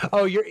tried to get.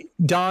 Oh,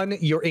 Don,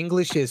 your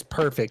English is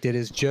perfect. It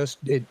is just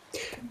we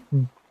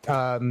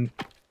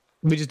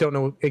just don't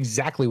know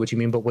exactly what you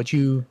mean, but what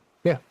you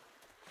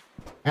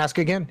ask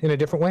again in a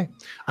different way.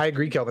 I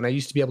agree, Kelvin. I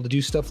used to be able to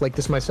do stuff like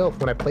this myself.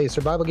 When I play a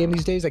survival game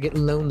these days, I get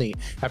lonely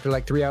after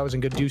like 3 hours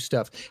and go do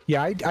stuff.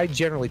 Yeah, I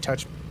generally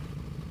touch.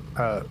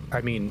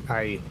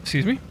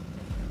 Excuse me.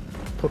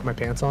 Put my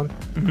pants on.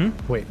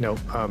 Mm-hmm. Wait, no.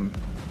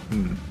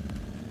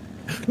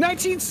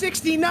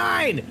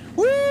 1969.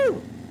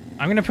 Woo!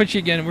 I'm gonna put you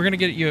again. We're gonna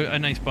get you a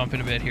nice bump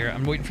in a bit here.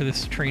 I'm waiting for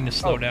this train to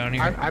slow down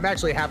here. I'm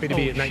actually happy to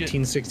be at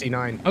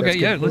 1969. Okay,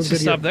 yeah, let's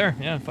just stop there.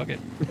 Yeah, fuck it.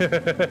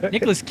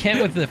 Nicholas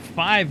Kent with the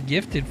 5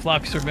 gifted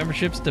FloppySword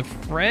memberships to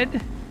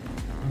Fred,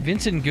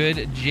 Vincent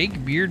Good, Jake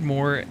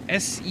Beardmore,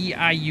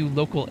 SEIU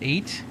Local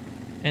 8,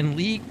 and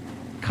Lee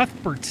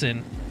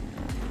Cuthbertson.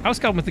 House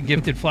Calm with the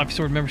gifted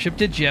FloppySword membership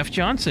to Jeff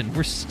Johnson.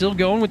 We're still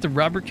going with the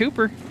Robert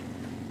Cooper.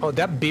 Oh,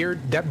 that beard.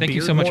 Thank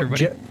you so much,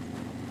 everybody.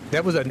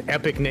 That was an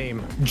epic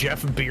name,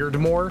 Jeff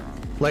Beardmore.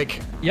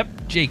 Like.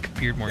 Yep, Jake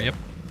Beardmore. Yep.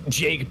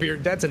 Jake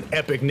Beard. That's an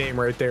epic name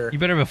right there. You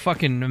better have a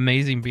fucking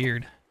amazing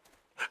beard.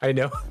 I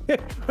know.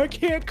 I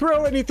can't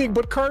grow anything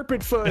but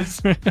carpet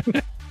fuzz.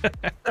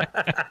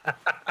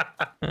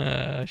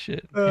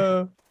 Shit.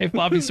 Hey,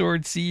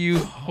 FloppySword, see you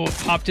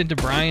popped into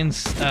Brian's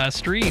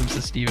stream,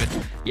 says Steven.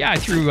 Yeah, I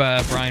threw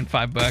Brian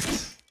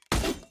 $5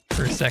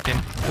 for a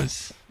second.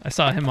 I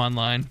saw him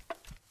online.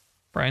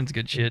 Brian's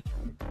good shit.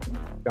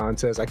 John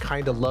says, I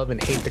kind of love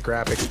and hate the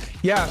graphics.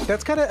 Yeah,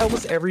 that's kind of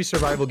almost every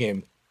survival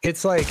game.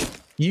 It's like,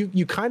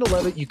 you kind of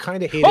love it, you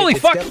kind of hate Holy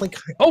it. fuck! Definitely...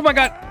 Oh my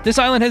god, this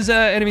island has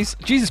enemies.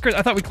 Jesus Christ,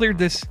 I thought we cleared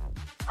this.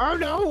 Oh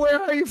no,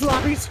 where are you,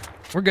 Floppies?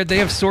 We're good, they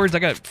have swords, I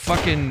got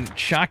fucking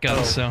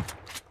shotguns, so...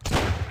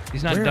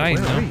 He's not dying,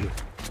 where though. are you?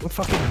 What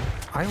fucking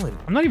island?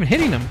 I'm not even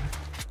hitting him.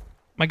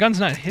 My gun's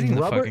not hitting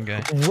the fucking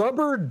guy.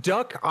 Rubber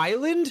Duck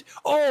Island?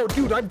 Oh,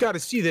 dude, I've got to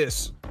see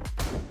this.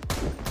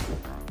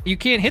 You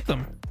can't hit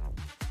them.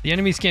 The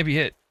enemies can't be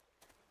hit.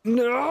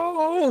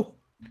 No!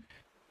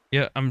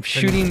 Yeah, I'm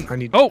shooting. I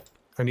need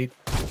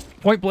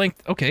point blank.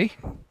 Okay.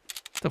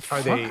 The Are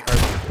fuck?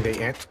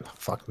 they ant? Oh,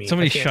 fuck me.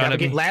 Somebody shot at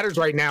me. Ladders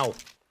right now.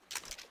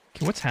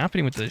 Okay, what's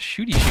happening with the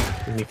shooty shoot?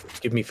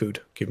 Give me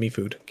food. Give me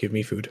food. Give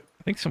me food.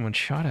 I think someone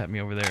shot at me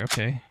over there.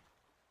 Okay.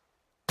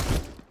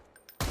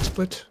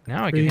 Split.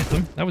 Now I can hit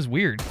them. That was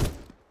weird.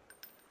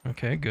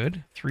 Okay,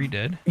 good. 3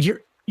 dead.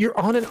 You're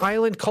on an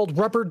island called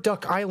Rubber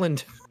Duck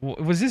Island.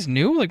 Was this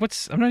new? Like,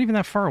 what's? I'm not even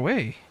that far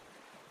away.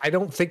 I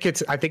think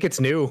it's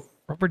new.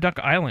 Rubber Duck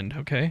Island.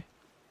 Okay.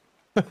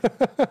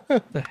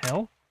 The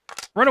hell?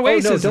 Run away,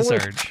 says the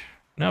Sarge.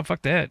 No,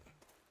 fuck that.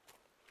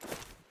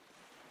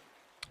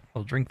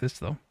 I'll drink this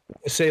though.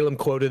 Salem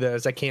quoted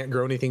as, "I can't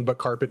grow anything but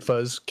carpet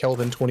fuzz."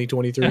 Kelvin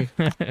 2023.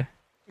 There's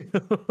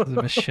a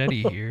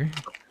machete here.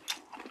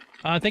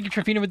 Thank you,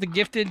 Trafina, with the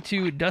gifted,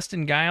 to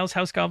Dustin Giles.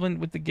 House Goblin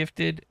with the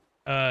gifted,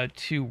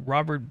 to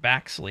Robert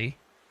Baxley.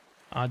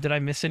 Did I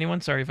miss anyone?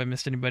 Sorry if I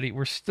missed anybody.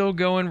 We're still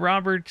going.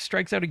 Robert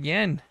strikes out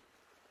again.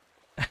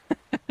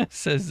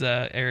 Says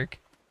Eric.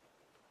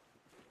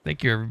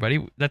 Thank you,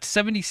 everybody. That's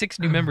 76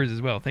 new members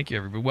as well. Thank you,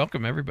 everybody.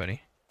 Welcome,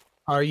 everybody.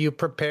 Are you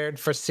prepared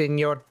for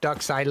Senor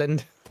Duck's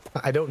Island?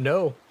 I don't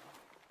know.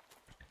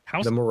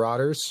 The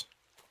Marauders.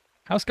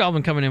 House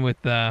Goblin coming in with,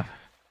 oh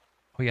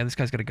yeah, this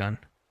guy's got a gun.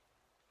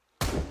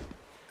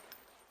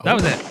 That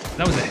was it.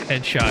 That was a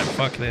headshot.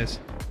 Fuck this.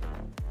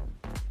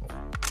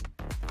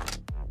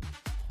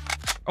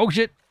 Oh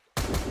shit.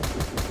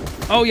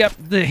 Oh yeah,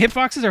 the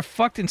hitboxes are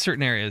fucked in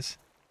certain areas.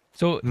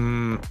 So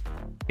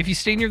if you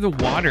stay near the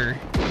water,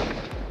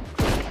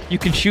 you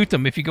can shoot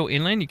them. If you go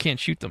inland, you can't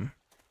shoot them.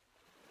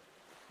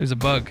 There's a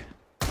bug.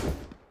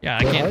 Yeah,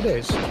 I can't.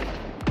 Nowadays.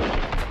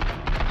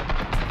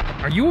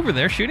 Are you over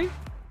there shooting?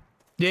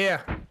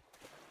 Yeah.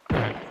 All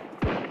right.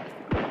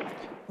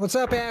 What's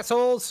up,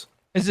 assholes?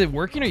 Is it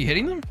working? Are you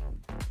hitting them?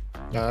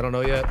 I don't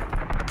know yet.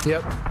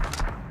 Yep.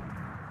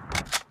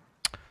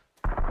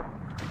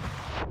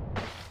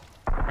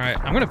 All right,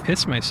 I'm gonna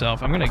piss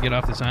myself. I'm gonna get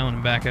off this island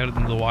and back out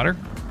into the water.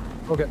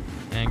 Okay.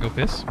 And go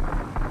piss.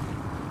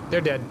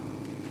 They're dead.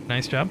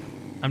 Nice job.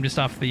 I'm just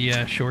off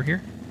the shore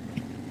here.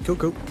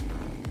 Cool.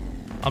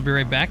 I'll be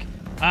right back.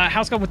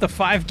 House Goblin with the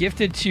 5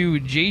 gifted to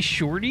Jay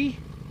Shorty,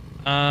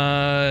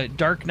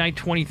 Dark Knight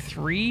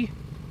 23,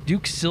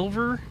 Duke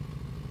Silver,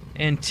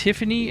 and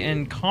Tiffany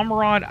and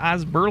Comrade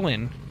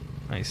Osberlin.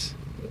 Nice.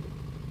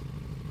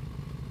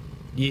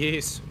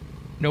 Yes.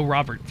 No,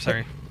 Robert.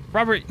 Sorry.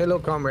 Robert. Hello,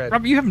 comrade.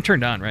 Robert, you haven't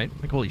turned on, right?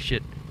 Like, holy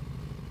shit.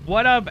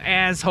 What up,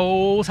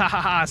 assholes? Ha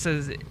ha ha,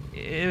 says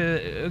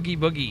Oogie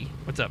Boogie.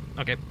 What's up?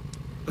 Okay.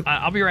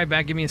 I'll be right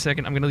back. Give me a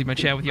second. I'm going to leave my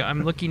chat with you.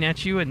 I'm looking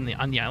at you and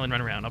on the island.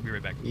 Run around. I'll be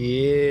right back.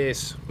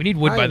 Yes. We need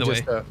wood, by the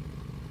way.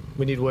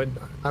 We need wood.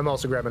 I'm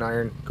also grabbing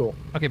iron. Cool.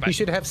 Okay, bye. You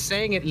should have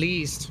sang at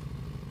least.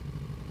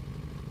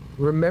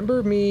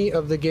 Remember me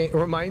of the game.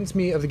 Reminds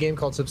me of the game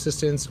called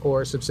Subsistence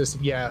or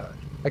Subsistence. Yeah.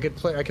 I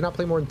cannot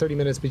play more than 30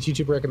 minutes, but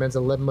YouTube recommends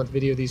an 11-month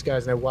video of these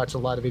guys, and I watch a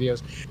lot of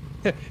videos.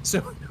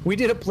 So we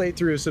did a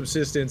playthrough of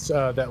Subsistence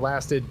that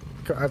lasted,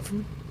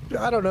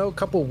 I don't know, a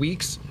couple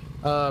weeks.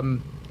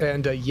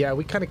 Yeah,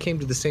 we kind of came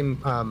to the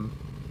same.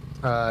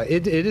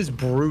 It is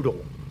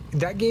brutal.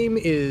 That game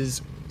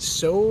is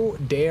so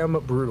damn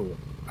brutal.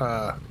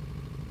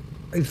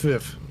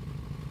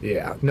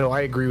 Yeah, no,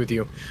 I agree with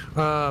you.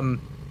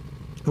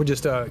 We're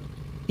just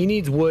he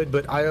needs wood,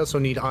 but I also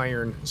need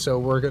iron, so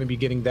we're going to be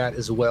getting that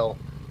as well.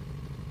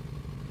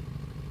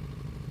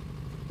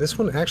 This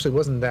one actually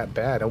wasn't that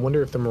bad. I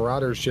wonder if the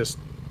Marauders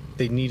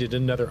they needed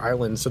another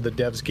island, so the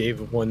devs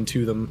gave one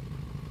to them.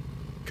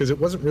 Because it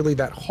wasn't really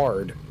that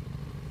hard.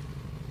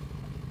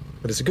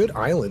 But it's a good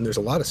island. There's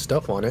a lot of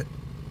stuff on it.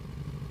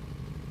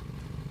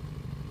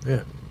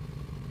 Yeah.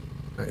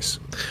 Nice.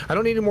 I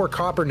don't need any more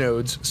copper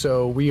nodes,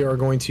 so we are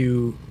going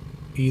to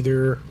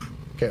either...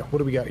 Okay, what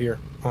do we got here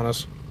on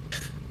us?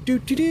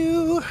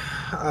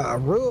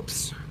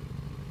 Ropes.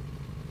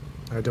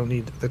 I don't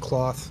need the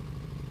cloth.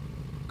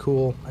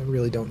 Cool. I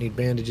really don't need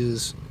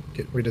bandages.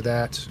 Get rid of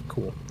that.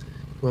 Cool.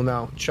 We'll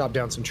now chop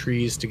down some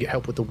trees to get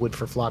help with the wood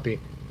for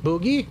Floppy.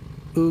 Boogie.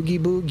 Oogie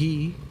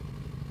boogie.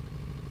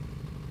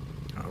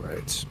 All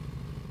right.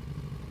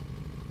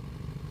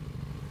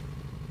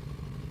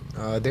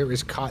 There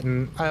is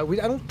cotton. I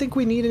don't think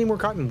we need any more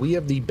cotton. We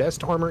have the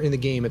best armor in the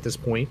game at this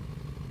point.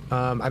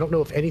 I don't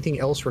know if anything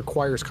else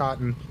requires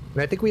cotton.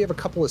 And I think we have a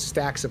couple of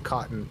stacks of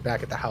cotton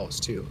back at the house,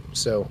 too.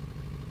 So,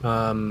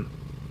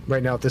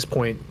 right now at this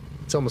point,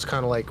 it's almost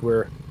kind of like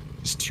we're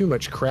just too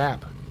much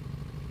crap.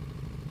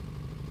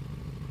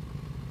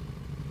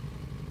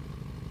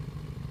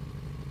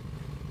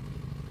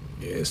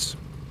 Yes.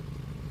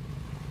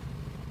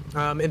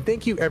 And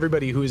thank you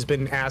everybody who has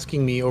been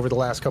asking me over the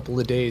last couple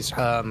of days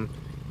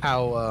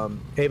how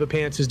Ava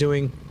Pants is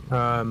doing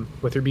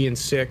with her being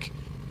sick.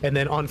 And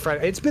then on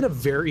Friday, it's been a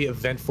very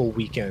eventful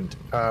weekend.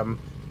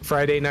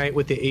 Friday night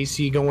with the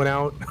AC going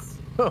out,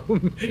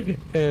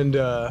 and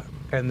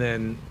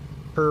then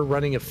her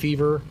running a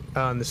fever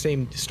on the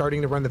same,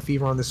 starting to run the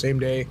fever on the same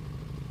day,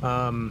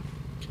 and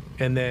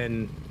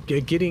then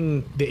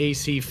getting the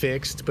AC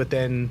fixed, but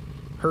then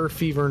her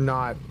fever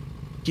not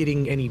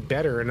getting any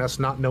better and us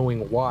not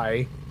knowing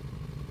why,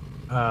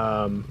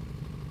 and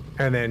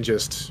then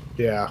just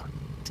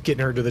getting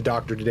her to the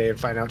doctor today and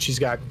find out she's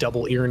got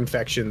double ear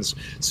infections.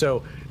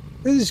 So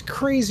this is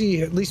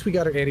crazy. At least we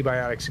got her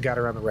antibiotics and got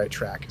her on the right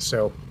track.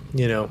 So,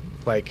 you know,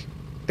 like,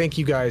 thank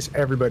you guys,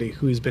 everybody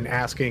who's been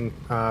asking.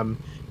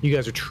 You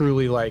guys are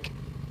truly, like,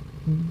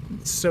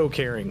 so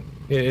caring.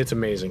 It's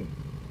amazing.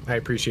 I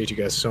appreciate you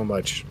guys so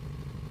much.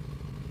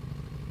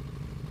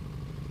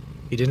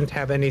 He didn't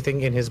have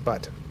anything in his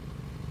butt.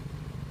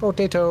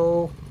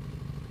 Potato.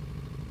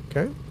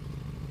 Okay.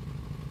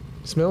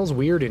 Smells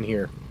weird in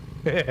here.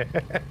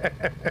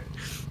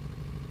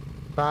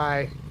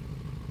 Bye.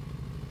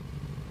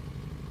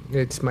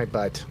 It's my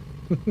butt.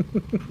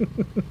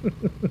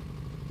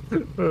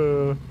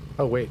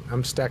 Oh wait,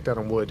 I'm stacked out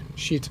on wood.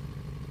 Shit.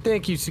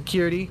 Thank you,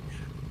 security.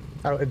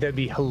 Oh, that'd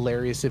be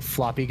hilarious if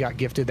Floppy got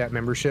gifted that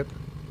membership.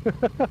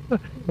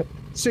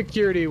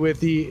 Security with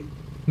the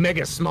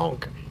Mega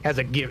Smonk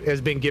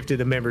has been gifted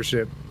the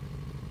membership.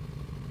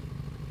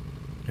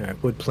 All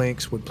right, wood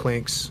planks, wood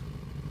planks.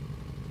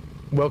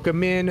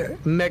 Welcome in,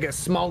 Mega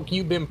Smonk.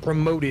 You've been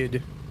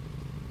promoted.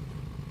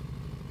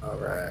 All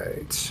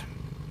right.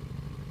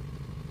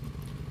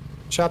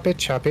 Chop it,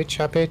 chop it,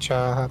 chop it,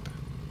 chop.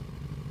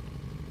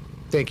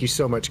 Thank you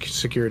so much,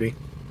 security.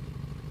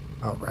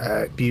 All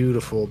right,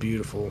 beautiful,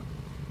 beautiful.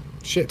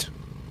 Shit.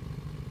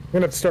 We're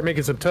gonna have to start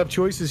making some tough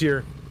choices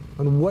here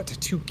on what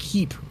to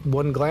keep.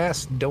 One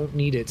glass, don't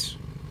need it.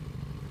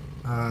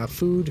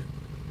 Food,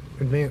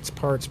 advanced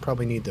parts,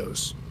 probably need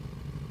those.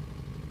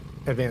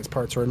 Advanced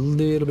parts are a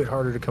little bit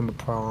harder to come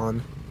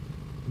upon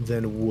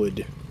than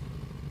wood.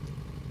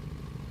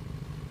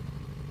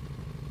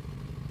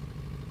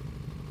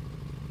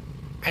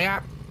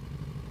 Yeah.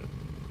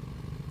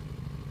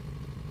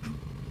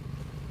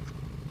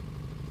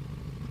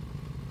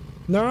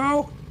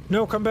 No!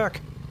 No, come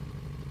back.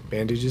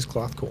 Bandages,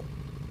 cloth, cool.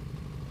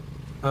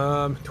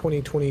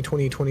 20, 20,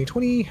 20, 20,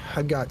 20.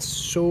 I got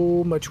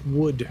so much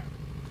wood.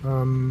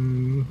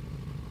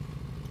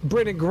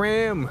 Brennan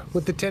Graham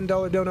with the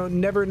 $10 dono.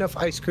 Never enough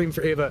ice cream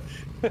for Ava.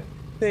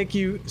 Thank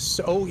you.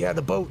 So, oh, yeah,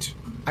 the boat.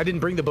 I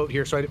didn't bring the boat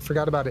here, so I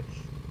forgot about it.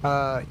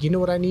 You know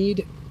what I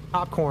need?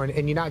 Popcorn,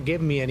 and you're not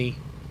giving me any.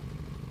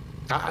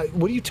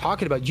 What are you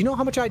talking about? You know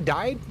how much I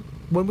died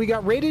when we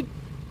got raided?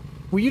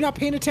 Were you not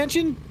paying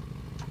attention?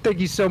 Thank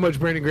you so much,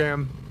 Brandon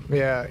Graham.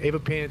 Yeah, Ava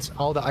Pants,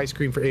 all the ice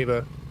cream for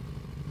Ava.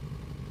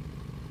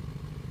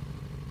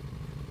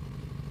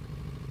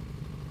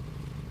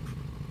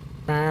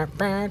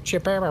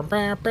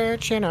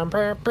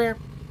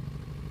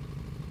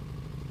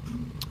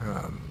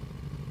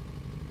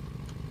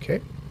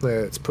 Okay,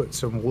 let's put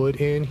some wood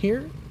in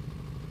here.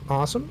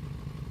 Awesome.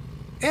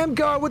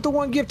 Amgar with the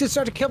one gift to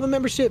start a Kelvin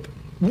membership.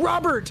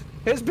 Robert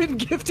has been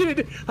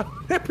gifted a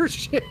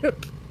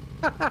membership.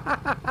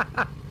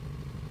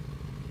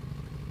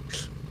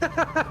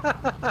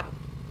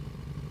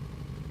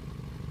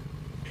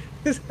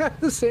 Is that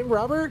the same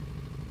Robert?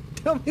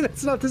 Tell me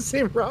that's not the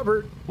same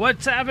Robert.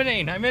 What's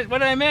happening? What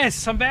did I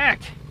miss? I'm back.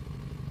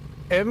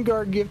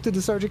 Emgar gifted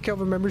the Sergeant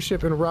Kelvin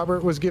membership, and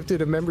Robert was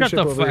gifted a membership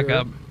Shut the over fuck here.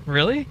 up.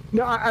 Really?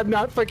 No, I'm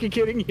not fucking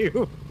kidding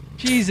you.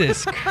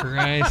 Jesus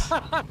Christ.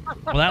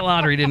 Well, that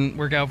lottery didn't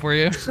work out for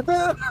you.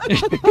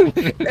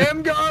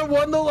 Emgar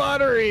won the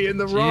lottery in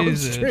the wrong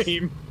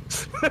stream.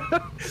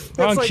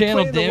 Wrong like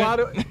channel, damn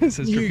it.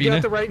 You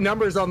got the right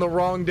numbers on the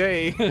wrong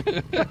day.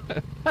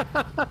 All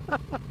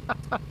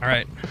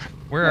right.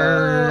 Where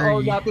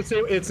are you? Not the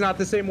same. It's not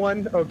the same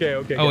one. Okay,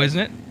 okay. Oh, isn't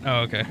it?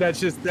 Oh, okay. That's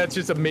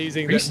just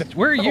amazing.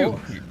 Where are you?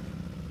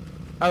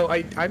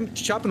 I'm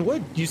chopping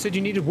wood. You said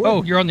you needed wood.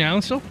 Oh, you're on the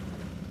island still?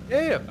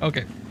 Yeah.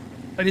 Okay.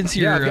 I didn't see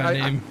your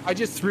name. I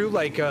just threw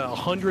like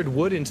 100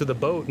 wood into the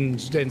boat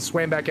and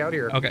swam back out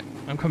here. Okay,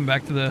 I'm coming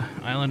back to the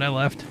island I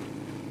left.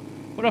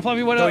 What up,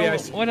 Fluffy? What up? Yeah,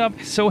 what up?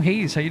 So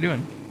Hayes, how you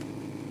doing?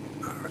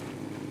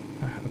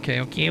 Okay.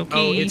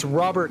 Oh, it's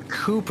Robert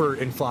Cooper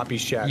in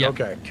Floppy's chat. Yep,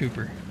 okay.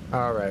 Cooper.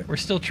 All right. We're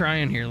still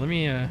trying here. Let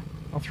me.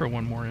 I'll throw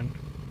one more in.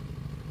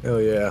 Oh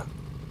yeah.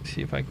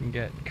 See if I can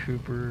get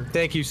Cooper.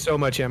 Thank you so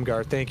much,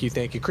 Emgar. Thank you,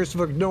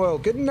 Christopher Noel.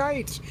 Good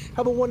night.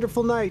 Have a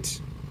wonderful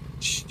night.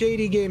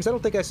 Shady Games. I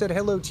don't think I said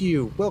hello to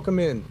you. Welcome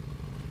in.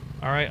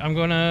 All right,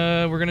 we're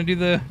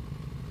gonna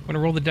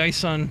roll the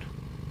dice on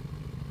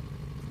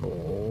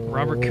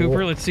Robert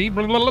Cooper. Let's see.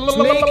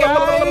 Snake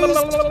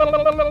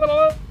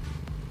eyes.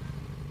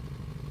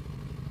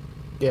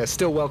 Yeah,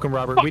 still welcome,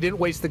 Robert. We didn't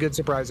waste the good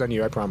surprise on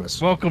you, I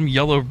promise. Welcome,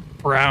 Yellow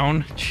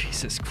Brown.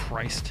 Jesus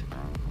Christ.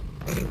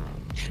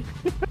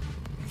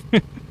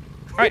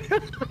 All right.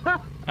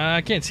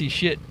 I can't see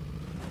shit.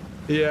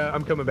 Yeah,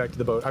 I'm coming back to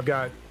the boat. I've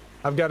got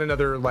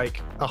another like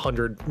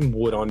 100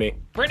 wood on me.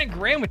 Brandon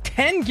Graham with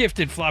 10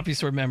 gifted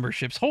FloppySword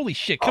memberships. Holy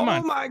shit! Come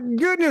on. Oh my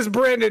goodness,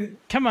 Brandon.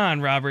 Come on,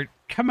 Robert.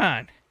 Come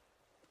on.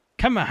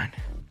 Come on.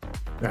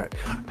 All right.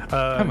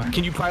 Come on.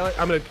 Can you pilot?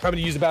 I'm gonna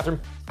use the bathroom.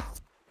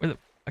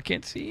 I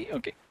can't see.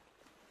 Okay.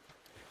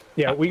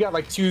 Yeah, we got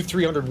like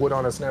 200-300 wood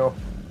on us now.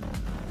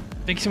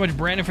 Thank you so much,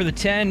 Brandon, for the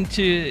 10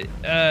 to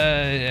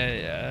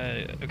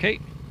okay.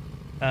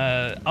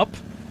 Up,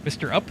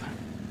 Mr. Up,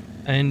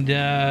 and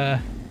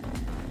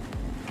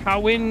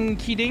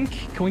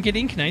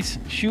Kawin-Kidink, nice.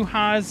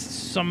 Shuhaz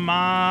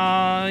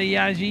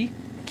Samayaji,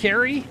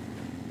 Carrie,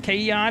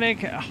 Chaotic,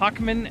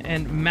 Hawkman,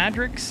 and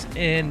Madrix,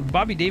 and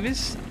Bobby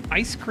Davis,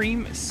 Ice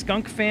Cream,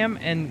 Skunk Fam,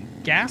 and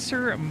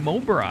Gasser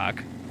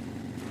Mobarak.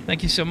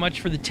 Thank you so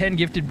much for the 10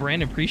 gifted,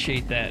 Brandon.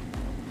 Appreciate that.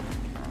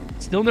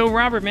 Still no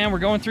Robert, man. We're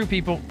going through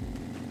people.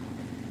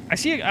 I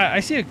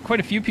see quite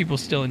a few people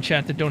still in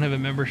chat that don't have a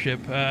membership,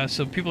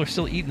 so people are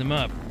still eating them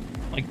up.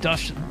 Like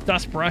Dust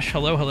Brush,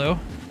 hello.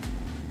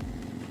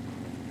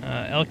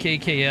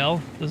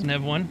 LKKL doesn't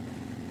have one.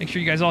 Make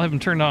sure you guys all have them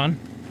turned on.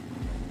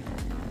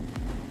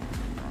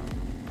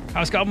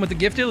 House Goblin with the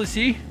gifted, let's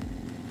see.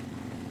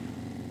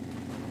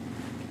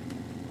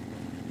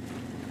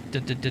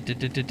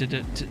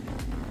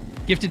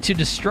 Gifted to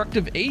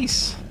Destructive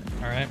Ace.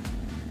 All right.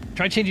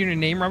 Try changing your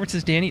name. Robert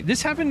says Danny.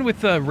 This happened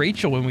with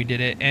Rachel when we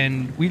did it,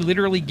 and we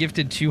literally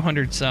gifted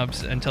 200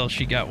 subs until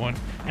she got one.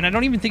 And I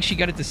don't even think she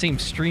got it the same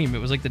stream. It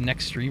was like the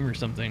next stream or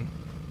something.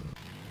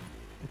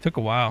 It took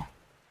a while.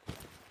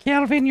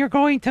 Kelvin, you're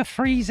going to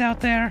freeze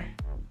out there.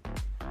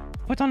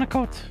 Put on a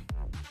coat.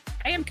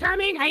 I am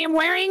coming. I am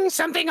wearing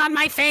something on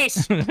my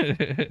face.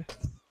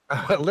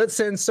 Let's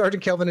send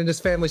Sergeant Kelvin and his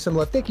family some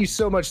love. Thank you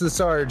so much, the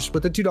Sarge,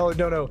 with the $2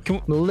 dono.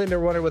 Melinda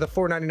Runner with a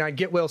 $4.99.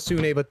 Get well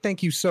soon, Ava.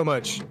 Thank you so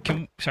much.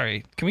 Can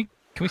we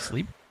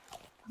sleep?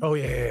 Oh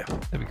yeah.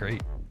 That'd be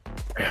great.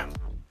 Yeah.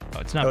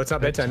 Oh, it's not. Oh, it's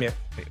not bedtime yet.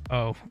 Wait,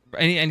 oh,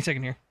 any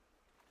second here.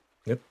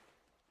 Yep.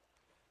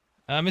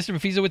 Mr.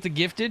 Mephizo with the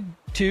gifted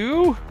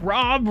to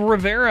Rob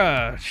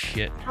Rivera.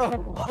 Shit.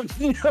 Oh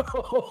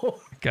no.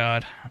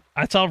 God,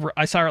 I saw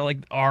it like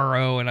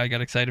RO and I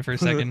got excited for a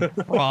second.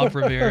 Rob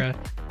Rivera.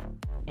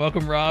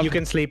 Welcome, Rob. You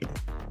can sleep.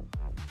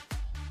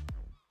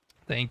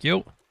 Thank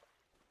you.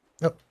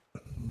 Oh.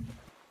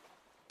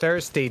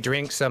 Thirsty,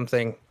 drink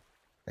something.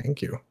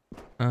 Thank you.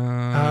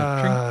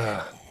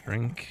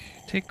 Drink.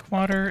 Take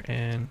water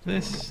and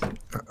this.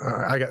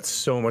 I got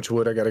so much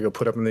wood I gotta go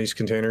put up in these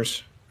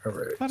containers. All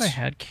right. I thought I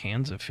had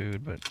cans of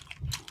food, but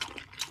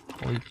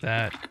I'll eat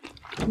that.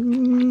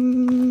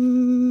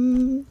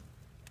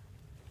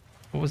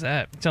 What was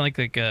that? It sounded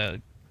like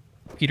a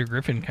Peter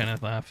Griffin kind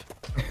of laugh.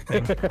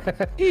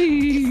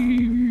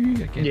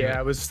 Yeah,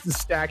 I was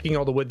stacking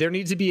all the wood. There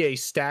needs to be a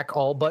stack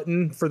all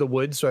button for the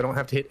wood, so I don't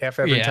have to hit F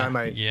every time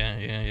I.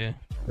 Yeah.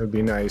 That'd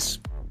be nice.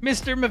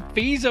 Mr.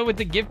 Mephizo with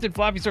the gifted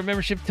FloppySword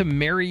membership to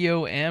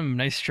Mario M.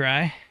 Nice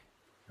try.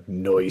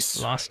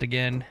 Nice. Lost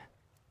again.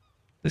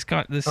 This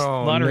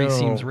lottery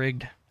seems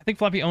rigged. I think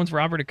Floppy owns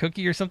Robert a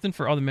cookie or something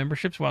for all the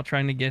memberships while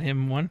trying to get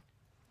him one.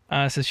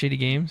 Says Shady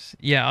Games.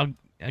 Yeah,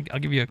 I'll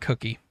give you a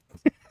cookie.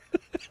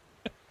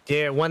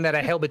 Yeah, one that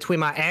I held between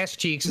my ass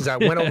cheeks as I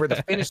went over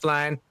the finish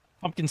line.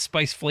 Pumpkin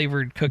spice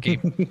flavored cookie.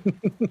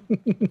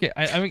 Okay,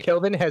 I mean,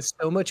 Kelvin has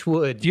so much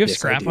wood. Do you have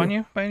scrap on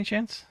you by any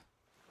chance?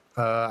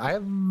 I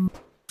have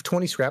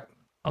 20 scrap.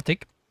 I'll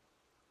take.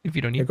 If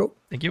you don't need. Here you go.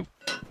 Thank you.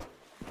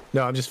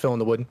 No, I'm just filling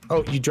the wood.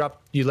 Oh,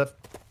 you left.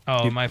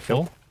 Oh, am I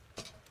full?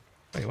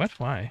 Wait, what?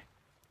 Why?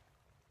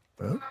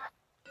 No,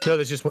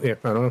 there's just one. Yeah,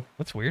 I don't know.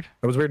 That's weird.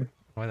 That was weird.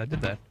 Why that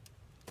did that?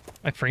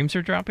 My frames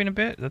are dropping a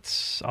bit.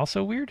 That's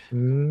also weird.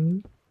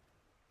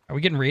 Are we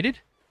getting raided?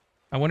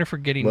 I wonder if we're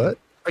getting... What?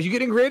 Are you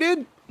getting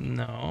raided?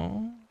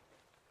 No.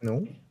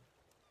 No.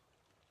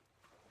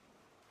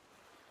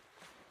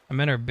 I'm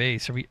at our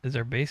base. Is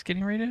our base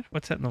getting raided?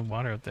 What's that in the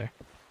water out there?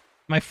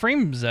 My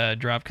frames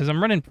dropped because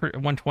I'm running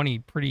 120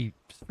 pretty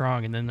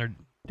strong, and then they're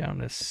down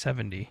to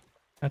 70.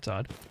 That's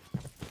odd.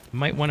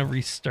 Might want to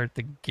restart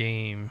the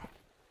game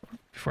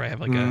before I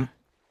have like a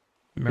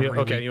memory.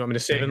 Yeah, okay, you want me to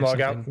save and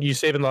log out? You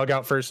save and log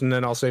out first, and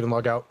then I'll save and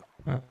log out.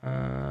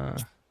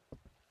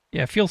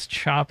 Yeah, it feels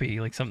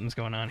choppy, like something's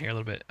going on here a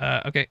little bit.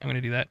 Okay, I'm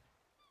gonna do that.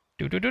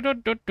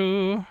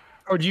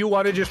 Or do you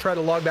want to just try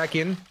to log back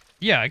in?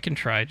 Yeah, I can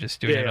try just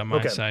doing it on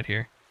my side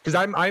here. Because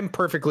I'm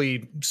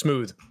perfectly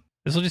smooth.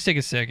 This will just take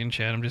a second,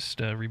 Chad. I'm just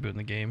rebooting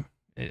the game.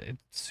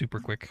 It's super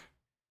quick.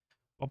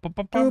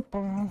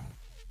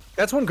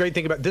 That's one great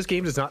thing about this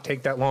game. Does not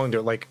take that long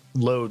to like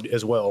load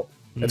as well.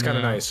 That's kind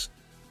of nice.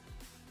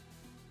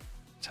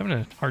 It's having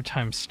a hard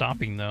time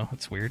stopping, though.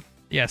 That's weird.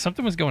 Yeah,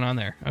 something was going on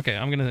there. Okay,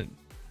 I'm going to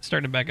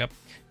start it back up.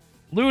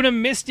 Luna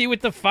Misty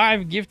with the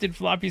 5 gifted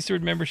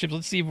FloppySword memberships.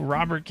 Let's see if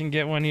Robert can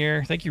get one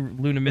here. Thank you,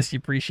 Luna Misty.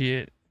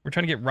 Appreciate it. We're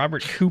trying to get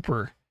Robert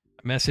Cooper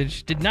a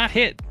message. Did not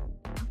hit.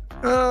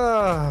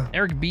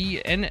 Eric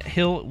B, N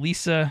Hill,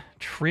 Lisa,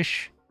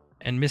 Trish,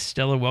 and Miss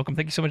Stella. Welcome.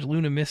 Thank you so much,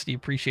 Luna Misty.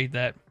 Appreciate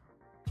that.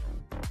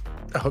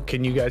 Oh,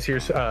 can you guys hear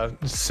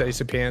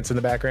Stacey Pants in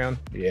the background?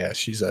 Yeah,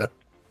 she's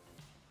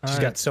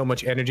got so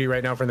much energy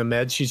right now from the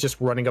meds. She's just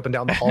running up and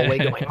down the hallway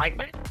going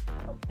like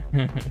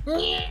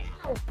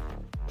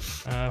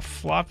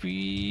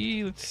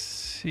Floppy, let's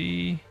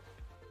see.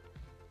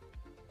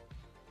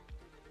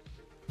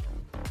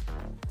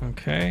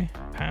 Okay,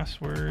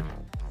 password.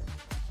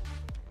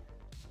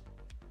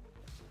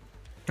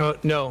 Oh,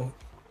 no.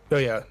 Oh,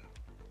 yeah.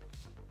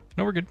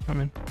 No, we're good. I'm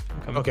in.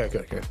 I'm coming. Okay,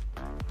 good.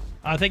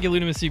 Thank you,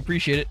 Luna Misty.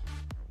 Appreciate it.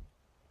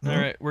 All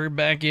right, we're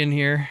back in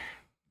here.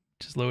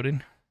 Just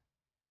loading.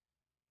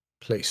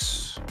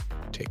 Place.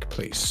 Take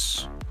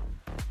place.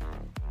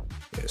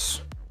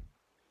 Yes.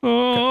 Oh.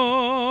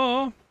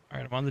 All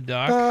right, I'm on the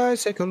dock.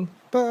 Bicycle.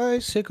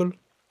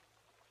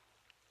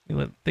 We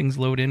let things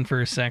load in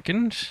for a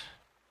second.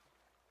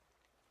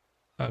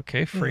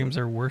 Okay, frames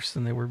are worse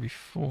than they were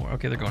before.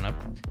 Okay, they're going up.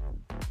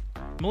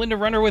 Melinda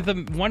Runner with a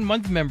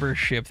 1-month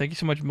membership. Thank you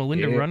so much,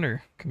 Melinda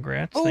Runner.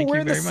 Congrats. Oh, Thank we're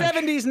you in the very much.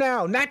 70s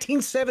now.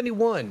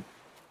 1971.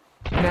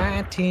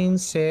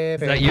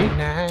 1979. Is that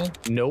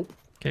you? Nope.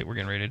 Okay, we're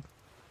getting rated.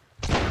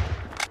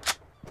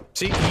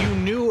 See, you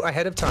knew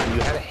ahead of time.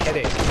 You had a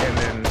headache, and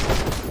then...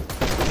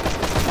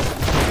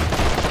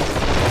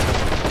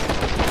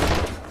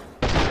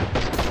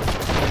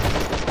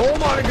 Oh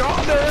my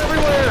god, they're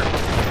everywhere!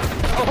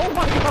 Oh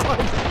my god!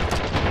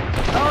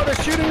 Oh, they're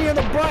shooting me in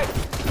the butt!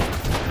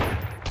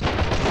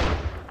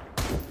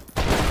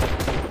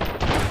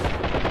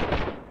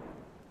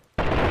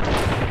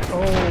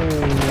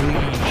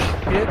 Holy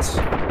shit.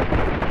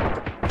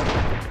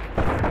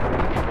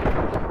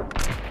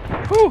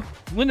 Whew!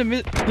 Luna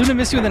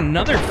missed you with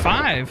another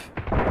 5.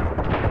 Oh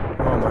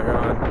my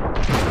god.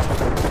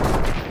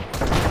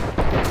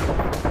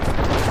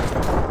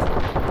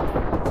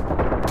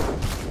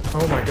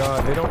 Oh my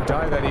god, they don't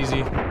die that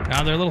easy.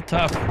 Nah, they're a little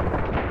tough.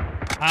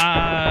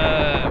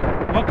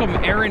 Welcome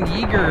Aaron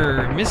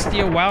Yeager,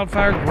 Misty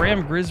Wildfire,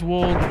 Graham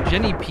Griswold,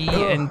 Jenny P,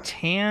 and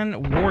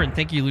Tan Warren.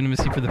 Thank you, Luna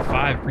Misty, for the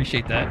 5.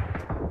 Appreciate that.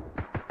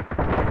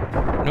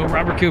 No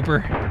Robert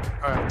Cooper.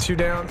 Alright, 2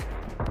 down.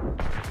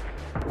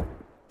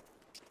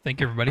 Thank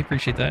you, everybody.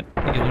 Appreciate that.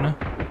 Thank you, Luna.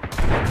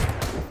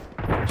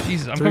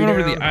 Jesus, I'm 3 coming over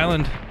to down. the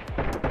island.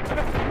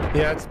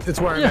 Yeah, it's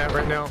where I'm at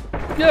right now.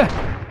 Yeah.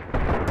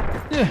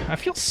 Yeah, I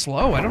feel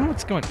slow. I don't know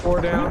what's going on.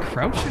 4 down. Am I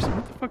crouched or something?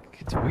 What the fuck?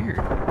 It's weird.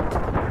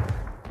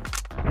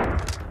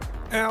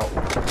 Ow.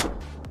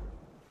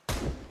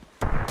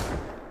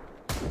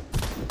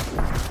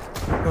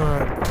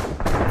 Alright.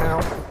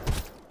 Ow.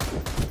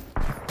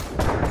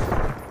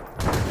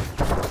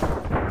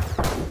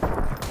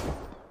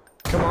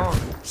 Come on.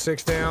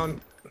 6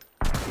 down.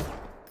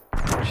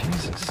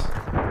 Jesus.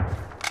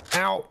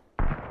 Ow.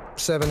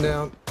 7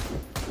 down.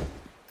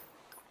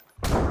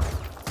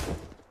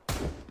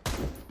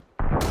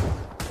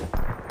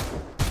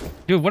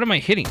 Dude, what am I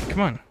hitting? Come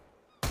on.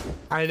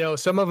 I know,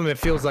 some of them it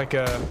feels like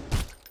a...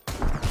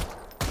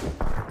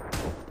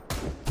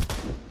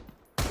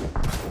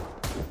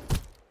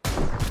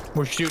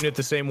 We're shooting at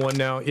the same one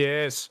now.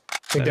 Yes. I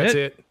think That that's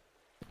it? it.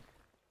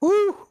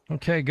 Woo!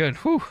 Okay, good.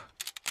 Whew.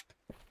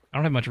 I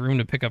don't have much room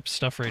to pick up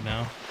stuff right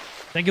now.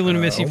 Thank you, Luna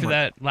Missy, for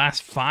that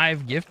last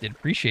 5 gifted.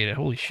 Appreciate it.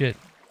 Holy shit.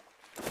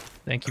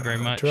 Thank you very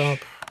much.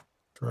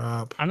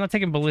 Drop. I'm not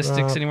taking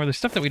ballistics anymore. There's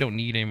stuff that we don't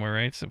need anymore,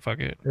 right? So fuck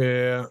it.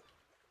 Yeah.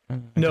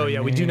 No,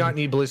 yeah, we do not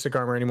need ballistic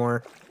armor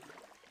anymore.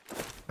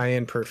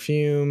 High-end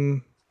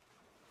perfume.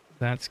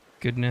 That's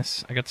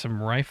goodness. I got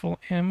some rifle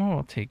ammo.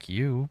 I'll take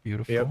you.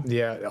 Beautiful. Yep.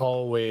 Yeah.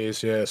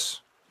 Always.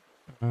 Yes.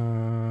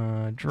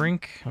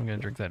 Drink. I'm gonna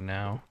drink that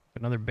now.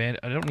 Another band.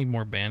 I don't need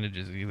more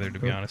bandages either. To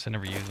be honest, I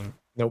never use them.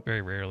 Nope.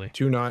 Very rarely.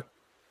 Do not.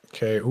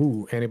 Okay.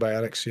 Ooh,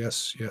 antibiotics.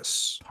 Yes.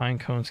 Yes. Pine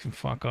cones can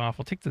fuck off.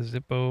 I'll take the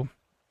Zippo.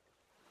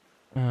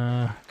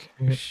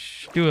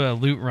 Do a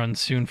loot run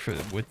soon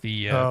with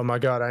the. Oh my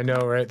god! I know,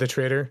 right? The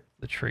trader.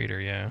 The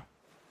trader. Yeah.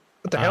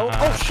 What the hell?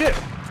 Oh shit!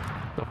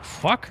 The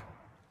fuck?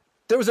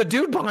 There was a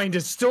dude behind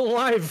us, still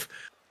alive.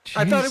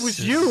 Jesus. I thought it was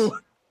you.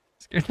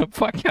 Scared the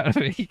fuck out of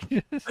me.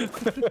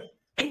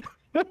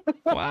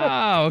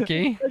 Wow.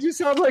 Okay. I just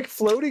saw him like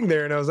floating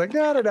there, and I was like,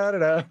 da da da da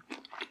da.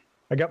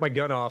 I got my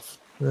gun off.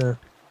 Yeah.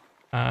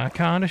 I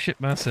kind of shit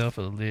myself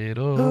a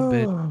little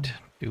bit.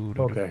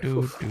 Okay.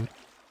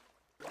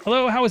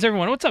 Hello, how is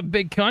everyone? What's up,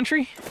 big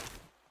country?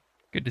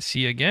 Good to see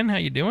you again. How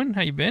you doing?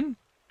 How you been?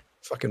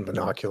 Fucking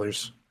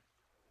binoculars.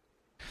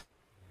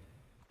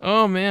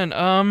 Oh man.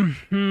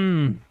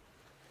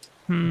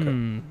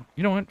 Okay.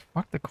 You know what?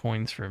 Fuck the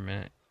coins for a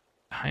minute.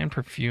 High-end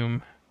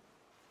perfume.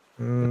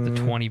 Put the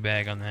 20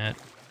 bag on that.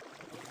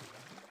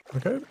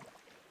 Okay.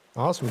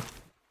 Awesome.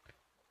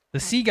 The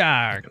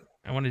cigar.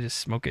 I want to just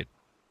smoke it.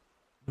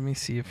 Let me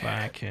see if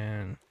I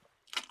can.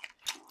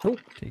 Oh.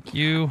 Take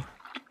you.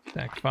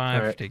 Stack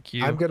 5. Right. Take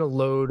you. I'm gonna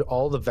load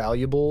all the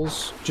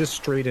valuables just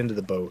straight into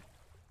the boat.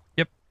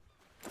 Yep.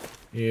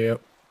 Yep.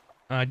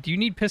 Do you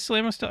need pistol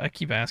ammo still? I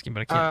keep asking,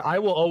 but I can't. I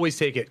will always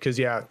take it because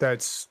yeah,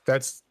 that's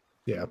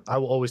yeah. I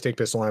will always take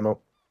pistol ammo.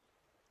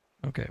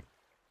 Okay.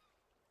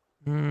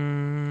 Just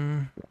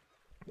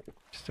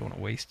don't want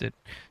to waste it.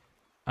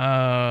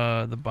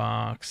 The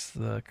box,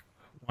 the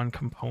one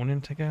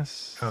component, I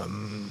guess.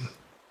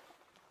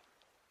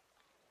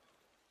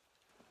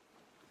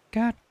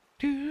 God.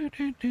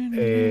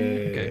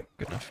 Okay,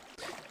 good enough.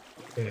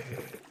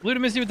 Luna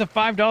Misty with the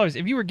 $5.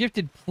 If you were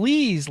gifted,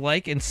 please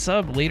like and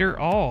sub later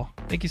all.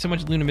 Thank you so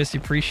much, Luna Misty.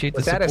 Appreciate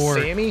the support. Was that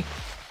a Sammy?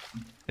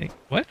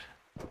 What?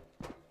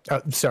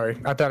 Sorry,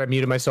 I thought I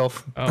muted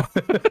myself. Oh.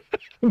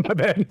 My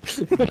bad.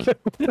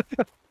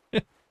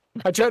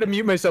 I try to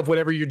mute myself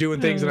whenever you're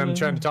doing things and I'm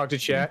trying to talk to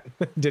chat.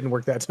 Didn't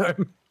work that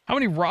time. How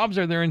many Robs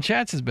are there in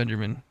chat, says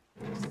Benjamin?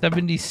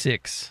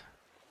 76.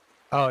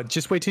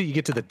 Just wait till you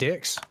get to the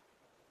dicks.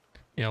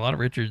 Yeah, a lot of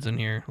Richards in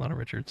here. A lot of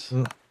Richards.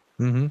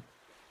 Mm-hmm.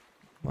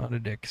 A lot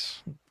of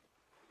dicks. A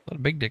lot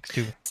of big dicks,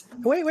 too.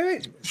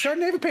 Wait.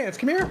 Sergeant David Pants,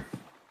 come here.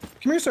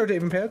 Come here, Sergeant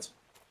David Pants.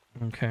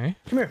 Okay.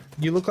 Come here.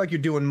 You look like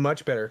you're doing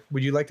much better.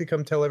 Would you like to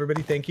come tell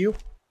everybody thank you?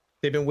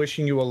 They've been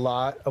wishing you a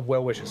lot of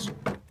well wishes.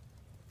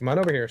 Come on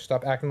over here.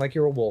 Stop acting like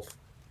you're a wolf.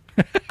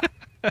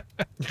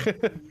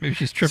 Maybe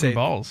she's tripping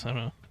balls. I don't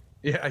know.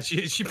 Yeah,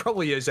 she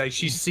probably is. Like,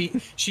 she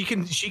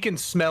can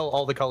smell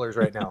all the colors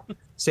right now.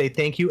 Say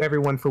thank you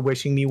everyone for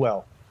wishing me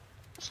well.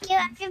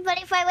 Thank you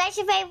everybody for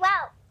wishing me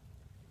well.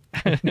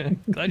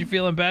 Glad you're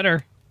feeling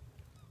better.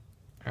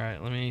 All right,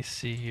 let me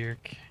see here.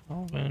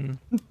 Calvin.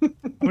 How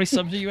many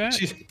subs are you at?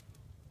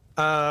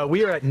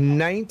 We are at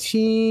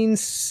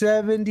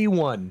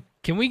 1971.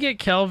 Can we get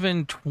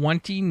Kelvin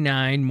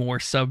 29 more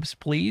subs,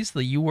 please?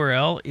 The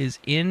URL is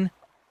in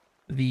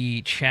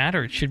the chat,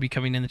 or it should be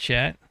coming in the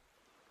chat.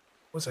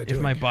 What's I doing?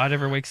 If my bot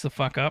ever wakes the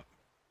fuck up.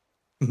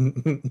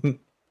 Is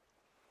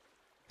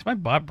my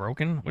bot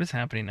broken? What is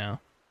happening now?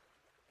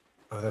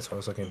 Oh, that's what I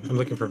was looking. I'm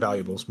looking for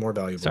valuables, more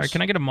valuables. Sorry,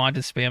 can I get a mod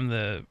to spam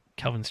the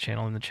Kelvin's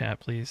channel in the chat,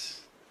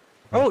 please?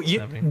 Oh, you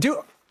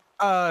do.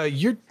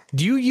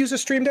 Do you use a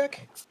Stream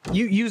Deck?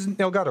 You use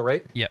Elgato,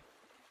 right? Yep.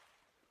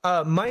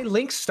 My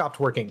links stopped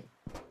working.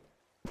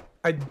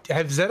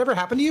 Has that ever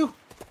happened to you?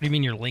 What do you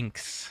mean your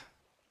links?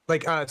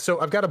 Like, so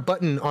I've got a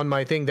button on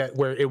my thing that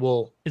where it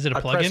will. Is it a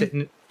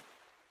plugin?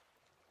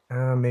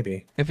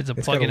 Maybe. If it's a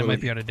plugin, it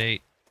might be out of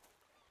date.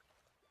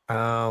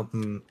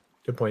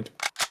 Good point.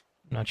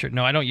 I'm not sure.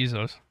 No, I don't use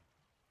those.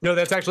 No,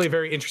 that's actually a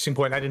very interesting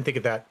point. I didn't think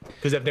of that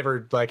because I've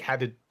never like had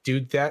to do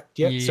that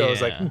yet. So I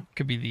was like,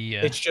 could be the.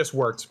 It's just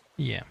worked.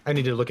 Yeah. I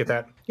need to look at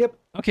that. Yep.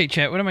 Okay,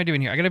 chat. What am I doing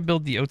here? I gotta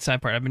build the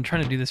outside part. I've been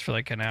trying to do this for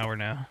like an hour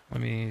now.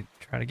 Let me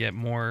try to get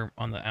more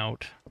on the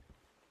out.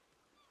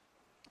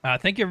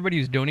 Thank you everybody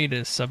who's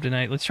donated a sub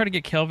tonight. Let's try to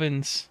get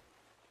Kelvin's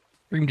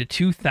stream to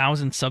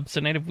 2,000 subs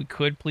tonight if we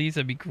could, please.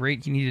 That'd be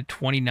great. He needed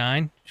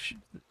 29.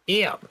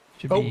 Yeah.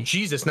 Oh,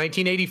 Jesus,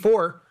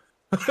 1984.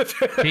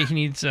 Okay, he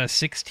needs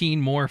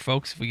 16 more,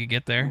 folks, if we could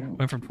get there.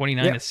 Went from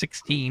 29 to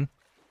 16.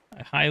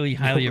 I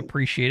highly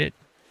appreciate it.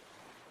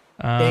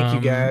 Thank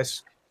you,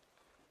 guys.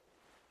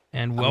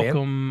 And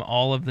welcome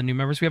all of the new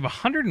members. We have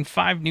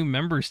 105 new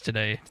members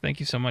today. Thank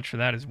you so much for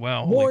that as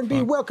well. Warren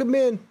B, welcome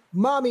in.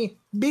 Mommy,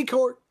 B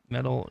Court.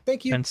 Metal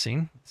Thank you.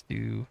 fencing. Let's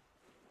do...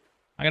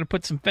 I gotta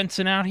put some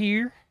fencing out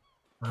here.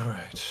 All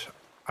right.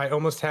 I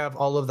almost have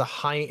all of the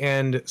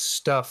high-end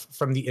stuff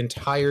from the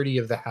entirety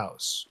of the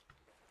house.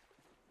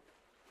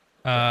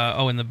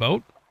 In the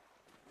boat?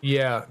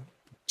 Yeah.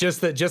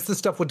 Just the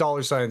stuff with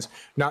dollar signs.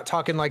 Not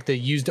talking like the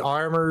used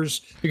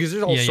armors, because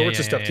there's all sorts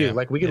of stuff too.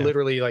 Like we could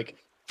literally like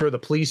throw the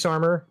police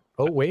armor.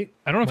 Oh wait.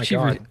 I don't know if she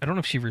I don't know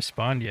if she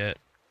respawned yet.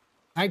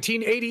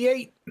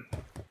 1988.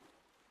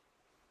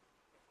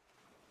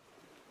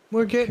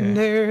 We're getting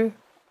there.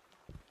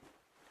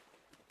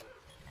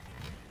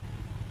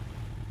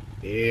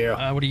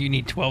 Yeah. What do you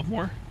need? 12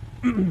 more?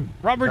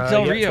 Robert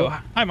Del Rio.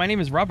 Hi, my name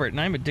is Robert, and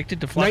I'm addicted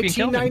to Floppy and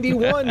Kelvin.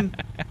 1991.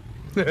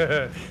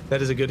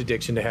 That is a good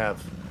addiction to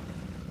have.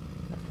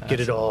 Get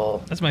it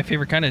all. That's my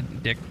favorite kind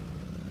of dick.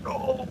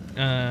 Oh.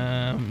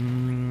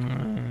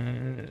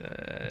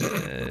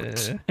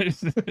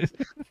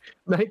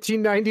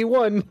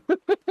 1991.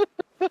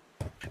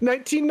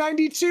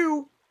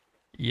 1992.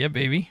 Yeah,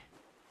 baby.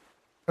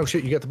 Oh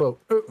shit! You got the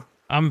boat. Oh.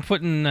 I'm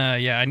putting.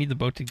 I need the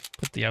boat to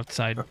put the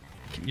outside.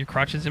 Your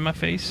crotch is in my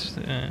face.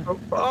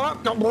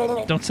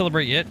 Don't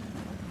celebrate yet.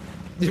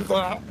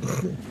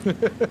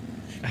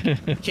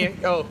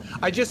 Can't. Oh,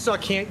 I just saw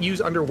can't use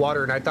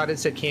underwater, and I thought it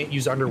said can't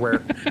use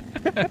underwear.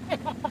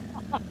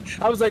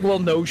 I was like, well,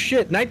 no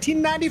shit.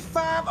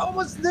 1995,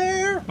 almost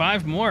there.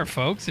 5 more,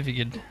 folks, if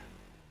you could.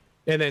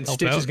 And then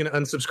Stitch is gonna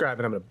unsubscribe,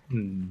 and I'm gonna.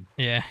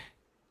 Yeah.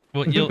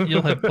 Well,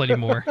 you'll have plenty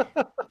more.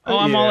 Oh,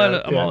 I'm all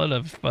out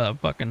of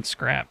fucking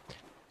scrap.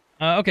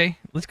 Okay,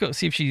 let's go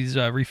see if she's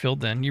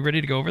refilled. Then you ready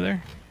to go over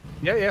there?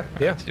 Yeah. Right,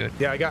 let's do it.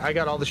 Yeah, I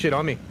got all the shit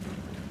on me.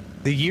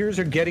 The years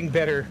are getting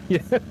better.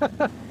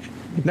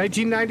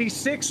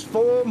 1996,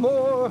 4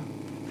 more.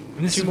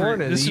 This Two is more.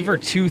 for, this is for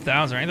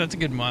 2,000, right? That's a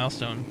good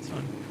milestone. It's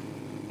fun.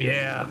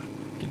 Yeah.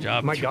 Good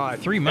job. My God.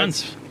 3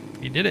 months.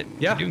 You did it.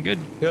 Yeah. You're doing good.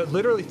 Yeah,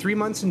 literally 3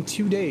 months and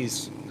 2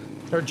 days.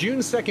 Or June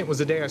 2nd was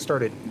the day I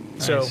started.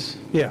 Nice. So,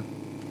 yeah.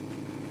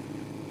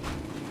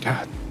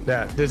 God,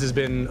 this has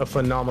been a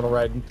phenomenal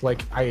ride.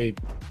 Like, I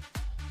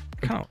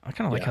kind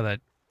of like how that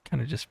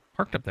kind of just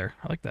parked up there.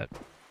 I like that.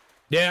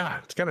 Yeah,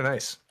 it's kind of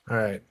nice. All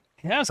right.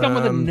 Yeah, let's come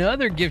with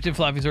another gifted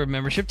FloppySword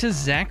membership to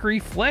Zachary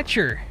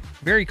Fletcher.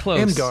 Very close.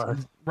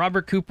 Emgar.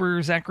 Robert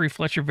Cooper, Zachary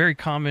Fletcher, very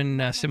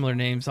common, similar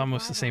names,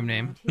 almost the same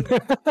name.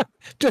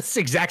 Just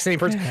exact same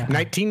person.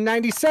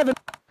 1997.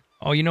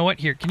 Oh, you know what?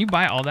 Here, can you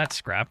buy all that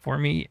scrap for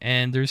me?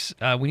 And there's,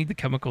 we need the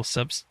chemical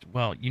subs.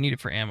 Well, you need it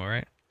for ammo,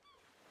 right?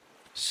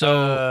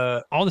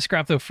 So all the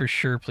scrap though, for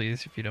sure,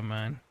 please, if you don't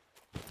mind.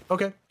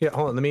 Okay. Yeah.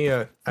 Hold on. Let me.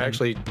 I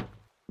actually.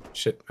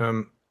 Shit.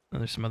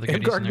 There's some other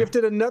goodies Emgar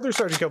gifted another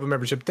Sergeant Kelvin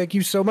membership. Thank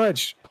you so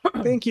much.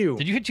 Thank you.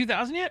 Did you hit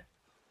 2,000 yet?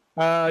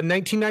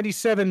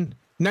 1997,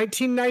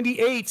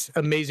 1998.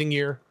 Amazing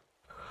year.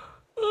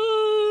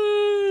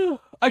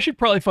 I should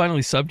probably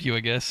finally sub to you, I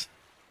guess.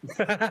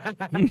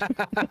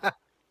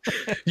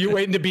 You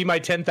waiting to be my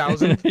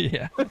 10,000?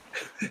 Yeah.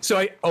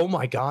 So oh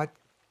my God.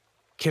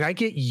 Can I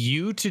get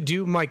you to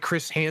do my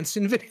Chris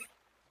Hansen video?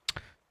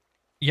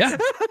 Yeah.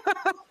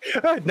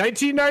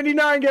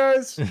 1999,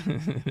 guys.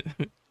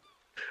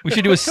 We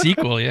should do a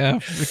sequel, yeah.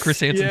 The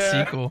Chris Hansen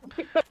sequel.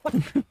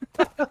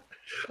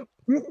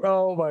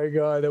 Oh my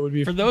God, that would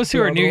be. For those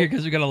who are new here,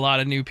 because we got a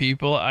lot of new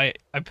people, I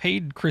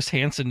paid Chris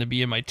Hansen to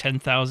be in my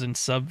 10,000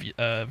 sub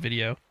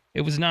video.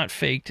 It was not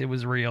faked. It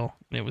was real.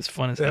 It was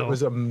fun as hell. That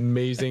was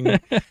amazing.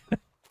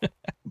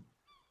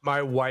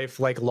 My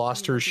wife like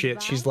lost her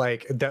shit. She's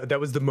like, that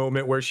was the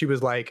moment where she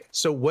was like,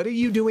 "So what are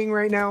you doing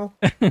right now?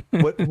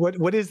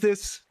 What is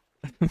this?"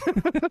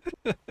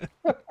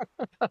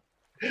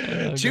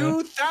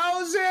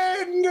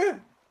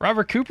 2000.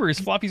 Robert Cooper is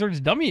FloppySword's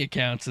dummy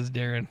account, says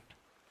Darren.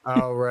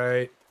 All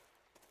right.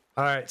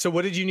 So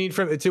what did you need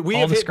from it? We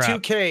have hit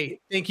 2K.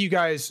 Thank you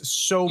guys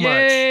so much.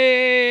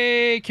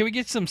 Yay! Can we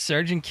get some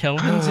Sergeant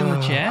Kelvins in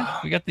the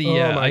chat? We got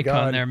the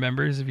icon there,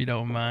 members, if you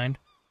don't mind.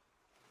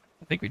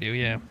 I think we do,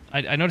 yeah.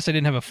 I noticed I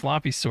didn't have a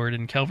FloppySword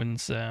in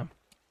Kelvin's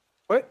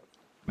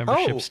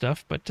membership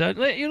stuff, but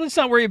let's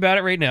not worry about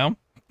it right now.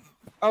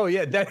 Oh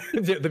yeah,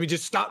 let me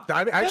just stop.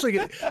 I'm actually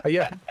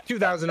yeah,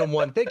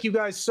 2001. Thank you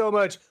guys so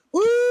much.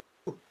 Woo!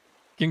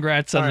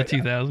 Congrats on the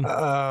 2000.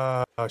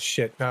 Oh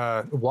shit.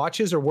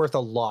 Watches are worth a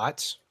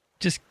lot.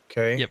 Just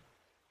okay. Yep.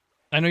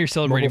 I know you're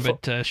celebrating,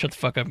 but shut the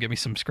fuck up and give me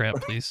some scrap,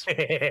 please.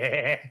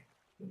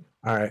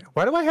 All right.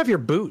 Why do I have your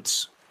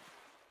boots?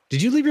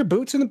 Did you leave your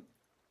boots in the?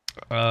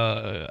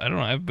 I don't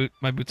know. I have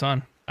my boots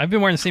on. I've been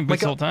wearing the same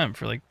boots the whole time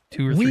for like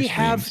 2 or 3 streams. We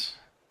have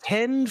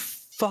 10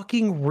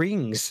 fucking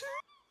rings.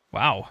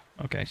 Wow.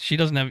 Okay. She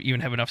doesn't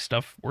even have enough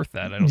stuff worth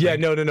that. I don't yeah.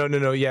 think.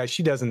 No. Yeah,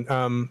 she doesn't.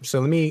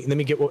 So let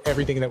me get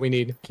everything that we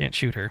need. Can't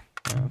shoot her.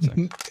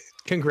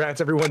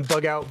 Congrats, everyone.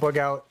 Bug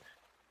out.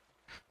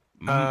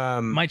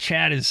 My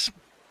chat is.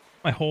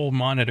 My whole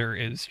monitor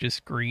is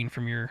just green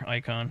from your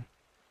icon.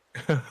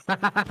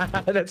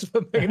 That's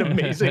fucking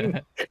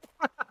amazing.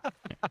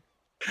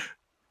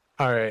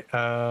 All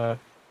right.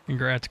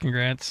 Congrats.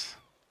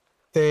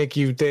 Thank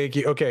you.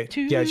 Okay.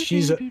 Yeah,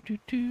 she's.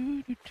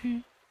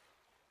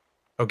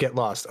 Oh, get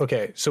lost.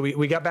 Okay, so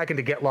we got back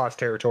into get lost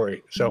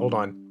territory. So hold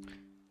on.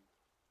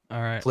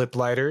 All right. Flip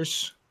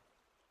lighters.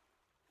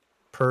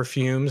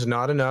 Perfumes,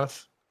 not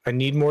enough. I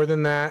need more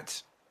than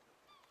that.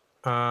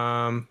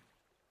 Fine,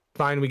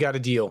 we got a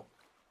deal.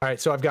 All right,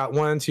 so I've got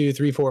 1, 2,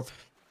 3, 4,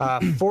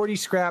 40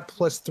 scrap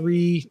plus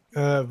 3.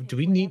 Should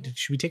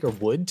we take our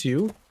wood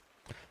too?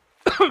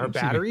 Our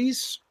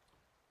batteries?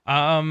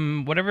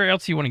 Whatever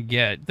else you want to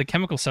get. The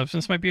chemical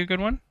substance might be a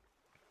good one.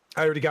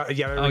 I already got.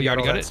 Yeah, I you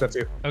already got that it? stuff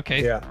too.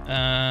 Okay.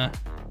 Yeah.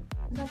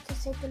 I'd like to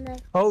say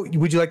goodnight. Oh,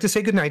 would you like to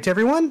say goodnight to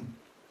everyone?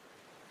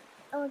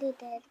 Already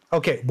did.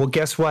 Okay. Well,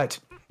 guess what?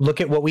 Look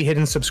at what we hit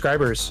in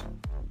subscribers.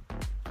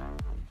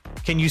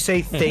 Can you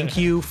say thank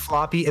you,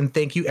 Floppy, and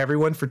thank you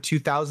everyone for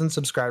 2,000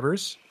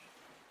 subscribers?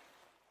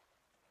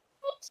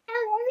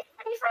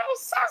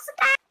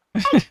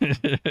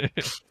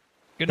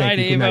 Good night,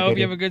 Ava. I hope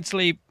you have a good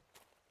sleep.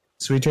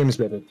 Sweet dreams,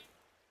 baby.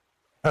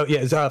 Oh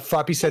yeah,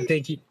 Floppy said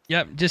thank you.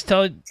 Yep, just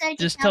tell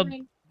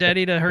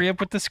Daddy to hurry up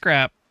with the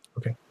scrap.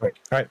 Okay, all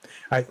right.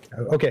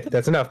 Okay,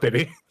 that's enough,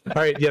 baby.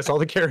 All right, yes, all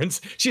the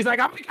Karens. She's like,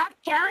 oh my God,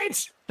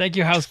 Karens! Thank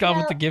you, House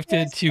Goblin, with the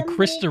gifted to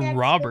Krista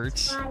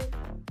Roberts.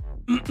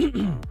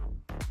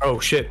 Oh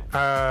shit,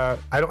 I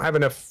don't have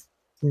enough.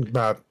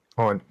 Hold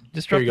on.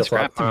 Just drop the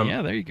scrap to me.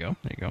 Yeah, there you go.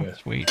 Yeah.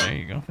 Sweet. There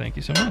you go. Thank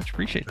you so much.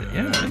 Appreciate that.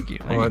 Yeah, thank you.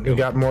 Hold on. We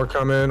got more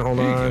coming. Hold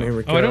on. Here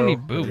we go. Oh, I don't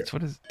need boots.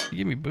 What is? You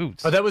give me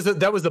boots. Oh, that was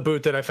the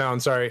boot that I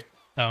found. Sorry.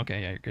 Oh,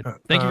 okay. Yeah, you're good.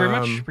 Thank you very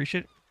much.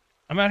 Appreciate it.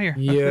 I'm out here.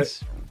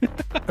 Yes.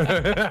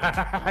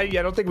 Yeah, I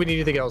don't think we need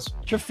anything else.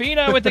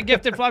 Trafina with the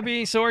gifted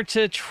floppy sword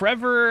to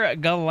Trevor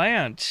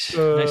Gallant.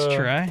 Nice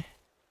try.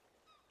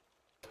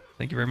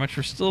 Thank you very much.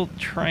 We're still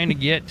trying to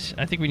get.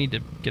 I think we need to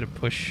get a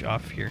push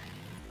off here.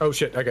 Oh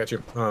shit! I got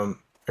you.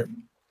 Here.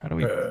 How do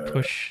we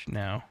push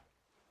now?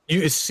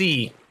 You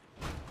C.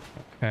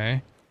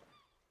 Okay.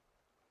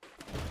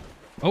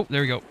 Oh,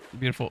 there we go.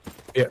 Beautiful.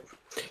 Yeah.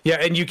 Yeah,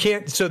 and you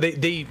can't, so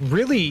they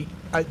really,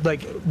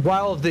 like,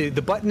 while the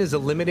button is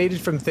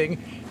eliminated from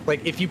thing,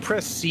 like, if you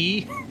press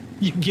C,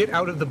 you get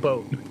out of the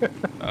boat.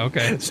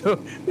 Okay. So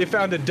they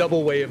found a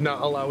double way of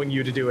not allowing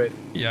you to do it.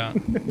 Yeah.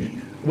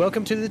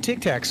 Welcome to the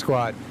Tic Tac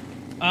Squad.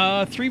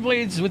 3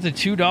 blades with a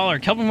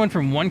 $2. Kelvin went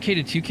from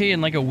 1K to 2K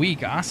in like a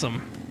week.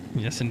 Awesome.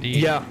 Yes, indeed.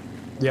 Yeah.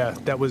 Yeah,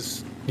 that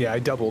was, yeah, I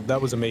doubled. That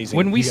was amazing.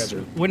 When we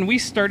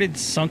started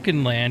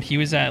Sunkenland, he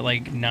was at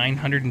like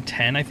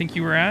 910, I think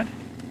you were at.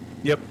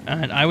 Yep.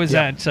 And I was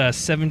at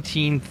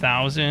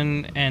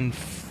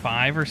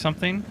 17,005 or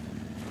something.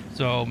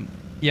 So,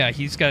 yeah,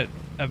 he's got,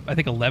 I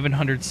think,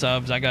 1,100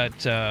 subs. I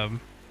got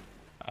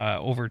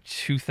over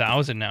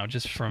 2,000 now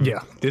just from...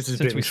 Yeah, this has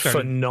been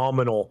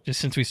phenomenal.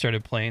 Just since we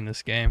started playing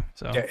this game.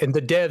 So. Yeah, and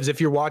the devs,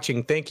 if you're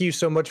watching, thank you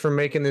so much for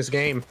making this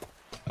game.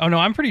 Oh, no,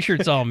 I'm pretty sure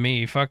it's all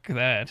me. Fuck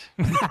that.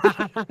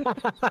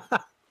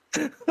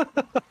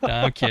 No,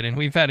 I'm kidding.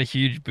 We've had a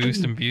huge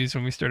boost in views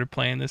when we started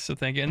playing this, so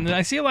thank you. And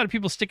I see a lot of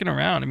people sticking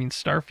around. I mean,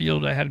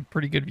 Starfield, I had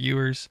pretty good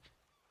viewers.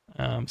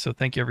 So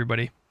thank you,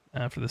 everybody,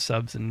 for the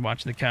subs and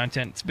watching the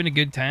content. It's been a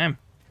good time.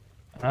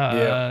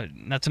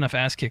 That's enough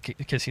ass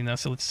kissing, though,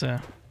 so let's... do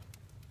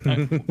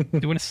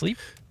you want to sleep?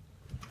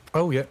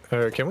 Oh, yeah.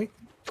 Can we?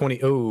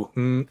 20.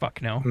 Oh.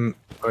 Fuck, no.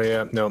 Oh,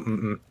 yeah.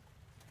 No.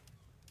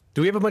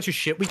 Do we have a bunch of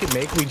shit we can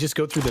make? We just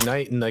go through the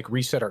night and, like,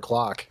 reset our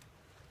clock.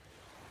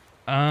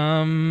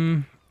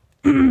 Excuse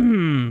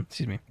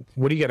me.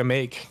 What do you got to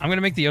make? I'm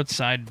gonna make the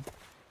outside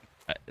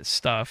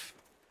stuff.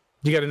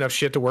 You got enough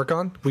shit to work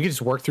on? We could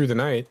just work through the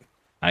night.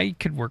 I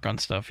could work on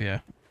stuff, yeah.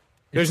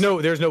 There's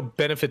no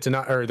benefit to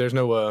not, or there's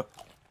no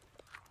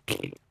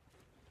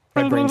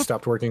my brain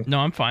stopped working. No,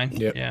 I'm fine.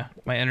 Yep. Yeah,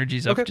 my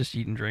energy's up. Okay. Just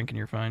eat and drink, and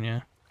you're fine.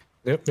 Yeah.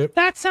 Yep.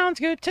 That sounds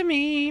good to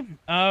me.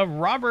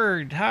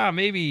 Robert,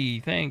 maybe.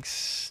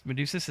 Thanks.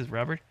 Medusa says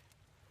Robert.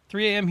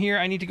 3 a.m. here.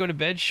 I need to go to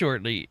bed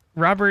shortly.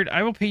 Robert,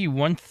 I will pay you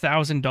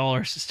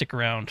 $1,000 to stick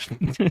around.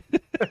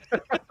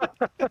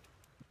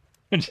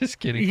 I'm just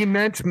kidding. He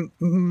meant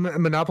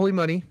Monopoly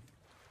money.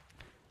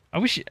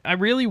 I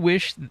really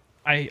wish.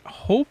 I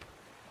hope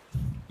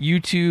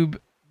YouTube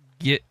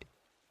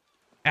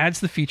adds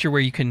the feature where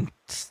you can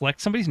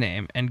select somebody's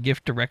name and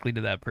gift directly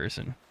to that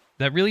person.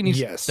 That really needs.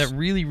 Yes. That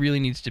really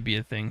needs to be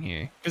a thing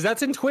here. Because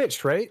that's in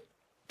Twitch, right?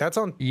 That's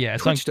on. Yeah,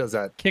 Twitch does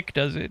that. Kick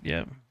does it.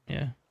 Yeah.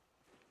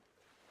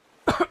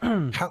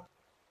 How?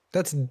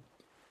 That's.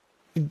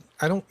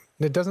 I don't.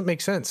 It doesn't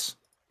make sense.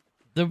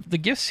 The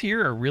gifts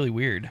here are really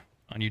weird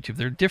on YouTube.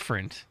 They're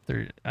different.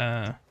 They're.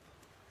 I'm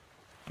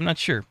not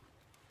sure.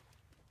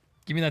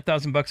 Give me that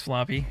 $1,000,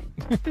 Floppy.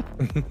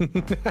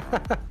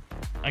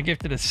 I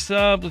gifted a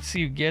sub. Let's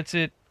see who gets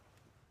it.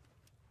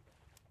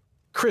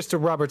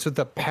 Krista Roberts with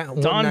the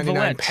pound, Don 199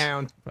 Vallette.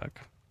 pound. Fuck.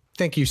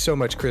 Thank you so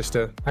much,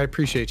 Krista. I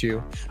appreciate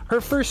you.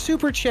 Her first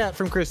super chat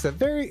from Krista.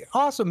 Very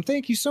awesome.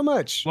 Thank you so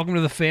much. Welcome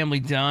to the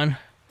family, Don.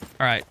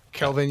 All right.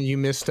 Kelvin, you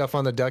missed stuff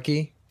on the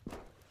ducky.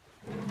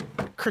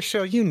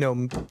 Chriselle, you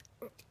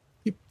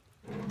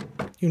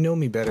know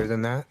me better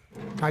than that.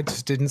 I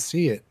just didn't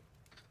see it.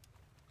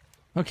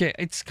 Okay,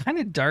 it's kind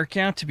of dark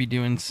out to be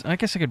doing... I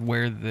guess I could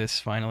wear this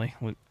finally.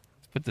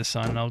 Put this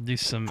on. I'll do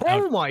some...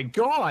 Oh my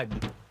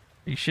god!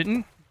 You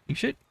shouldn't? You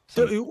should?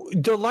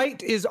 The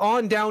light is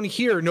on down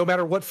here no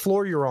matter what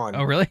floor you're on.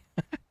 Oh, really?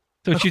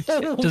 So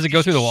does it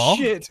go through the wall?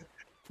 Shit.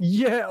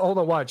 Yeah, hold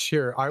on, watch.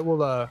 Here, I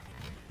will... Okay,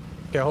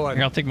 hold on.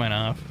 Here, I'll take mine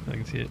off. I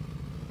can see it.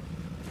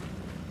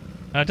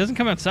 It doesn't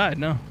come outside,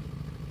 no.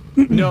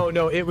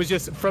 No, it was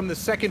just from the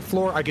second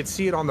floor. I could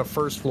see it on the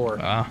first floor.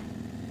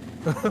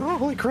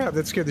 Holy crap,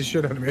 that scared the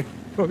shit out of me.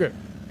 Okay.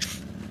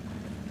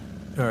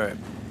 All right.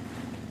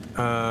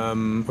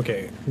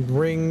 Okay.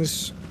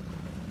 Rings.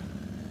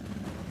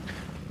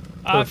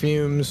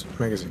 Perfumes.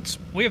 Magazines.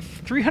 We have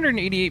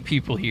 388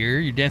 people here.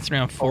 You're dancing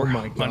around 400.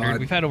 Oh my God.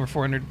 We've had over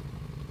 400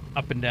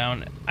 up and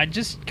down.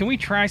 Can we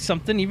try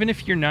something, even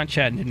if you're not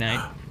chatting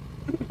tonight?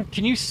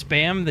 Can you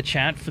spam the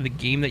chat for the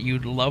game that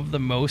you'd love the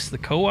most, the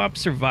co-op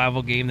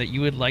survival game that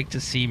you would like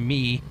to see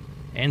me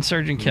and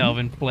Sergeant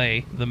Kelvin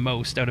play the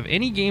most out of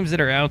any games that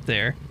are out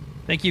there?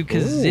 Thank you,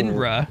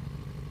 Kazinra,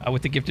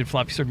 with the gifted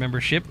FloppySword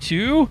membership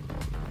to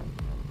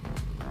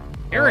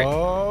Eric.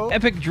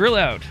 Epic Drill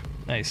Out.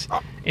 Nice.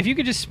 If you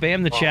could just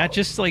spam the chat,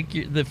 just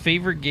like the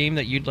favorite game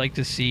that you'd like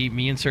to see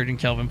me and Sergeant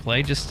Kelvin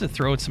play, just to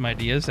throw out some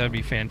ideas, that would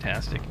be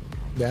fantastic.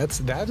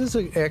 That is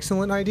an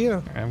excellent idea.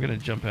 All right, I'm gonna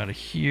jump out of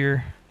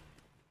here.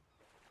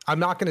 I'm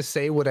not gonna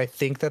say what I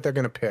think that they're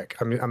gonna pick.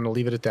 I'm gonna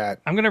leave it at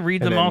that. I'm gonna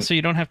read them all, so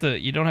you don't have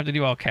to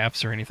do all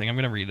caps or anything. I'm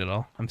gonna read it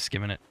all. I'm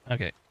skimming it.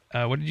 Okay.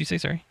 What did you say?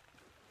 Sorry.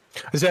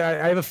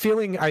 I have a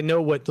feeling I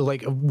know what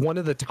one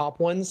of the top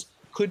ones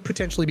could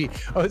potentially be.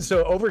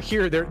 So over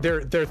here,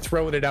 they're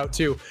throwing it out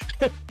too.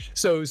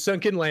 So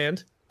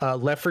Sunkenland,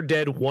 Left 4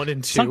 Dead 1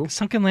 and 2.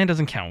 Sunkenland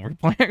doesn't count.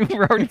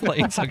 We're already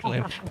playing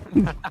Sunkenland.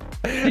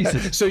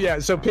 Jesus. So yeah,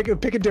 so pick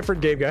a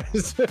different game,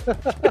 guys.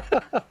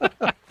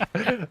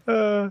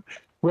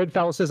 Red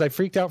Fowl says, I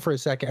freaked out for a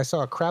second. I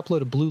saw a crap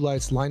load of blue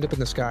lights lined up in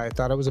the sky. I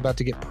thought I was about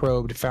to get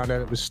probed. Found out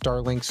it was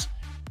Starlinks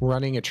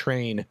running a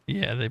train.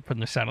 Yeah, they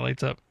putting their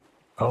satellites up.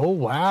 Oh,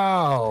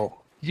 wow.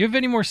 Do you have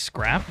any more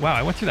scrap? Wow,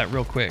 I went through that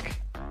real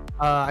quick.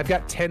 I've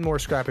got 10 more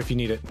scrap if you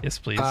need it. Yes,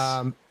 please.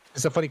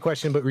 It's a funny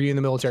question, but were you in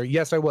the military?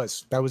 Yes, I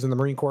was. I was in the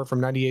Marine Corps from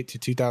 98 to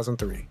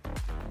 2003.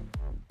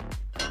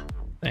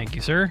 Thank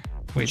you, sir.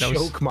 Wait, that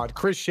was... Joke mod.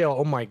 Chris Shell.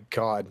 Oh, my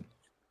God.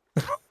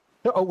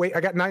 Oh, wait.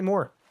 I got 9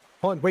 more.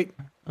 Hold on. Wait.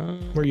 Where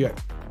are you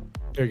at?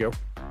 There you go.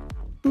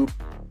 Boop.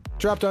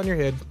 Dropped on your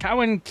head.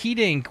 Cowan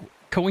Keydink.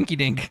 Coinky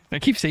Dink. I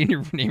keep saying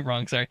your name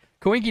wrong. Sorry.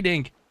 Coinky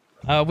Dink.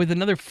 With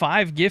another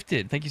 5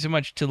 gifted. Thank you so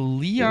much to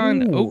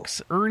Leon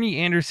Oaks, Ernie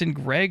Anderson,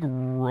 Greg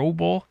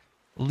Roble,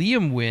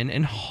 Liam Wynn,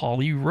 and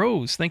Holly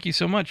Rose. Thank you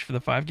so much for the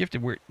 5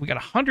 gifted. We got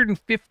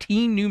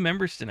 115 new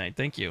members tonight.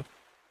 Thank you.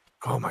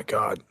 Oh, my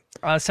God.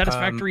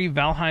 Satisfactory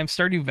Valheim,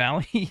 Stardew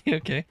Valley.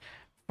 Okay.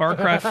 Far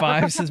Cry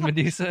 5 says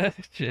Medusa.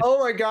 Shit.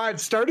 Oh my God,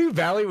 Stardew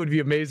Valley would be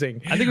amazing.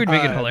 I think we'd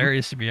make it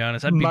hilarious, to be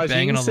honest. I'd be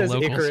banging on the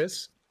locals.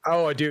 Icarus.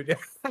 Oh, dude.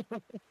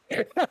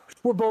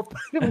 we're both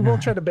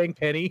trying to bang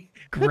Penny.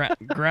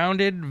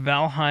 Grounded,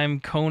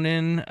 Valheim,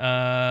 Conan,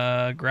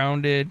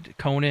 Grounded,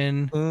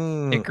 Conan,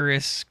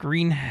 Icarus,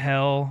 Green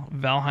Hell,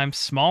 Valheim,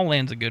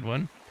 Smallland's a good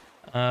one.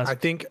 I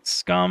think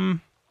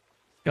Scum,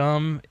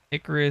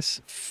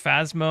 Icarus,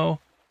 Phasmo,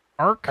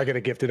 Ark. I got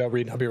a gifted. I'll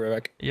be right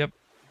back. Yep.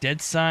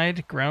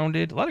 Deadside,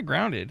 Grounded, a lot of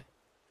Grounded.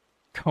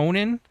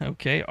 Conan,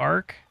 okay,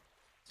 Ark.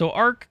 So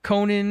Ark,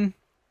 Conan,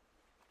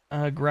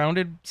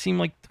 Grounded seem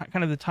like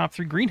kind of the top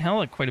 3. Green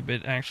Hell quite a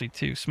bit actually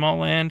too.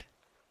 Smallland,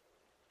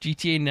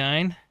 GTA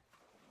 9.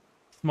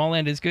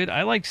 Smallland is good.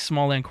 I liked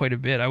Smallland quite a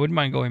bit. I wouldn't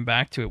mind going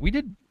back to it.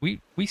 We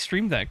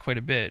streamed that quite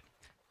a bit.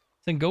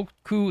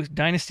 Sengoku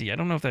Dynasty. I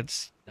don't know if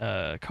that's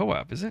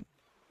co-op, is it?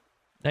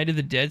 Night of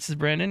the Dead says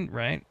Brandon,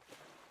 right?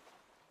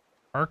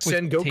 Ark with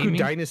Sengoku Taming.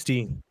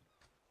 Dynasty.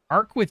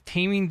 Ark with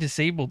Taming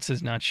disabled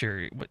says not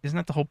sure. Isn't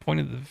that the whole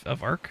point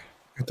of Ark?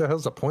 What the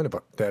hell's the point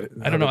about that?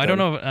 I don't know. I don't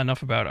know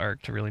enough about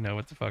Ark to really know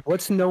what the fuck.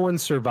 What's No One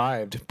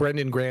Survived?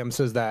 Brendan Graham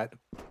says that.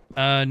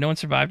 No One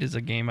Survived is a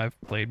game I've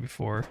played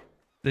before.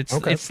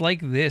 It's like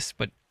this,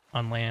 but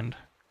on land.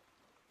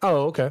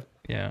 Oh, okay.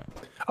 Yeah.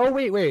 Oh,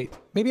 wait.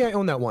 Maybe I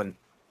own that one.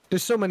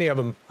 There's so many of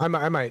them. I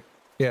might.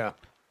 Yeah.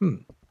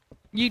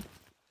 Yeah.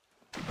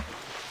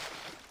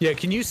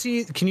 Can you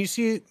see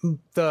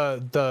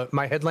the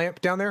my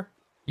headlamp down there?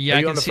 Yeah.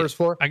 Are you on the first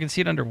floor? I can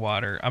see it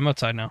underwater. I'm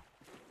outside now.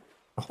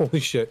 Holy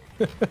shit.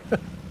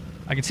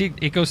 I can see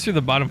it goes through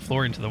the bottom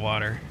floor into the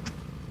water.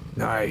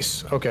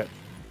 Nice. Okay.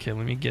 Okay,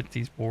 let me get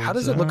these boards. How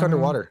does it look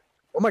underwater?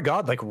 Oh my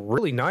God, like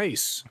really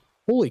nice.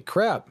 Holy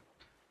crap.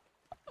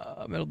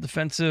 Metal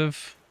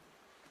defensive.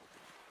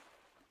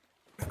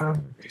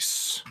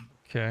 Nice.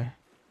 Okay.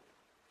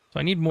 So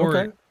I need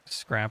more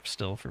scrap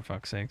still, for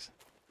fuck's sakes.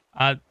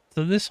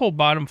 So this whole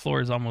bottom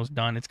floor is almost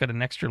done. It's got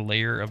an extra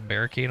layer of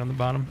barricade on the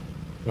bottom.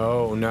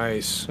 Oh,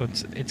 nice. So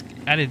it's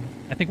added,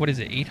 I think, what is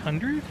it,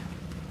 800?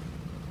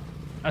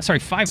 Sorry,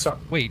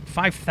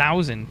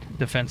 5,000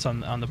 defense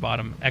on the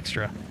bottom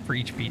extra for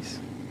each piece.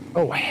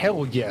 Oh,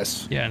 hell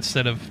yes. Yeah,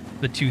 instead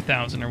of the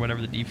 2,000 or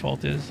whatever the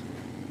default is.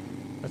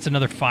 That's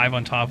another 5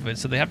 on top of it,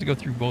 so they have to go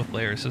through both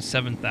layers, so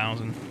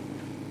 7,000.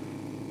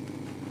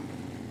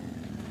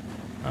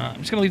 I'm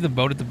just gonna leave the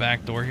boat at the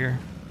back door here.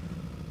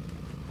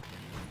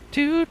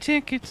 2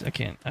 tickets. I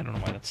don't know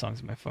why that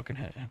song's in my fucking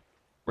head.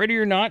 Ready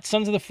or Not,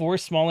 Sons of the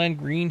Forest, Smallland,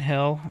 Green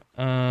Hell,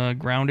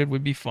 Grounded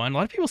would be fun. A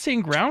lot of people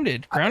saying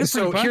Grounded. Grounded's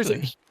pretty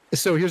popular.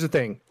 So here's the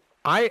thing.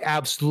 I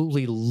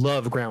absolutely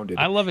love Grounded.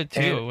 I love it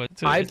too.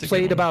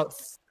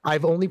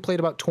 I've only played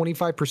about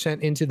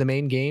 25% into the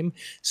main game,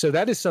 so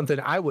that is something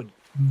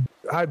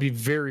I'd be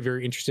very,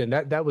 very interested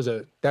in. That was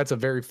a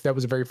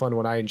very fun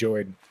one. I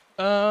enjoyed.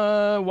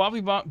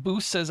 Wobbly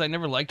Boost says, I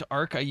never liked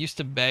Ark. I used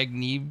to bag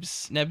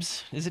Nebs.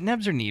 Is it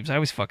Nebs or Neebs? I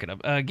always fuck it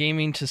up.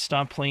 Gaming to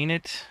stop playing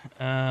it.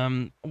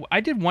 I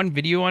did one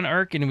video on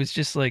Ark, and it was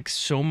just like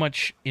so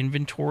much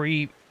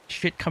inventory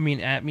shit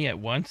coming at me at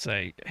once.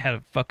 I had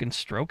a fucking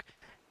stroke.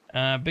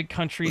 Big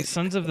Country,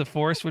 Sons of the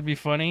Forest would be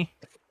funny.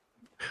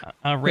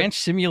 Ranch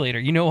Simulator.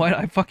 You know what?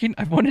 I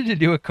wanted to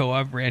do a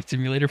co-op Ranch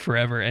Simulator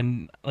forever,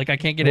 and like I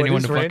can't get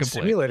anyone to fucking play.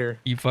 Simulator?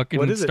 You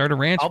fucking start a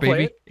ranch, I'll baby.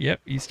 Play it. Yep,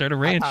 you start a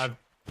ranch.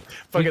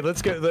 Fuck it,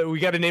 let's go. We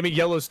got to name it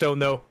Yellowstone,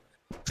 though.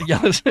 You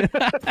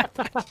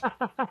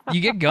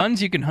get guns,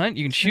 you can hunt,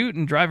 you can shoot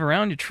and drive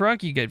around your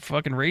truck. You get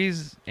fucking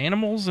raise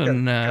animals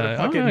and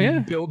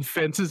build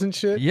fences and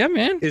shit. Yeah,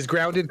 man. Is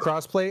Grounded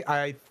crossplay?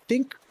 I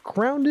think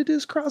Grounded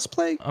is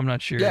crossplay. I'm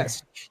not sure.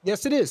 Yes,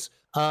 it is.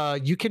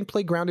 You can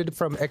play Grounded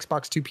from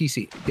Xbox to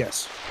PC.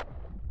 Yes.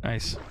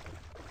 Nice.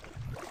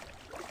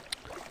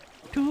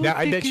 Now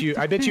I bet you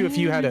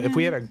if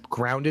we had a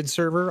Grounded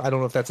server, I don't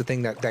know if that's a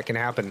thing that can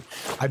happen.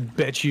 I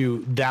bet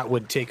you that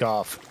would take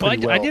off. Well,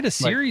 I did a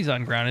series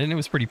on Grounded and it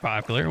was pretty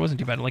popular. It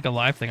wasn't too bad, like a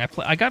live thing.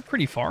 I got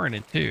pretty far in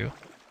it too.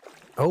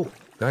 Oh,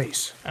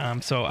 nice.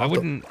 So I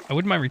wouldn't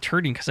mind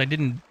returning because I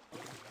didn't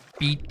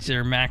beat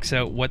or max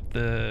out what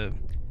the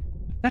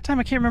That time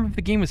I can't remember if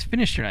the game was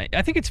finished or not.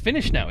 I think it's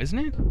finished now, isn't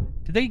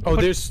it? Did they?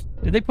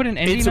 Did they put an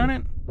ending on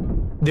it?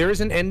 There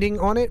is an ending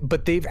on it,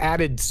 but they've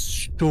added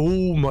so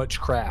much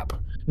crap.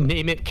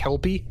 Name it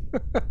Kelpie.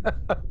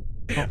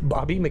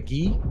 Bobby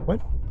McGee.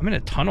 What? I'm in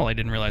a tunnel. I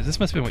didn't realize. This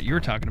must have been what you were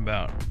talking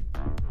about.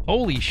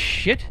 Holy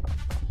shit.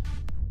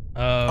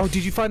 Oh,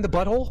 did you find the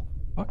butthole?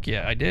 Fuck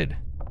yeah, I did.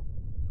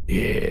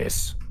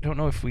 Yes. I don't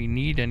know if we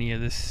need any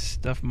of this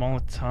stuff.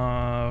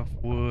 Molotov,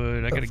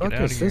 wood. I gotta get out of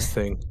here. What is this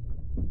thing?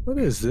 What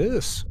is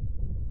this?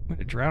 I'm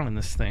gonna drown in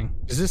this thing.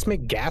 Does this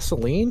make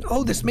gasoline?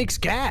 Oh, this makes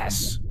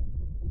gas.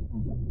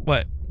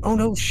 What? Oh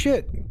no,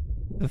 shit.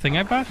 The thing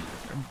I bought?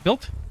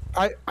 Built?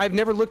 I've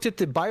never looked at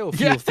the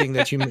biofuel thing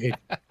that you made.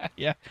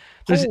 Yeah.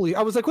 Holy,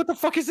 I was like, what the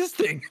fuck is this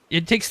thing?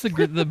 It takes the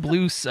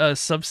blue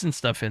substance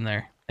stuff in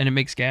there, and it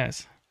makes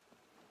gas.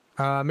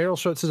 Meryl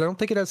Schultz says, I don't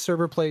think it has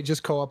server play,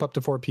 just co-op up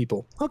to 4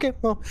 people. Okay,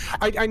 well,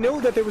 I know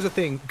that there was a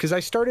thing, because I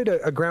started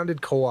a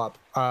grounded co-op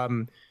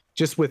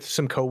just with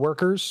some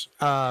coworkers,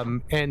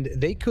 and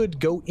they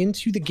could go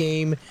into the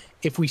game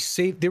if we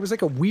save. There was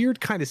like a weird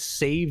kind of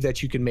save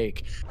that you can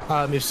make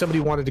if somebody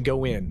wanted to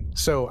go in.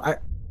 So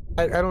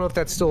I don't know if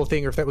that's still a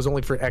thing or if that was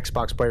only for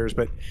Xbox players,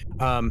 but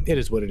it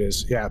is what it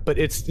is. Yeah, but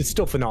it's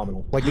still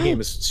phenomenal. Like, the game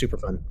is super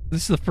fun.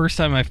 This is the first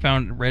time I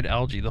found red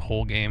algae the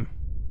whole game.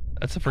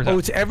 That's the first time. Oh,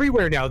 it's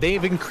everywhere now.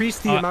 They've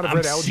increased the amount of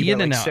red algae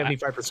by like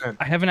 75%.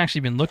 I haven't actually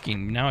been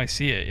looking. Now I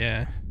see it,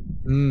 yeah.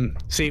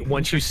 See,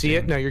 once you see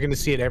it, now you're going to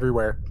see it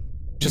everywhere.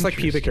 Just like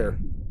pubic hair.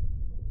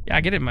 Yeah,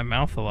 I get it in my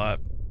mouth a lot.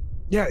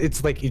 Yeah,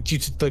 it's like,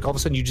 like all of a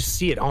sudden you just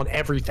see it on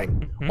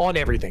everything. On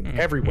everything.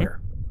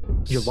 Everywhere.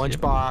 Your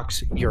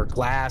lunchbox, your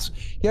glass.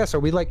 Yes,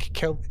 we like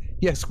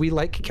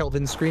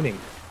Kelvin screaming.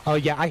 Oh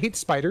yeah, I hate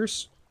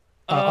spiders.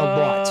 A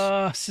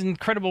lot. It's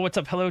incredible. What's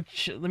up? Hello.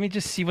 Let me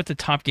just see what the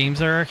top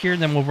games are here,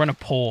 and then we'll run a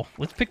poll.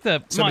 Let's pick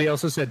the. Somebody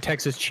also said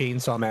Texas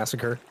Chainsaw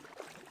Massacre.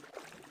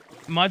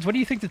 Mods, what do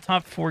you think the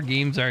top 4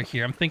 games are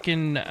here? I'm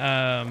thinking.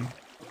 Am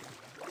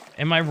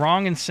I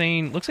wrong in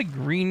saying? Looks like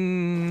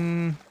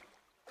green.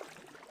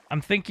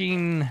 I'm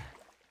thinking.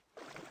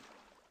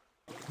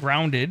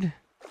 Grounded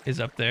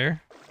is up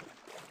there.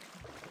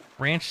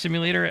 Ranch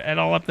Simulator at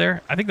all up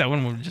there? I think that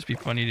one would just be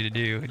funny to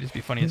do. It'd just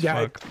be funny as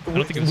fuck. I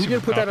don't think we're gonna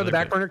put that on the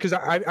back burner because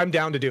I'm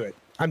down to do it.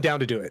 I'm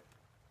down to do it.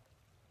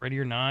 Ready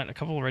or not? A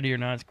couple of ready or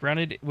nots.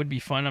 Grounded would be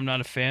fun. I'm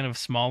not a fan of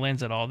small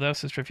lands at all, though.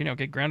 Says Triffino.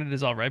 Okay, Grounded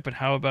is all right, but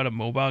how about a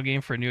mobile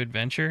game for a new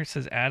adventure?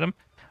 Says Adam.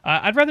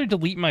 I'd rather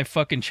delete my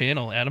fucking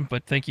channel, Adam.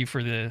 But thank you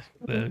for the.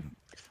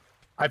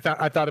 I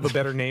thought of a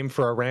better name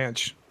for a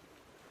ranch.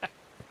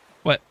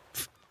 What?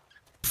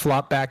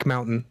 Flopback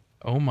Mountain.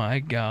 Oh my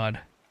god.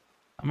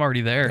 I'm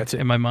already there. That's it.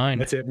 In my mind.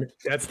 That's it.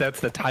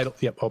 That's the title.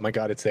 Yep. Oh my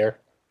god, it's there.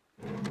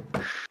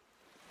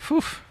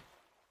 Whew.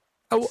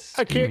 Oh,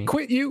 I can't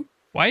quit you.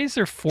 Why is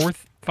there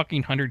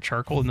 4,000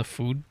 charcoal in the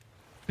food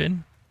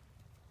bin?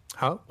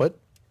 Huh? What?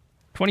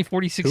 20,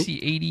 40,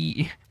 60,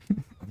 80.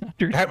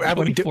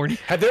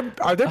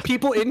 Are there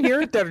people in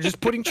here that are just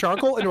putting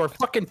charcoal into our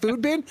fucking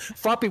food bin?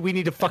 Floppy, we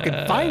need to fucking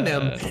find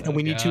them, and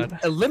we need to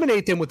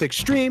eliminate them with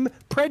extreme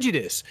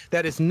prejudice.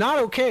 That is not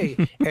okay,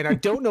 and I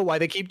don't know why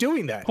they keep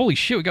doing that. Holy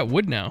shit, we got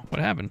wood now. What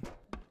happened?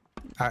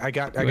 I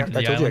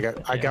told you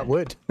I got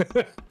wood.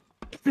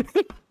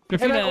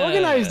 And I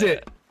organized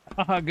it.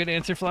 Good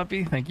answer,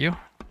 Floppy. Thank you.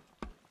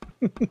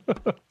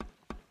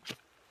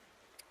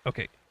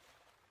 Okay.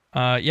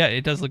 Yeah,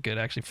 it does look good,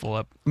 actually, full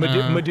up.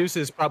 Medusa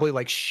is probably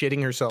like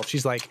shitting herself.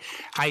 She's like,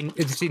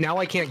 see, now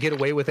I can't get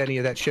away with any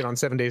of that shit on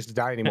 7 Days to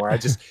Die anymore.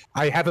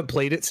 I haven't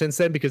played it since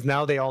then because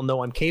now they all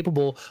know I'm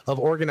capable of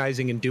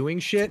organizing and doing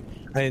shit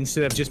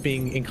instead of just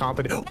being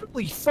incompetent.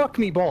 Holy fuck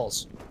me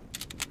balls.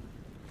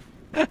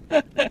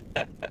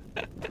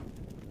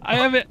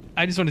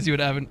 I just want to see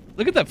what happened.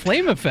 Look at that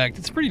flame effect.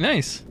 It's pretty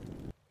nice.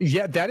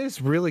 Yeah, that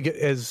is really good.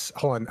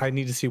 Hold on, I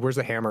need to see, where's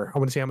the hammer? I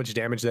want to see how much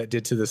damage that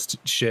did to this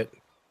shit.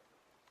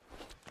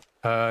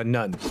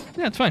 None.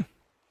 Yeah, it's fine.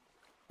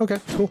 Okay,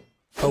 cool.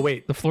 Oh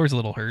wait, the floor's a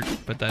little hurt,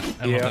 but that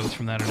I don't know if that was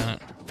from that or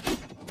not.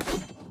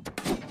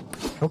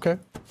 Okay.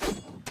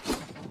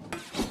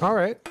 All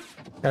right.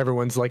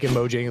 Everyone's like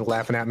emojing and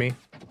laughing at me.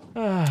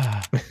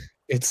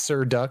 It's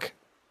Sir Duck.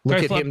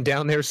 Look at him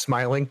down there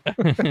smiling.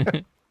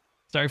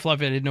 Sorry,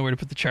 Fluffy, I didn't know where to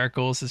put the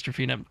charcoal, Sister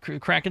Fina.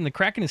 Kraken, the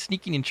Kraken is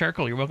sneaking in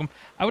charcoal. You're welcome.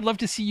 I would love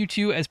to see you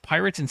two as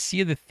pirates in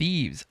Sea of the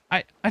Thieves.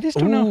 I just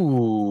don't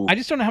know. I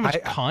just don't know how much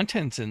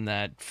content's in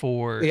that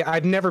for. Yeah,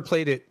 I've never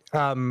played it.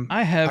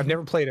 I've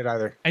never played it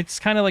either. It's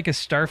kind of like a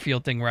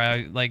Starfield thing where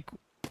I like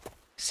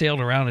sailed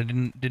around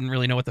and didn't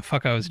really know what the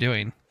fuck I was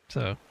doing.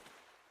 So,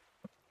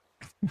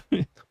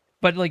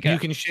 but like you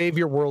can shave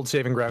your world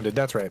saving grounded.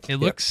 That's right. It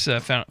looks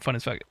fun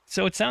as fuck.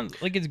 So it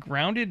sounds like it's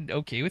grounded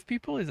okay with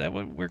people. Is that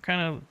what we're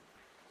kind of?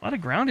 A lot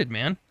of grounded,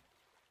 man.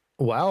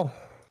 Wow.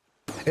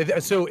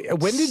 So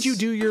when did you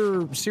do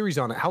your series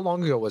on it? How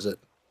long ago was it?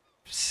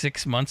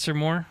 6 months or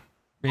more.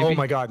 Maybe. Oh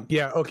my god.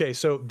 Yeah. Okay.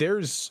 So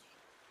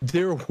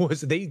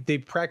they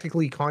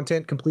practically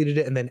content completed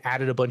it and then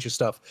added a bunch of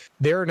stuff.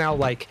 There are now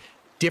like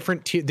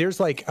different there's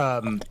like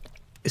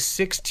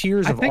 6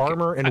 tiers of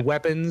armor and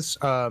weapons.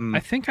 I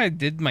think I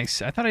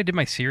thought I did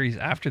my series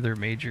after their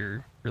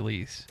major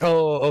release.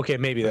 Oh, okay,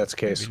 maybe that's the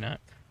case. Maybe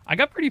not. I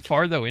got pretty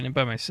far though in it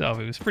by myself.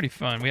 It was pretty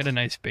fun. We had a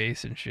nice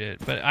base and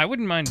shit. But I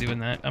wouldn't mind doing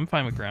that. I'm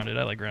fine with grounded.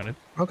 I like grounded.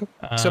 Okay.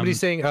 Somebody's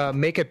saying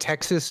make a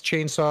Texas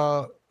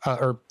Chainsaw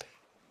or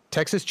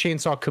Texas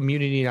Chainsaw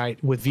Community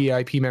Night with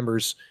VIP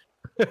members.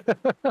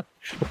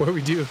 What do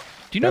we do?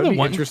 Do you know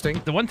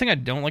the one thing I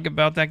don't like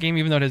about that game,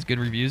 even though it has good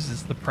reviews,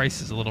 is the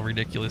price is a little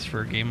ridiculous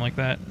for a game like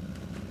that.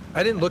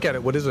 I didn't look at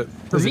it. What is it?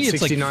 For me, it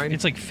it's 69?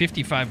 like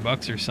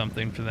 $55 or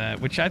something for that.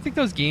 Which I think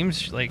those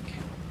games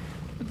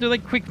they're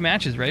like quick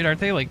matches, right? Aren't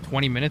they like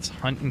 20 minutes,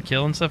 hunt and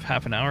kill and stuff,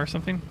 half an hour or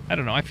something? I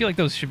don't know. I feel like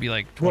those should be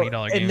like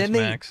 $20 games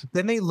max.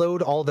 Then they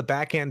load all the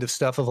back end of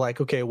stuff of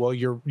like, okay, well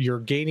you're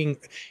gaining.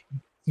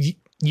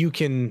 You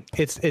can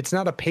it's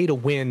not a pay to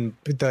win,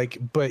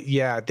 but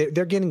yeah,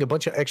 they're getting a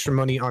bunch of extra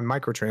money on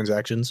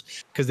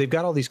microtransactions because they've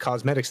got all these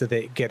cosmetics that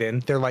they get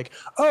in. They're like,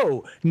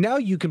 oh, now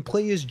you can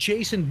play as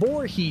Jason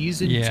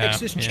Voorhees in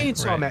Texas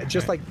Chainsaw Match,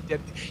 just like,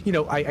 you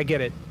know, I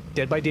get it.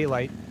 Dead by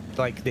Daylight,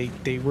 like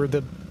they were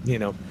the, you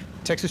know,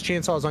 Texas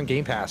Chainsaw is on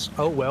Game Pass.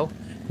 Oh well,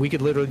 we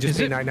could literally just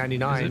pay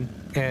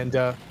 $9.99,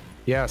 and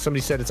yeah,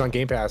 somebody said it's on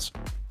Game Pass.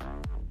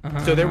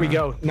 So there we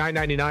go,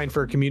 $9.99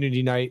 for a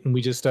community night, and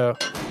we just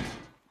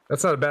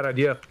that's not a bad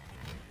idea.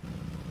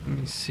 Let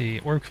me see.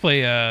 Or we could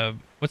play,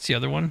 what's the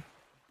other one?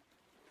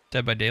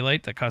 Dead by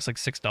Daylight, that costs like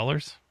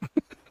 $6.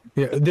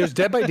 Yeah, there's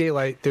Dead by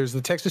Daylight, there's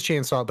the Texas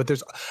Chainsaw, but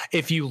there's,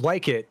 if you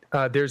like it,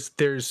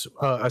 there's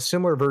a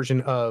similar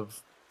version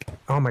of,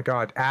 oh my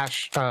God,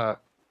 Dawn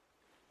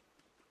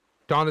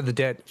of the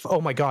Dead.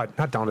 Oh my God,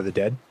 not Dawn of the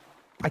Dead.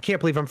 I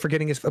can't believe I'm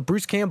forgetting his,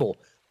 Bruce Campbell.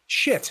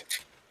 Shit.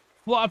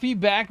 Floppy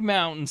Back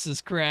Mountains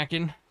is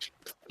cracking.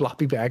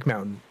 Floppy Back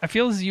Mountain. I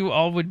feel as you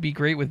all would be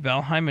great with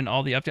Valheim and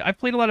all the updates. I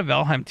played a lot of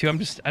Valheim too.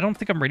 I don't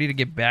think I'm ready to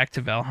get back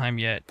to Valheim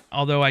yet.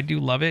 Although I do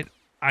love it.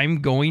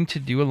 I'm going to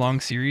do a long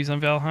series on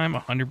Valheim,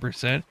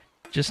 100%.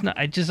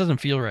 It just doesn't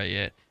feel right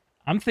yet.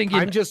 I'm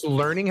just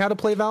learning how to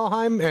play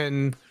Valheim,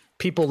 and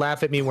people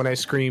laugh at me when I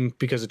scream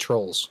because of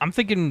trolls. I'm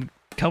thinking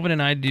Kelvin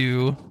and I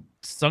do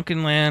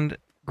Sunkenland,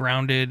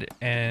 Grounded,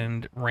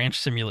 and Ranch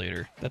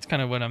Simulator. That's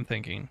kind of what I'm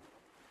thinking.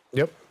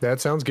 Yep, that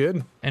sounds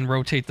good. And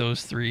rotate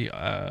those 3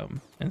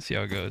 and see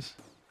how it goes.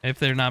 If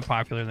they're not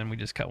popular, then we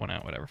just cut one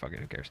out. Whatever, fuck it,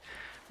 who cares?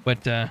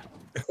 But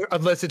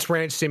unless it's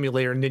Ranch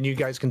Simulator, and then you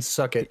guys can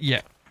suck it.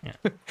 Yeah.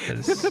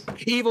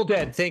 Evil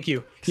Dead, thank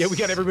you. Yeah, we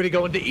got everybody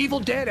going to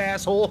Evil Dead,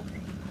 asshole.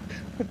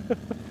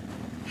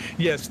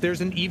 Yes,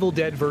 there's an Evil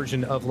Dead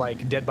version of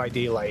like Dead by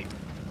Daylight,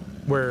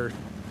 where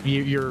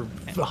you're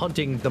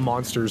hunting the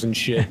monsters and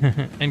shit.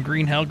 And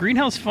Green Hell. Green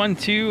Hell's fun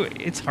too.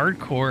 It's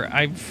hardcore.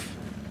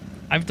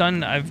 I've done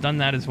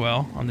that as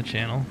well on the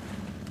channel.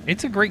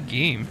 It's a great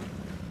game.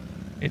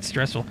 It's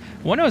stressful.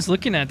 One I was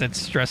looking at that's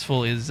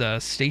stressful is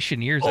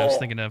Stationeers. I was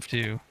thinking of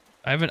too.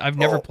 I've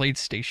never played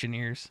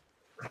Stationeers,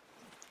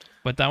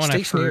 but that one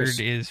I've heard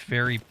is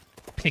very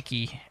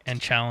picky and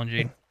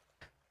challenging.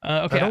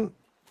 Okay,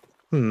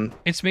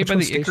 it's made by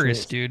the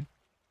Icarus dude.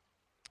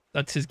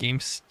 That's his game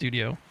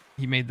studio.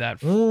 He made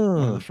that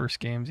one of the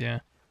first games. Yeah,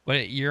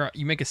 but you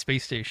make a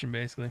space station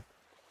basically.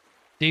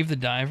 Dave the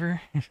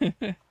Diver.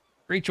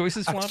 Great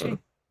choices, Floppy.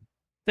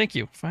 Thank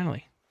you.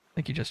 Finally.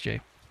 Thank you, Just Jay.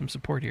 Some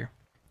support here.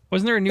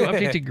 Wasn't there a new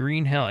update to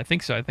Green Hell? I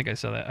think so. I think I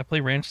saw that. I play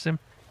Ranch Sim.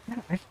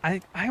 I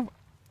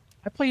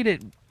played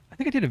it. I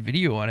think I did a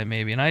video on it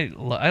maybe, and I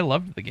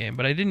loved the game,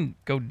 but I didn't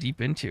go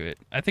deep into it.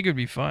 I think it would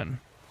be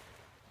fun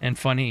and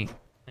funny.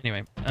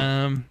 Anyway,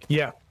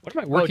 yeah. What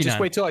am I working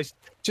on?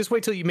 Just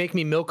wait till you make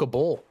me milk a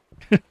bull.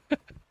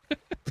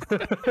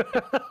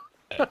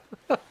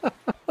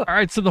 All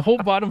right, so the whole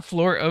bottom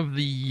floor of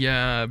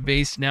the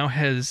base now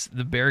has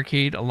the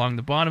barricade along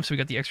the bottom, so we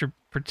got the extra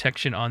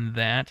protection on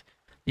that.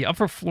 The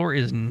upper floor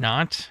is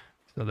not,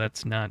 so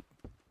that's not.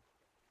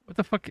 What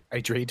the fuck?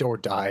 Hydrate or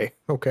die.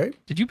 Okay.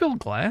 Did you build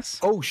glass?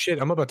 Oh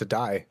shit! I'm about to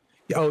die.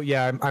 Oh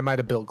yeah, I might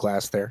have built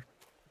glass there.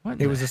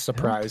 What? It was a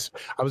surprise.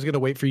 I was gonna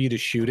wait for you to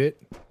shoot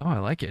it. Oh, I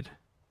like it.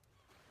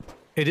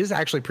 It is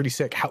actually pretty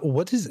sick.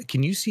 What is?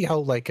 Can you see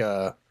how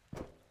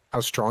how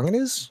strong it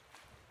is?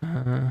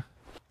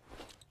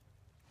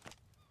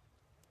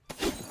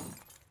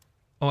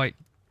 Oh, wait.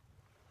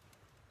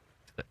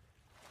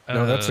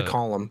 No, that's a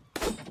column.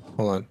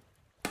 Hold on.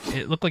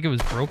 It looked like it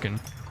was broken.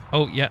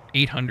 Oh, yeah,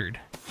 800.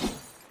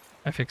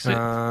 I fixed it.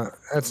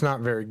 That's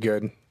not very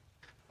good.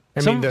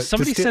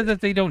 Somebody said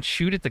that they don't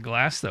shoot at the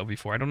glass, though,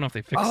 before. I don't know if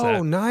they fixed that.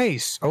 Oh,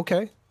 nice.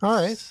 Okay.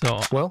 All right. So,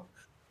 well,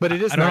 but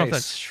it is nice. I don't know if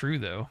that's true,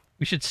 though.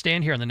 We should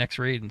stand here on the next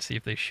raid and see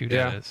if they shoot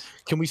at us.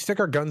 Can we stick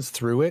our guns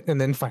through it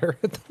and then fire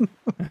at them?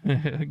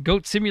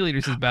 Goat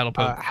Simulators is Battle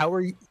Pope. How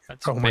are you?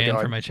 That's banned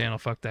from my channel.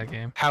 Fuck that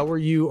game. How are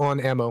you on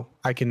ammo?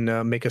 I can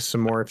make us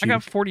some more. I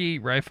got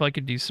 48 rifle. I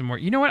could do some more.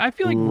 You know what? I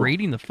feel like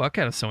raiding the fuck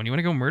out of someone. You want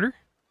to go murder?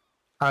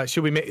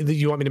 Should we make?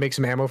 You want me to make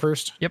some ammo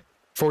first? Yep.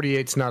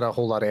 48's not a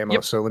whole lot of ammo,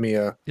 so let me.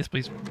 Yes,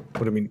 please.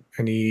 What do I mean?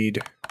 I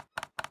need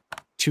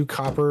 2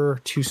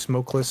 copper, 2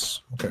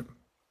 smokeless. Okay.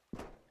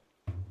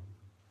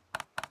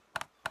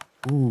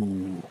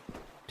 Ooh.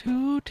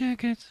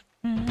 tickets.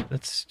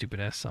 That's a stupid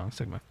ass song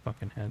stuck in my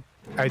fucking head.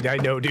 I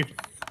know, dude.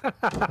 So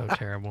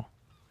terrible.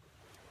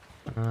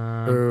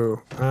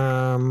 Parts.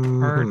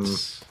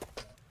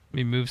 Let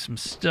me move some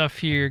stuff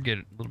here, get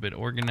a little bit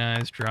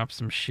organized, drop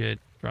some shit,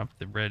 drop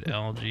the red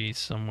algae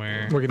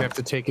somewhere. We're gonna have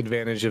to take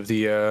advantage of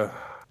the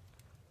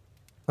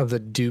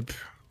dupe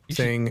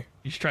thing.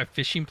 You should try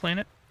Fishing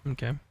Planet.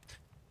 Okay.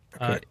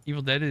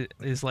 Evil Dead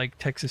is like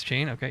Texas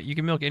Chain. Okay. You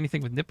can milk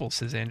anything with nipples,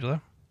 says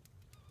Angela.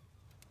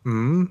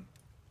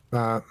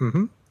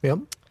 Yep.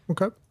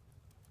 Okay.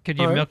 Could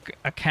you milk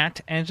a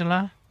cat,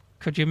 Angela?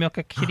 Could you milk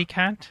a kitty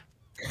cat?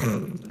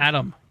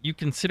 Adam, you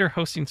consider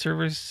hosting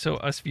servers so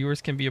us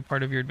viewers can be a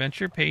part of your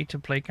adventure, pay to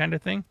play kind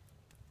of thing?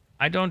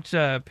 I don't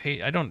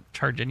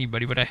charge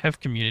anybody, but I have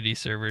community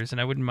servers and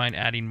I wouldn't mind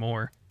adding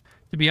more.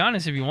 To be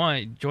honest, if you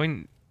want,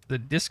 join the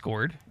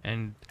Discord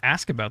and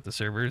ask about the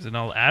servers and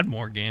I'll add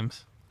more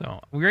games. So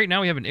right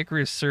now we have an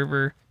Icarus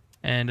server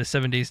and a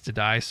 7 Days to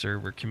Die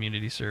server,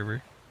 community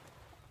server.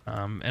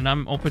 And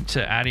I'm open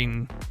to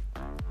adding,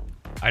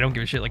 I don't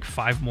give a shit, like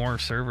 5 more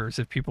servers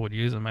if people would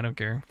use them. I don't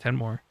care. 10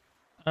 more.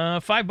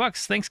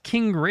 $5. Thanks,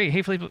 King Gray.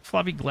 Hey,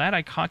 Floppy, glad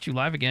I caught you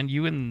live again.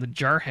 You and the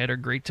Jarhead are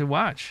great to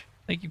watch.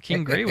 Thank you,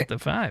 King Gray, with the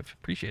 5.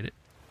 Appreciate it.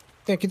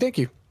 Thank you, thank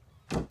you.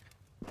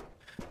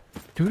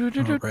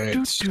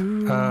 Right.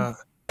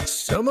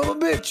 Son of a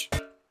bitch.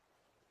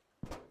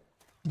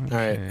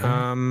 Okay.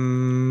 All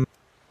right.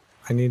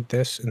 I need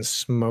this and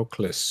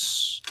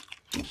smokeless.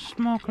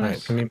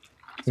 Smokeless. All right,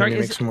 let me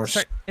make some more.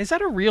 Sorry, is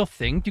that a real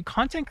thing? Do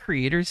content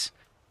creators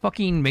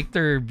fucking make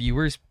their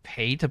viewers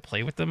pay to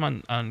play with them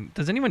on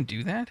does anyone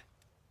do that?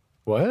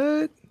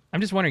 What? I'm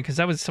just wondering because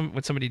that was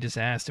what somebody just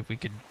asked, if we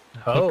could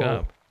hook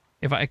up.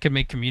 If I could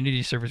make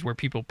community servers where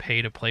people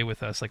pay to play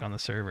with us, like on the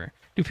server.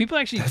 Do people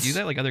actually do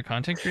that, like other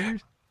content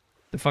creators?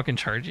 To fucking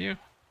charge you?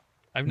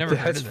 I've never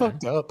heard of that.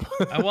 That's fucked up.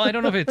 Well, I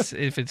don't know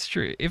if it's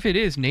true. If it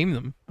is, name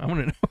them. I want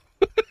to know.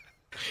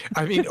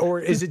 I mean, or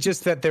is it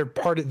just that they're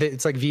part of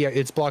it's like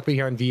it's blocked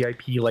behind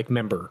VIP like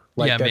member?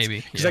 Like yeah,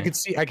 maybe. Because I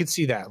could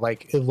see that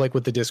like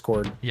with the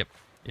Discord. Yep.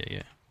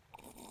 Yeah.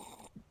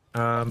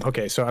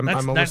 Okay, so I'm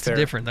almost that's there.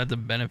 That's different. That's a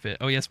benefit.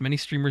 Oh yes, many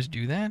streamers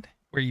do that,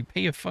 where you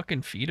pay a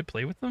fucking fee to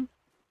play with them.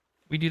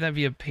 We do that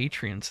via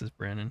Patreon, says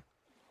Brandon.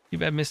 Too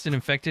bad Mist and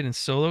Infected and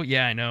solo.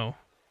 Yeah, I know.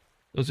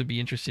 Those would be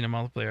interesting in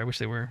multiplayer. I wish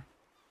they were.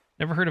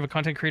 Never heard of a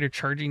content creator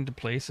charging to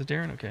play, says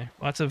Darren. Okay,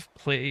 lots of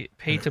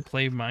pay to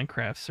play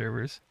Minecraft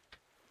servers.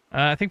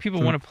 I think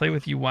people want to play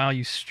with you while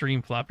you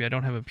stream, Floppy. I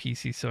don't have a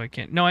PC, so I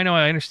can't. No, I know.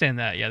 I understand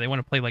that. Yeah, they want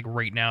to play like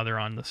right now. They're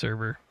on the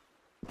server.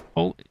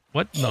 Oh,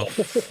 what the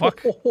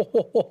fuck?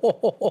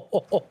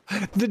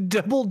 The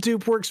double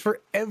dupe works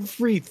for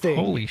everything.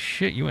 Holy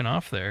shit, you went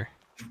off there.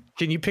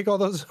 Can you pick all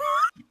those?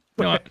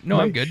 No,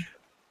 I'm good.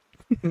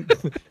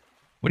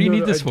 What do you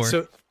need this for?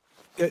 So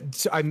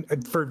I'm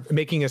for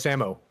making us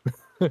ammo.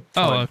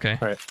 Oh, okay.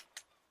 All right.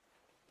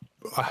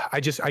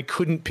 I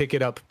couldn't pick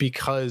it up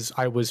because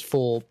I was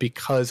full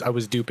because I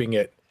was duping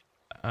it.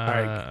 All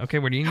right. Okay,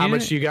 where do you need How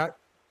much you got?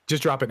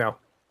 Just drop it now.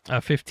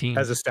 15.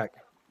 As a stack.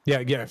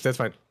 Yeah, that's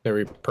fine. There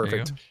we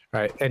perfect.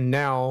 All right. And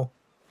now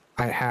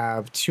I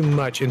have too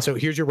much. And so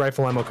here's your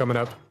rifle ammo coming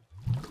up.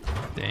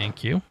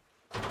 Thank you.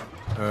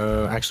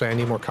 Actually, I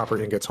need more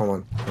copper ingots. Hold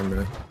on. 1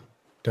 minute.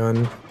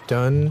 Done.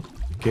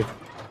 Give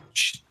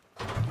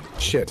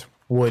shit.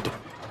 Wood.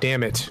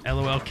 Damn it.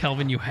 LOL,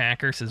 Kelvin, you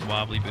hacker, says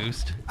Wobbly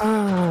Boost.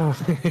 Ah.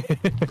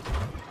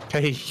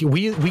 Hey,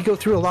 we go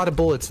through a lot of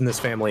bullets in this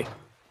family.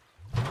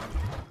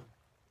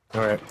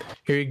 All right.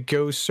 Here you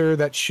go, sir.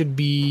 That should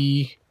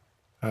be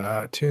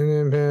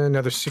 10,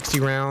 another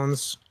 60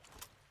 rounds.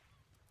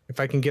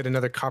 If I can get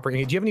another copper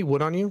ingot. Do you have any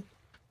wood on you?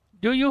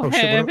 Do you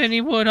have any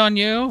wood on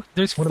you?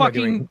 There's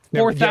fucking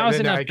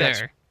 4,000 up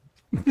there.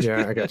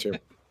 Yeah, I got you.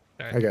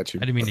 Sorry. I got you.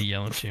 I didn't mean to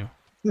yell at you.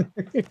 I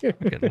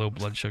got low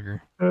blood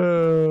sugar.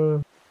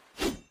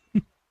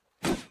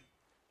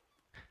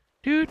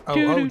 Do you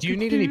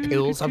need any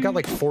pills? I've got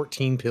like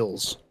 14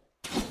 pills.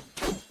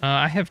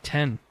 I have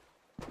 10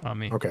 on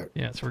me. Okay.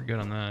 Yeah, so we're good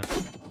on that.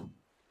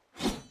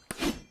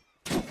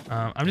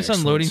 I'm just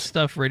unloading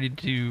stuff ready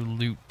to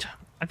loot.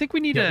 I think we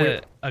need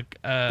we're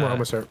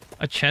almost there.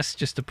 a chest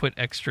just to put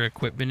extra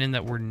equipment in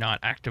that we're not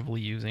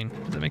actively using.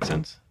 Does that make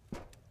sense?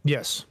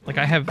 Yes. Like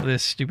I have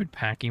this stupid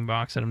packing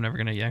box that I'm never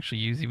going to actually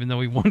use, even though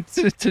we want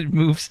to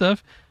move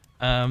stuff.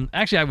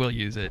 Actually, I will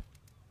use it.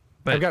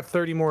 But I've got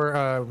 30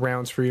 more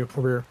rounds for you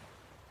over here.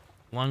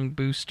 Lung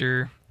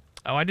booster.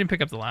 Oh, I didn't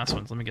pick up the last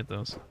ones. Let me get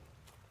those.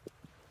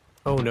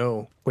 Oh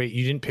no! Wait,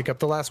 you didn't pick up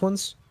the last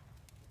ones?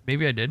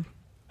 Maybe I did.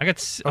 I got.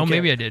 Okay. Oh,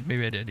 maybe I did.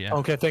 Maybe I did. Yeah.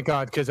 Okay, thank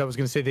God, because I was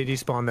gonna say they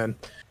despawn then.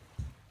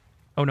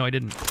 Oh no, I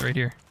didn't. It's right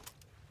here.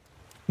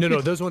 No,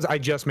 those ones I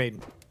just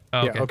made.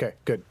 Oh, yeah. Okay.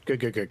 Good.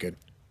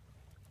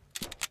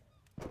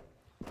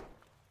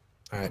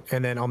 All right,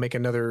 and then I'll make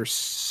another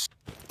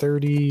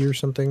 30 or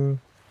something.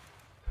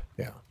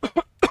 Yeah.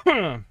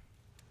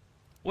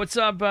 What's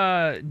up,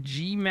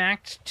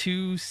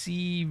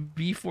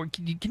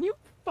 GMAC2CB4? Can you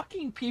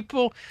fucking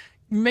people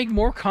make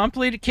more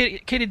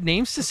complicated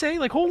names to say?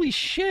 Like, holy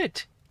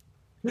shit.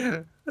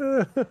 I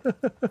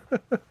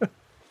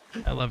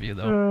love you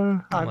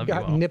though. I I've love you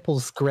got all.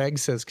 nipples, Greg,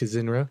 says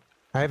Kazinra.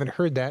 I haven't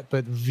heard that,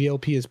 but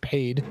VLP is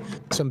paid.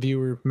 Some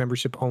viewer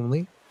membership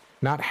only.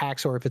 Not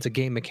hacks, or if it's a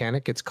game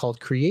mechanic, it's called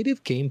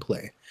creative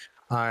gameplay.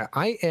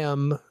 I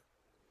am...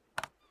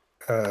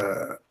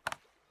 No,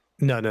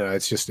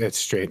 it's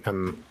straight.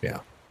 Yeah.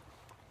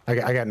 I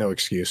got no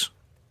excuse.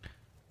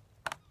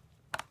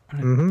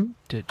 I'm gonna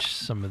ditch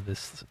some of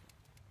this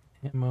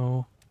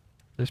ammo.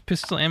 There's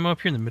pistol ammo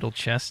up here in the middle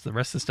chest. The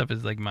rest of the stuff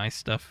is like my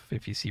stuff.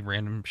 If you see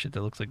random shit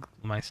that looks like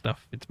my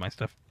stuff, it's my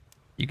stuff.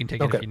 You can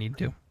take it if you need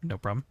to. No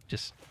problem.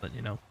 Just let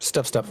you know.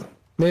 Stuff.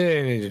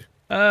 I'm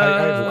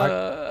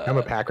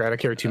a pack rat. I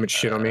carry too much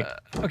shit on me.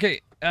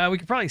 Okay, we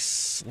could probably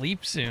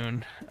sleep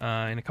soon,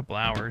 in a couple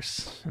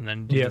hours, and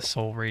then do this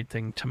whole raid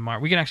thing tomorrow.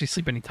 We can actually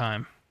sleep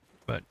anytime,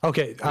 but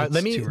okay.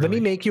 Let me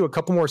make you a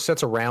couple more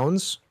sets of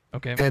rounds.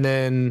 Okay. And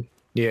then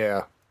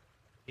I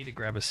need to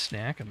grab a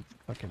snack. I'm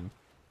fucking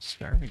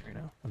starving right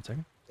now. 1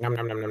 second. Nom,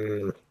 nom, nom,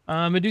 nom,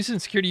 nom. Medusa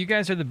and Security, you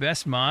guys are the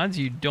best mods.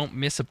 You don't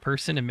miss a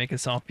person and make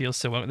us all feel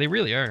so well. They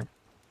really are.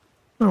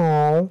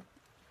 Oh.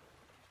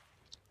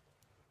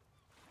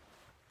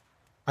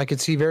 I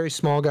could see very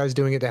small guys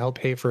doing it to help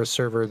pay for a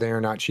server. They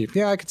are not cheap.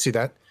 Yeah, I could see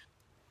that.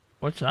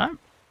 What's that?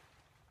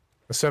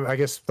 So I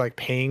guess like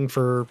paying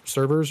for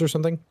servers or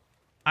something.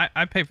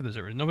 I pay for the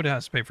servers. Nobody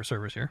has to pay for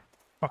servers here.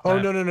 Fuck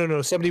Oh, that.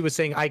 no. Somebody was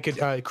saying I could,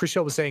 Chris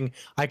Shell was saying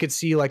I could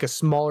see like a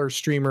smaller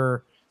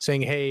streamer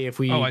saying, hey, if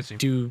we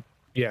do,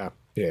 yeah.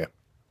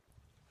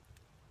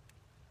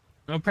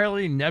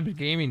 Apparently Neb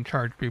Gaming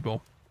charged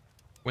people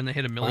when they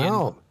hit 1 million.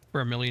 Wow. For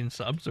 1 million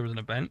subs. There was an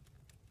event.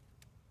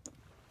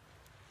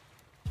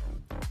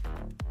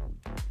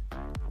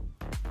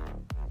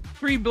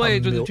 Three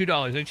blades was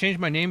 $2. I changed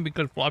my name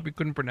because Floppy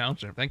couldn't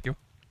pronounce it. Thank you.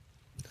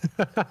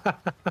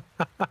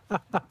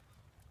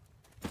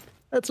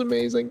 That's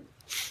amazing.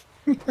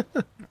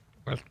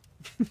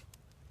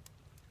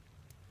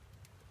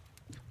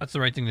 That's the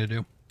right thing to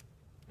do.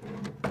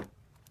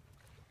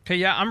 Okay,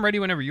 yeah, I'm ready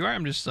whenever you are.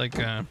 I'm just like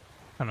kind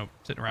of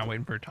sitting around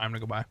waiting for time to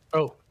go by.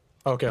 Oh,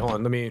 okay. Hold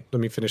on. Let me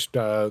finish.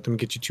 Let me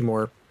get you 2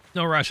 more.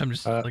 No rush. I'm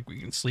just like we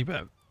can sleep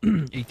at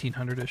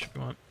 1800-ish if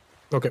you want.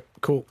 Okay,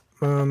 cool.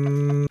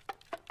 And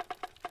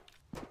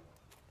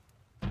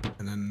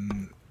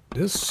then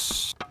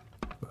this.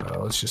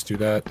 Let's just do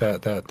that.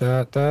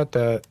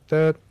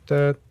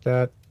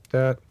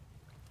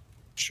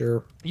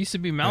 Sure. It used to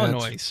be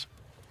Malinois.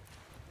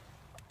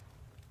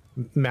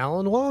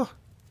 Malinois?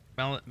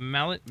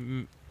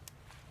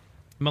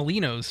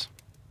 Malinos.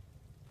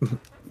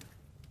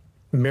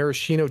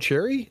 Maraschino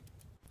cherry?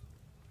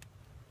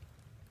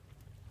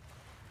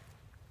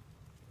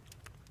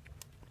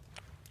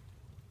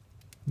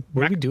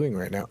 What are we doing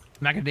right now?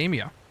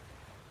 Macadamia.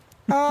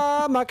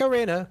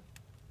 Macarena.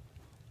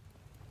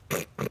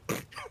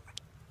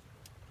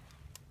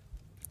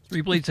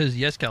 Three Blade says,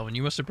 yes, Calvin,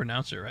 you must have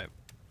pronounced it right.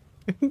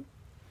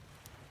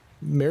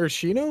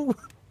 Maraschino?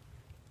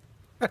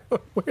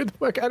 Where the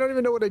fuck? I don't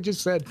even know what I just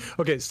said.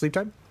 Okay, sleep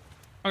time?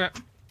 Okay.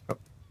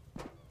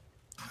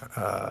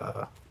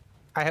 I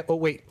have,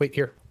 wait,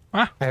 here.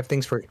 Huh? I have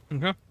things for you.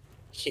 Okay.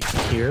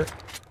 Here.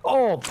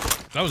 Oh!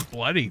 That was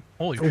bloody.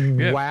 Holy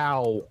shit.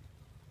 Wow.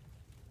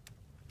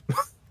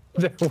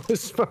 That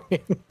was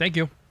funny. Thank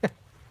you.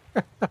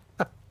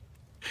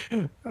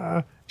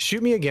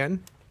 Shoot me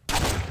again.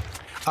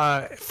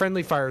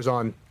 Friendly fire's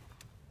on.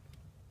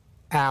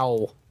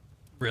 Ow.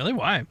 Really?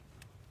 Why?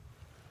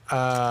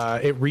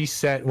 It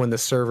reset when the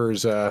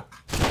servers, Ow,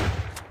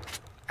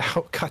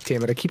 god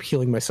damn it, I keep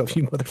healing myself,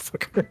 you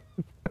motherfucker.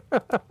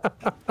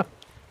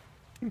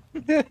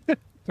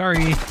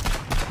 Sorry.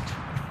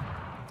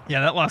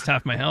 Yeah, that lost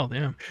half my health,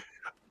 yeah.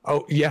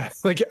 Oh, yeah,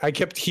 like, I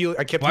kept healing,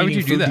 Why would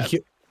you do that?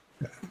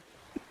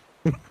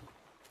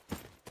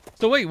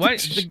 So wait,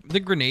 what? The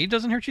grenade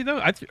doesn't hurt you,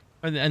 though?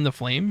 And the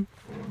flame?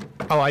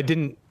 Oh, I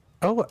didn't,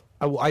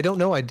 I don't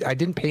know, I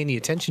didn't pay any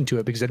attention to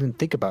it because I didn't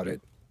think about it.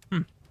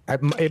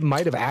 It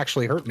might have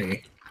actually hurt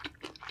me.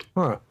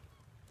 Huh.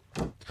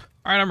 All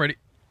right, I'm ready.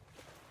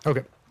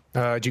 Okay.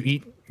 Did you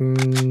eat?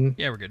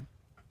 Yeah, we're good.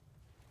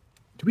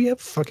 Do we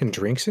have fucking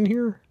drinks in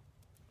here?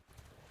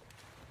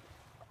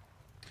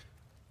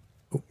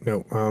 Oh,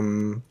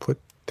 no. Put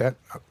that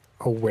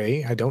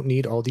away. I don't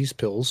need all these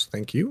pills.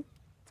 Thank you.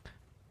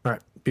 All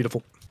right.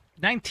 Beautiful.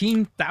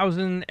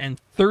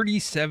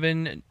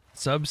 19,037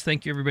 subs.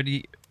 Thank you,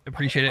 everybody.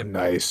 Appreciate it.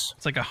 Nice.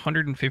 It's like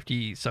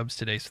 150 subs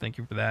today, so thank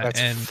you for that.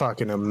 That's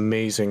fucking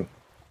amazing.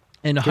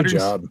 And Good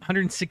job.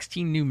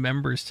 116 new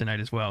members tonight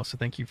as well, so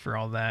thank you for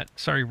all that.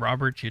 Sorry,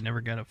 Robert, you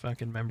never got a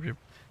fucking membership.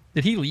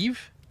 Did he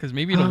leave? Because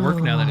maybe it'll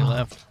work now that he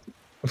left.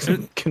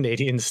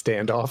 Canadian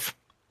standoff.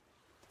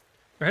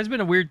 There has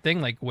been a weird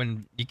thing, like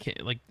when you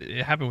can't, like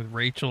it happened with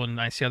Rachel,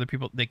 and I see other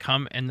people, they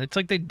come, and it's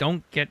like they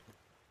don't get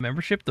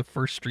membership the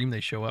first stream they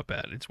show up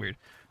at. It's weird.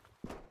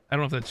 I don't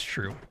know if that's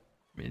true.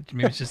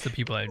 Maybe it's just the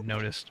people I've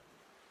noticed.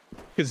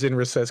 Because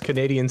Zinra says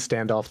Canadian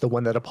standoff, the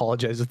one that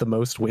apologizes the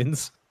most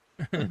wins.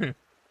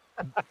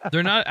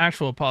 They're not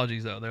actual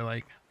apologies though. They're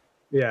like,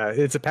 yeah,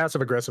 it's a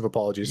passive aggressive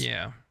apologies.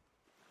 yeah.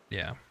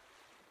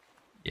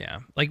 Yeah,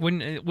 like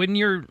when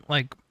you're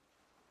like,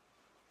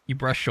 you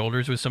brush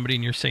shoulders with somebody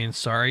and you're saying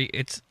sorry,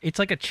 it's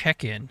like a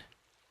check-in.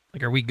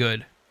 Like, are we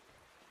good?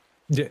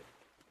 Yeah.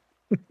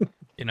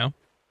 You know?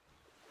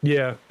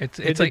 Yeah. It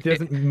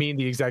doesn't mean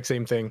the exact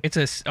same thing.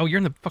 Oh, you're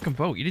in the fucking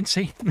boat. You didn't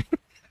say.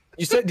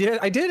 You said, yeah,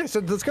 I did. I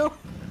said, let's go.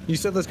 You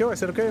said, let's go. I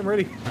said, okay, I'm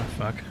ready. Oh,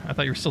 fuck. I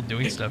thought you were still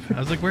doing stuff. I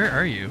was like, where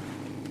are you?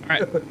 All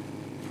right.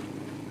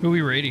 Who are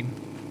we raiding?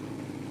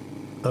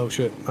 Oh,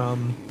 shit.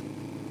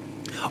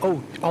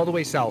 Oh, all the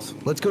way south.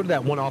 Let's go to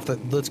that one off the.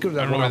 Let's go to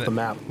that one off the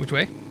map. Which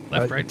way?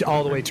 Left, right?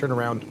 All the way. Turn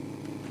around.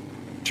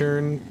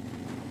 Turn.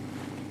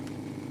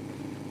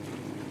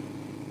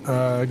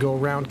 Go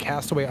around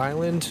Castaway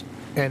Island,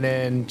 and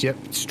then yep,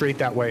 straight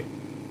that way.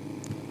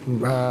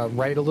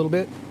 Right a little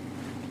bit.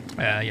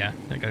 Yeah.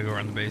 I gotta go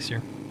around the base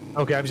here.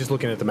 Okay, I was just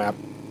looking at the map.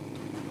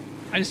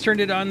 I just turned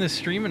it on this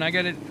stream and I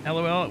got it.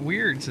 LOL.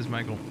 Weird, says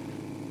Michael.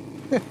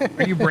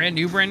 Are you brand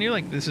new?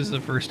 Like this is the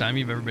first time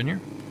you've ever been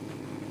here?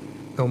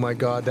 Oh my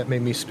god, that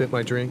made me spit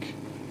my drink.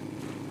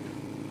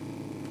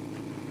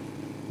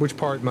 Which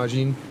part,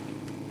 Majin?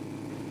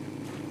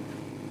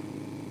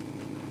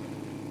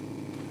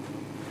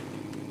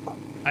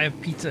 I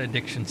have pizza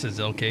addiction, says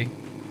LK.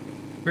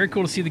 Very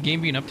cool to see the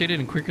game being updated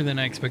and quicker than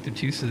I expected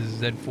to,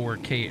 says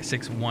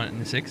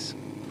Z4K616.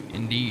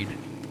 Indeed.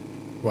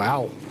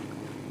 Wow.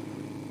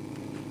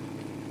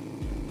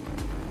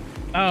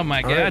 Oh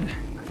my god. Right.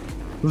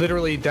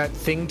 Literally, that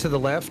thing to the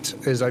left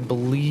is, I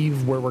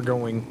believe, where we're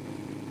going.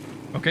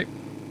 Okay.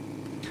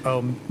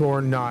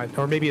 Or not.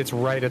 Or maybe it's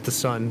right at the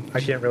sun.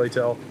 I can't really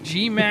tell.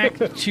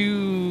 GMAC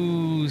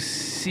to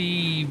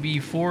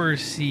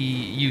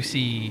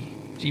CB4CUC.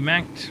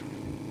 GMAC.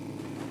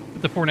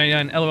 With the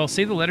 499. LOL.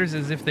 Say the letters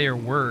as if they are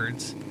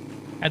words.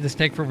 Had this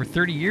tag for over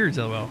 30 years,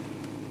 LOL.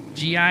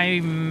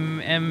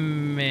 GIMAC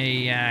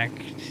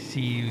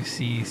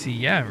CUCC.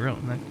 Yeah, real.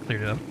 That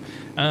cleared it up.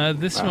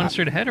 This one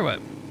straight ahead or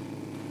what?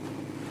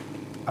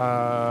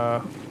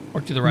 Or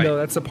to the right? No,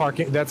 that's the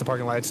parking. That's the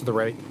parking lot. It's to the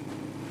right.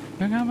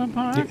 Look at the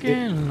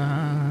parking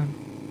lot.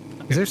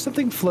 Is there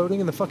something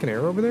floating in the fucking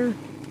air over there?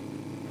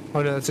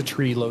 Oh no, that's a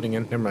tree loading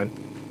in. Never mind.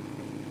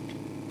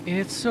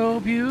 It's so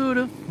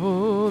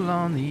beautiful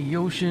on the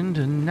ocean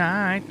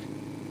tonight.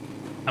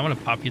 I want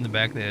to pop you in the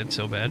back of the head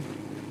so bad,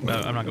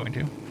 but I'm not going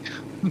to.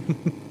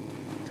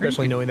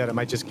 Especially knowing that it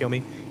might just kill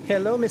me.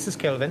 Hello, Mrs.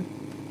 Kelvin.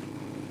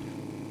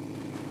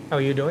 How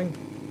are you doing?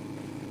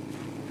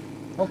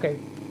 Okay.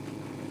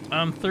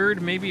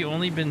 Third, maybe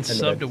only been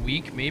subbed a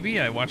week. Maybe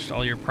I watched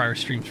all your prior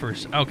streams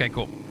first. Okay,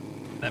 cool.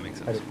 That makes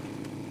sense.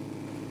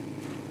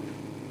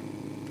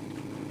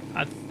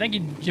 Thank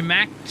you,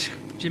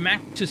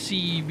 Jamac to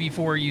see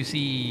before you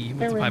see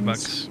with the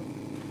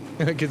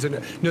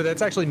 $5. No,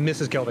 that's actually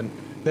Mrs. Kelvin.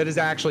 That is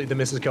actually the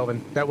Mrs.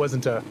 Kelvin. That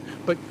wasn't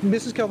but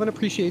Mrs. Kelvin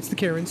appreciates the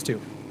Karens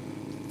too.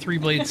 Three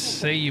Blades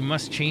say you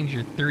must change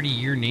your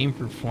 30-year name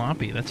for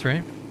Floppy. That's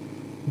right.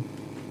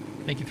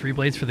 Thank you, Three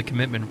Blades, for the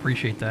commitment.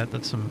 Appreciate that.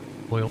 That's some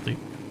loyalty.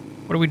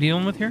 What are we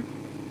dealing with here?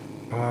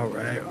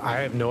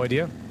 I have no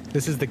idea.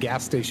 This is the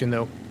gas station,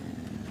 though.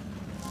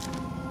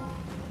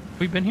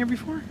 We've been here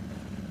before?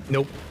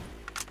 Nope.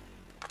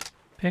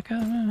 Pick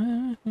up.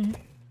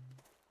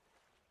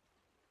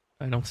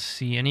 I don't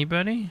see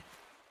anybody.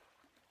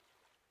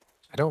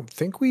 I don't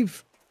think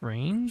we've...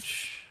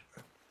 Range?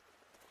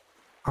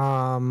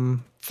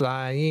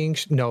 Flying...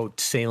 No,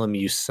 Salem,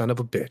 you son of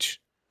a bitch.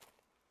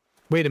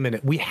 Wait a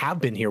minute. We have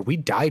been here. We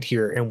died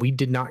here, and we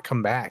did not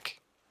come back.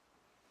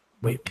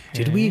 Wait,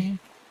 okay. Did we?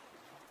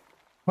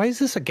 Why is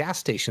this a gas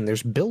station?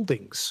 There's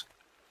buildings.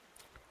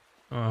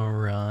 All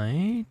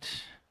right.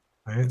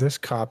 All right, there's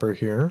copper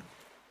here.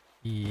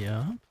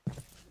 Yeah.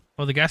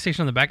 Oh, the gas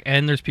station on the back,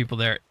 and there's people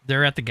there.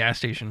 They're at the gas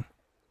station.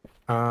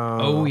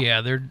 Oh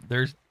yeah,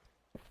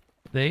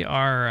 they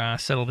are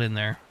settled in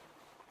there.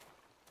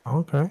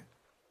 Okay.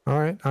 All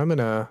right, I'm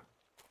gonna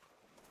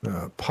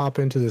pop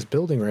into this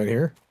building right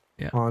here.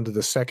 Yeah. Onto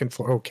the second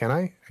floor. Oh, can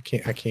I? I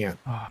can't.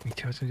 Oh, me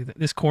too. I was gonna do that.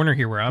 This corner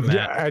here where I'm at.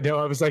 Yeah, I know.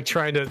 I was like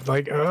trying to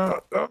like. I'm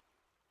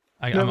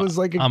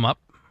up.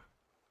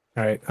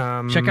 All right.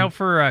 Check out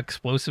for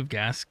explosive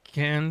gas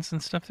cans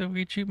and stuff that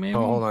we shoot. Maybe.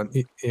 Oh, hold on.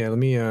 Yeah, let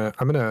me. I'm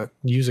gonna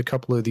use a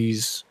couple of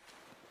these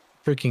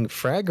freaking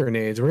frag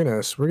grenades. We're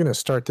gonna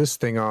start this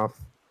thing off.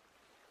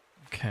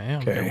 Okay,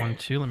 I'll get one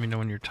too. Let me know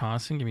when you're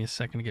tossing. Give me a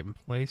second to get in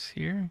place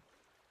here.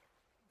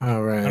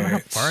 All right. I don't know how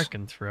far I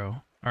can throw.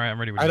 All right, I'm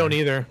ready. I don't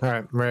either. All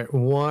right, right.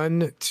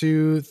 1,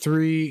 2,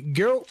 3,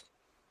 go.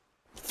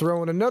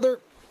 Throwing another.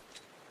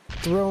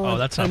 Throwing. Oh,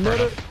 that's not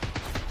another.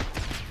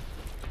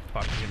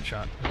 Fuck, I'm getting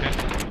shot. Okay.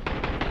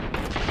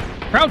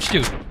 Crouch,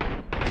 dude.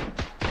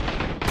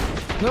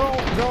 No.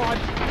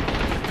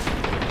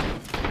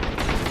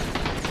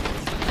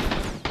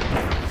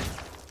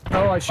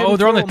 I should. Oh,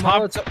 they're on the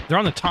top. They're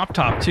on the top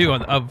too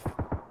of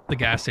the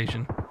gas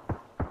station.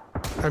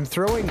 I'm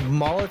throwing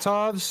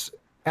Molotovs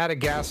at a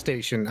gas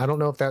station. I don't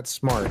know if that's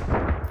smart.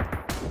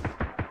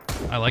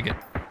 I like it.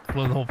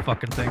 Blow the whole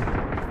fucking thing.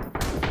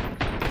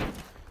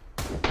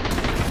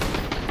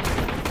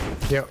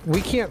 Yeah,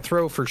 we can't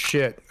throw for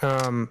shit.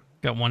 Got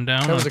one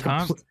down on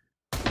top.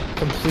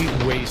 complete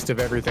waste of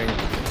everything.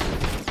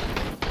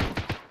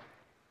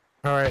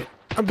 All right,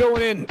 I'm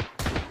going in.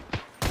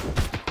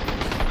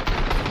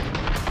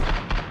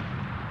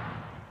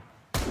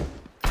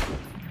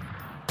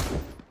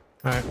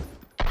 All right.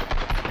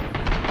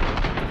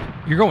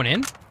 You're going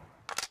in?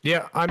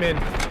 Yeah, I'm in.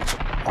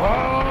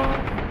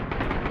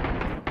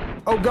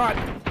 Oh God!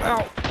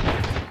 Ow!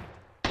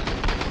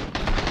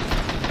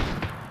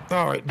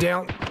 All right,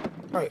 down.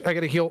 All right, I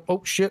gotta heal.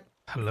 Oh shit!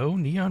 Hello,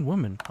 neon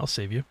woman. I'll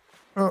save you.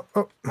 Oh, A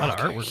lot of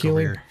artwork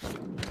healing. over here.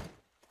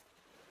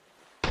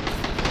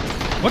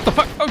 What the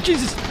fuck? Oh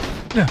Jesus!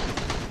 No.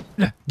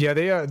 Yeah,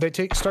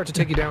 they start to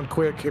take you down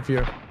quick if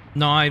you.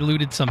 No, I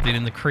looted something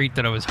in the crate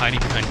that I was hiding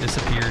behind.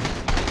 Disappeared.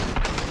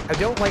 I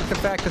don't like the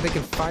fact that they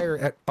can fire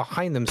at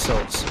behind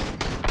themselves.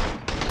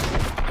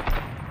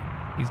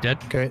 He's dead.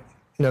 Okay,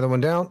 another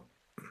one down.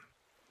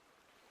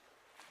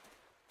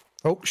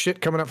 Oh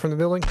shit! Coming up from the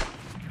building.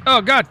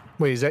 Oh God!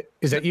 Wait, is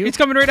that you? He's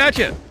coming right at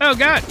you. Oh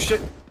God!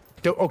 Shit!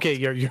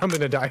 Okay, I'm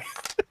gonna die.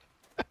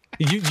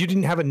 you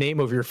didn't have a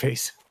name over your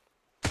face.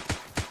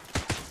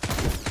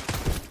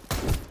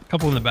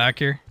 Couple in the back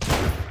here.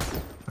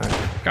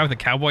 Right. Guy with a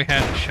cowboy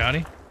hat and a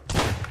shotty.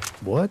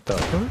 What the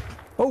fuck?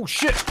 Oh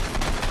shit!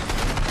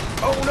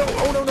 Oh no!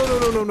 Oh no! No! No!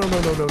 No! No! No!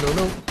 No! No! No!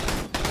 No!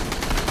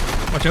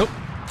 Watch out!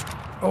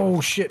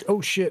 Oh shit! Oh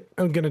shit!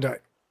 I'm gonna die.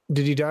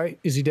 Did he die?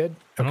 Is he dead?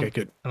 Okay,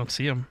 good. I don't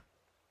see him.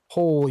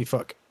 Holy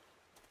fuck!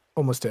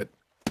 Almost dead.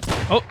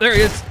 Oh, there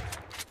he is.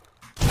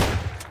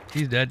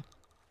 He's dead.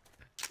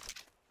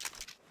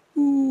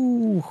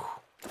 Ooh.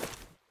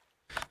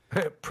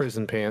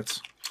 Prison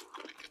pants.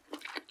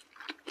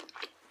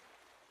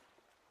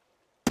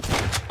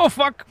 Oh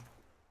fuck!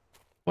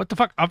 What the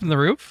fuck? Up in the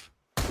roof?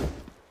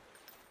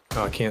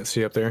 Oh, I can't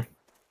see up there.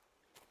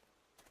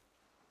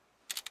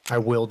 I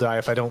will die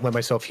if I don't let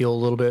myself heal a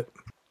little bit.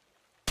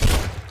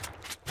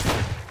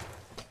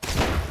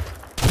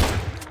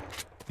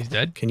 He's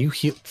dead. Can you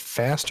heal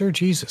faster?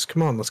 Jesus,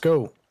 come on, let's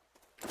go.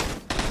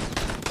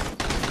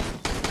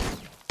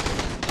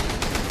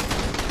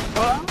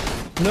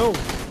 No.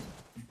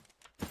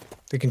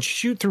 They can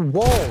shoot through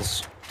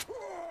walls.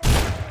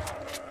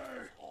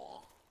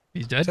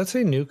 He's dead. Does that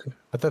say Nuka?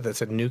 I thought that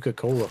said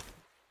Nuka-Cola.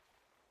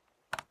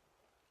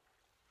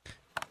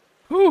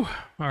 Whew.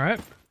 All right.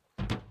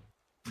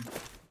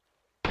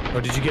 Oh,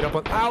 did you get up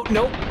on? Ow!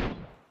 Nope.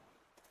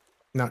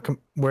 Not come.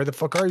 Where the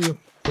fuck are you?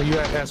 Where you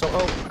at, asshole?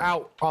 Oh,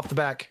 out! Off the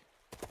back.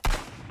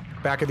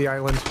 Back of the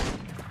island.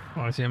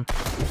 Oh, I see him.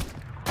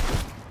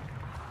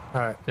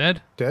 All right.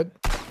 Dead. Dead.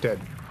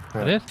 Dead.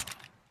 All That right. it?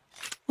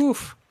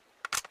 Oof.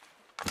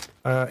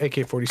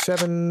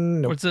 AK-47.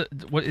 Nope.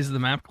 What is the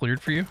map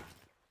cleared for you?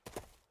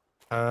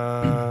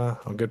 Oh,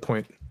 good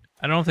point.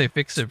 I don't know if they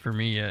fixed it for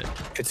me yet.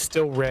 It's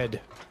still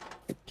red.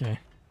 Okay.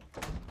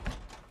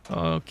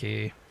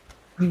 Okay.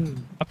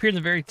 Up here in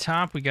the very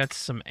top, we got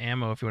some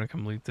ammo if you want to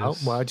come loot this. Oh,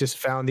 well, I just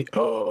found the.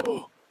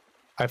 Oh,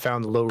 I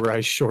found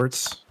low-rise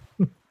shorts.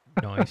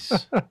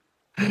 Nice.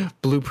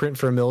 Blueprint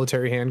for a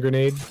military hand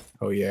grenade.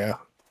 Oh yeah.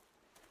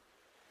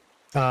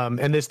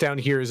 And this down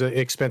here is an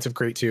expensive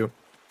crate too,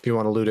 if you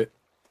want to loot it.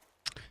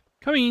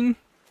 Coming.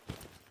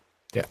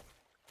 Yeah.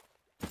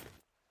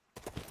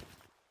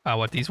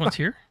 What, these ones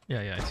here?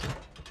 Yeah,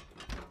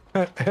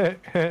 I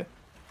see.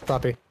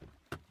 Floppy.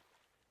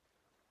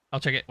 I'll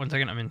check it. 1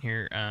 second, I'm in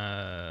here.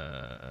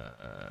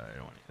 I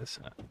don't want this.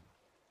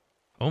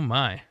 Oh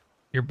my.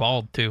 You're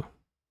bald too.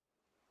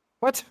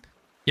 What?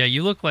 Yeah,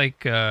 you look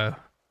like, well,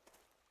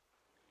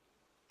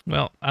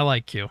 I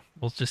like you.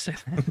 We'll just say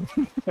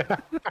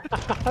that.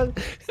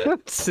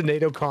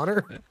 Sinead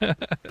O'Connor.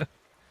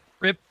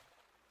 Rip.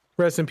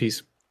 Rest in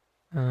peace.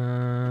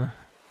 Uh,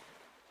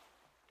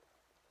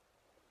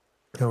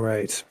 All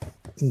right.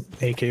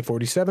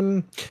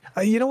 AK-47.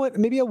 You know what?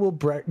 Maybe I will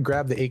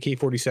grab the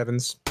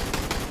AK-47s.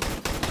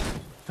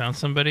 Found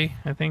somebody,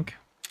 I think.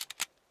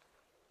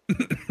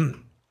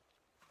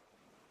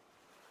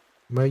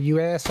 Where you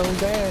asshole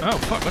dad? Oh,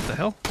 fuck, what the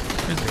hell?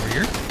 Where's he over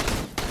here?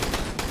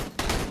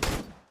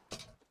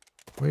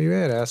 Where you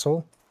at,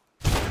 asshole?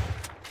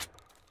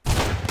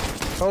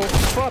 Oh,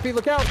 Floppy,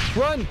 look out!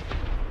 Run!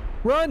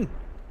 Run!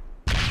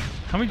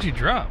 How many did you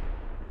drop?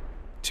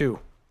 2.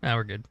 Ah,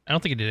 we're good. I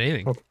don't think it did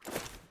anything.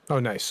 Oh,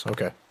 nice.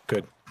 Okay,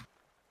 good.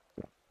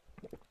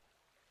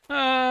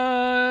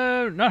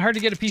 Not hard to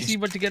get a PC,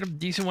 but to get a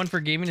decent one for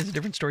gaming is a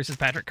different story, says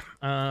Patrick.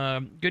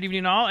 Good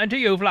evening all, and to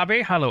you,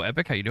 Floppy. Hello,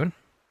 Epic. How you doing?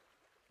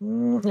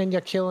 And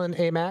you're killing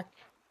AMAC.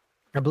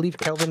 I believe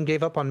Kelvin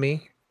gave up on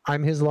me.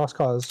 I'm his lost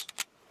cause.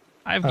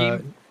 I have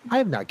I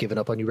have not given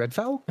up on you,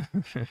 Redfowl.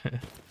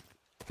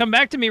 Come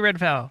back to me,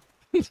 Redfowl.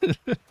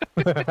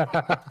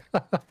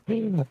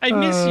 I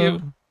miss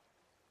you.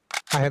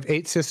 I have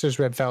 8 sisters,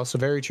 Redfowl, so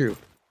very true.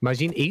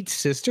 Imagine 8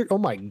 sisters? Oh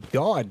my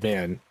god,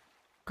 man.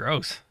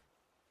 Gross.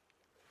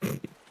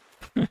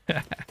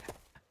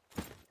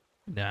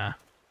 Nah.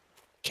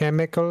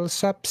 Chemical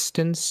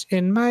substance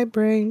in my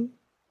brain.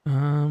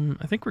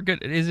 I think we're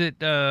good. Is it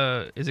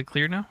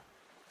clear now?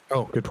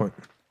 Oh, good point.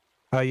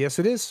 Yes,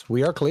 it is.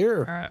 We are clear.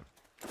 All right.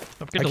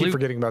 Don't forget I to keep loot.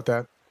 forgetting about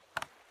that.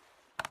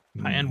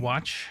 High-end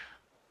watch.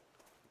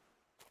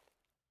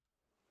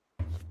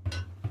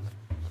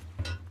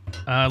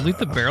 Loot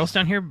the barrels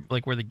down here,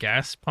 like where the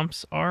gas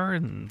pumps are,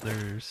 and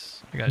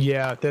there's.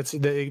 Yeah,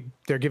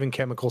 they're giving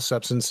chemical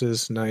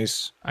substances.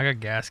 Nice. I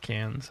got gas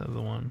cans as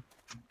the one.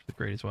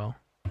 Great as well.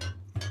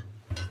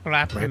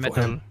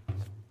 Metal.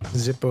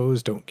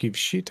 Zippos don't give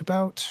shit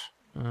about.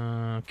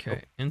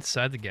 Okay.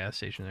 Inside the gas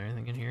station, is there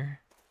anything in here?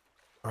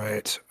 All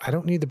right. I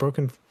don't need the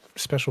broken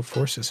special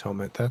forces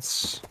helmet.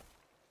 That's.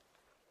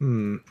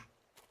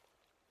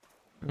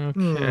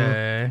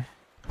 Okay.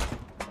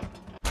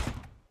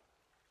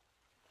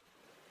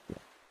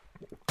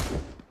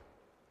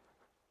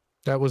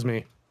 That was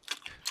me.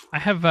 I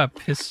have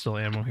pistol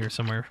ammo here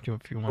somewhere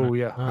if you want. Oh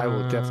yeah, I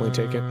will definitely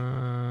take it.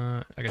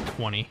 I got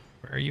 20.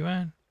 Where are you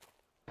at?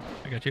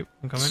 I got you.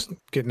 I'm coming.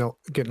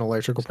 Getting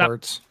electrical Stop.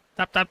 parts.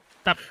 Stop.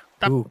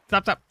 Ooh.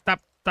 Stop.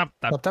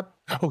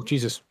 Oh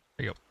Jesus.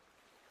 There you go.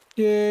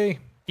 Yay.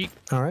 Eat.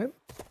 All right.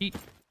 Eat.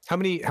 How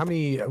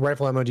many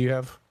rifle ammo do you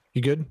have?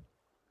 You good?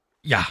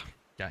 Yeah.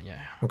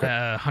 Okay.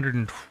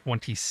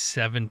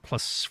 127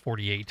 plus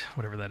 48,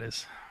 whatever that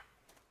is.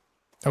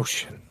 Oh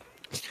shit.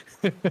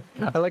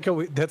 I like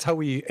how that's how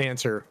we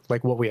answer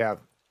like what we have.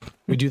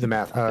 We do the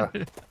math.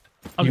 It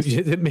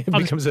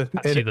becomes a.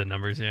 I see the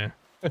numbers, yeah.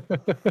 Oh,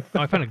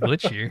 I found a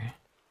glitch here.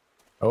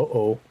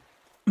 Oh.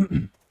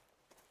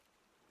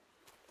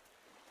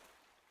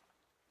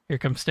 Here,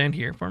 come stand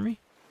here for me.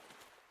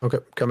 Okay,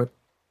 coming.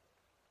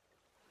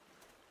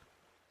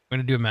 I'm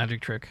gonna do a magic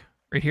trick.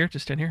 Right here,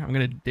 just stand here. I'm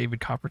gonna David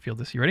Copperfield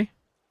this. You ready?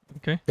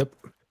 Okay. Yep.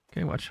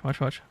 Okay, watch. Right.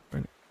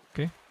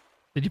 Okay.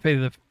 Did you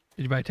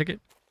buy a ticket?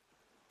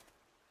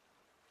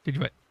 Did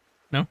you buy?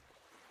 No?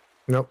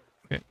 Nope.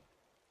 Okay.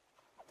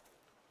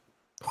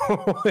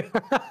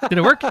 Did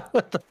it work?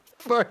 What the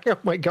fuck? Oh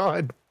my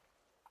god.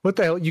 What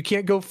the hell? You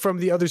can't go from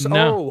the other side.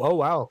 No. Oh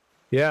wow.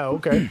 Yeah,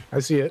 okay. I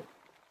see it.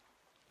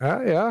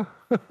 Yeah.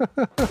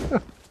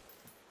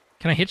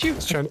 Can I hit you?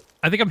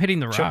 I think I'm hitting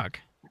the rock.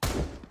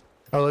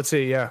 Oh, let's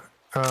see. Yeah.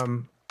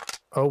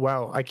 Oh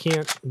wow. I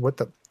can't. What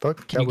the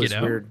fuck? Can that you was get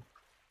out? weird.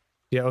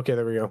 Yeah. Okay.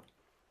 There we go.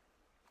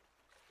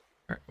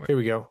 Here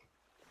we go.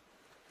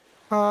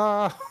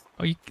 Oh,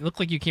 you look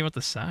like you came out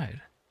the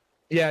side.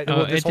 Yeah. Oh,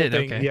 well, this it whole did.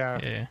 thing,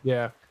 Okay.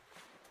 Yeah.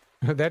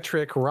 That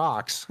trick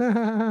rocks.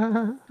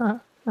 Was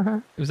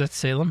that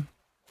Salem?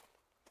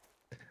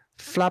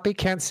 Floppy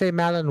can't say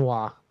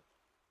Malinois.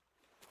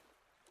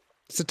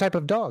 It's a type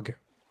of dog.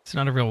 It's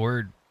not a real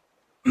word.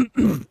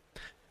 Excuse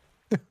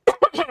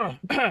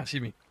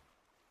me.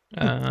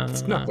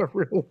 It's not a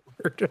real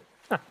word.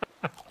 I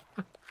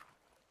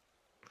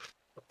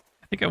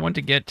think I want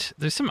to get.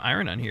 There's some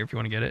iron on here if you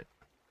want to get it.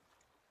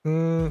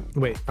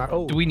 Wait.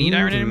 Do we need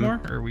iron anymore,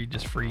 or are we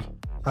just free?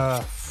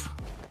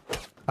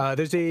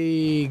 There's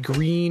a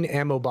green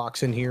ammo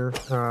box in here,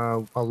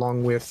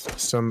 along with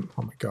some.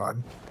 Oh my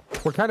god,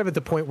 we're kind of at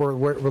the point where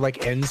we're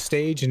like end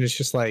stage, and it's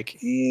just like,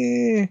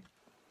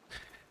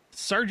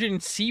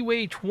 Sergeant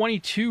Seaway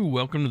 22,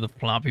 welcome to the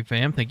Floppy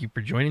fam. Thank you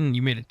for joining.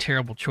 You made a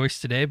terrible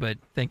choice today, but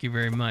thank you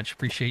very much.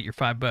 Appreciate your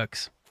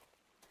 $5.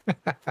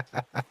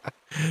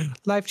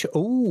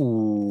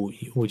 Ooh,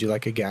 would you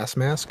like a gas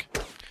mask?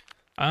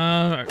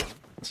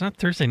 It's not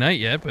Thursday night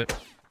yet, but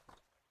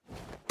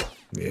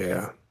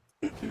yeah.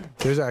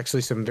 There's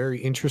actually some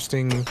very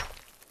interesting.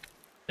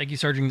 Thank you,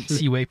 Sergeant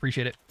Seaway.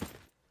 Appreciate it.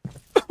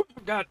 Oh,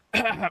 God.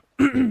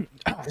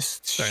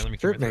 This Sorry, let me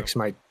shirt makes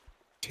my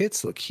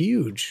tits look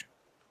huge.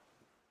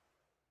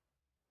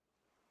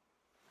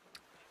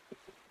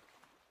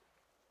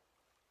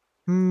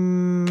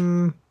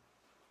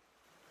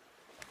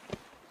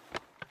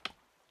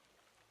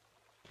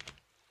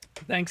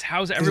 Thanks.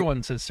 How's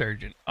everyone? Says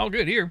Sergeant. All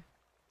good here.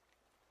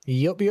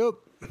 Yup. You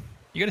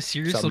got a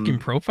serious looking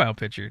profile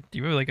picture. Do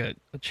you have like a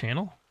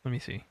channel? Let me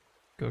see.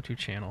 Go to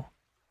channel.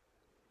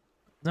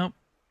 Nope.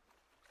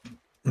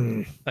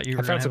 Thought you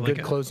were I found some like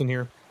good clothes in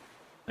here.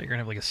 Thought you're gonna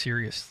have like a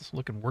serious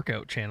looking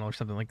workout channel or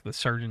something like the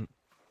Sergeant.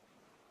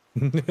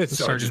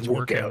 Sergeant's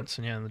workouts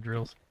and the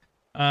drills.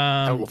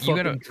 I will you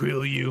fucking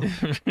drill you.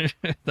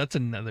 That's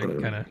another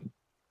kind of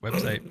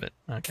website, but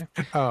okay.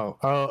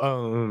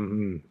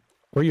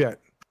 Where you at?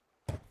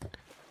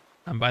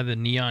 I'm by the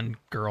Neon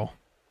Girl.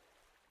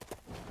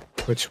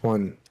 Which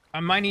one?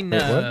 I'm mining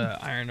Wait,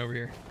 iron over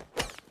here.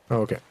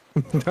 Oh, okay.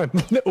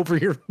 Over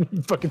here,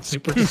 fucking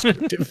super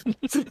descriptive.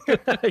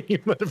 You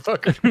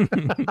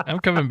motherfucker. I'm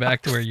coming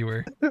back to where you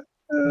were.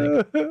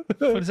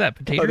 What is that?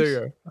 Potatoes? Oh, there you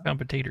go. I found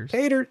potatoes.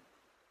 Potato.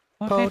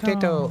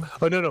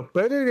 Oh, no.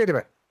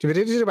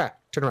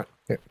 Turn around.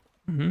 Here.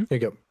 Here you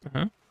go.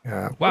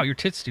 Wow, your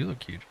tits do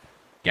look huge.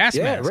 Gas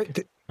mask.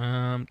 Right.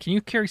 Can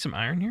you carry some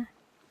iron here?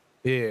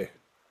 Yeah.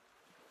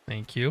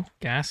 Thank you.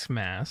 Gas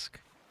mask.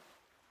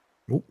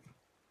 Oop.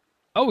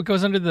 Oh, it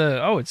goes under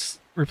the. Oh, it's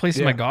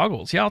replacing my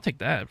goggles. Yeah, I'll take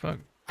that. Fuck.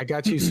 I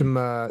got you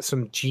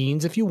some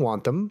jeans if you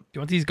want them. Do you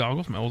want these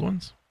goggles? My old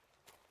ones?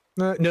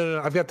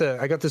 No. I got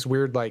this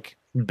weird like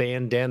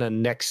bandana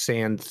neck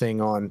sand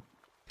thing on.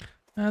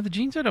 The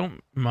jeans I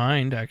don't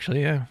mind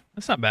actually. Yeah,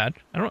 that's not bad.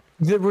 I don't.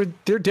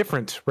 They're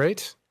different,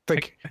 right?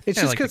 Like it's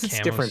just because it's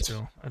different.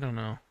 Still. I don't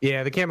know.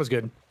 Yeah, the camo's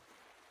good.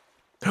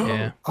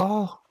 Yeah.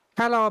 Oh,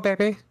 hello,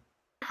 baby.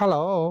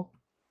 Hello.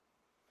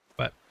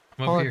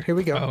 I'm Hold over on, here. here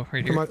we go. Oh,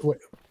 right Come here. on, wait,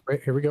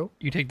 right, here we go.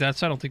 You take that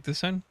side, I'll take this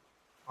side.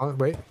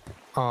 Wait.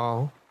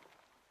 Oh.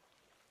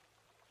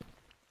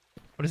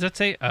 What does that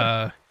say?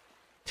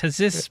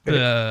 Tazisp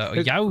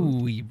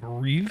yaoi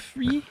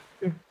briefly?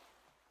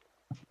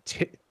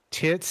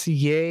 Tits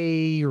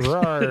yay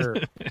rar.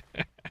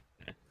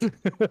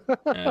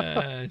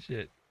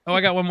 Shit. Oh,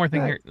 I got one more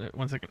thing here.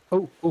 1 second.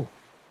 Oh.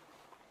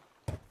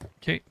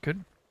 Okay,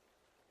 good.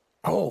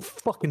 Oh,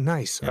 fucking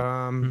nice.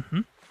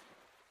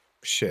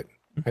 Shit.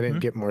 I didn't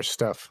get more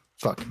stuff.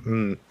 Fuck.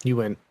 You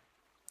win.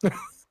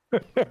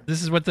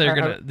 This is what they're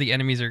gonna. The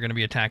enemies are gonna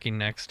be attacking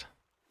next.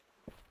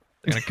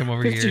 They're gonna come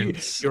over here.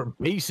 And... Your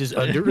base is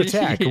under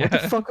attack. Yeah. What the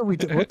fuck are we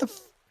doing?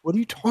 What are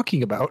you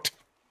talking about?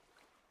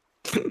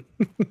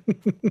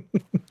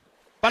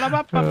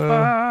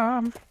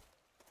 Ba-da-ba-ba-ba.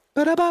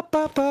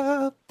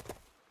 Ba-da-ba-ba-ba.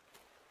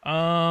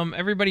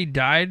 Everybody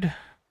died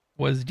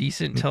was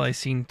decent until I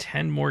seen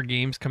 10 more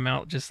games come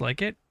out just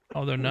like it.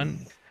 Although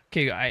none.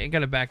 Okay, I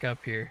gotta back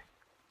up here.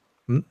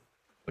 What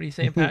are you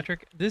saying,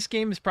 Patrick? This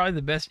game is probably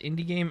the best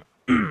indie game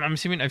I'm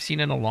assuming I've seen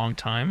in a long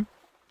time.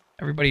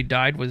 Everybody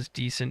died was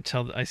decent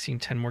till I seen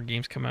 10 more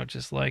games come out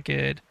just like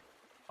it.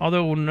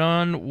 Although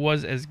none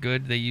was as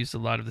good, they used a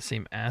lot of the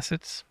same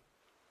assets.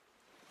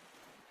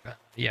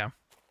 Yeah.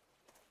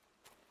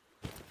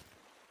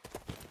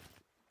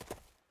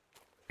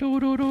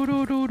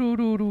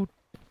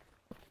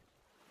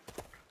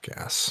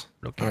 Gas.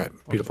 Looking all right,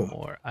 beautiful.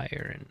 More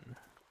iron.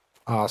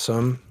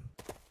 Awesome.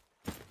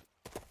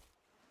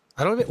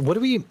 I don't. What do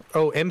we?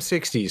 Oh,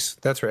 M60s.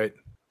 That's right.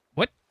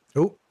 What?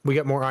 Oh, we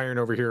got more iron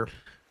over here.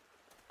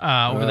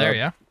 Over there,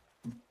 yeah.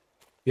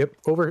 Yep.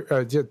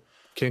 Over.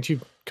 Can't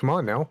you? Come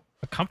on now.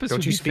 A compass Don't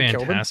would you be speak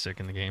fantastic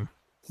in the game.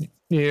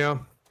 Yeah.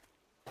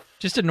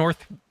 Just a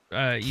north,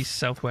 east,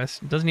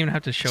 southwest. It doesn't even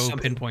have to show Something.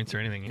 pinpoints or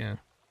anything. Yeah.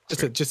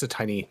 Just a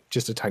tiny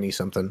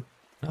something.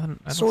 Nothing,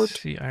 I don't Sword.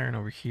 see iron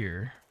over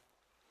here.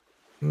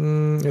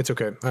 It's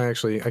okay. I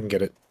can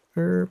get it. I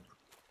don't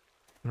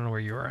know where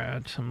you're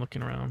at. I'm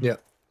looking around. Yeah.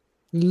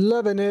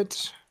 Loving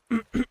it.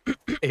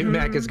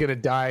 AMAC is gonna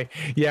die.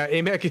 Yeah,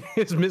 AMAC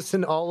is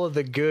missing all of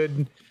the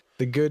good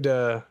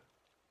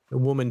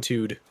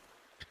womantude.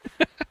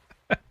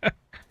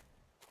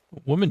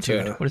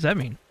 Womantude. What does that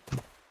mean?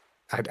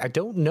 I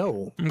don't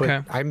know, but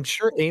Okay. I'm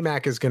sure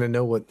AMAC is gonna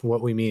know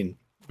what we mean.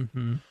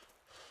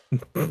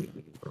 I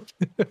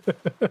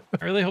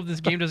really hope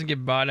this game doesn't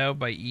get bought out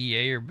by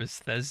EA or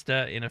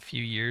Bethesda in a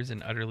few years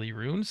and utterly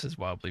ruined, says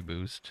Wobbly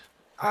Boost.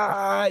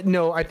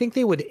 No, I think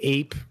they would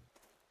ape.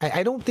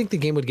 I don't think the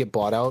game would get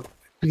bought out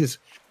because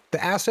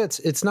the assets.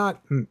 It's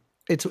not.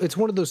 It's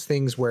one of those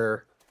things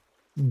where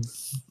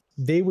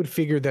they would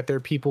figure that their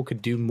people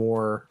could do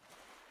more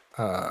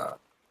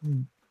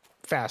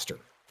faster,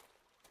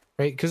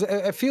 right? Because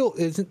I feel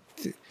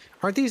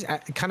aren't these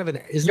kind of an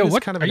isn't this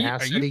kind of an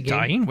asset game?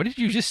 Dying? What did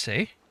you just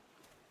say?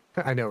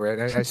 I know,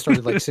 right? I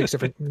started like six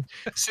different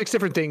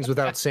things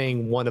without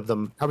saying one of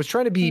them. I was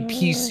trying to be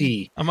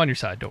PC. I'm on your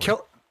side. Don't worry.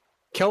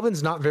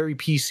 Kelvin's not very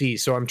PC,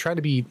 so I'm trying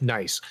to be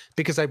nice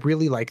because I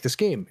really like this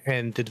game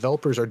and the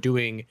developers are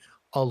doing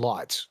a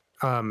lot.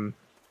 But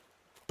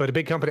a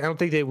big company, I don't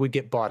think they would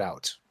get bought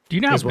out. Do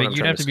you know how big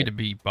you'd have to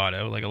be bought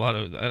out? Like a lot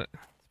of,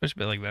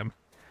 especially like them.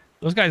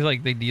 Those guys,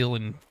 like they deal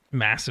in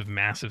massive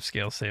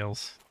scale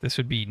sales. This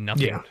would be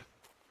nothing. Yeah.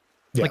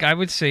 Like I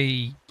would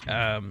say,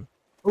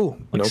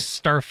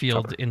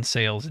 Starfield Cover. in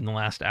sales in the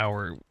last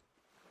hour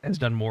has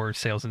done more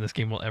sales than this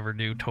game will ever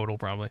do total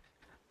probably.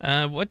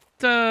 Are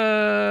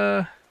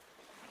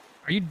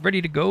you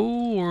ready to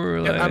go or?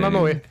 Yeah, I'm on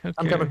my way. Okay.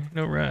 I'm coming.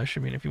 No rush.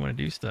 I mean, if you want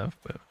to do stuff,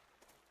 but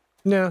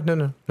No.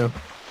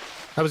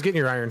 I was getting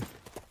your iron.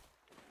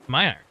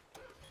 my iron.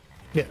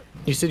 Yeah,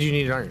 you said you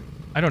needed iron.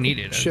 I don't need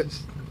it. Shit. It's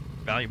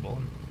valuable.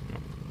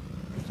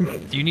 Do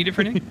you need it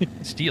for anything?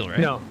 Steel, right?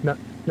 No,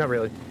 not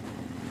really.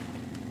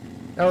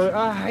 Oh,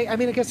 I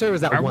mean, I guess there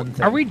was that one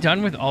thing. Are we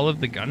done with all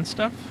of the gun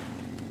stuff?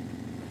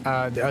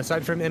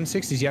 Aside from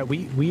M60s, yeah,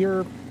 we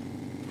are.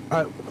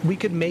 We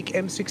could make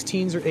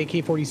M16s or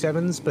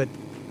AK-47s, but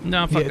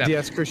No, fuck that.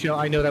 yes, Chriselle,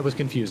 I know that was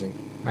confusing.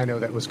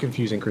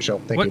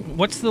 Chriselle. Thank you.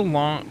 What's the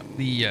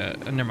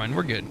never mind,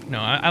 we're good. No,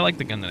 I like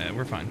the gun that I have.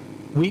 We're fine.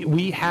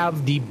 We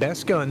have the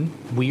best gun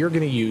we are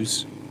going to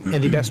use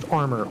and the best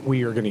armor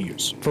we are going to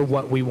use for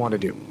what we want to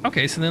do.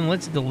 Okay, so then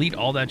let's delete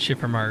all that shit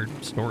from our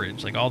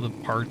storage, like all the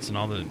parts and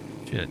all the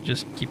shit.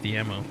 Just keep the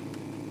ammo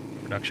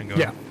production going.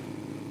 Yeah.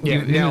 Yeah.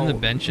 Even Now, the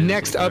benches.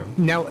 next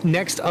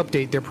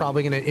update, they're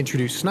probably going to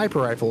introduce sniper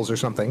rifles or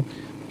something.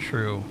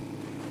 True.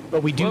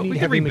 But we do Well, we need can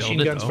heavy rebuild machine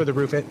it, guns though. for the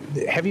roof.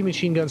 Heavy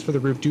machine guns for the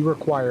roof do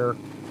require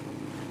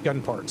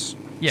gun parts.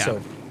 Yeah.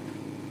 So,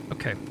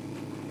 Okay.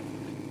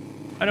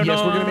 I don't know.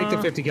 yes, we're going to make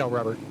the 50 cal,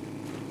 Robert.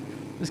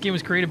 This game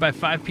was created by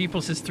 5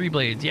 people, says 3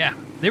 Blades. Yeah.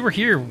 They were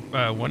here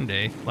one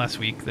day last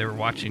week. They were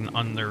watching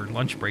on their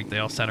lunch break. They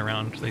all sat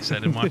around, they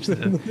said, and watched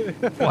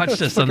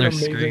us on their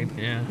amazing. screen.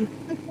 Yeah.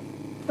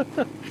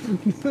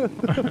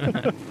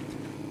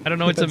 I don't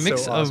know. It's That's a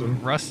mix so awesome.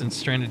 of Rust and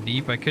Stranded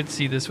Deep. I could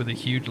see this with a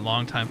huge,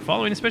 long time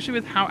following, especially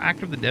with how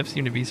active the devs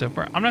seem to be so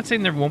far. I'm not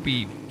saying they won't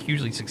be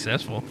hugely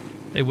successful.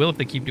 They will if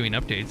they keep doing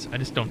updates. I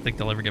just don't think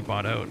they'll ever get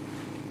bought out.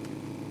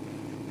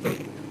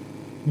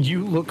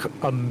 You look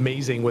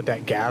amazing with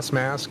that gas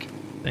mask.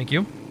 Thank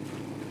you.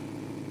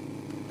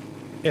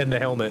 And the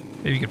helmet.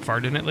 Maybe you could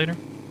fart in it later?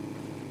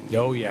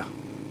 Oh, yeah.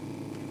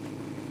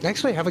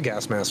 Actually, I have a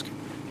gas mask.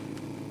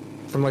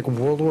 From, like,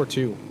 World War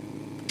II.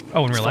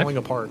 Oh, in it's real life? falling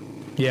apart.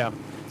 Yeah.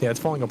 Yeah, it's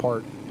falling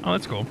apart. Oh,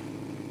 that's cool.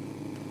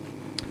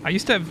 I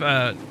used to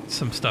have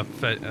some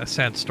stuff, a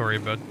sad story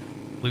about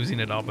losing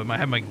it all, but I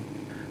had my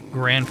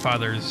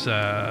grandfather's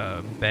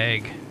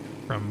bag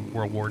from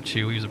World War II.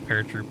 He was a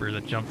paratrooper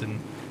that jumped in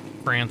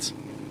France.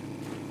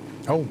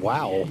 Oh,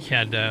 wow. He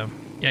had, yeah,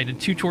 he did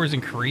 2 tours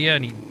in Korea,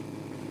 and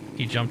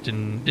he jumped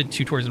in, did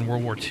 2 tours in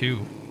World War II.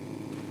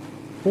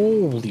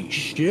 Holy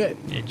shit.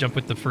 He jumped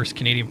with the first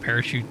Canadian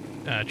parachute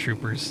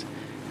troopers.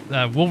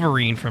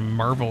 Wolverine from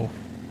Marvel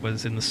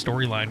was in the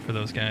storyline for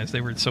those guys. They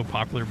were so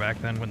popular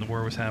back then when the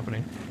war was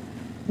happening.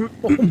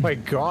 Oh my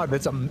god,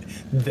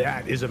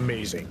 that is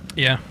amazing.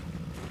 Yeah.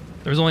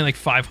 There was only like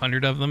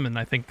 500 of them, and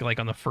I think like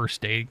on the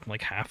first day,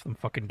 like half of them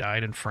fucking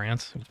died in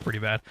France. It was pretty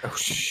bad. Oh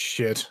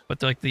shit.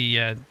 But like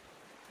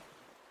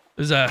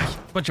there's a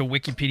bunch of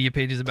Wikipedia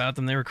pages about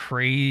them. They were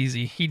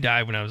crazy. He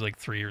died when I was like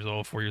 3 years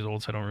old, 4 years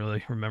old, so I don't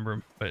really remember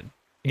him. But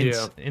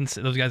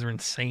those guys were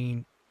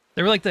insane.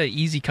 They were like the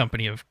Easy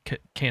Company of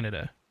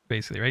Canada,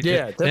 basically, right?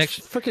 Yeah, that's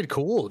freaking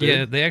cool, dude.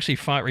 Yeah, they actually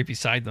fought right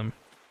beside them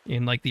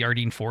in like the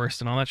Ardenne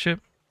Forest and all that shit.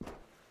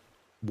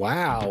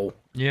 Wow.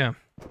 Yeah.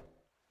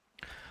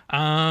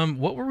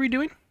 What were we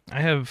doing?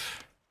 I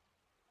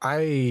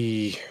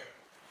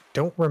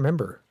don't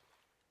remember.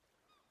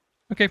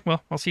 Okay,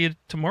 well, I'll see you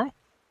tomorrow.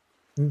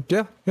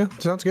 Yeah,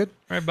 sounds good.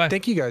 All right, bye.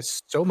 Thank you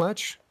guys so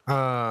much.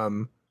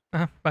 Bye.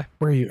 Where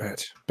are you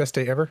at? Best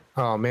day ever?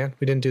 Oh man,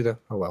 we didn't do the.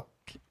 Oh well.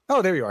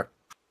 Oh, there you are.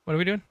 What are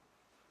we doing?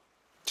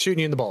 Shooting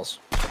you in the balls.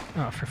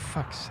 Oh, for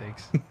fuck's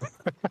sakes.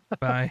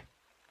 Bye.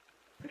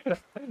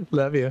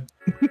 Love you.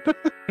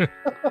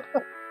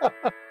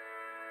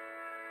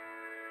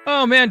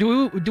 Oh man,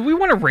 do we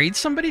want to raid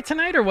somebody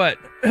tonight or what?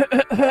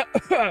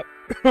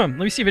 Let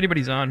me see if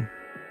anybody's on.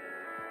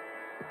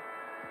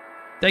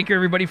 Thank you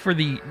everybody for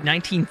the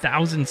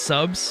 19,000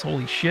 subs.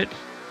 Holy shit.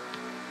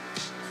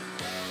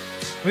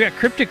 We got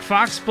Cryptic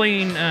Fox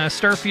playing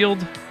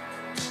Starfield.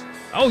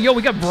 Oh, yo,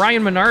 we got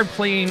Brian Menard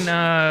playing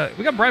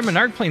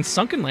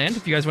Sunkenland.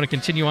 If you guys want to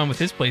continue on with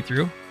his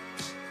playthrough,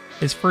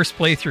 his first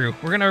playthrough,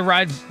 we're gonna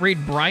raid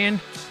Brian.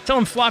 Tell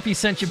him Floppy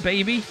sent you,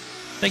 baby.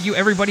 Thank you,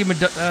 everybody.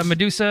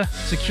 Medusa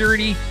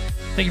Security.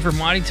 Thank you for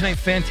modding tonight.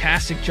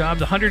 Fantastic job.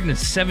 The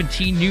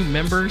 117 new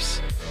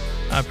members.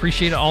 I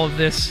appreciate all of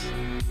this.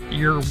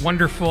 You're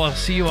wonderful. I'll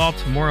see you all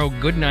tomorrow.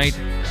 Good night.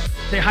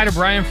 Say hi to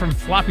Brian from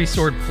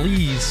FloppySword,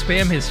 please.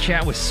 Spam his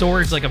chat with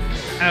swords like a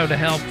out of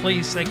hell,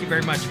 please. Thank you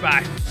very much.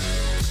 Bye.